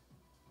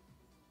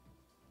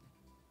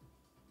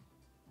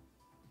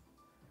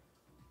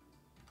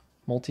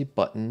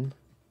 multi-button,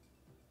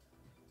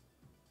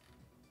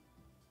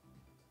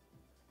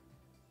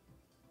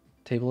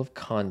 table of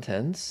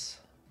contents,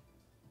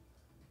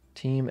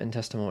 team, and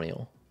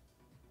testimonial.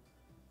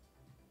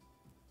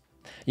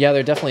 Yeah,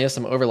 there definitely is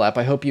some overlap.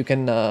 I hope you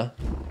can,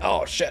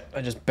 oh shit,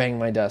 I just banged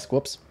my desk,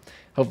 whoops.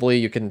 Hopefully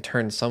you can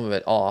turn some of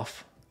it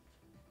off.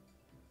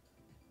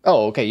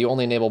 Oh, okay, you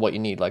only enable what you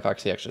need, like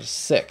OxyX,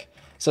 sick.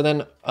 So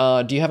then,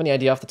 do you have any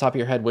idea off the top of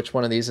your head which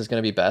one of these is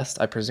gonna be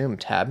best? I presume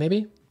tab,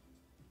 maybe?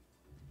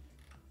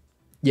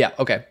 Yeah,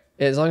 okay,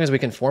 as long as we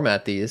can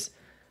format these.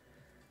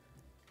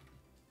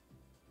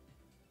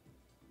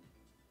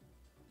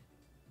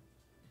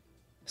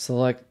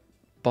 Select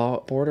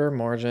border,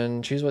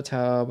 margin, choose what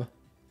tab.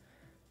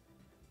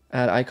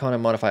 Add icon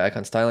and modify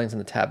icon stylings in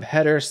the tab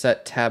header.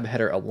 Set tab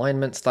header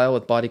alignment style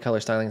with body color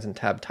stylings and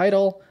tab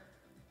title.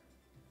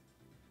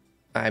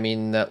 I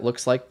mean, that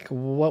looks like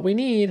what we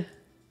need.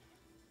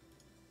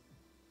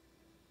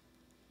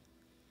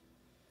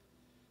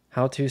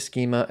 How-to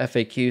schema,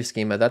 FAQ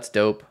schema, that's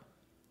dope.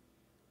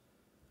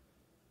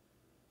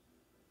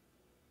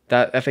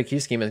 That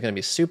FAQ schema is going to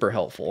be super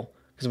helpful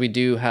because we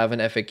do have an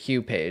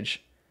FAQ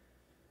page.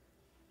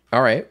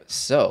 All right,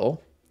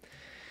 so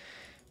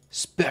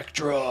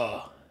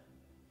Spectra.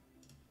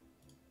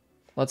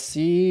 Let's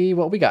see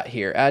what we got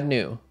here. Add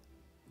new.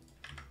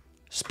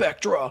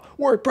 Spectra,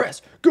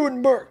 WordPress,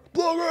 Gutenberg,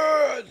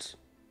 plugins.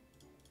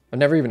 I've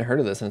never even heard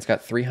of this, and it's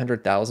got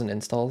 300,000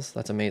 installs.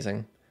 That's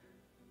amazing.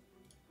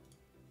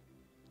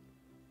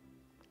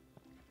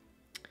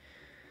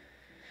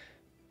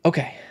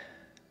 Okay.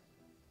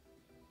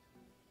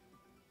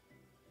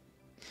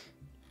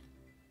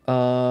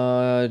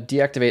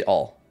 Deactivate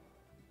all.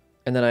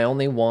 And then I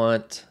only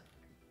want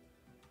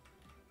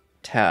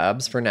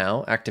tabs for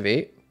now.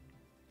 Activate.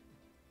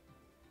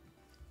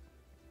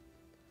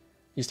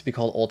 Used to be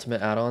called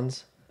Ultimate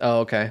Add-ons. Oh,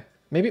 okay.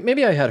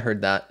 Maybe I had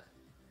heard that.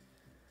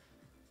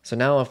 So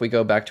now if we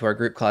go back to our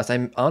group class,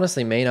 I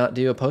honestly may not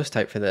do a post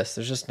type for this.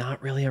 There's just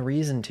not really a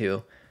reason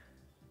to.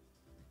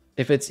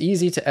 If it's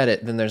easy to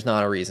edit, then there's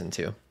not a reason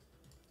to.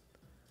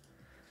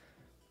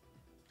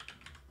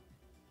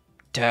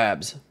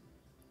 Tabs.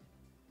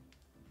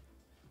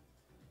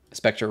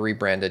 Spectra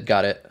rebranded.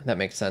 Got it. That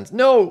makes sense.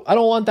 No, I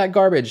don't want that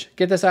garbage.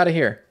 Get this out of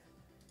here.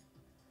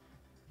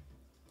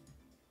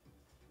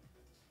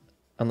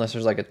 Unless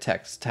there's like a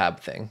text tab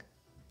thing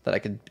that I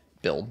could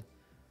build.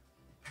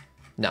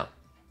 No.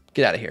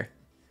 Get out of here.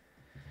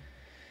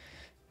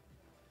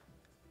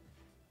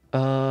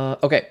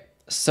 Okay,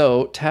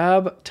 so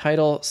tab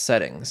title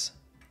settings.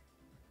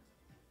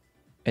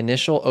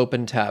 Initial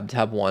open tab,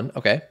 tab 1.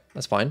 Okay,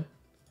 that's fine.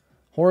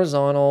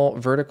 Horizontal,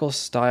 vertical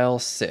style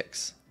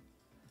 6.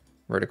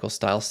 Vertical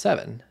style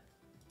 7.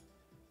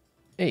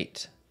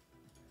 8.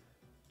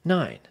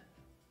 9.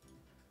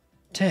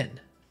 10.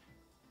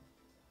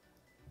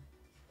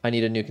 I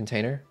need a new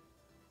container.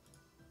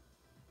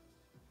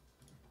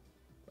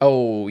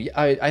 Oh,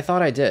 I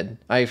thought I did.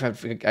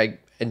 I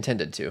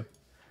intended to.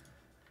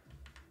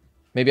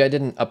 Maybe I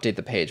didn't update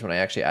the page when I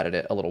actually added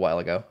it a little while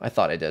ago. I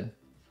thought I did.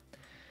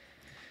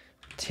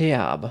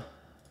 Tab.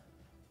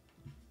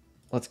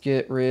 Let's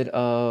get rid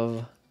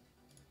of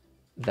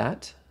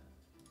that.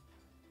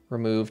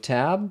 Remove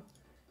tab.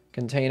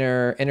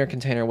 Container, inner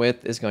container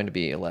width is going to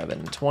be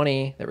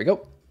 1120. There we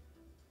go.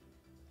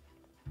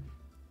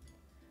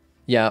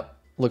 Yeah,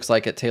 looks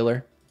like it,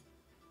 Taylor.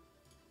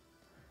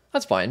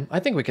 That's fine. I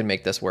think we can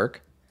make this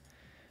work.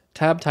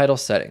 Tab title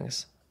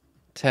settings.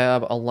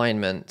 Tab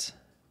alignment.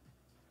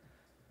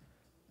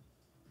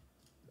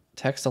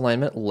 Text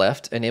alignment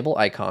left, enable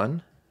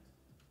icon.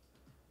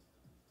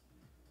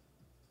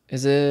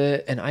 Is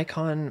it an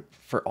icon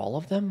for all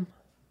of them?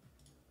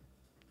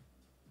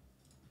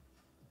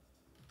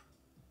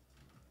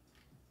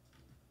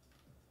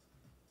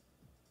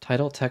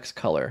 Title text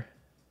color.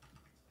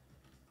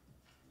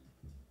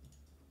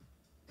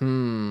 Because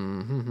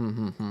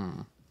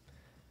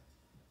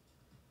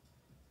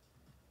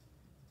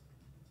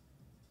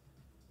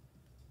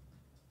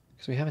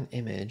we have an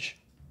image.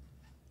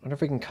 I wonder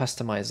if we can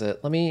customize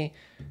it. Let me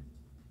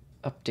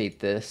update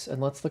this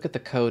and let's look at the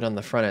code on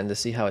the front end to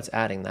see how it's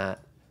adding that.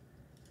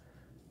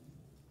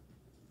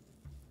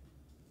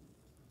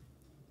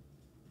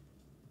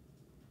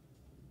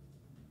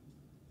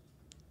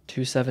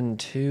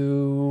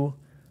 (272)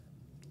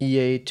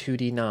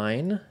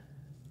 EA2D9.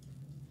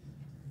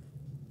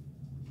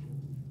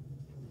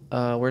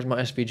 Where's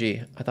my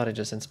SVG? I thought I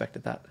just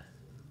inspected that.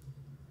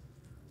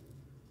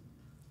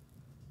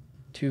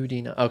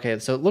 2D9. Okay,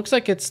 so it looks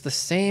like it's the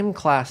same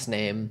class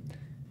name.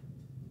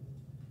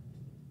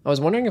 I was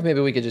wondering if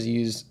maybe we could just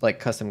use like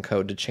custom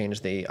code to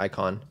change the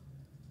icon.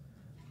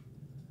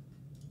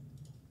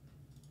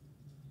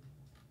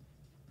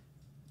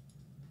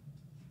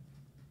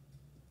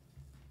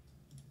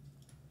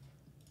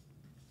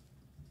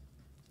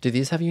 Do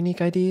these have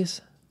unique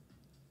IDs?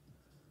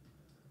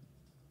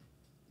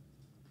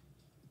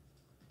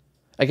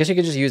 I guess you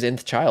could just use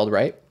nth child,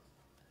 right?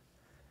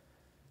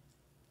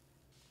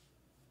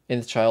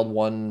 Nth child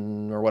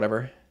 1 or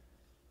whatever.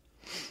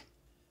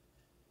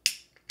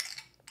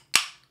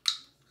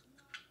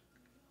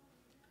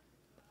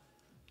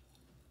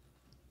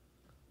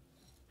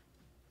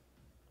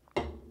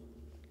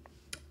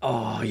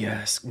 Oh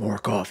yes, more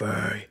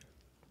coffee.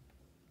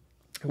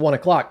 1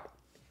 o'clock.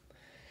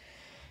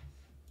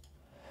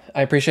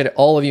 I appreciate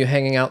all of you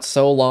hanging out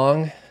so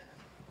long. If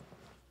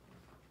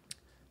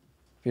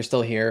you're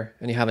still here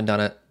and you haven't done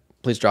it,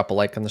 please drop a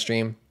like on the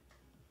stream.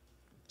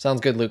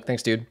 Sounds good, Luke.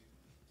 Thanks, dude.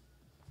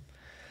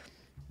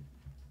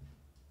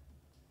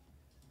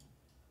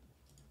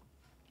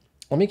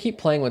 Let me keep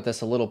playing with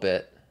this a little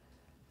bit.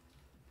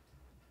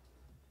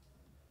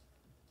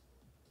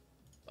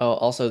 Oh,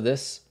 also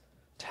this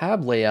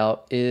tab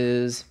layout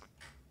is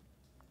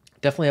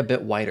definitely a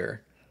bit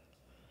wider.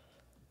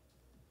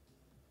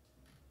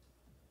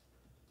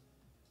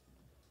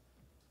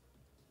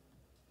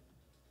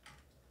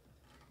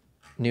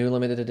 New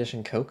limited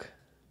edition Coke.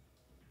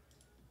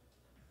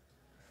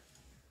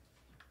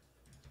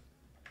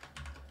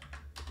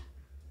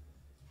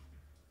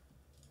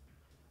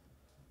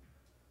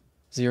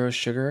 Zero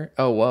sugar.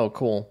 Oh, whoa,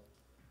 cool.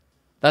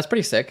 That's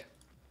pretty sick.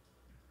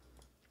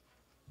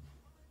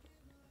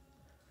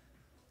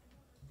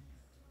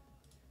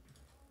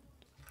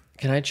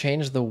 Can I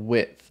change the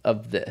width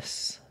of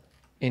this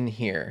in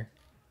here?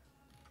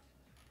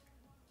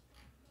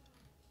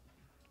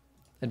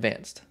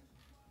 Advanced.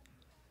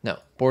 No,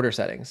 border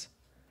settings.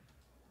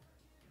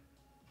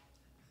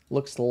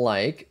 Looks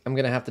like I'm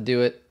going to have to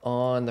do it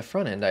on the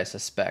front end, I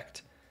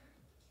suspect.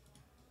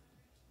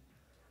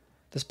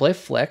 Display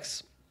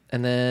flex,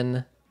 and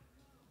then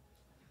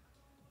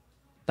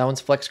that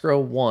one's flex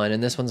grow 1,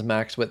 and this one's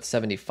max width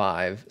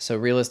 75. So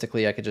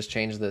realistically, I could just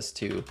change this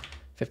to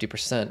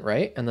 50%,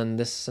 right? And then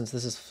this, since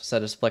this is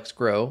set as flex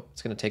grow,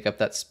 it's going to take up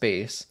that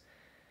space.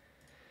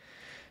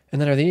 And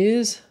then are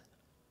these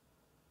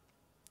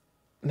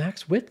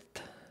max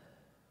width?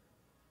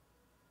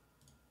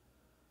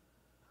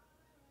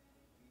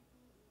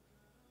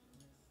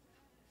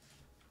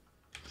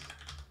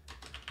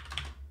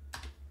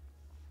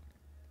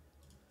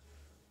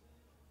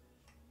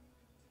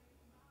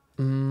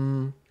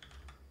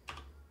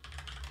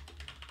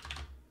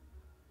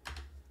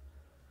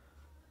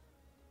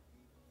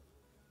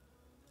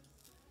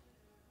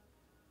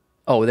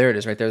 Oh, there it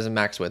is, right? There's a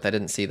max width. I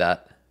didn't see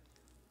that.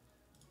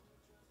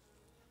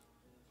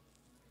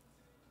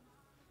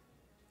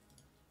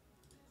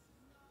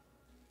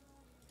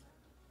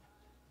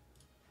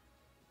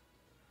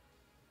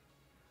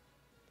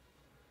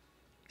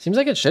 Seems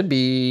like it should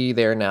be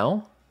there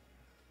now.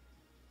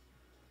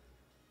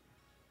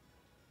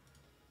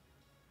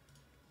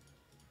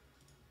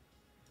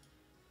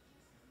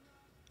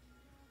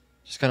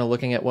 kind of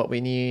looking at what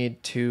we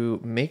need to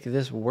make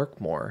this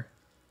work more.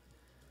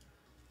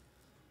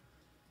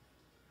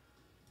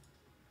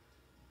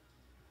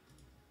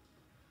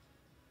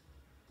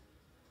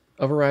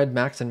 Override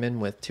max and min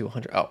with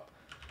 200. Oh.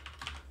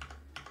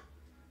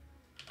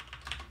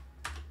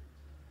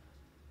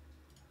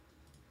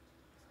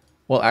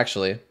 Well,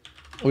 actually,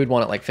 we'd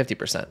want it like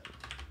 50%.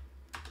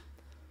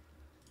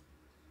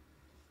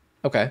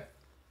 Okay.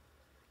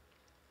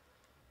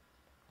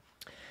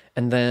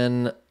 And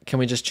then can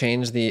we just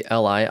change the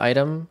LI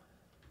item?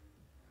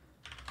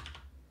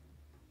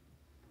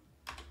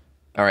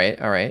 All right,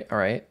 all right, all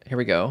right. Here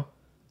we go.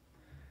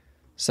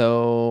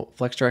 So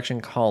flex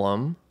direction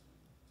column.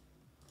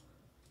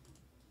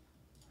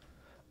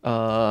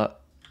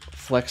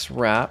 Flex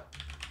wrap.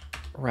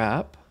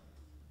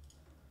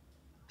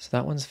 So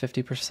that one's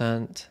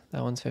 50%.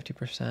 That one's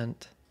 50%.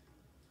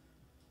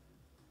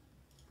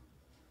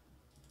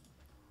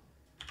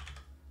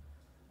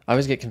 I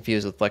always get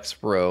confused with flex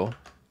row.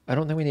 I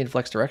don't think we need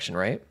flex direction,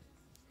 right?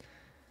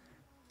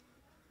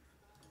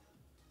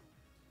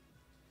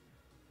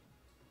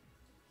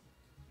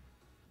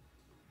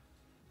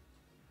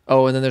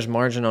 Oh, and then there's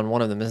margin on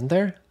one of them, isn't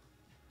there?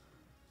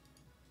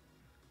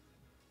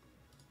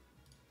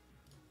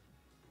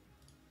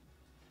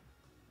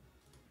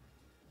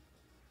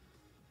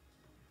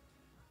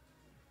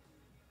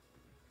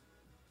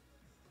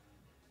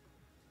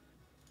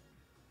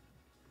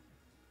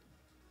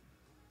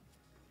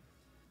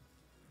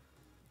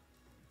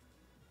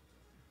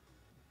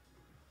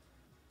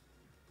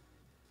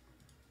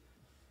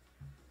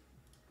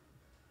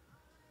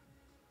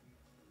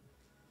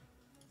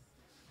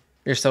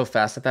 You're so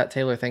fast at that,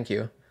 Taylor. Thank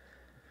you.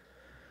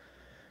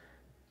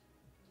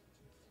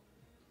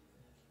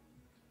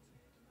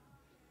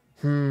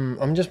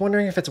 I'm just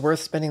wondering if it's worth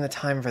spending the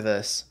time for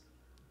this.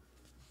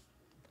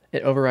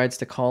 It overrides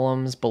the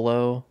columns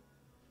below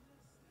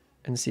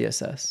in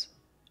CSS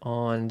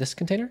on this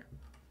container.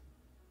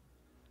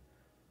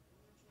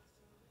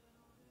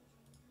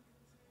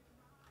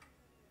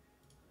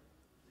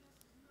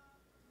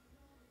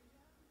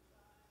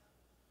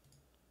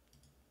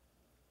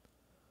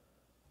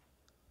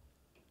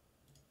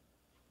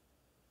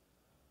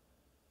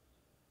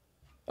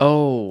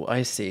 Oh,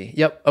 I see.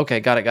 Yep. Okay.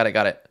 Got it. Got it.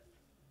 Got it.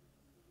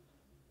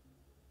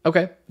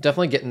 Okay.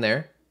 Definitely getting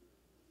there.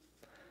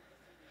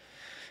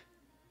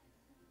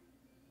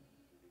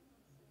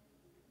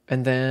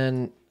 And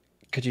then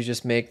could you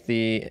just make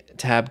the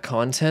tab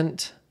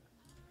content?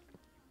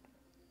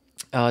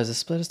 Is the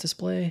split as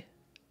display?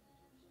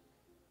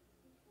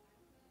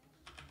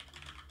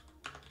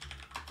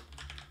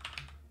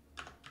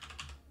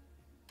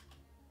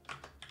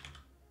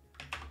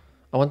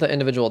 I want the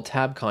individual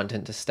tab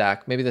content to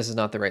stack. Maybe this is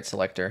not the right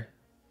selector.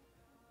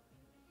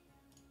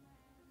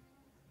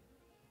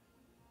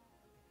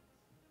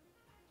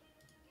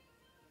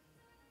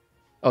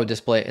 Oh,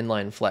 display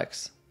inline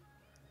flex.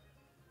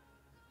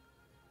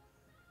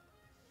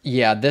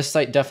 Yeah, this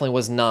site definitely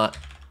was not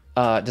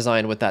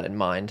designed with that in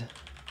mind.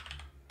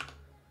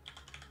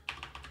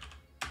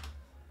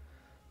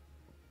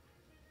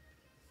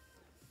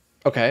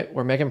 Okay,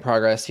 we're making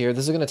progress here.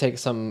 This is going to take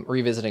some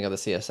revisiting of the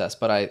CSS,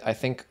 but I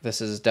think this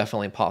is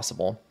definitely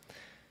possible.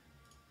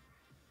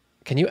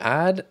 Can you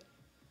add...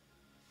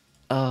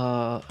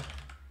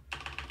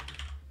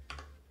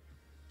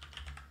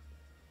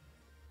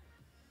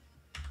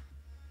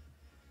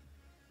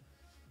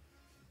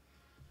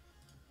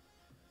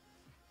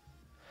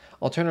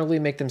 Alternatively,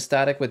 make them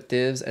static with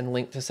divs and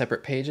link to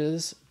separate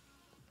pages.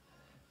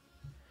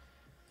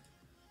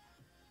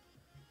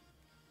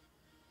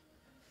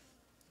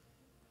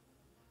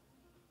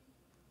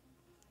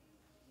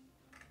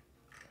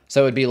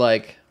 So it would be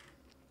like,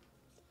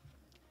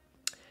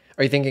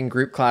 are you thinking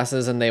group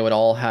classes and they would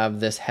all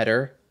have this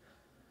header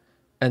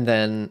and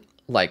then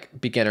like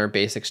beginner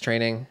basics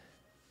training?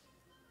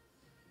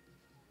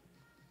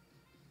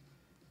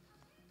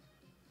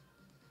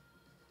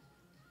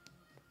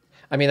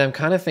 I mean, I'm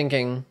kind of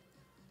thinking,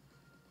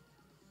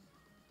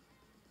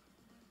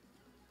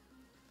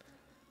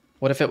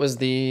 what if it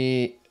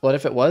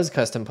was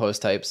custom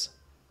post types?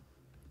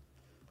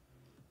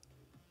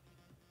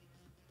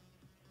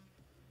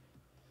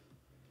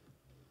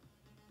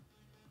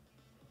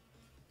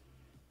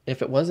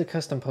 If it was a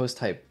custom post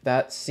type,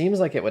 that seems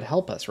like it would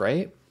help us,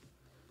 right?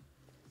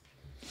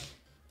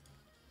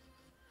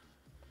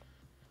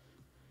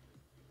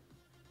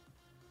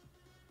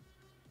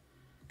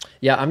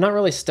 Yeah, I'm not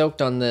really stoked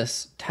on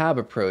this tab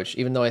approach,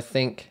 even though I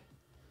think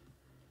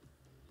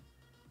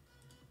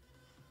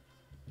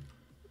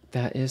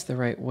that is the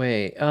right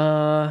way.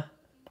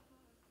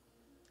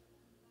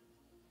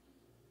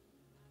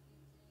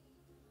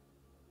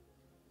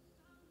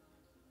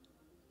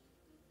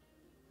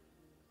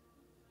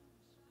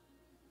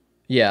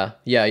 Yeah,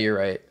 you're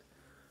right.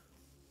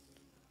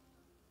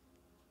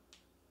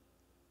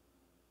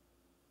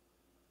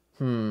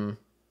 Trying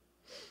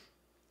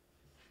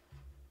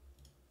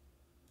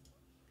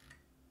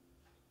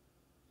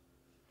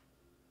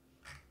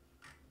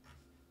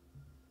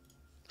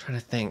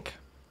to think.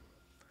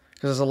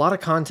 Because there's a lot of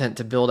content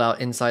to build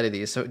out inside of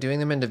these, so doing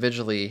them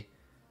individually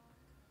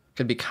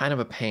could be kind of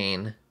a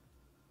pain.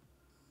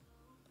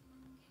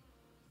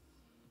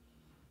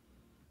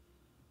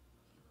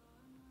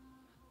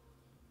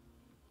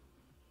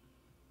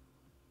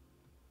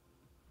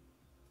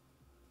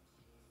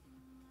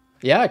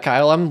 Yeah,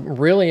 Kyle, I'm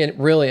really,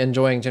 really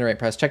enjoying Generate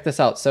Press. Check this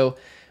out. So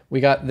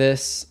we got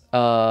this,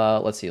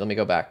 let's see, let me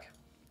go back.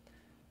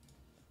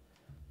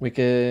 We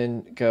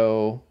got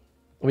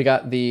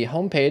the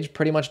homepage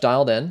pretty much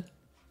dialed in.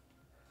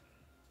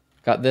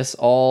 Got this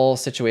all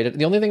situated.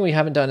 The only thing we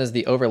haven't done is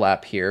the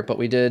overlap here, but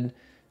we did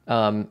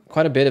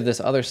quite a bit of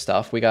this other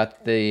stuff. We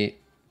got where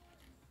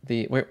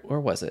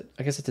was it?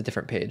 I guess it's a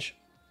different page.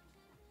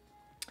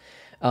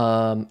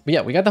 But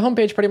yeah, we got the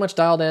homepage pretty much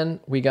dialed in.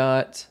 We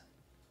got,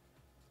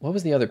 what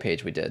was the other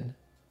page we did?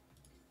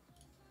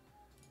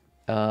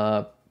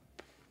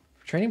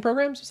 Training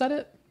programs, was that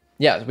it?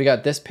 Yeah, we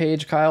got this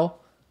page,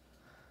 Kyle.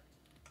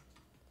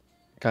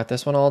 Got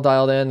this one all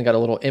dialed in. Got a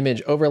little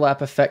image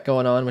overlap effect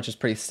going on, which is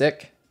pretty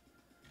sick.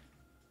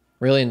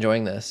 Really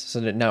enjoying this. So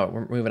now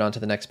we're moving on to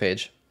the next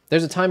page.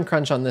 There's a time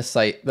crunch on this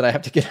site that I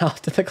have to get out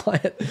to the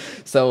client.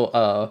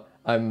 So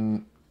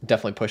I'm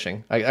definitely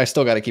pushing. I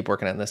still got to keep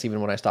working on this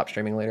even when I stop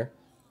streaming later.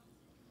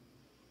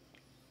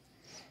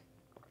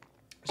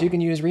 So you can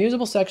use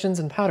reusable sections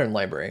and pattern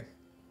library.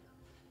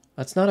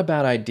 That's not a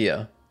bad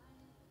idea.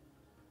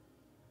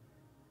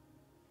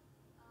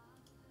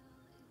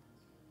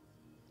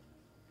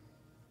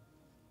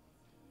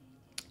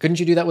 Couldn't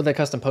you do that with a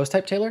custom post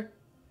type, Taylor?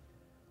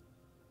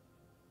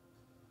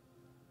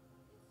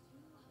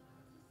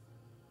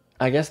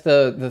 I guess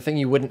the thing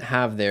you wouldn't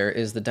have there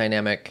is the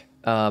dynamic,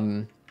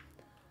 like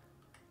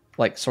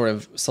sort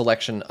of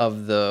selection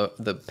of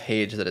the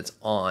page that it's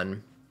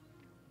on.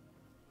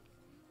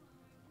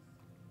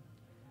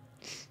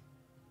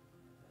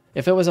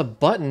 If it was a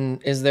button,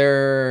 is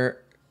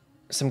there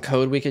some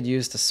code we could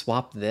use to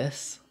swap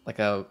this? Like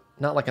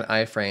not like an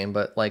iframe,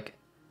 but like,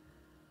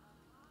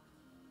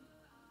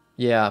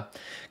 yeah.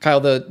 Kyle,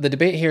 the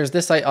debate here is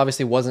this site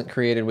obviously wasn't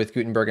created with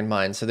Gutenberg in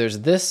mind. So there's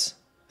this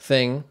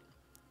thing,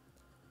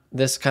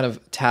 this kind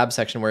of tab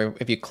section where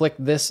if you click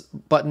this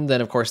button,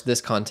 then of course this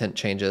content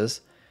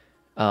changes.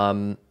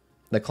 The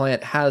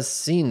client has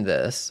seen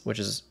this, which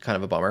is kind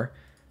of a bummer,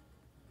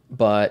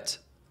 but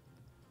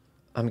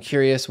I'm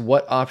curious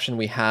what option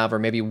we have or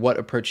maybe what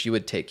approach you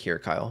would take here,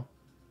 Kyle.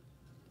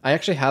 I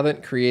actually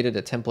haven't created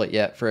a template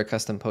yet for a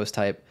custom post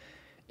type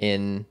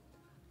in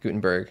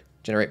Gutenberg,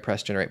 generate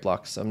press, generate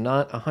blocks. So I'm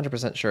not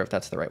 100% sure if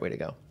that's the right way to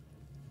go.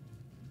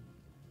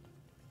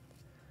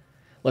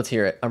 Let's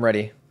hear it. I'm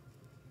ready.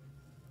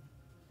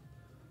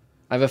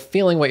 I have a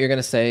feeling what you're going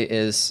to say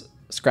is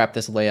scrap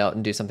this layout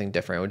and do something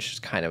different, which is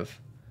kind of,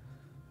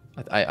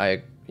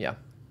 yeah.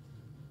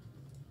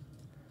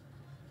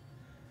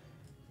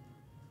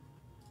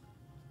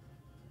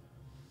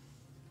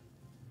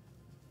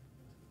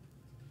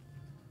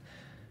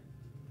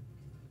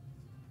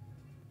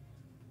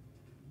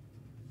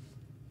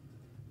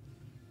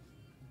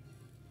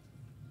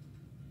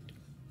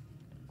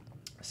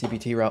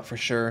 CPT route for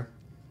sure.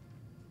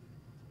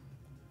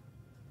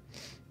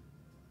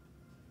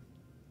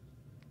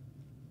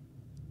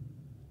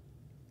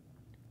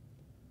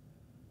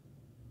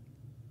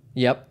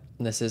 Yep,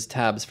 this is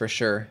tabs for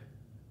sure.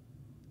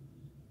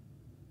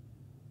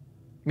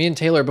 Me and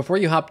Taylor, before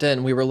you hopped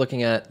in, we were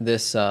looking at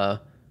this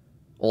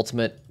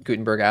Ultimate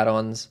Gutenberg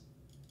add-ons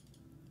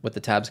with the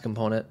tabs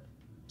component.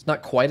 It's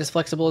not quite as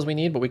flexible as we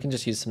need, but we can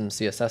just use some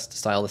CSS to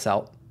style this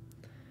out.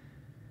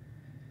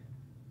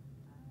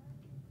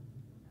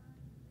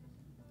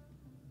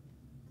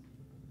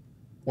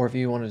 Or if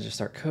you wanted to just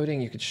start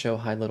coding, you could show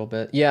hide a little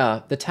bit.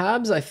 Yeah, the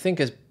tabs I think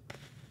is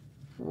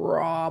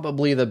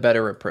probably the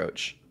better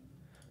approach.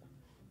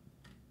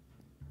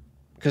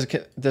 Because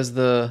does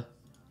the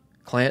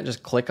client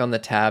just click on the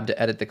tab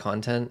to edit the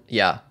content?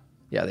 Yeah,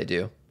 they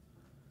do.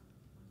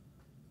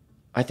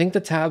 I think the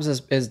tabs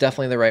is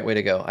definitely the right way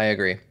to go. I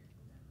agree. It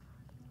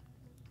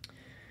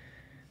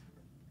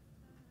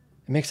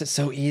makes it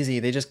so easy.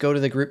 They just go to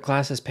the group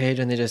classes page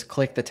and they just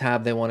click the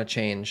tab they want to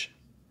change.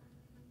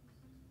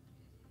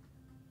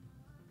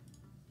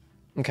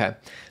 Okay,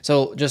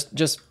 so just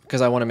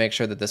because I want to make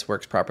sure that this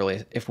works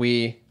properly, if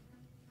you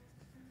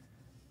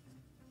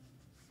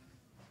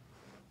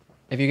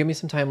give me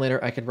some time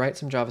later, I could write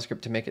some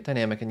JavaScript to make it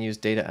dynamic and use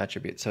data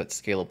attributes so it's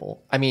scalable.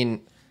 I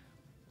mean,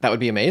 that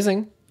would be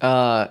amazing.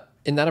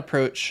 In that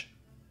approach,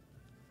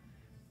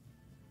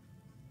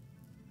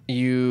 what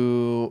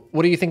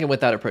are you thinking with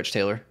that approach,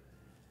 Taylor?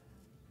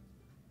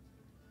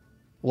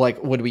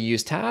 Like, would we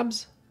use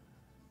tabs?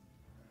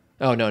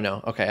 Oh,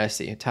 no. Okay, I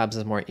see. Tabs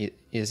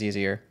is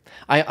easier.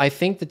 I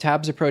think the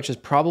tabs approach is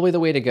probably the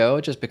way to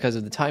go just because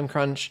of the time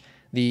crunch,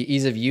 the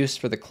ease of use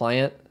for the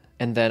client,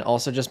 and then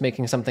also just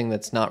making something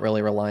that's not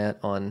really reliant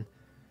on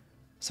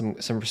some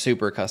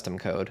super custom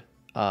code.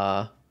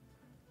 But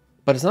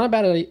it's not a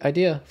bad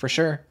idea for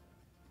sure.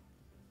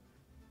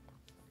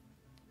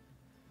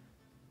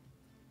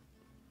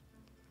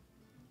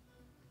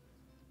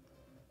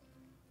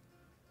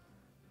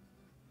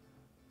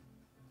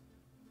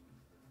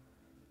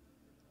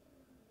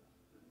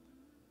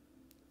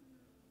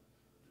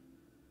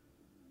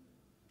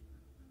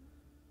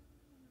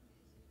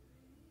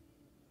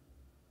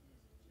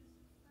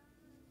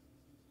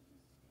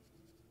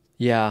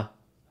 Yeah,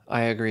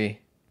 I agree.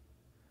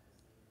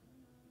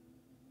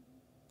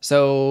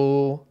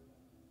 So,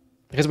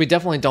 because we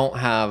definitely don't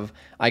have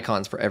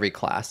icons for every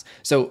class.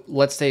 So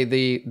let's say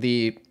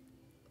the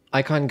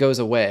icon goes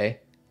away.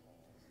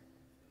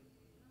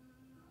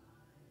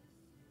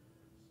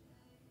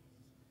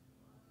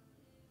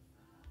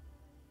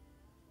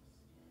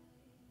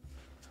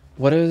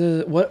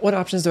 What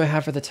options do I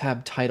have for the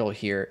tab title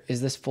here? Is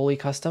this fully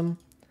custom?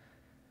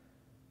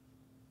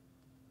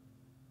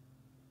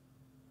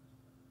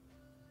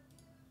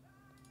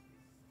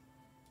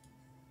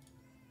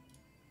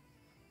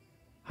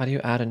 How do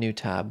you add a new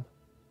tab?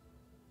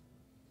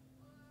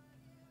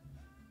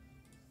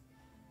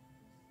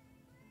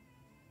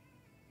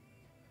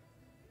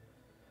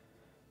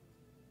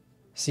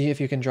 See if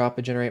you can drop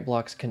a generate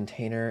blocks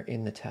container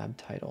in the tab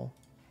title.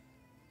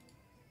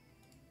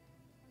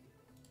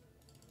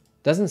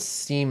 Doesn't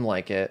seem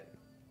like it.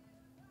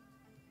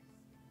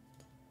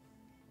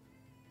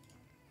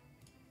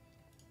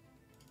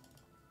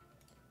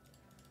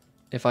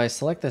 If I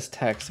select this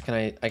text,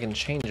 I can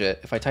change it.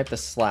 If I type the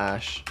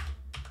slash,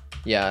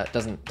 yeah, it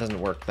doesn't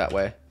work that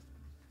way.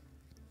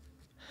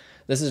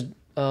 This is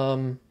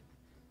I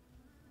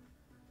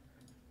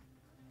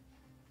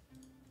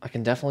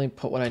can definitely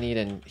put what I need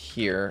in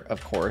here,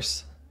 of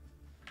course.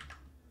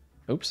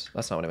 Oops,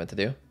 that's not what I meant to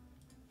do.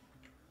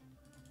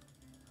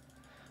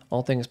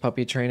 All things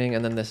puppy training,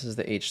 and then this is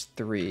the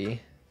H3.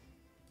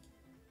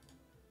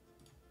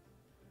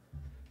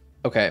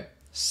 Okay,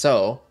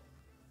 so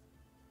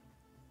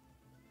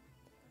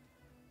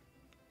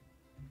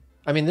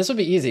I mean, this would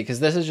be easy because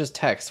this is just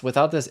text.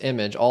 Without this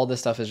image, all this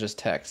stuff is just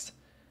text.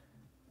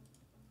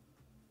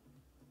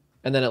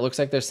 And then it looks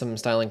like there's some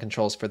styling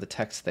controls for the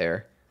text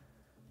there.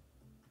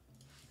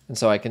 And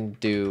so I can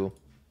do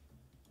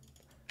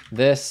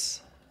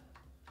this.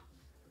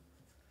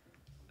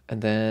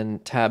 And then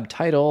tab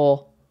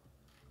title.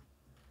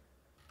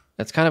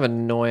 That's kind of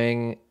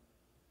annoying.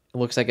 It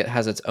looks like it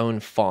has its own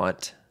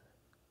font.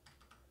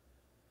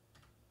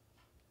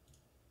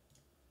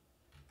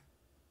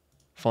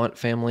 Font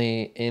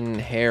family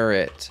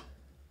inherit.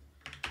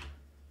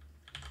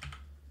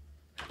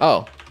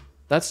 Oh,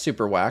 that's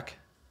super whack.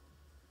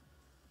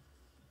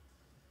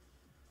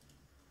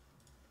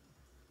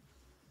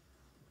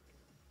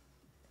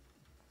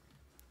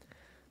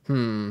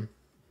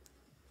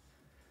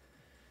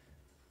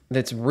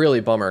 That's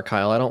really bummer,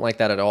 Kyle. I don't like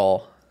that at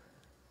all.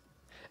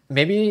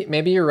 Maybe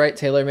you're right,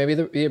 Taylor. Maybe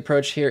the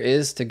approach here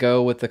is to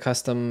go with the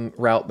custom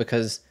route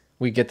because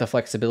we get the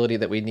flexibility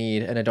that we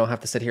need and I don't have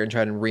to sit here and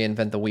try to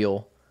reinvent the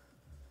wheel.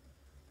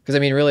 Because I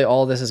mean, really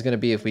all this is going to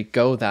be if we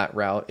go that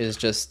route is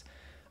just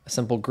a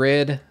simple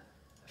grid,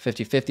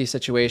 50-50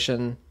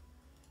 situation,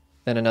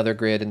 then another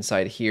grid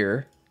inside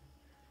here.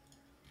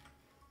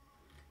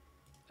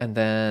 And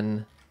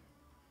then,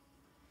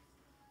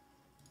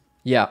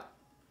 yeah.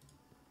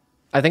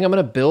 I think I'm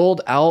going to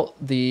build out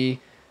the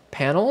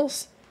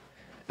panels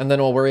and then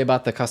we'll worry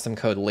about the custom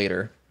code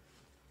later.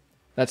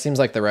 That seems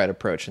like the right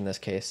approach in this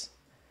case.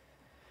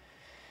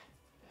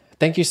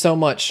 Thank you so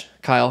much,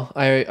 Kyle.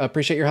 I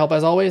appreciate your help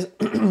as always.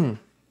 And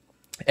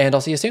I'll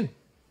see you soon.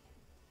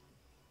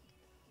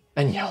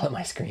 And yell at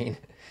my screen.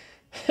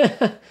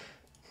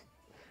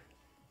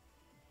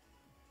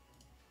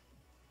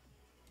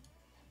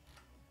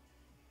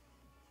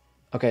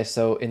 Okay,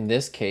 so in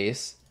this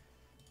case,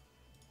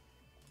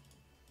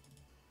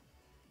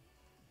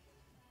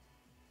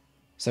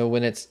 so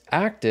when it's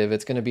active,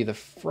 it's going to be the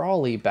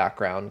Frawley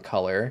background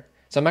color.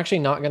 So I'm actually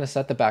not going to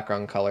set the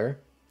background color.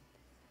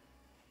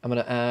 I'm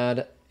going to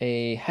add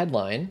a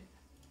headline.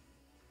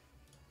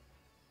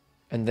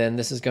 And then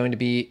this is going to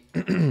be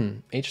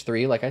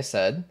H3, like I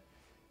said.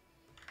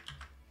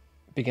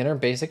 Beginner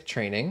basic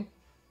training.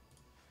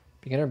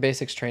 Beginner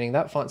basics training.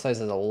 That font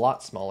size is a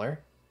lot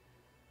smaller.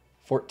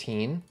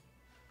 14.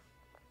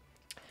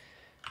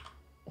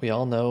 We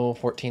all know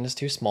 14 is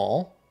too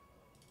small.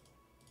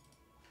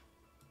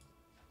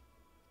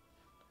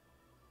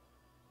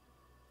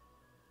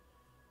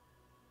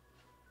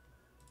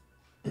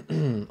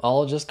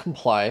 I'll just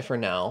comply for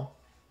now.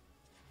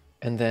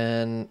 And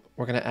then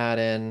we're going to add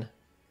in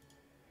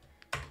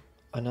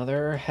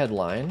another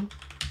headline.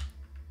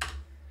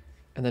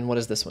 And then what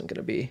is this one going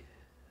to be?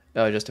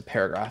 Oh, just a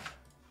paragraph.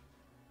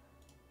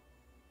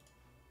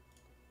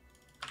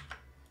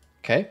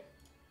 Okay.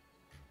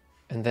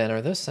 And then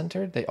are those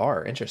centered? They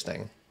are.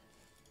 Interesting.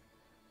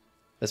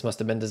 This must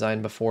have been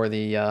designed before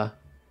the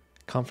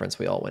conference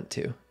we all went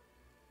to.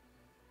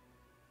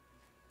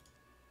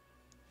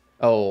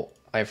 Oh,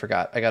 I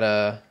forgot. I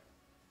gotta...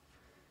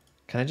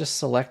 Can I just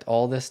select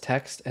all this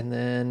text and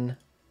then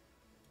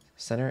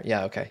center?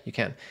 Yeah, okay, you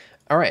can.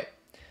 All right.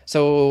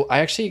 So I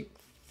actually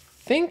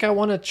think I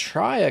want to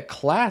try a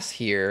class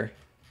here.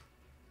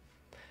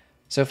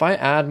 So if I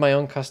add my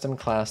own custom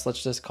class,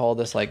 let's just call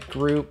this like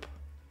group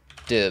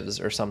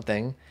divs or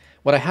something.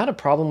 What I had a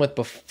problem with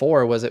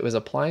before was it was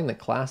applying the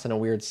class in a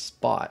weird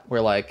spot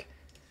where like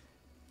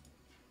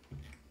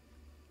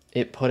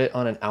it put it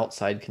on an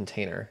outside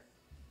container.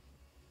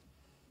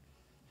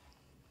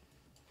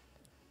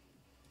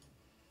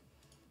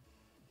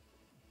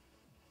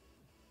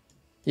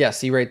 Yeah,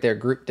 see right there,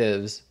 group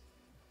divs.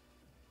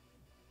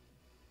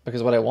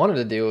 Because what I wanted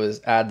to do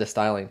was add the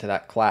styling to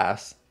that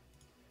class.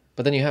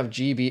 But then you have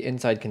GB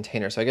inside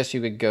container. So I guess you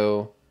could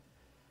go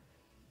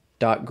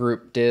dot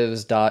group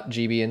divs dot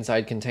GB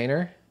inside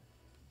container.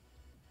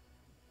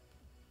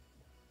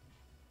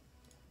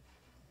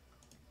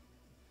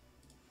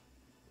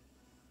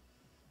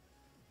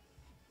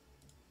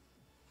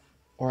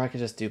 Or I could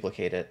just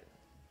duplicate it.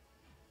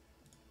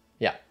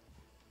 Yeah.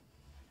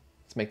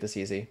 Let's make this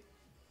easy.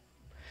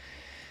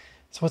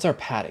 So what's our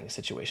padding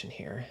situation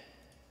here?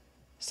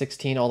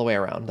 16 all the way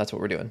around. That's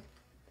what we're doing.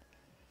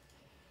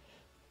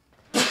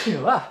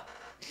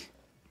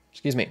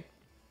 Excuse me.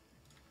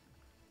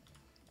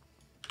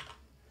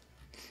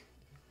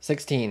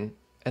 16.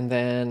 And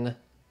then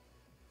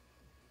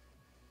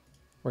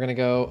we're going to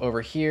go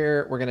over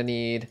here. We're going to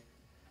need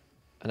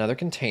another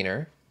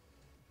container.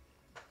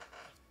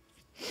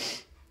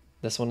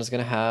 This one is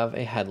going to have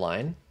a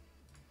headline.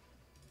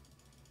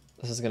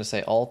 This is going to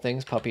say all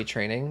things puppy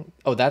training.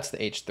 Oh, that's the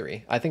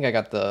H3. I think I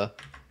got the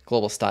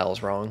global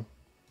styles wrong.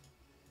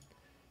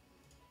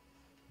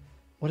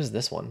 What is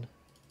this one?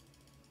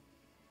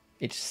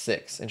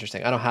 H6.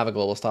 Interesting. I don't have a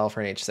global style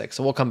for an H6,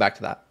 so we'll come back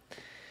to that.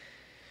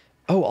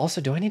 Oh,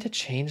 also, do I need to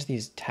change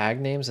these tag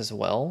names as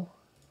well?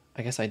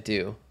 I guess I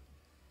do.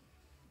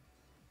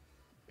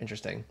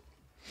 Interesting.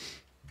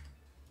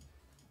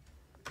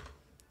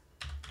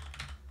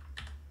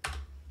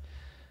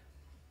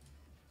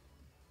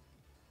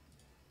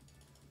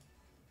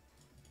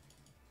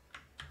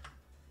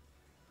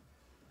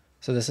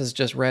 So this is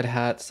just Red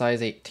Hat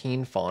size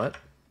 18 font.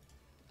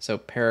 So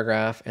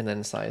paragraph and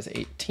then size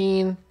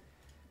 18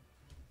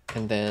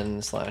 and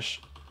then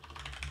slash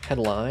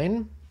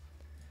headline.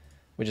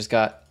 We just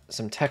got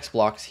some text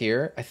blocks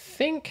here. I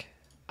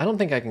don't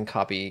think I can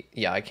copy.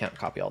 Yeah, I can't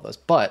copy all those,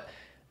 but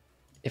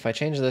if I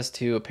change this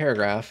to a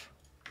paragraph,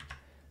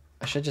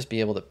 I should just be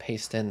able to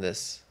paste in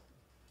this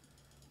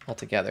all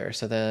together.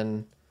 So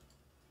then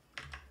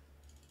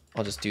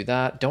I'll just do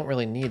that. Don't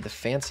really need the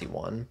fancy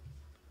one,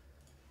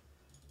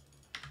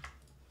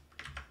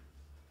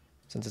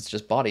 since it's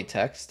just body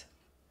text.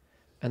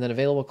 And then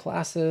available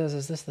classes,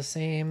 is this the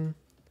same?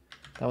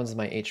 That one's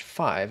my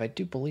H5. I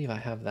do believe I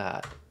have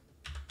that.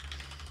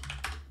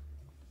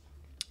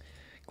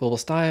 Global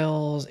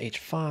styles,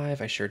 H5,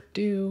 I sure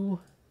do.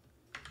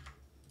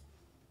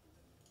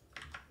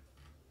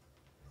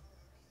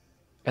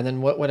 And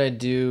then what would I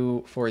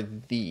do for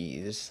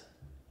these?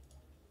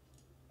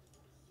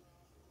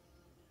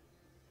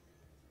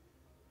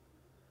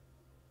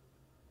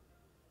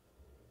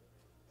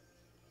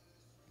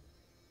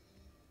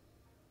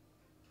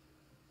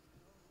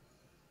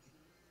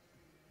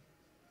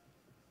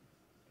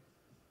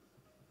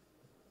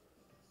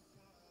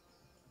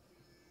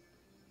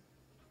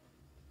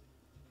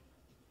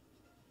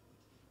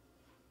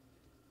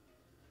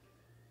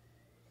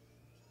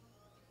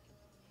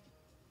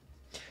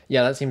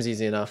 Yeah, that seems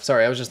easy enough.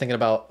 Sorry, I was just thinking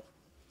about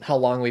how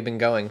long we've been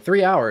going.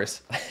 3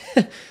 hours.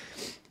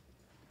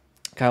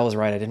 Kyle was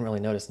right. I didn't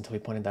really notice until we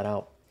pointed that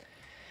out.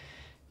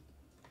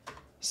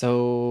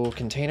 So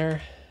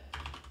container.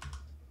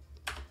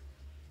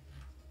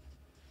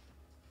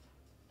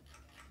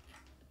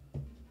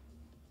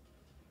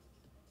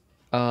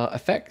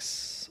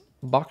 Effects,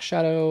 box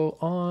shadow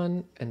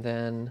on, and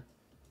then...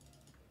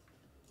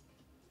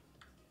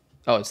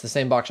 Oh, it's the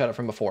same box shadow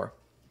from before.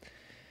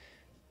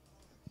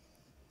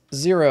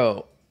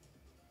 0,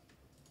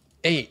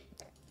 8,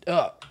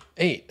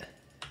 8,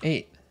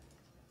 8,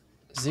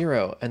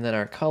 0, and then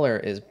our color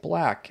is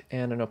black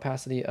and an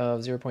opacity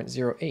of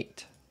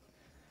 0.08.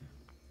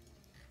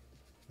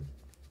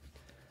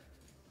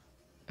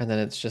 And then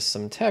it's just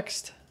some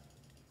text.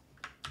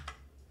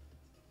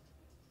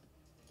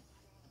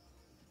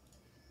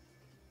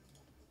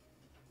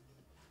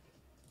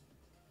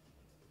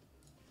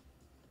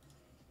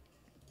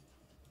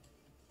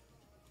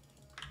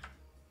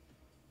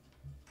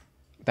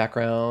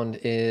 Background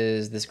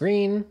is this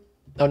green.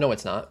 Oh, no,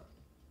 it's not.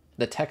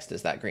 The text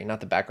is that green, not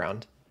the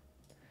background.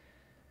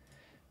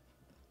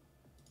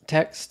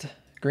 Text,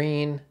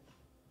 green.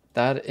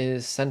 That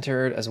is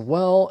centered as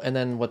well. And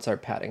then what's our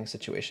padding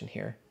situation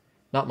here?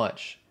 Not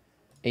much.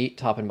 8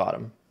 top and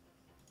bottom.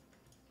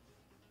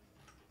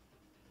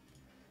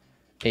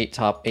 8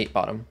 top, 8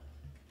 bottom.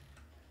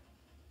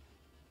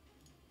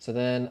 So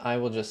then I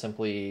will just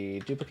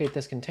simply duplicate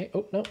this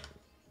oh, no.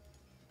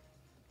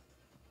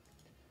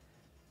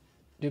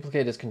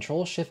 Duplicate is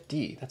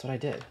Control-Shift-D. That's what I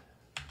did.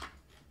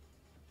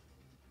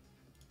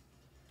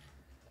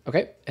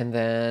 Okay, and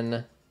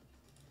then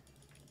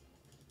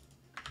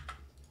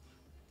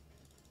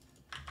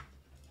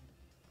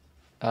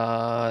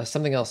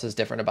something else is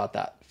different about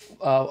that.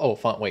 Oh,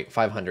 font weight,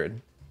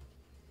 500.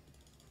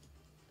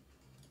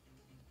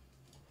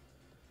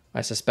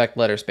 I suspect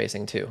letter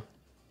spacing too.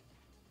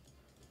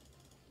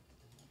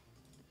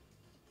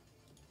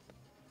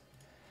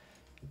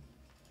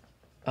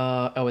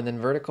 Oh, and then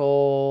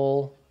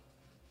vertical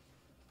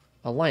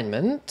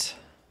alignment.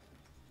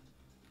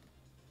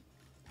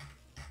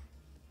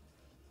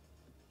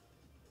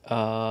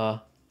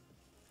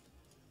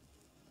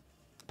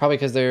 Probably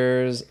because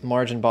there's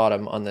margin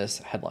bottom on this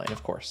headline,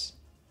 of course.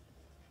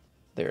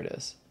 There it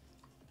is.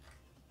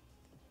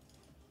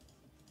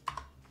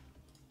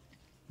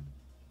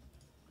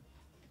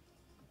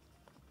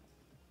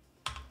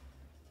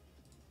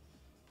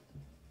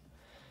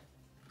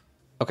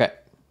 Okay.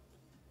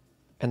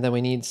 And then we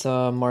need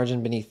some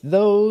margin beneath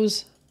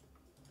those.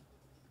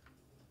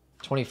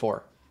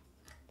 24.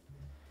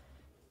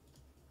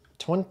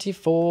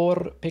 24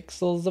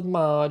 pixels of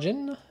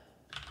margin.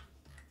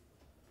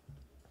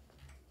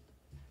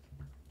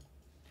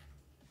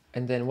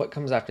 And then what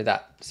comes after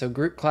that? So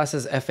group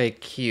classes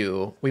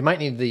FAQ. We might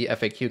need the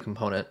FAQ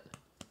component.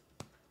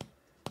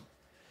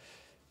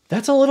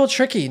 That's a little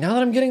tricky. Now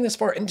that I'm getting this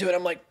far into it,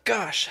 I'm like,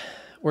 gosh,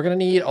 we're going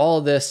to need all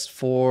of this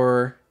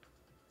for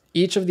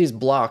each of these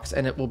blocks,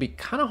 and it will be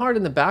kind of hard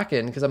in the back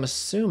end because I'm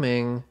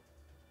assuming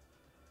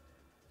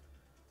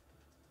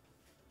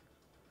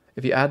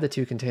if you add the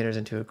two containers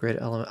into a grid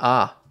element.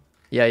 Ah,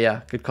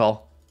 yeah, good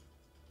call.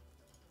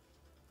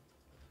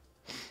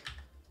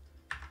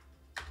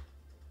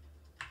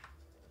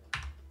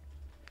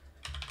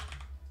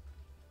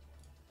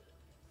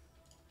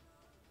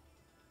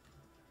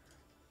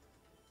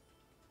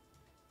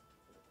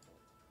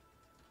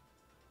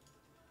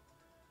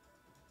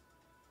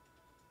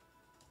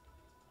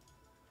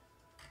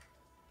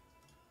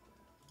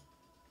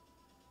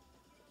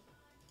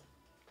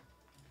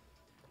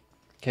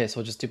 Okay, so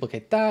we'll just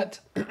duplicate that.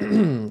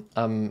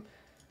 I'm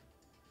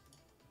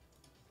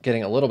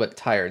getting a little bit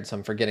tired, so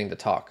I'm forgetting to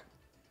talk.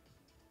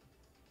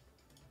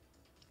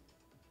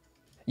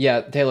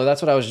 Yeah, Taylor,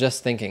 that's what I was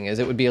just thinking, is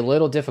it would be a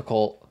little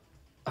difficult.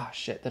 Oh,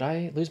 shit, did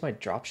I lose my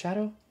drop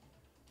shadow?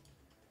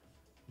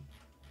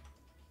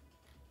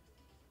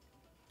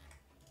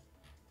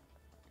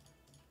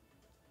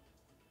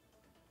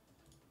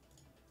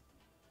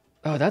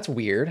 Oh, that's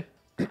weird.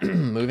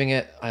 Moving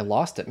it, I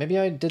lost it. Maybe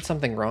I did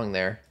something wrong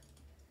there.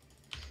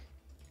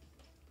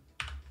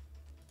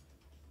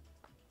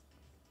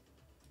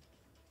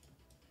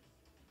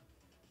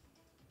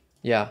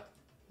 Yeah,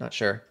 not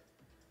sure.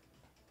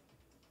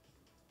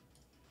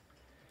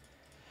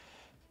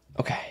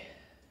 Okay.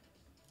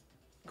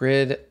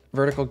 Grid,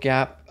 vertical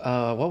gap.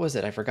 What was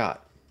it? I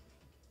forgot.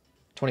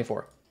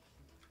 24.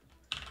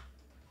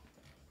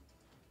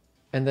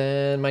 And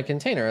then my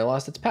container, I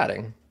lost its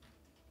padding.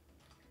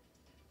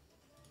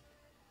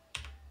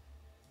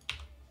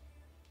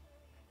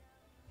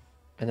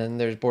 And then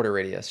there's border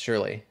radius,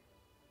 surely.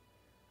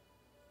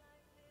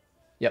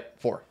 Yep,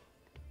 4.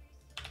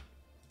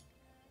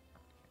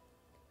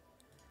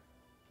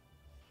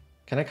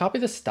 Can I copy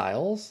the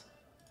styles?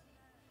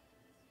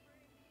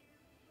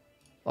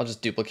 I'll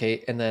just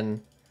duplicate and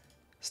then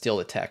steal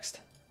the text.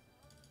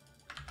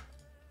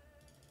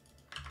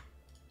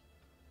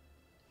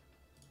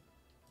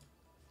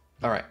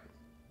 All right,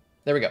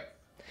 there we go.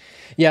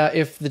 Yeah,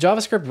 if the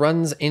JavaScript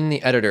runs in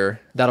the editor,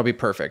 that'll be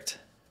perfect.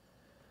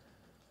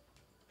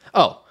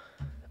 Oh,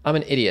 I'm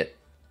an idiot.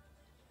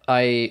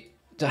 The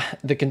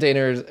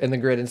containers and the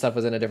grid and stuff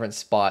was in a different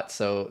spot,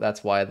 so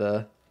that's why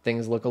the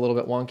things look a little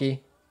bit wonky.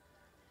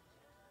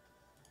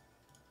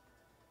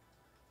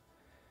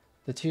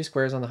 The 2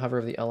 squares on the hover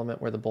of the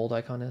element where the bold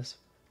icon is.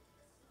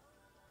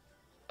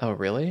 Oh,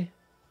 really?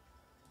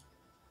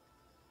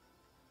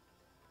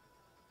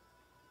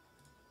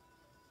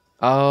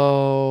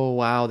 Oh,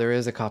 wow, there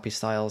is a copy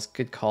styles.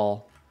 Good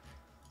call.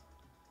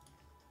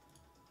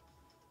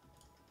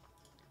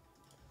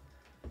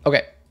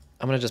 Okay,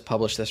 I'm going to just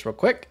publish this real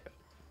quick.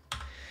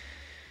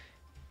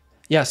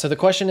 Yeah, so the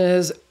question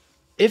is,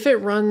 if it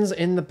runs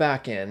in the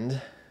back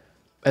end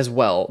as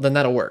well, then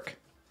that'll work.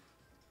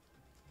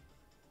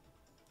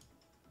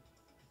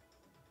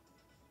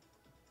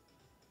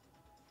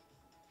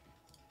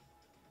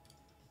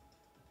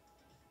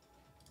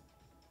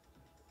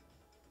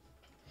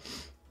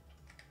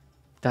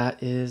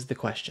 That is the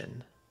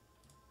question.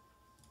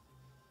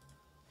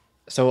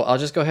 So I'll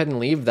just go ahead and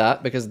leave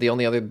that because the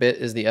only other bit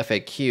is the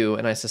FAQ,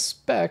 and I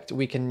suspect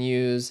we can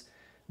use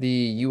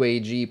the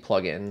UAG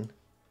plugin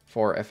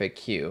for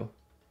FAQ.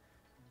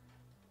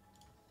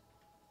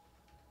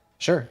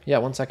 Sure, yeah,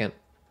 1 second.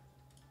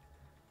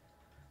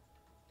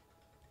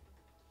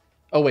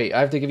 Oh wait, I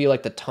have to give you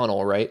like the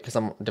tunnel, right? Because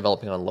I'm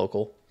developing on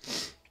local.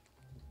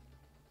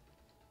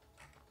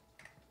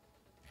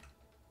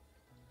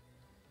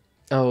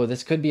 Oh,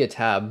 this could be a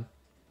tab.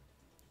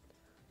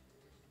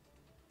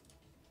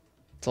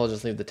 So I'll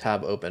just leave the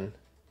tab open.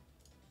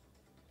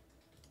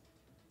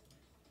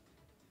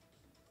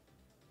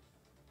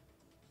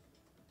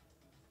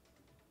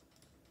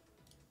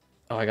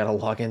 Oh, I gotta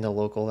log into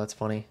local, that's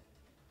funny.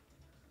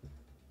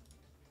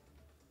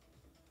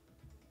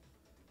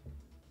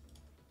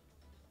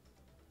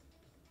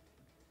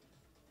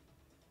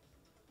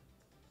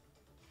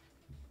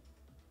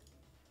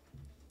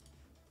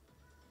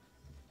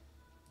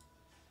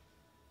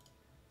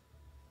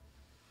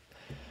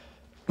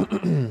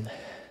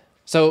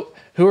 So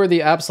who are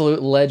the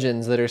absolute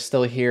legends that are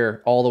still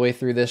here all the way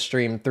through this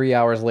stream 3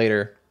 hours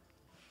later?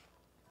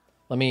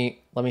 Let me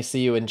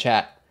see you in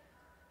chat.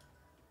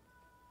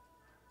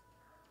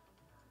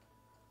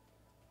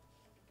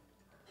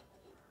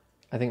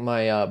 I think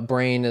my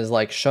brain is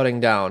like shutting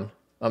down.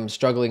 I'm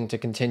struggling to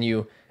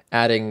continue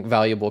adding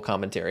valuable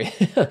commentary.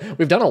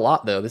 We've done a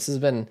lot though. This has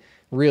been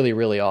really,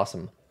 really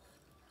awesome.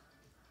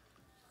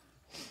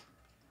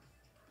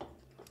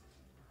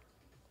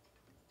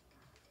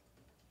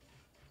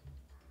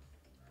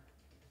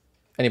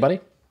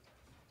 Anybody?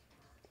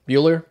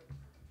 Bueller?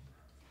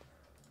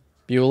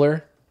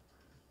 Bueller?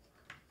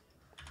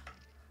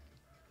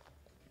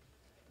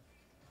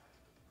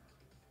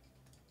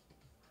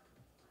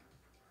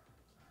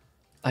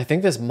 I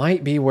think this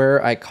might be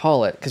where I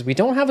call it, because we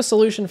don't have a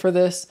solution for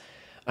this.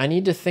 I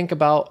need to think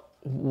about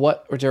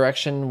what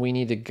direction we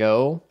need to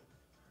go.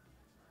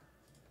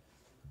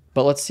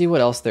 But let's see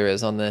what else there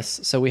is on this.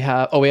 So we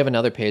have, oh, we have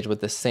another page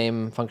with the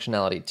same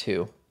functionality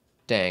too.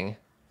 Dang.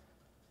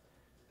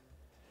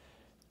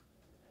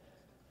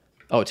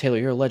 Oh, Taylor,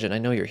 you're a legend. I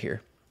know you're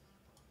here.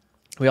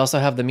 We also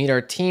have the meet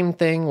our team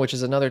thing, which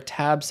is another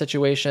tab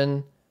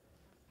situation.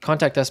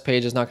 Contact us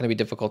page is not going to be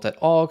difficult at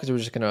all because we're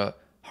just going to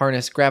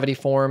harness gravity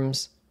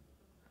forms.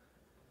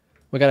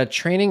 We got a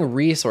training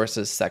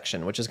resources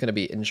section, which is going to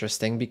be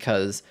interesting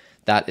because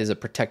that is a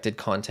protected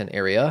content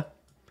area.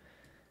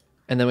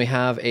 And then we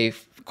have a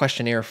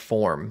questionnaire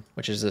form,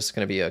 which is just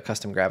going to be a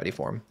custom gravity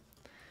form.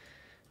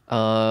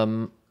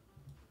 I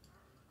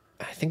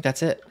think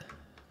that's it.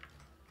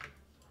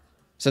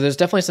 So there's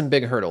definitely some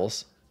big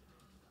hurdles.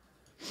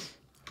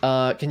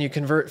 Can you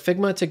convert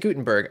Figma to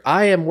Gutenberg?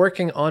 I am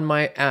working on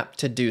my app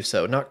to do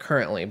so, not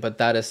currently, but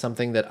that is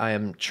something that I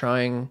am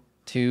trying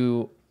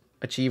to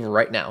achieve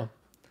right now.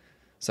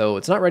 So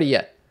it's not ready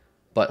yet,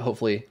 but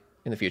hopefully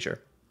in the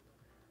future.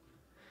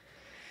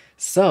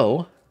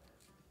 So,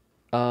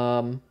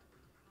 I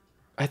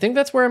think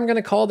that's where I'm going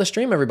to call the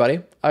stream,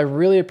 everybody. I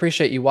really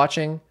appreciate you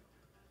watching.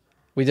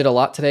 We did a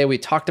lot today. We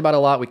talked about a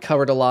lot. We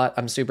covered a lot.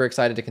 I'm super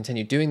excited to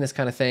continue doing this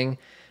kind of thing.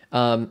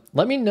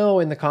 Let me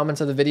know in the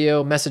comments of the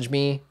video, message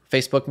me,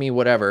 Facebook me,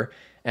 whatever,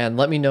 and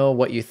let me know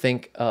what you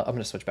think. I'm going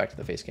to switch back to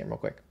the face cam real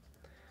quick.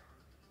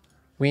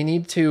 We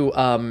need to,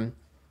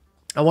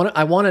 I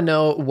want to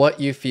know what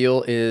you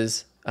feel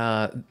is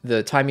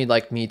the time you'd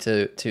like me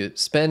to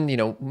spend, you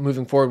know,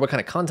 moving forward, what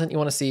kind of content you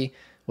want to see.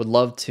 Would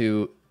love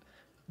to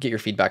get your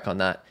feedback on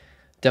that.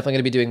 Definitely going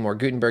to be doing more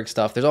Gutenberg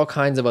stuff. There's all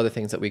kinds of other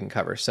things that we can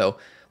cover. So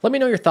let me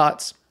know your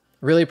thoughts.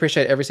 Really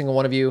appreciate every single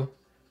one of you.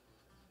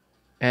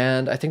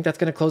 And I think that's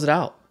going to close it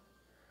out.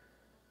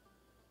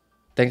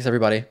 Thanks,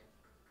 everybody.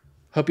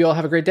 Hope you all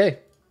have a great day.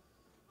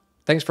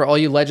 Thanks for all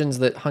you legends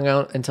that hung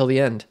out until the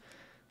end.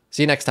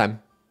 See you next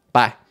time.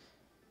 Bye.